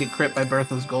if I didn't get crit by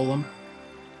Bertha's Golem.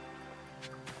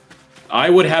 I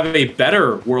would have a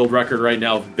better world record right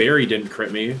now if Barry didn't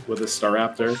crit me with a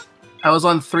Staraptor. I was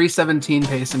on 317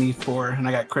 pace in E4, and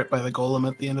I got crit by the Golem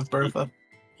at the end of Bertha.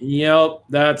 Yep,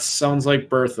 that sounds like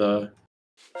Bertha.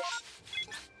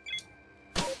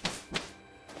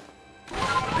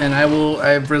 And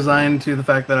I've resigned to the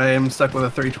fact that I am stuck with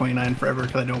a 329 forever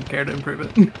because I don't care to improve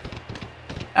it.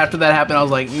 After that happened, I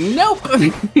was like, nope!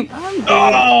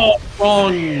 Oh,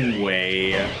 wrong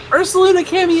way. Ursaluna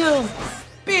cameo!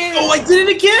 Bear. Oh, I did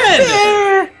it again!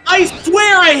 Bear. I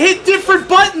swear I hit different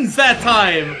buttons that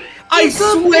time! I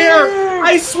swear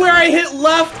I hit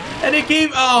left and it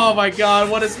gave. Oh my god,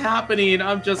 what is happening?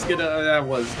 I'm just gonna. That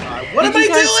was not. What am I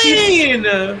doing?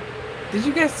 Did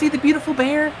you guys see the beautiful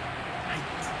bear?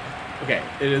 Okay,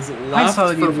 it is left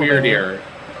for weird here.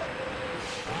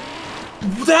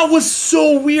 Bear. That was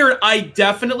so weird. I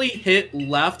definitely hit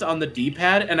left on the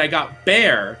D-pad and I got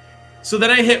bear. So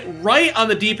then I hit right on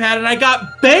the D-pad and I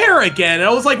got bear again. And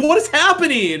I was like, what is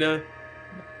happening?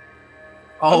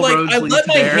 I let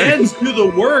my hands do the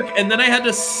work, and then I had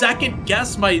to second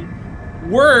guess my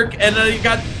work, and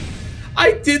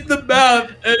I did the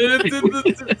math, and it did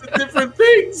the different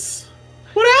things.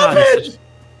 What happened?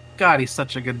 God, he's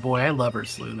such a good boy. I love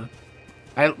Ursaluna.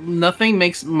 Nothing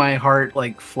makes my heart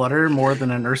like flutter more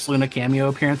than an Ursaluna cameo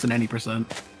appearance in any %.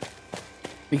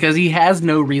 Because he has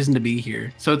no reason to be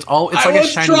here. So it's like a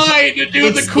shiny. I was trying to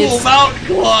do the cool mountain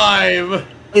climb.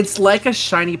 It's like a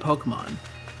shiny Pokemon.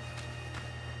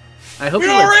 I hope we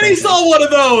already saw one of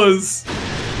those.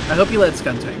 I hope you let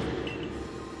Skuntank.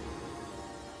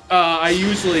 I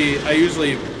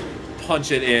usually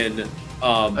punch it in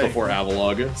before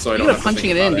Avalog, so I don't have to punching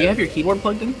it in. Do you have your keyboard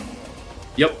plugged in?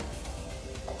 Yep.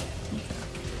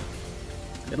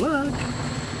 Good luck.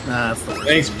 Nah, that's the worst.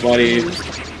 Thanks, buddy.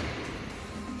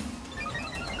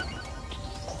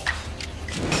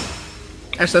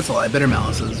 Actually, that's a lie. Bitter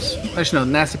Malice is. Actually,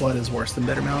 no, Nasty Blood is worse than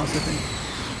Bitter Malice, I think.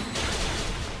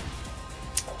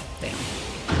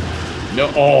 No,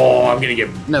 oh, I'm gonna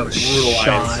get brutalized.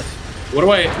 Shot. What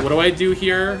do I do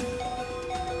here?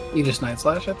 You just Night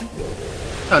Slash, I think.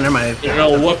 Oh, never mind. I don't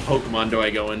know, what Pokemon do I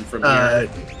go in from here?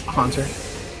 Haunter.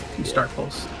 You start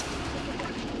Pulse.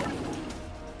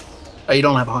 Oh, you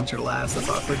don't have a Haunter last. That's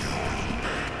awkward.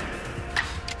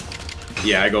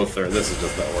 Yeah, I go third. This is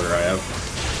just the order I have.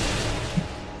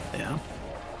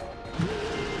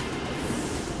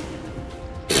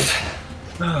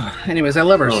 Yeah. Anyways, I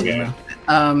love Ursaluna.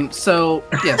 So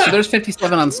there's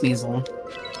 57 on Sneasel.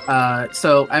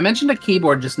 So I mentioned a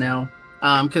keyboard just now,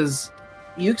 because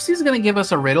Yuxi's gonna give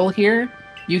us a riddle here.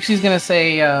 Yuxi's gonna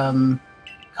say,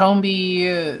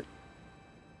 Combi.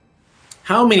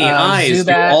 How many eyes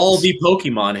do all the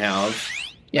Pokemon have?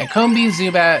 Yeah, Combi,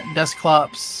 Zubat,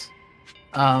 Dusclops,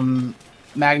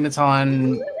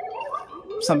 Magneton,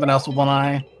 something else with one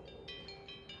eye.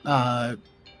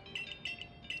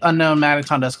 Unknown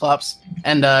Magneton Dusclops,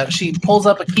 and she pulls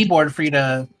up a keyboard for you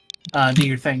to do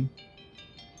your thing.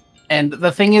 And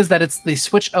the thing is that it's the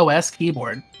Switch OS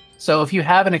keyboard. So if you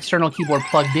have an external keyboard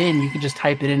plugged in, you can just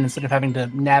type it in instead of having to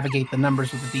navigate the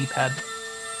numbers with the D-pad.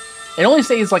 It only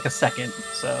saves like a second,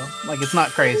 so like it's not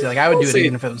crazy. Like I would do it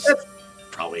even if it was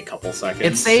probably a couple seconds.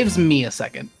 It saves me a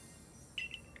second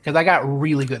because I got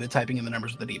really good at typing in the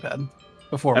numbers with the D-pad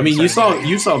before. I mean, you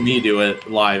saw me do it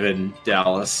live in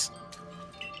Dallas.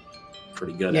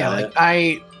 Pretty good at it.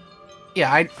 I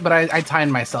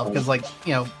timed myself because, like,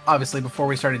 you know, obviously before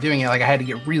we started doing it, like I had to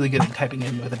get really good at typing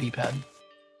in with a D-pad,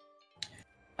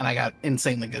 and I got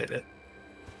insanely good at it.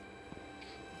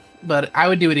 But I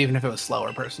would do it even if it was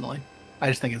slower. Personally,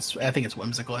 I think it's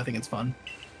whimsical. I think it's fun.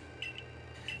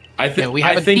 We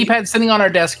have a D-pad sitting on our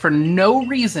desk for no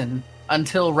reason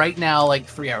until right now, like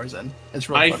 3 hours in. It's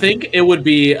really funny. I think it would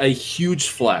be a huge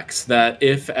flex that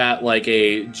if at like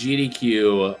a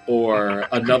GDQ or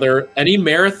any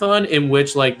marathon in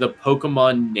which like the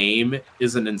Pokemon name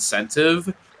is an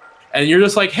incentive, and you're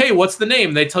just like, hey, what's the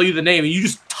name? They tell you the name, and you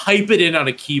just type it in on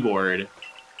a keyboard.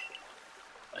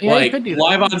 Yeah, like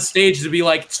live on stage to be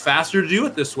like, it's faster to do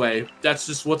it this way. That's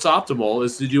just what's optimal,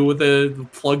 is to do it with a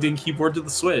plugged-in keyboard to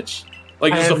the Switch.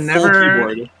 Like just a full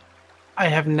keyboard. I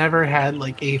have never had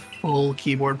like a full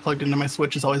keyboard plugged into my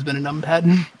Switch. It's always been a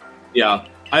numpad. Yeah,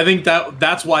 I think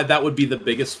that's why that would be the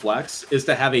biggest flex, is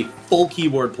to have a full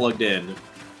keyboard plugged in.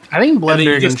 I think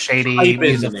Bloodberg and Shady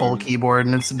use a full keyboard,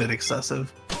 and it's a bit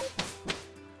excessive.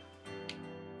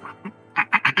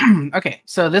 Okay,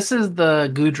 so this is the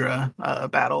Goodra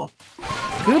battle.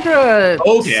 Goodra.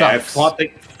 Okay, sucks. I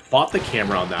fought the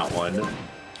camera on that one.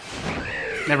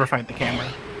 Never fight the camera.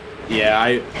 Yeah,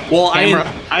 I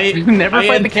never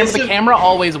fight the camera. The camera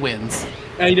always wins.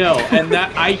 I know, and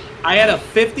that I had a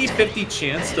 50-50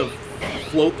 chance to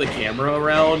float the camera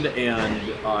around,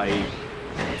 and I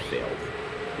failed.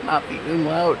 Not the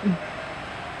umlaut.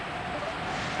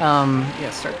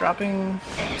 Yeah, start dropping.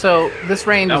 So this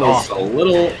range is awesome. A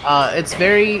little. It's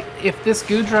very. If this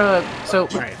Goodra. So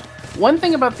right. One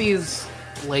thing about these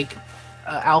lake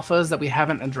alphas that we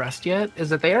haven't addressed yet is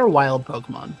that they are wild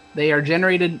Pokemon. They are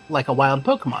generated like a wild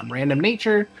Pokemon. Random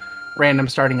nature, random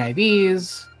starting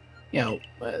IVs. You know,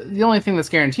 the only thing that's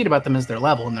guaranteed about them is their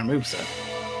level and their moveset.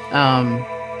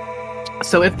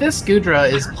 So if this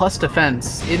Goodra is plus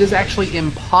defense, it is actually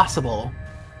impossible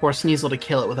for Sneasel to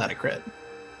kill it without a crit.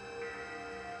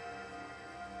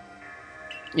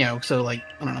 You know, so like,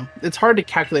 I don't know. It's hard to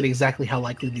calculate exactly how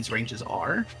likely these ranges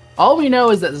are. All we know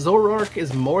is that Zoroark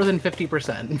is more than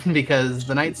 50% because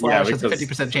the Night Slash has a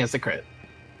 50% chance to crit.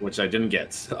 Which I didn't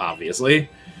get, obviously.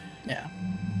 Yeah.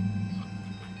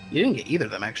 You didn't get either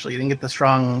of them, actually. You didn't get the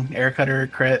strong Air Cutter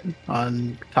crit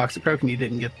on Toxicroak, and you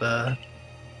didn't get the...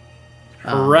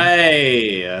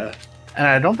 Hooray! And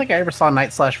I don't think I ever saw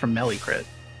Night Slash from Melee crit.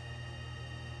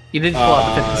 You did pull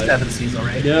out the 57 Sneasel,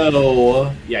 right?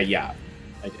 No. Yeah.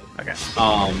 I did. Okay.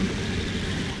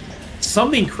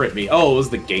 Something crit me. Oh, it was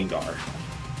the Gengar.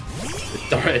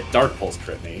 Dark Pulse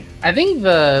crit me. I think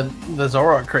the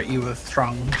Zoroark crit you with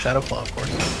strong Shadow Claw, of course.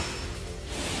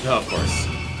 No, of course.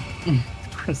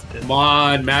 Of course it did. Come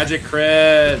on, magic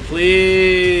crit,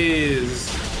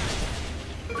 please.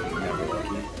 Never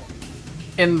lucky.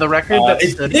 In the record that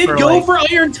it did go for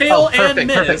Iron Tail and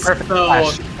miss. Perfect.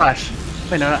 So... Flash.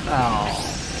 Wait, no.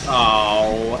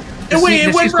 Oh. Wait,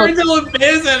 it went for Iron Tail and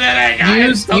miss, and then I got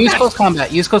use close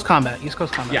combat. Use close combat.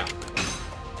 Yeah.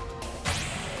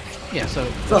 Yeah, so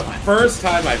it's the first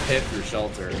time I've hit through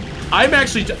shelter.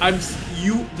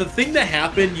 The thing that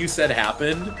happened, you said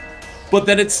happened, but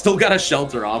then it still got a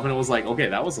shelter off, and it was like, okay,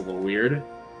 that was a little weird.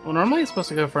 Well, normally it's supposed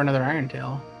to go for another Iron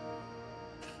Tail.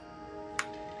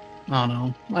 Oh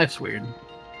no, life's weird.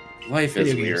 Life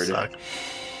is weird.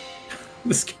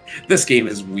 This game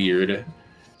is weird.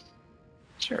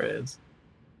 Sure is.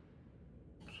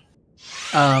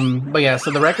 But yeah,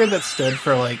 so the record that stood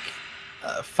for like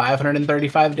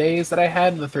 535 days that I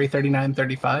had, the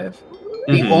 339.35,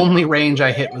 the only range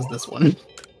I hit was this one.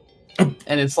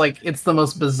 And it's like, it's the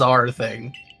most bizarre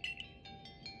thing.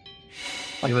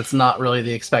 Like, that's not really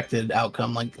the expected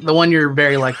outcome. Like, the one you're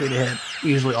very likely to hit,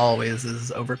 usually always, is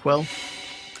Overquill,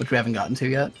 which we haven't gotten to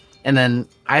yet. And then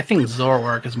I think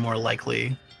Zoroark is more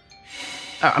likely.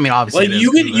 I mean, obviously, like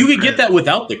you could get that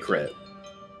without the crit.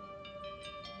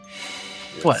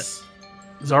 What?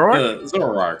 Zoroark?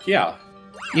 Zoroark, yeah.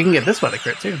 You can get this with a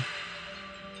crit too.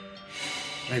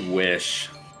 I wish.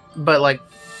 But like,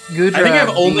 Goodra. I think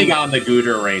I've only gotten the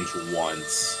Goodra range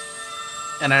once.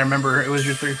 And I remember it was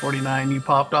your 349. You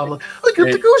popped off like, look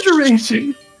at the Goodra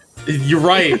ranging. You're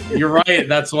right.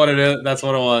 That's what it is. That's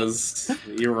what it was.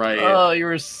 You're right. Oh, you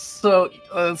were so.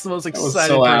 That's the most excited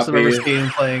person I've ever seen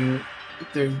playing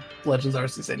through Legends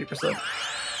Arceus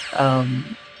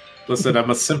 80%. Listen, I'm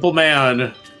a simple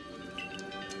man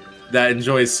that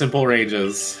enjoys simple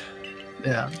ranges.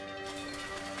 Yeah.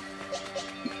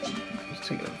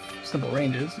 Speaking of simple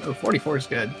ranges, 44 is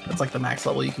good. That's like the max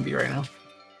level you can be right now.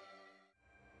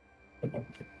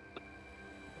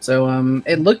 So,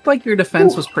 it looked like your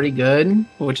defense was pretty good,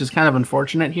 which is kind of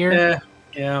unfortunate here.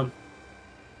 Yeah.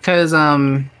 Because,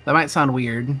 that might sound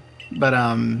weird, but,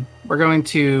 we're going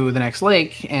to the next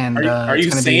lake, and, Are you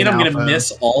saying I'm going to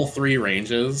miss all 3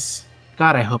 ranges?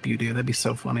 God, I hope you do. That'd be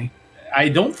so funny. I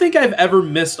don't think I've ever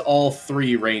missed all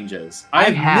 3 ranges.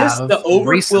 I've missed the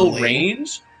Overquill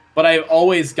range, but I've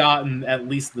always gotten at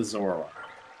least the Zoroark.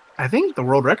 I think the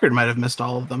world record might have missed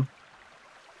all of them.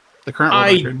 The current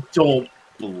world record. I don't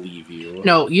believe you.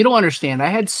 No, you don't understand. I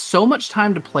had so much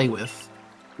time to play with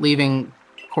leaving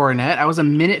Coronet. I was a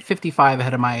minute 55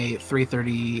 ahead of my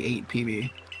 338 PB.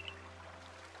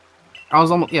 I was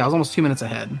almost 2 minutes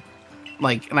ahead.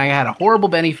 Like, and I had a horrible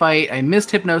Benny fight. I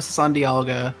missed Hypnosis on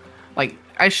Dialga. Like,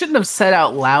 I shouldn't have said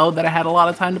out loud that I had a lot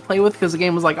of time to play with because the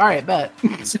game was like, all right, bet.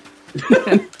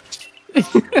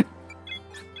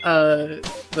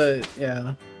 But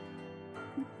yeah,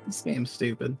 this game's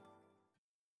stupid.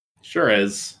 Sure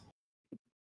is.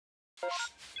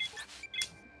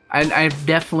 I've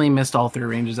definitely missed all 3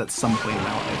 ranges at some point in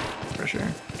my life, for sure.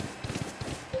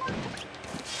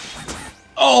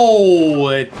 Oh,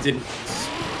 it didn't.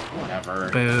 Whatever.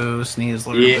 Boo,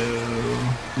 Sneasler, Yeah.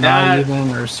 boo. Not even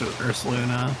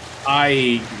Ursaluna.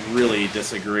 I really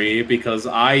disagree because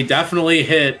I definitely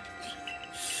hit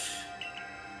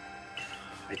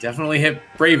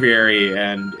Braviary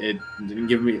and it didn't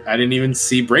give me. I didn't even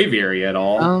see Braviary at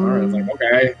all. I was like,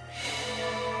 okay.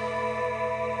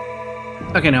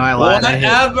 Okay, no, I lied.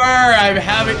 Whatever. I'm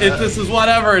having it. This is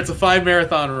whatever. It's a 5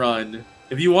 marathon run.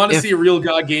 If you want to see a real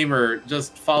god gamer,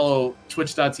 just follow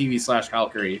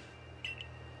twitch.tv/Calcary.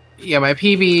 Yeah, my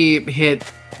PB hit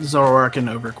Zoroark and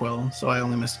Overquill, so I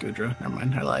only missed Goodra. Never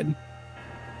mind, I lied.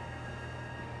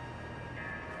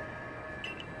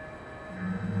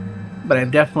 But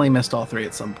I've definitely missed all 3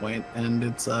 at some point, and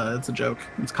it's a joke.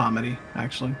 It's comedy,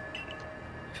 actually.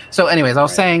 So anyways, I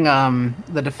was saying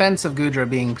the defense of Goodra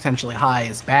being potentially high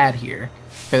is bad here,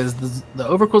 because the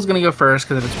Overquill's going to go first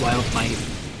because of its Wild Might,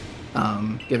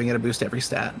 giving it a boost to every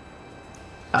stat.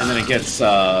 And then it gets,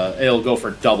 it'll go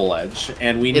for double edge,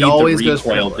 and we need always the goes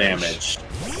for recoil double edge. damage.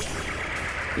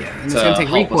 Yeah, and it's going to take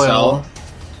recoil,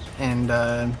 and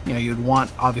you know, you'd want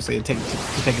obviously to take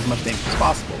as much damage as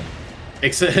possible.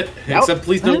 Except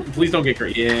please don't get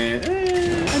crit. Yeah,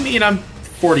 I mean I'm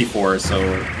 44, so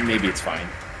maybe it's fine.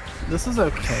 This is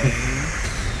okay.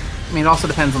 I mean, it also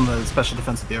depends on the special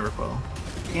defense of the Overquill.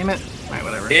 Damn it! Alright,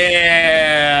 whatever.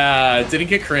 Yeah, didn't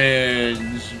get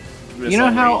cringe. You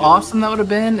know how awesome that would have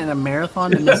been in a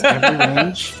marathon to miss every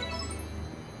range?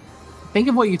 Think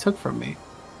of what you took from me.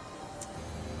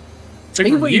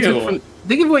 Think of what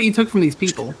you took from these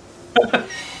people.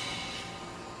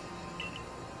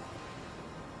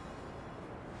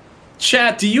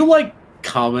 Chat, do you like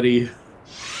comedy?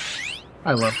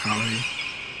 I love comedy.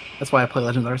 That's why I play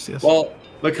Legends Arceus. Well,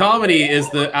 the comedy is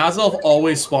the Azelf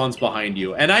always spawns behind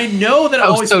you, and I know that it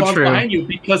always spawns behind you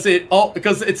because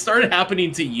it started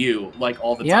happening to you like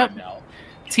all the time now.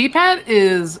 T-Pat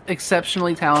is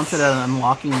exceptionally talented at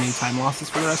unlocking new time losses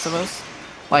for the rest of us.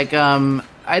 Like,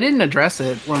 I didn't address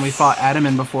it when we fought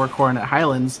Adaman before Coronet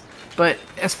Highlands, but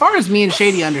as far as me and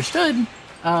Shady understood,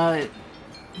 the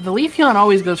Leafeon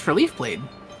always goes for Leaf Blade.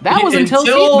 That was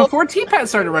before T-Pat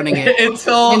started running it. And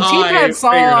T-Pat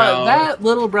saw that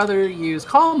little brother use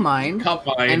Calm Mind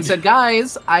and said,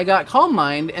 guys, I got Calm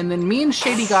Mind, and then me and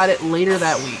Shady got it later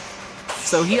that week.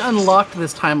 So he unlocked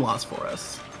this time loss for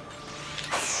us.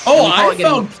 Oh, I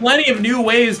found plenty of new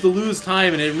ways to lose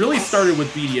time, and it really started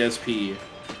with BDSP.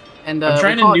 And I'm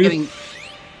trying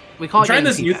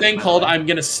this new thing called I'm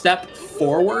gonna step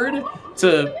forward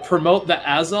to promote the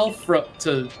Azelf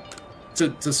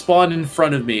to spawn in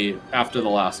front of me after the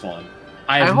last one.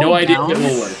 I have no idea if it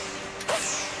will work.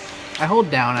 I hold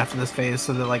down after this phase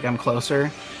so that like I'm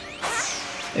closer.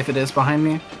 If it is behind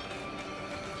me.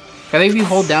 I think if you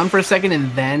hold down for a second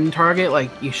and then target, like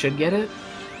you should get it.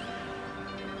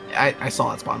 I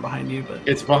saw it spawn behind you, but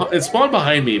it spawned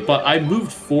behind me, but I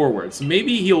moved forward, so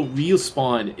maybe he'll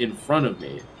respawn in front of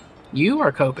me. You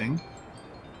are coping.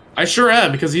 I sure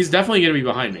am, because he's definitely going to be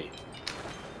behind me.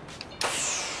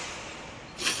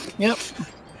 Yep.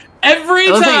 Every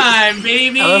time,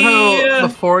 baby! I love how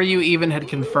before you even had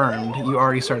confirmed, you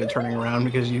already started turning around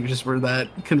because you just were that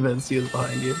convinced he was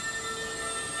behind you.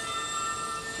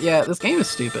 Yeah, this game is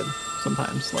stupid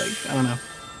sometimes. Like, I don't know.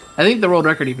 I think the world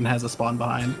record even has a spawn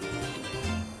behind.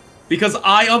 Because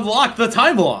I unlocked the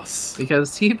time loss.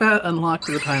 Because T-Pat unlocked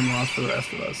the time loss for the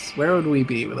rest of us. Where would we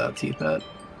be without T-Pat?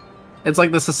 It's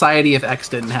like the society if X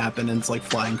didn't happen, and it's like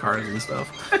flying cars and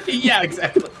stuff. Yeah,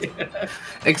 exactly.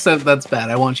 Except that's bad.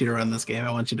 I want you to run this game.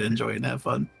 I want you to enjoy it and have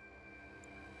fun.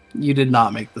 You did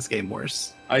not make this game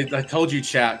worse. I told you,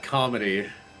 chat, comedy.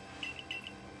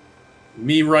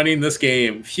 Me running this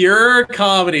game. Pure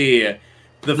comedy.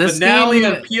 This finale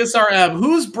of PSRM.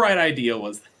 Whose bright idea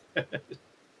was that?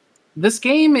 This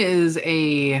game is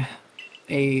a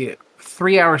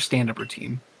 3-hour stand-up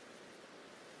routine.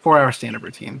 4-hour stand-up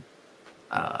routine.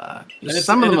 It's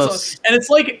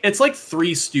like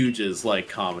Three Stooges like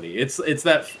comedy. It's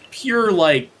that pure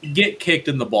like get kicked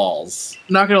in the balls.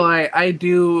 Not gonna lie, I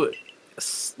do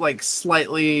like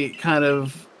slightly kind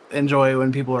of enjoy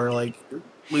when people are like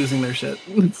losing their shit.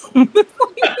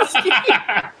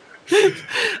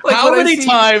 Like, how many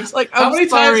times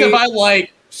have I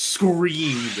like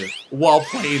screamed while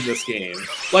playing this game.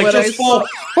 Like, What just full,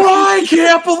 I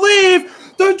can't believe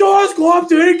the Doors Club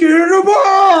didn't get the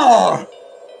ball!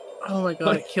 Oh my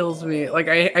god, it kills me. Like,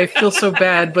 I feel so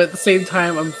bad, but at the same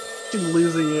time, I'm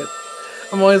losing it.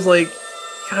 I'm always like,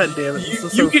 God damn it, this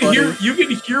is so funny. You can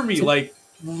hear me, like,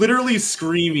 literally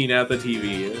screaming at the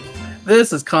TV.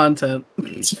 This is content.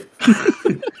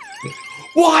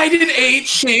 Why did 8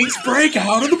 Shanks break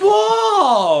out of the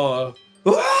ball?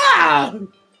 Ah!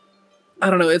 I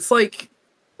don't know, it's like...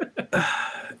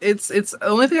 it's the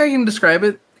only thing I can describe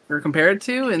it or compare it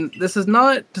to, and this is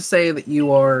not to say that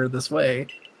you are this way.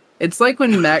 It's like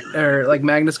when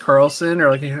Magnus Carlsen or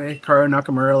like Hikaru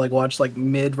Nakamura like watch like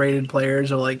mid-rated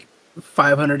players or like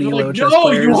 500 elo like, chess no,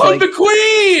 players. you like, the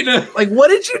queen! Like, what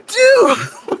did you do?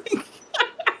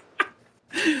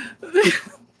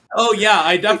 Oh yeah,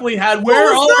 I definitely had.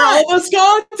 Where are all the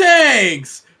Scott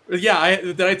tanks? Yeah,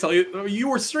 did I tell you? You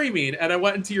were streaming, and I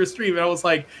went into your stream, and I was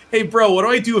like, "Hey, bro, what do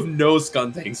I do if no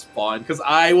Scun tanks spawn?" Because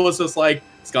I was just like,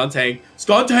 "Scun tank,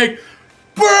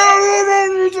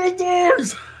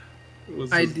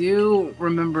 I do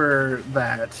remember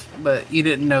that, but you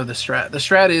didn't know the strat. The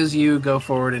strat is you go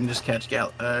forward and just catch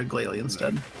Glalie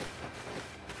instead.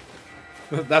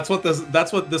 That's what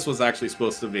this was actually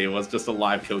supposed to be. Was just a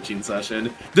live coaching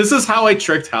session. This is how I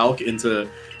tricked Hulk into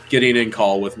getting in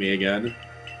call with me again.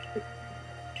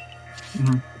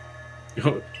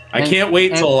 Mm-hmm. I can't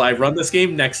wait till I run this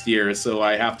game next year, so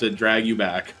I have to drag you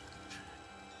back.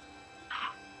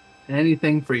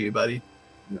 Anything for you, buddy.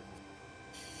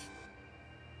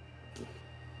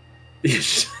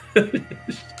 The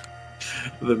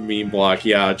meme block,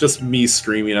 yeah, just me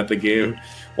screaming at the game.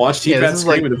 Watch T-Pat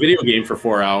scream in a video game for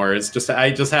 4 hours.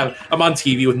 I'm on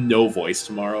TV with no voice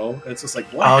tomorrow. It's just like,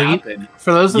 what happened?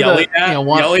 For those yelling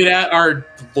at our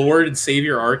Lord and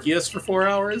Savior Arceus for 4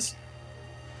 hours.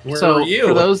 Where are you?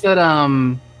 For those that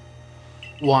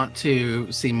want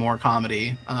to see more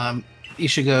comedy, you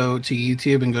should go to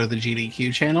YouTube and go to the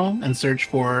GDQ channel and search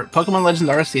for Pokemon Legends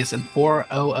Arceus in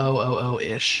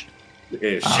 40000-ish.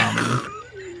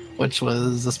 Which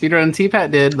was the speedrun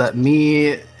T-Pat did that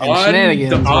me and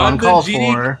Shenanigans were on call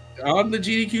for. On the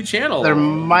GDQ channel. There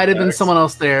might have been someone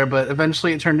else there, but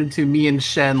eventually it turned into me and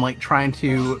Shen like trying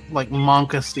to like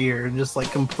Monka steer and just like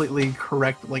completely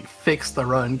fix the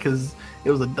run because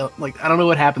it was I don't know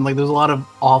what happened. Like, there's a lot of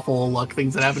awful luck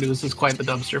things that happened. It was just quite the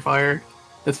dumpster fire.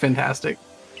 It's fantastic.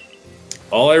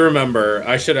 All I remember,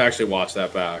 I should actually watch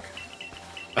that back.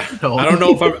 I don't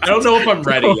know if I'm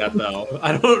ready yet though.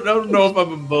 I don't know if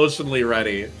I'm emotionally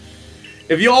ready.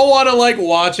 If you all want to like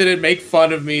watch it and make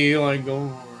fun of me, like go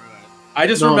for it. I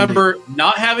just remember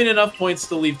not having enough points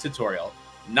to leave tutorial,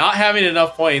 not having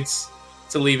enough points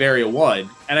to leave area 1,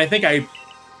 and I think I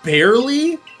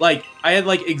barely I had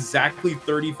like exactly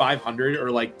 3,500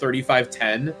 or like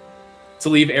 3,510 to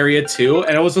leave area 2,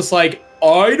 and I was just like,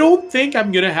 I don't think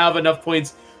I'm gonna have enough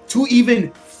points to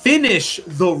even finish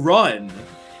the run.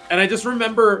 And I just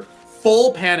remember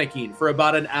full panicking for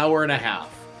about an hour and a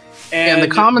half. And the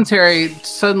commentary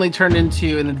suddenly turned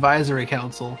into an advisory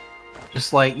council.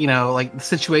 Just like, like the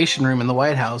Situation Room in the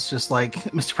White House. Just like,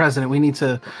 Mr. President, we need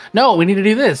to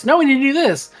do this. No, we need to do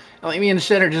this. And like me and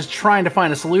Shen are just trying to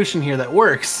find a solution here that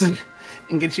works and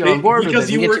get you on board with it and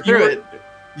get you through it.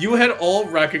 You had all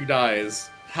recognized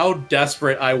how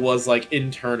desperate I was, like,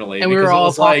 internally. And we were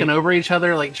all talking over each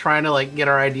other, like, trying to, like, get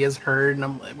our ideas heard.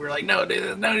 And we're like, no, do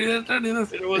this, no, do this, don't do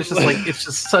this. It's just, like, it's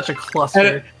just such a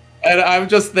cluster. And I'm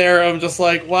just there, I'm just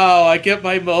like, wow, I get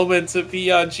my moment to be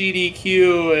on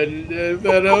GDQ, and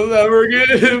then I'm never get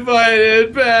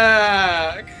invited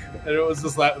back. And it was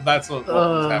just that's what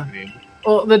was happening.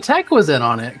 Well, the tech was in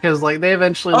on it, because, like, they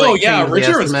eventually,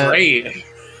 Richard was great.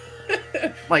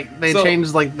 Like, they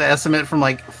changed, like, the estimate from,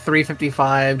 like,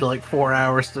 355 to, like, 4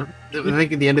 hours to, I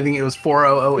think at the end of the thing it was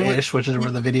 400-ish, which is where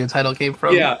the video title came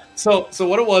from. Yeah, so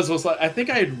what it was like, I think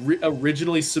I had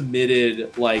originally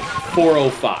submitted, like,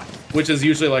 405, which is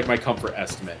usually, like, my comfort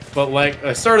estimate. But, like,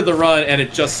 I started the run, and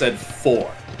it just said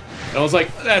 4. And I was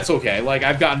like, that's okay. Like,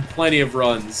 I've gotten plenty of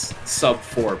runs sub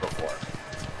 4 before.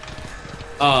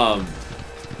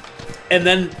 And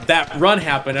then that run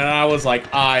happened, and I was like,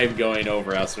 I'm going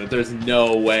over estimate. There's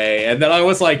no way. And then I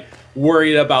was like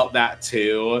worried about that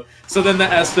too. So then the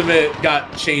estimate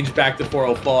got changed back to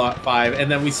 405,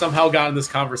 and then we somehow got in this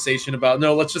conversation about,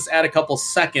 no, let's just add a couple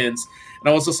seconds. And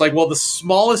I was just like, well, the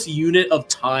smallest unit of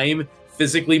time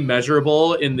physically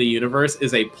measurable in the universe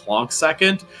is a Planck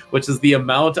second, which is the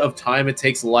amount of time it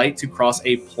takes light to cross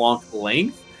a Planck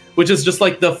length, which is just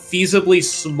like the feasibly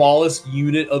smallest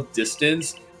unit of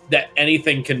distance that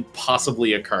anything can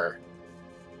possibly occur.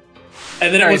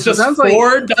 And then it All was right, so just it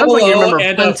four sounds like you remember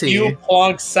and plenty. a few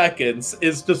plonk seconds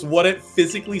is just what it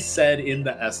physically said in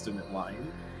the estimate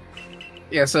line.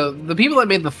 Yeah, so the people that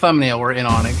made the thumbnail were in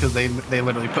on it because they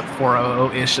literally put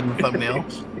 400-ish in the thumbnail.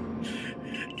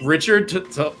 Richard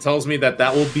tells me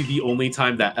that will be the only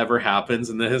time that ever happens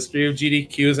in the history of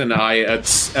GDQs, and I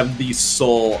am the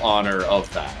sole honor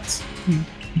of that.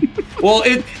 Well,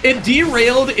 it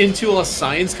derailed into a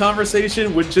science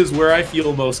conversation, which is where I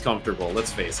feel most comfortable,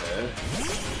 let's face it.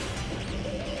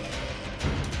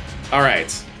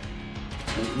 Alright.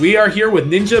 We are here with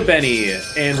Ninja Benny,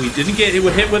 and we didn't get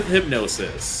hit with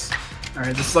hypnosis.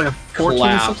 Alright, this is like a 14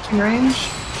 to 16 range?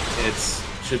 It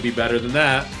should be better than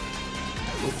that.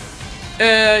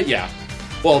 Yeah.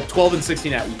 Well, 12 and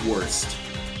 16 at worst.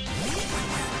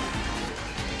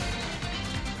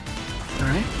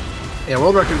 Alright. Yeah,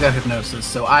 world record got hypnosis,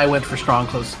 so I went for strong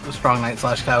knight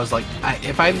slash. I was like,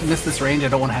 if I miss this range, I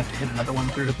don't want to have to hit another one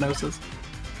through hypnosis.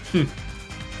 So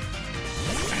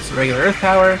regular earth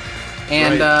power,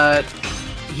 and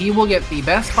he will get the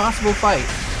best possible fight.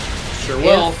 Sure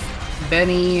will. If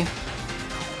Benny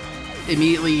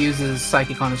immediately uses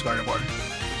psychic on his Gardevoir,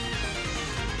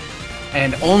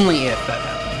 and only if that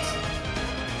happens.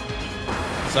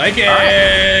 Psychic.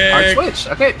 Hard switch.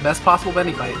 Okay, best possible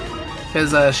Benny fight.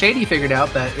 Because Shady figured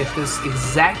out that if this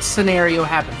exact scenario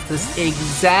happens,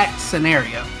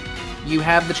 you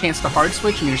have the chance to hard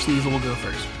switch and your Sneasel will go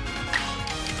first.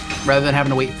 Rather than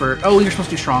having to wait for, oh, you're supposed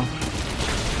to do strong.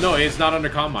 No, it's not under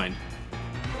Combine.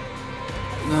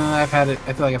 No, I've had it,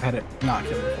 I feel like I've had it not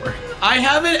kill before. I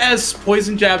have it as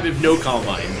Poison Jab if no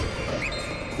Combine.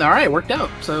 Alright, worked out,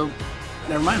 so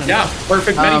never mind. Yeah,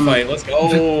 perfect Benny fight, let's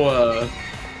go.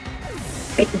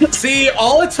 See,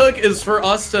 all it took is for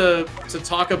us to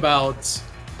talk about...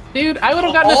 Dude, I would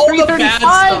have gotten a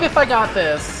 335 if I got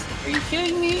this. Are you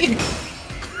kidding me?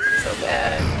 So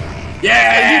bad.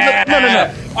 Yeah!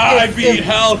 No. I beat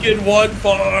Hulk in one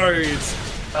fight!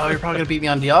 Oh, you're probably gonna beat me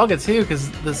on Dialga too, because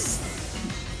this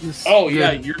oh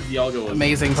yeah, your Dialga was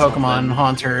amazing Pokemon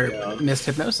Haunter missed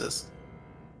hypnosis.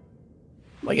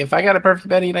 Like, if I got a perfect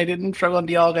Benny and I didn't struggle on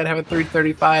Dialga, I'd have a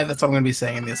 335. That's what I'm going to be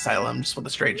saying in the Asylum, just with a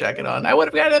straight jacket on. I would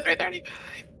have got a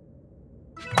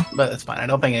 335. But that's fine. I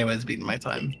don't think anyone's beaten my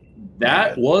time.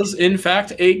 That was, in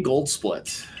fact, a gold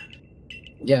split.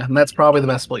 Yeah, and that's probably the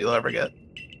best split you'll ever get.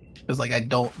 Because, like,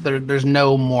 there's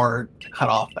no more to cut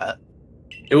off that.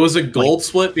 It was a gold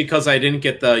split because I didn't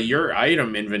get your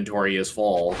item inventory is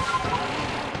full.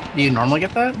 Do you normally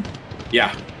get that?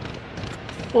 Yeah.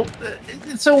 Well,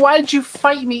 so why did you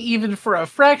fight me even for a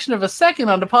fraction of a second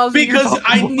on depositing? Because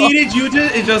I needed you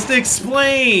to just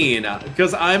explain.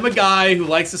 Because I'm a guy who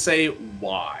likes to say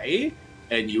why,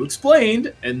 and you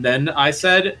explained, and then I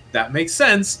said that makes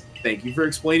sense. Thank you for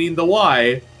explaining the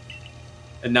why,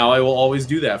 and now I will always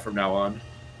do that from now on.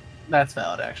 That's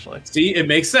valid, actually. See, it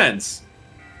makes sense.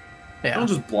 Yeah. Don't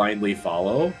just blindly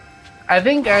follow. I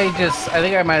think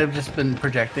I might have just been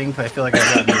projecting because I feel like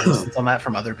I got resistance on that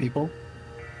from other people.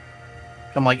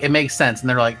 I'm like, it makes sense, and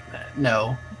they're like,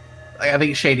 no. Like, I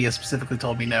think Shady has specifically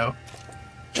told me no,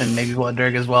 and maybe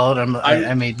Blooddirk as well. And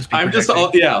I may just be. I'm just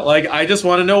like I just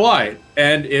want to know why.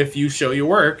 And if you show your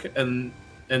work, and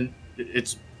it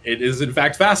is in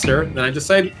fact faster, then I just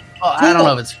say, well, cool. I don't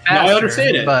know if it's faster. Now I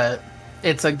understand it, but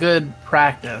it's a good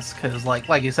practice because,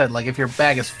 like you said, like if your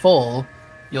bag is full,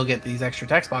 you'll get these extra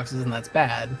text boxes, and that's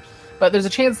bad. But there's a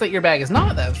chance that your bag is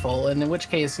not that full, and in which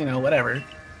case, whatever.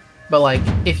 But, like,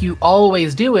 if you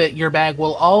always do it, your bag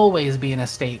will always be in a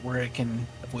state where it can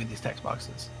avoid these text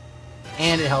boxes.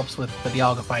 And it helps with the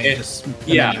Dialga fight.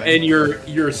 And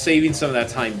you're saving some of that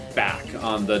time back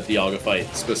on the Dialga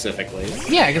fight specifically.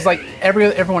 Yeah, because, like,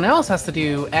 everyone else has to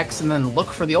do X and then look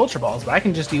for the Ultra Balls, but I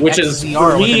can just do Which X is, and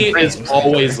ZR for me, is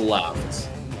always left.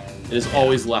 It is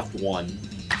always left one.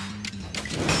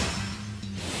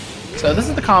 So this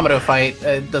is the Komodo fight.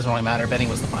 It doesn't really matter. Benny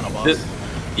was the final boss. This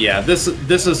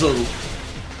is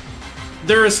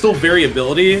there is still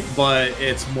variability, but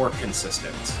it's more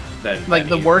consistent than like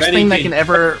Benny. The worst Benny thing that can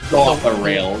ever go off the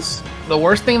rails. The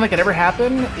worst thing that could ever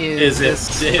happen is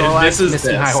this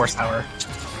missing high horsepower,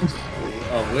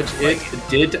 of which it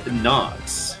did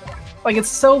not. Like, it's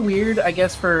so weird, I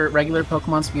guess, for regular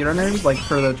Pokemon speedrunners, like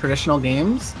for the traditional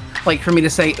games, like for me to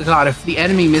say, God, if the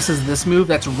enemy misses this move,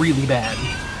 that's really bad.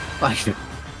 Like.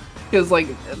 Because, like,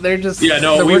 they're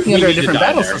working under a different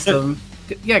battle system.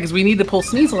 Yeah, because we need to pull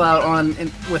Sneasel out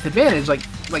with advantage. Like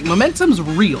momentum's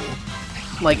real,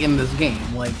 like, in this game.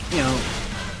 Like,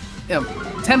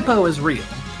 tempo is real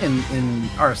in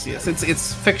Arceus.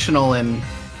 It's fictional in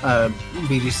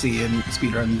VGC and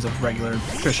speedruns of regular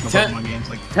traditional Pokemon games.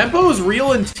 Like tempo is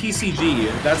real in TCG.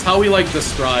 That's how we like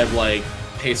describe like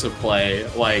pace of play,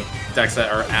 like decks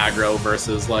that are aggro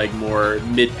versus like more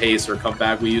mid-pace or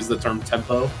comeback. We use the term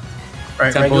tempo.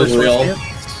 Right, tempo is real.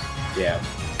 Yeah.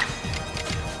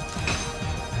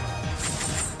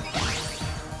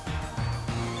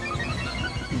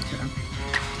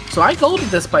 So I golded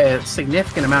this by a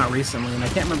significant amount recently, and I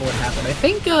can't remember what happened. I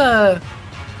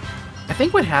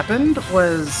think what happened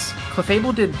was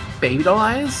Clefable did Baby Doll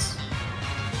Eyes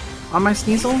on my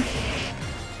Sneasel,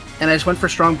 and I just went for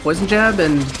Strong Poison Jab,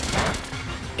 and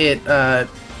it,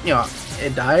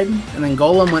 it died. And then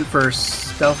Golem went for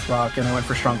Stealth Rock, and I went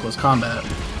for Strong Close Combat.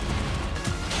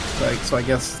 So I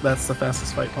guess that's the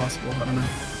fastest fight possible. I don't know.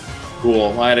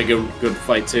 Cool. I had a good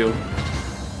fight too.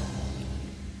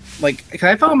 Like, cause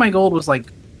I thought my gold was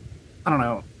like, I don't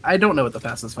know. I don't know what the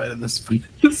fastest fight in this fight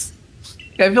is.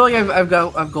 I feel like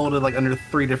I've golded like under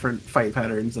 3 different fight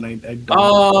patterns, and I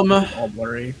don't know, all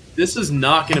blurry. This is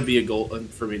not going to be a gold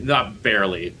for me. Not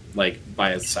barely, like by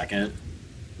a second.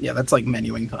 Yeah, that's like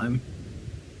menuing time.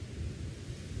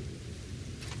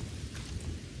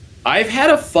 I've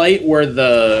had a fight where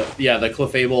the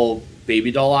Clefable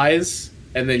Baby Doll Eyes,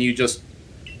 and then you just,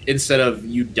 instead of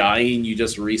you dying, you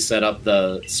just reset up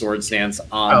the sword stance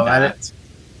on that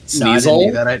Sneasel. No, I didn't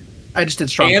do that. I just did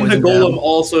Strong Poison. And the Golem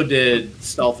also did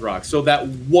Stealth Rock. So that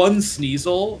one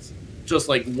Sneasel just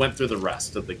like went through the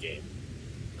rest of the game.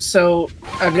 So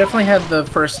I've definitely had the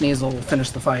first Sneasel finish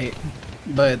the fight,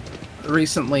 but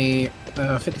recently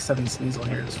 57 Sneasel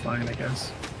here is fine, I guess.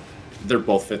 They're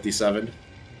both 57.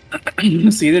 So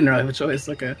you didn't really have a choice.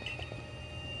 Okay.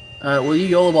 Will you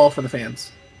YOLO Ball for the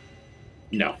fans?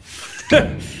 No.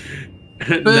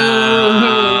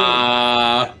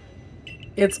 Nah.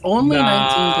 It's only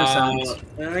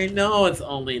 19%. I know it's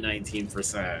only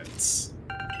 19%.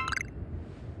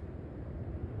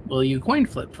 Will you coin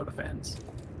flip for the fans?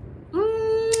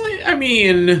 I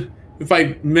mean, if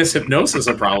I miss Hypnosis,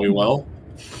 I probably will.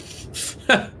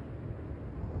 Well,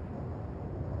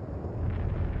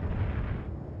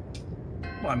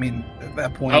 I mean, at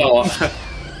that point... Oh,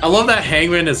 I love that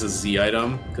Hangman is a Z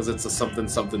item, because it's a something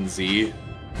Z.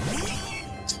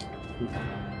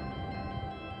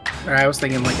 Or I was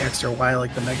thinking like X or Y,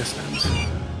 like the Mega Stems.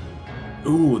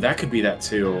 Ooh, that could be that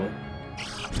too.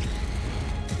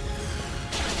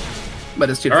 But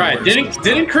it's too. All right,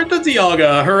 didn't crit the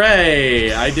Dialga.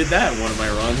 Hooray! I did that in one of my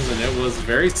runs, and it was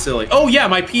very silly. Oh yeah,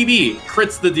 my PB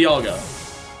crits the Dialga.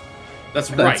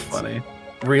 That's right. That's funny.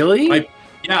 Really?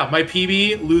 My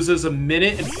PB loses 1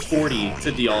 minute and 40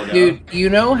 to Dialga. Dude, you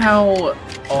know how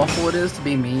awful it is to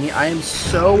be me? I am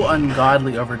so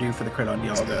ungodly overdue for the crit on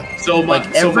Dialga. So like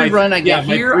every run I get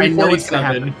here, I know it's gonna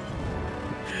happen.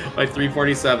 My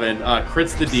 347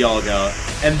 crits the Dialga,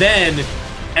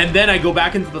 and then I go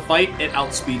back into the fight. It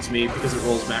outspeeds me because it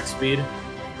rolls max speed.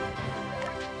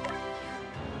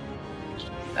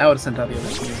 I would have sent out the other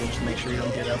Sneasel just to make sure you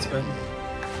don't get outsped.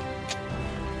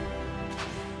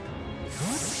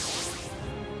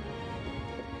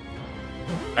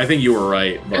 I think you were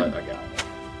right, but I got it.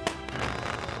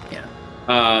 Yeah.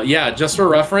 Yeah, just for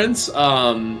reference,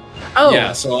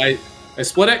 yeah, so I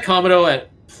split at Komodo at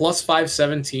plus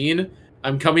 517.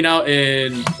 I'm coming out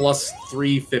in plus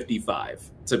 355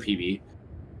 to PB.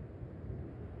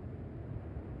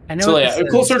 I know. So yeah,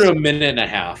 closer to 1.5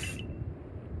 minutes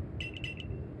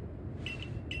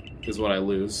is what I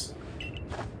lose.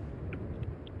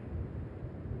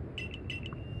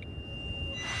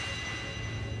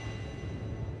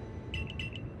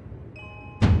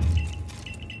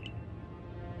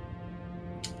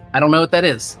 I don't know what that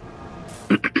is.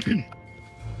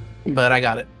 But I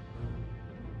got it.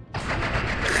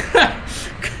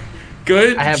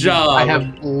 Good job. I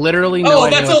have literally no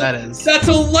idea what that is. That's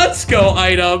a Let's Go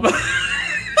item.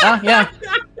 Yeah.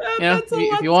 Yeah.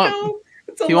 If you want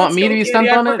me to be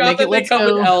stumped on it, make it Let's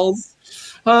Go.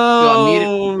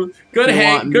 Oh, good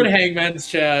Hangman's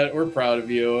chat. We're proud of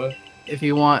you. If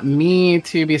you want me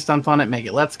to be stumped on it, make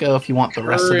it Let's Go. If you want the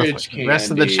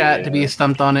rest of the chat to be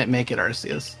stumped on it, make it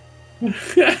Arceus.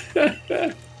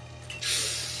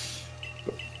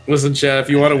 Listen, chat, if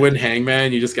you want to win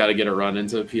Hangman, you just got to get a run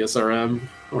into PSRM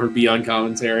or be on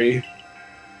commentary.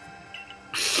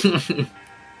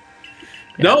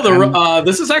 No,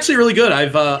 this is actually really good.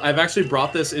 I've actually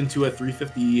brought this into a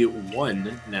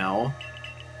 351 now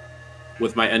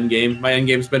with my endgame. My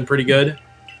endgame's been pretty good.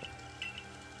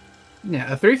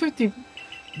 Yeah, a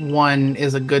 351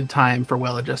 is a good time for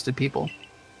well-adjusted people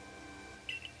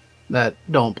that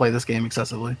don't play this game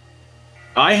excessively.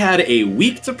 I had a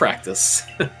week to practice.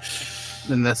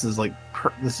 And this is like,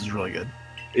 this is really good.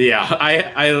 Yeah,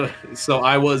 I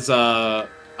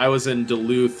was in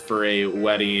Duluth for a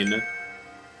wedding.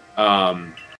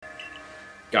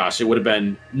 Gosh, it would have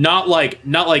been not like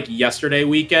yesterday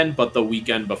weekend, but the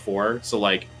weekend before. So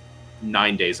like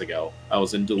 9 days ago, I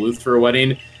was in Duluth for a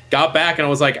wedding. Got back and I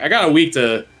was like, I got a week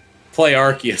to play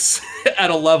Arceus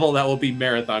at a level that will be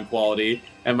marathon quality.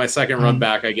 And my second run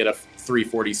back, I get a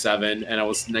 3:47, and I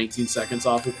was 19 seconds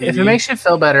off of PB. If it makes you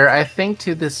feel better, I think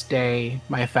to this day,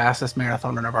 my fastest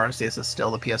marathon run of Arceus is still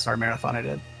the PSR marathon I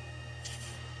did,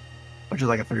 which is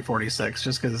like a 3:46.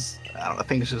 Just because I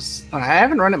think it's just I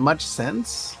haven't run it much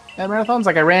since at marathons.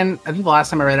 Like I think the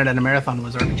last time I ran it at a marathon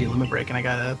was RPG Limit Break, and I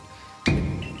got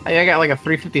like a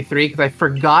 3:53 because I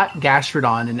forgot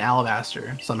Gastrodon in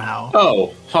Alabaster somehow.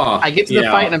 Oh, huh. I get to the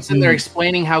fight and I'm sitting there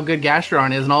explaining how good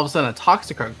Gastrodon is, and all of a sudden a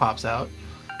Toxicroak pops out.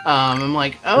 I'm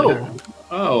like, okay.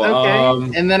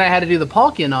 And then I had to do the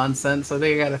Palkia nonsense, so I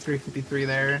think I got a 3:53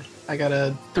 there. I got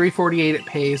a 3:48 at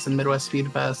Pace and Midwest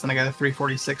Speed Fest, and I got a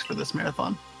 3:46 for this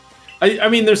marathon. I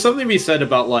mean, there's something to be said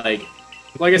about like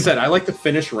I said, I like to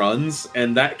finish runs,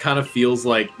 and that kind of feels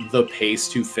like the pace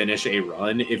to finish a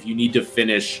run if you need to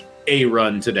finish a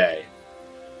run today.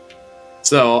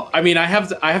 So, I mean, I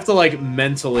have to like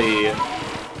mentally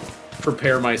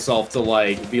prepare myself to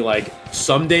like be like,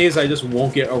 some days I just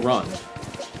won't get a run.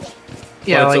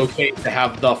 Yeah, but it's okay to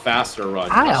have the faster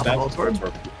run. I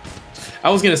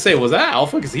was gonna say, was that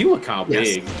Alpha? Because he looked kind of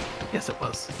big. Yes, it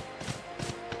was.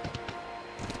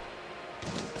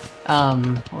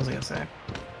 What was I gonna say?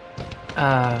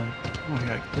 Oh my god,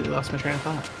 I completely lost my train of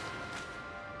thought.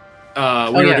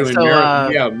 We were doing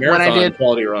marathon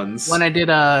quality runs. When I did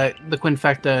the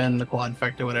Quinfecta and the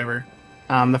Quadfecta, whatever.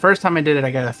 The first time I did it,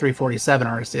 I got a 3:47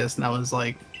 Arceus, and that was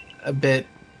like a bit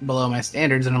below my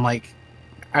standards. And I'm like,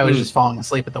 I was just falling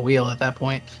asleep at the wheel at that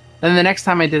point. Then the next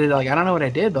time I did it, like I don't know what I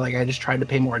did, but like I just tried to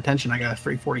pay more attention. I got a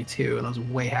 3:42, and I was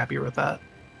way happier with that.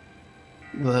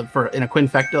 In a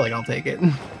Quinfecta, like I'll take it.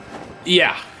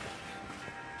 Yeah.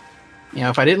 You know,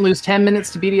 if I didn't lose 10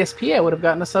 minutes to BDSP, I would have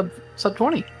gotten a sub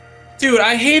 20. Dude,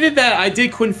 I hated that I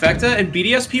did Quinfecta, and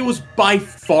BDSP was by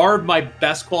far my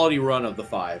best quality run of the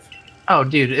 5. Oh,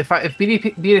 dude, if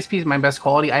BDSP is my best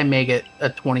quality, I may get a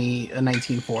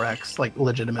 19 4X, like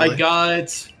legitimately.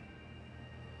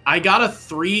 I got a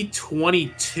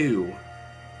 322,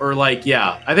 or like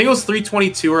I think it was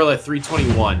 322 or like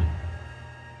 321.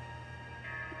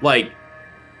 Like,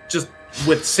 just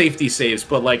with safety saves,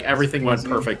 but like everything went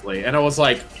perfectly, and I was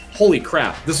like, holy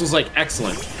crap, this was like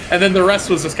excellent. And then the rest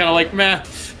was just kind of like meh.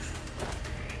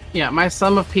 Yeah, my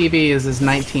sum of PB is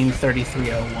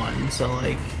 1933.01. So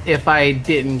like, if I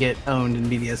didn't get owned in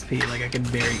BDSP, like I could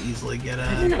very easily get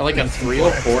like a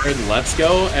 304 in Let's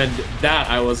Go, and that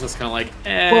I was just kind of like,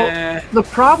 eh. Well, the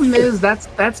problem is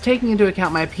that's taking into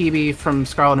account my PB from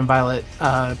Scarlet and Violet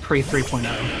pre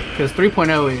 3.0, because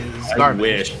 3.0 is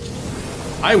garbage.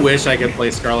 I wish I could play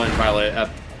Scarlet and Violet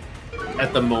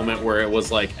at the moment where it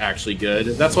was like actually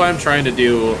good. That's why I'm trying to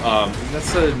do.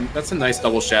 That's a nice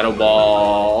double shadow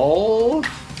ball,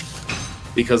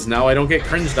 because now I don't get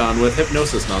cringed on with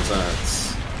hypnosis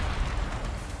nonsense.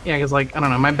 Yeah, because like I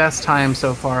don't know, my best time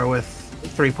so far with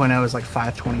 3.0 is like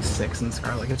 5:26 in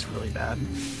Scarlet. It's really bad,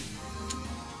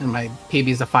 and my PB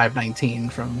is a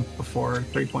 5:19 from before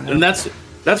 3.0. And that's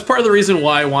part of the reason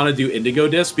why I want to do Indigo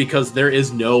Disc, because there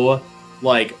is no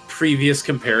like previous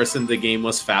comparison. The game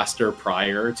was faster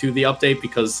prior to the update,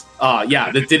 because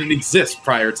that didn't exist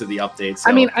prior to the update.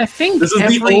 So I mean, I think this is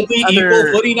the only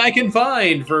equal footing I can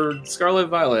find for Scarlet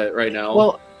and Violet right now.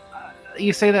 Well,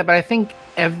 you say that, but I think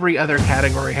every other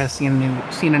category has seen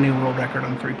a new world record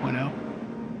on 3.0.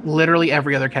 Literally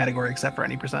every other category except for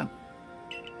any %.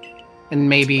 And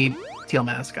maybe Teal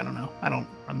Mask. I don't know. I don't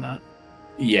run that.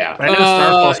 Yeah. But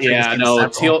I know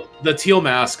the Teal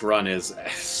Mask run is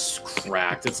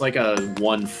cracked. It's like a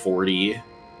 140.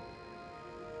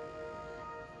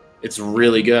 It's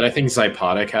really good. I think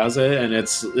Zypotic has it, and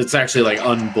it's actually like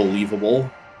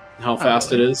unbelievable how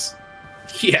fast it is.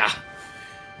 Yeah.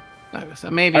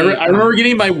 So maybe I remember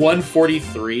getting my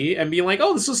 143 and being like,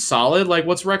 "Oh, this is solid. Like,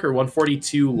 what's record?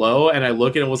 142 low." And I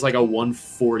look and it was like a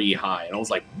 140 high, and I was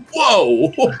like,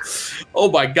 "Whoa!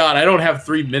 Oh my god! I don't have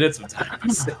 3 minutes of time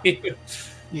to save."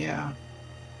 Yeah.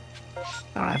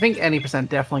 I think any %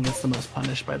 definitely gets the most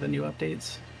punished by the new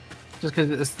updates, just because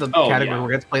it's the category where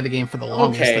we get to play the game for the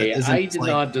longest. Okay, I did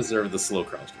not deserve the slow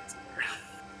crouch cancel.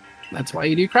 That's why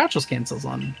you do crouchless cancels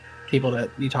on people that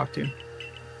you talk to.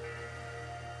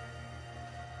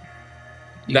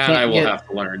 I will have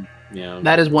to learn. Yeah,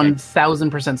 that is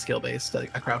 1000% skill based. A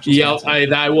crouchless. Yeah,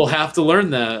 I will have to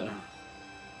learn that.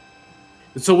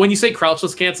 So when you say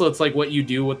crouchless cancel, it's like what you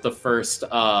do with the first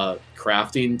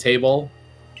crafting table?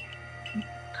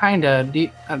 Kinda.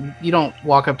 You don't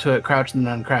walk up to it, crouch, and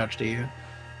then uncrouch, do you?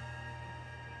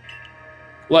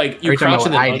 Like, you crouch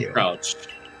and then uncrouch?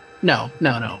 No.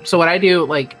 So what I do,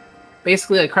 like,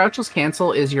 basically, a crouchless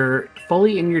cancel is you're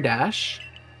fully in your dash,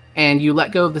 and you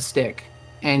let go of the stick,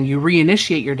 and you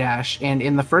reinitiate your dash, and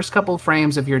in the first couple of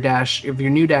frames of your dash, of your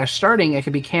new dash starting, it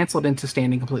can be canceled into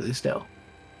standing completely still.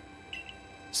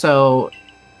 So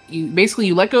you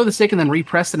let go of the stick and then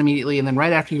repress it immediately, and then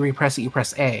right after you repress it, you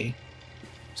press A,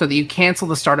 so that you cancel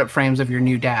the startup frames of your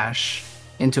new dash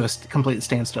into a complete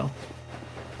standstill.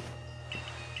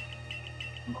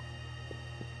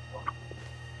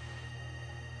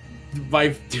 My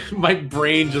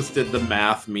brain just did the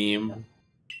math meme.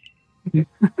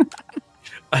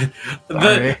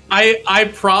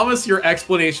 I promise your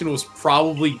explanation was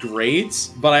probably great,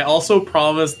 but I also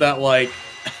promise that, like,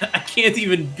 I can't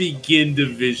even begin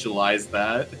to visualize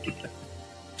that.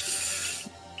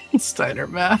 Steiner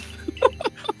math.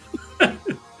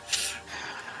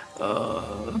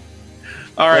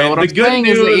 All right, what I'm saying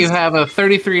is that you have a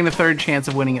 33 1/3 chance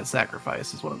of winning at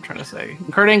sacrifice, is what I'm trying to say.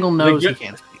 Kurt Angle knows he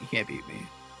can't beat me.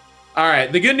 All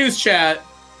right, the good news, chat,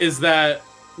 is that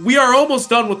we are almost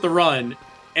done with the run,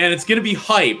 and it's going to be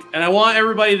hype, and I want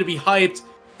everybody to be hyped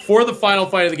for the final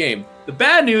fight of the game. The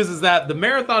bad news is that the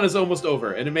marathon is almost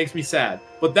over, and it makes me sad.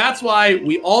 But that's why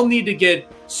we all need to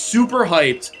get super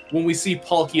hyped when we see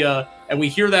Palkia and we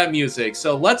hear that music.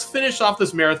 So let's finish off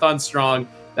this marathon strong,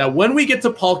 that when we get to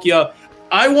Palkia,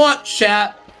 I want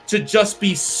chat to just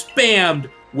be spammed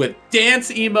with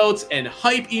dance emotes and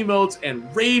hype emotes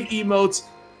and rave emotes,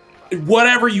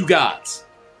 whatever you got.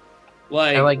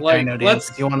 I like Dino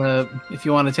Dance. If you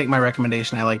want to take my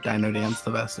recommendation, I like Dino Dance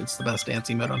the best. It's the best dance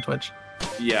emote on Twitch.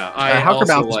 Yeah, I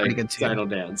also like Dino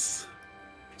Dance.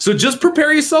 So just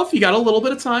prepare yourself. You got a little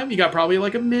bit of time. You got probably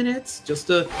like a minute just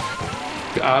to.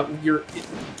 You're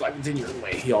in your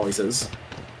way. He always is.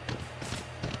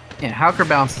 Yeah, Howker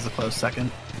Bounce is a close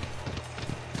second.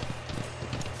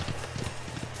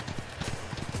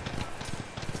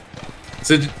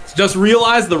 So just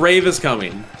realize the rave is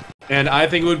coming. And I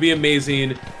think it would be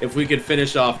amazing if we could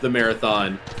finish off the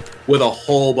marathon with a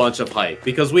whole bunch of hype.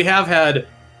 Because we have had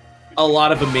a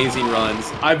lot of amazing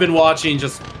runs. I've been watching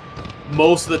just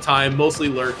most of the time, mostly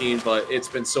lurking, but it's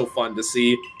been so fun to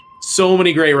see so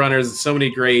many great runners and so many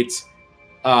great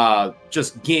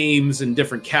just games in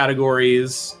different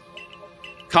categories.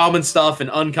 Common stuff and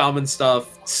uncommon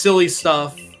stuff, silly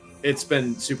stuff. It's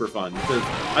been super fun.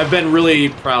 I've been really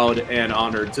proud and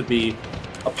honored to be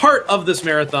a part of this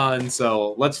marathon,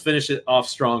 so let's finish it off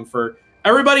strong for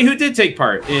everybody who did take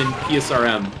part in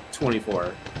PSRM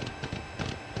 24.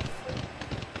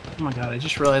 Oh my god, I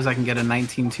just realized I can get a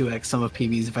 19-2x sum of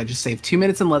PBs if I just save 2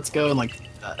 minutes in Let's Go and like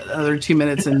another 2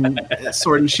 minutes in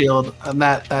Sword and Shield. And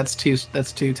that's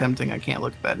too tempting. I can't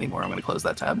look at that anymore. I'm gonna close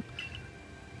that tab.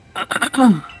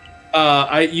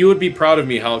 You would be proud of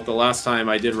me how the last time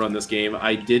I did run this game,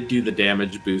 I did do the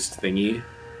damage boost thingy.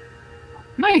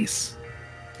 Nice.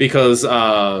 Because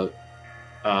Albie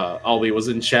was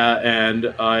in chat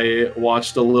and I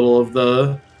watched a little of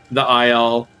the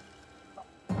IL.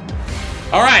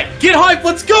 All right, get hyped,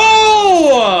 let's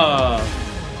go!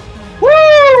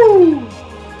 Woo!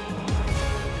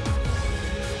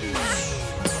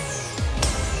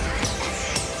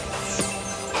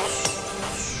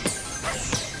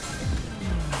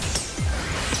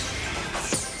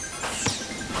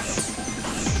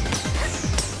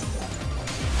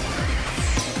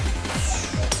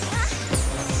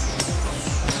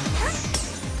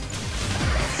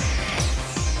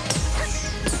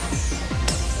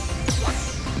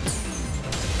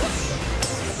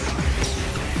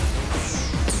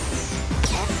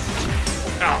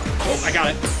 Oh, I got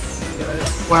it.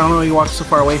 Well, I don't know you walked so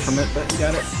far away from it, but you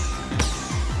got it.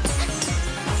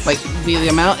 Like, the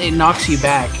amount it knocks you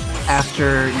back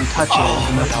after you touch it.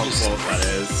 How close that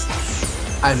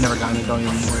is. I've never gotten it, don't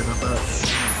even worry about that.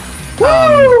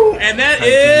 Woo! And that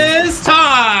is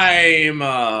time!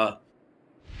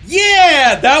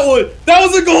 Yeah! That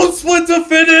was a gold split to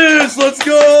finish! Let's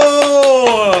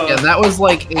go! Yeah, that was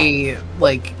like a,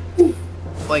 like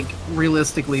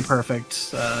realistically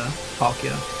perfect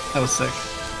Palkia. That was sick.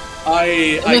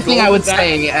 The only thing I would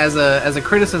say as a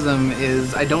criticism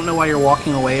is I don't know why you're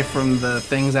walking away from the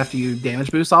things after you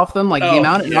damage boost off them. Like the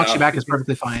amount it knocks you back is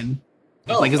perfectly fine.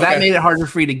 Like, because that made it harder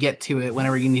for you to get to it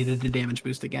whenever you needed to damage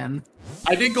boost again.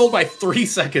 I did gold by 3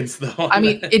 seconds though. I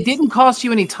mean, it didn't cost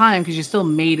you any time because you still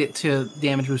made it to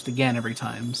damage boost again every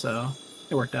time, so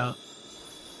it worked out.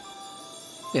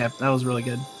 Yeah, that was really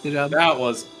good. Good job. That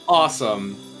was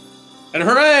awesome. And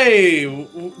hooray!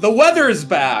 The weather is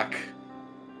back!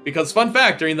 Because, fun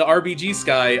fact, during the RBG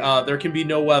Sky, there can be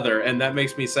no weather, and that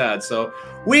makes me sad. So,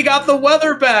 we got the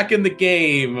weather back in the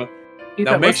game!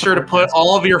 Now make sure to put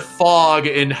all of your fog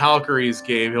in Halkery's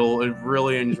game. He'll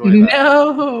really enjoy that.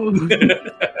 No!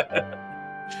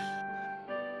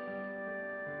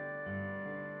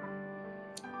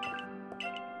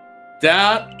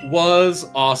 That was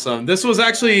awesome. This was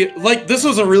actually, like, this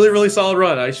was a really, really solid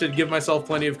run. I should give myself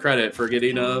plenty of credit for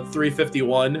getting a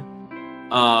 351.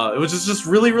 It was just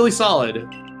really, really solid.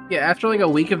 Yeah, after like a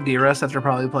week of D-Rust, after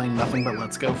probably playing nothing but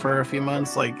Let's Go for a few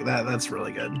months, like that's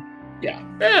really good. Yeah,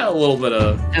 a little bit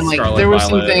of and like Scarlet there was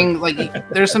Violet. something like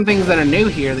there's some things that are new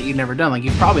here that you've never done. Like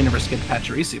you've probably never skipped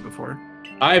Pachirisu before.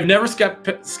 I've never skipped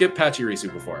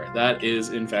Pachirisu before. That is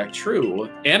in fact true.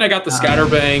 And I got the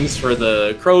Scatterbangs for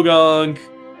the Krogunk.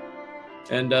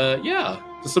 And yeah,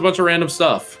 just a bunch of random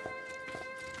stuff.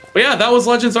 But yeah, that was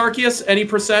Legends Arceus, any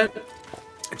percent.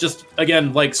 Just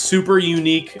again, like super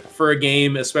unique for a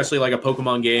game, especially like a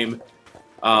Pokemon game.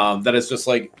 That is just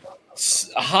like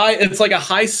it's like a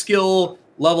high skill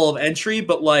level of entry,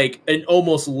 but like an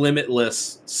almost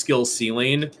limitless skill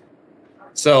ceiling.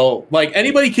 So like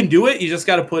anybody can do it, you just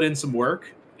got to put in some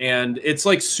work, and it's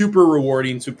like super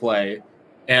rewarding to play.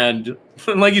 And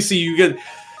like you see, you get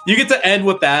to end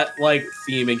with that like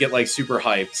theme and get like super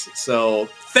hyped. So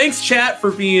thanks chat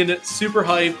for being super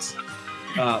hyped.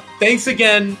 Thanks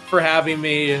again for having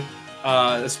me,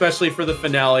 especially for the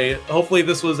finale. Hopefully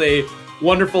this was a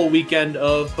wonderful weekend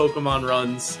of Pokemon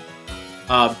runs.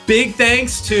 Big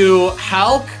thanks to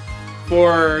Halk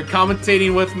for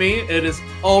commentating with me. It is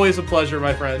always a pleasure,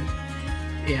 my friend.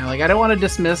 Yeah, like I don't want to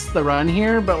dismiss the run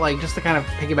here, but like just to kind of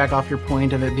piggyback off your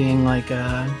point of it being like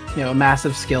a a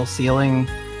massive skill ceiling.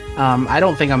 I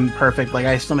don't think I'm perfect. Like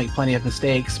I still make plenty of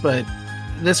mistakes, but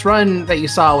this run that you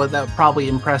saw that probably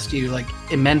impressed you like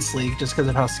immensely just because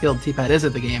of how skilled T-Pat is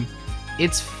at the game.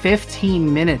 It's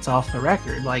 15 minutes off the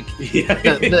record. Like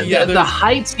the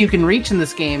heights you can reach in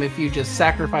this game if you just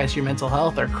sacrifice your mental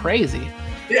health are crazy.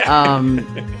 Yeah.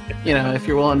 If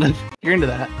you're willing to, you're into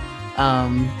that.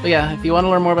 But yeah, if you want to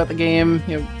learn more about the game,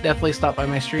 definitely stop by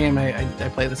my stream. I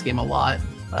play this game a lot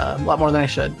more than I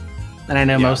should, and I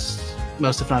know most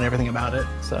if not everything about it.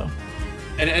 So.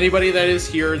 And anybody that is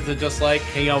here to just like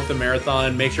hang out with the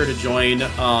marathon, make sure to join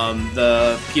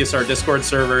the PSR Discord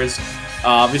servers.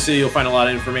 Obviously, you'll find a lot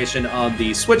of information on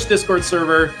the Switch Discord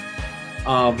server,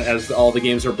 as all the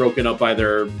games are broken up by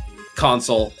their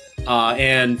console.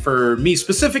 And for me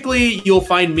specifically, you'll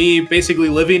find me basically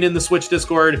living in the Switch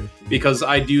Discord because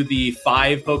I do the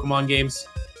 5 Pokemon games.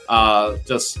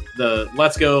 Just the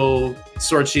Let's Go,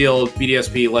 Sword Shield,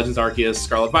 BDSP, Legends Arceus,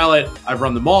 Scarlet Violet. I've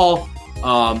run them all.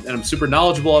 And I'm super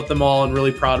knowledgeable at them all and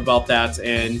really proud about that.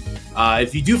 And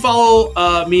if you do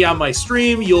follow me on my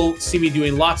stream, you'll see me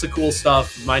doing lots of cool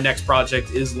stuff. My next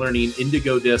project is learning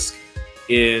Indigo Disc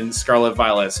in Scarlet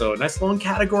Violet. So nice lone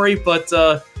category, but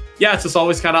yeah, it's just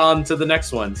always kind of on to the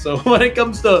next one. So when it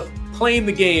comes to playing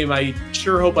the game, I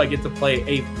sure hope I get to play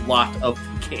a lot of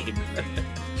the game.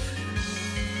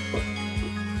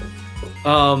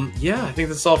 Yeah, I think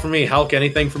that's all for me. Hulk,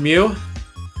 anything from you?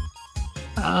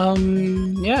 Yeah, I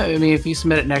mean, if you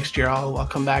submit it next year, I'll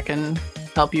come back and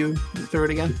help you through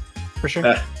it again, for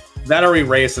sure. That or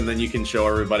erase, and then you can show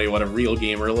everybody what a real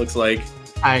gamer looks like.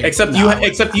 Except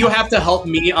you have to help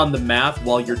me on the math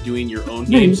while you're doing your own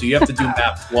game, so you have to do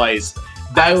math twice.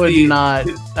 I would not.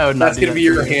 That's gonna be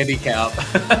your handicap.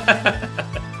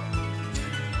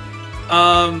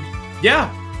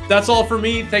 Yeah, that's all for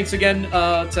me. Thanks again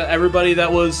to everybody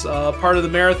that was part of the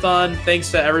marathon.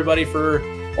 Thanks to everybody for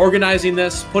organizing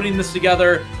this, putting this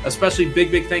together. Especially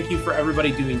big thank you for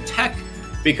everybody doing tech,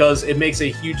 because it makes a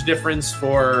huge difference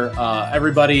for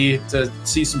everybody to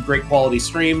see some great quality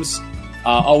streams.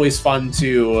 Always fun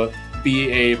to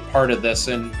be a part of this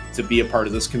and to be a part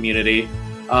of this community.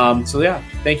 So yeah,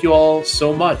 thank you all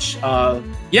so much.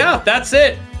 Yeah, that's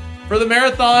it for the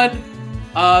marathon.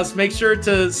 So make sure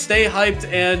to stay hyped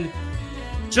and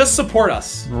just support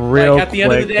us. Real at the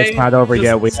end of the day, it's not over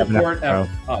yet. We have support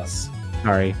us.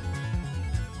 Sorry.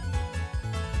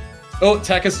 Oh,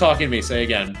 Tech is talking to me. Say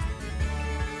again.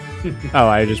 Oh,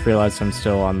 I just realized I'm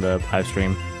still on the live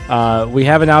stream. We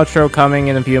have an outro coming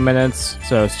in a few minutes,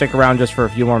 so stick around just for a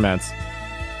few more minutes.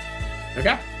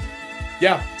 Okay.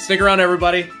 Yeah, stick around,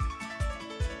 everybody.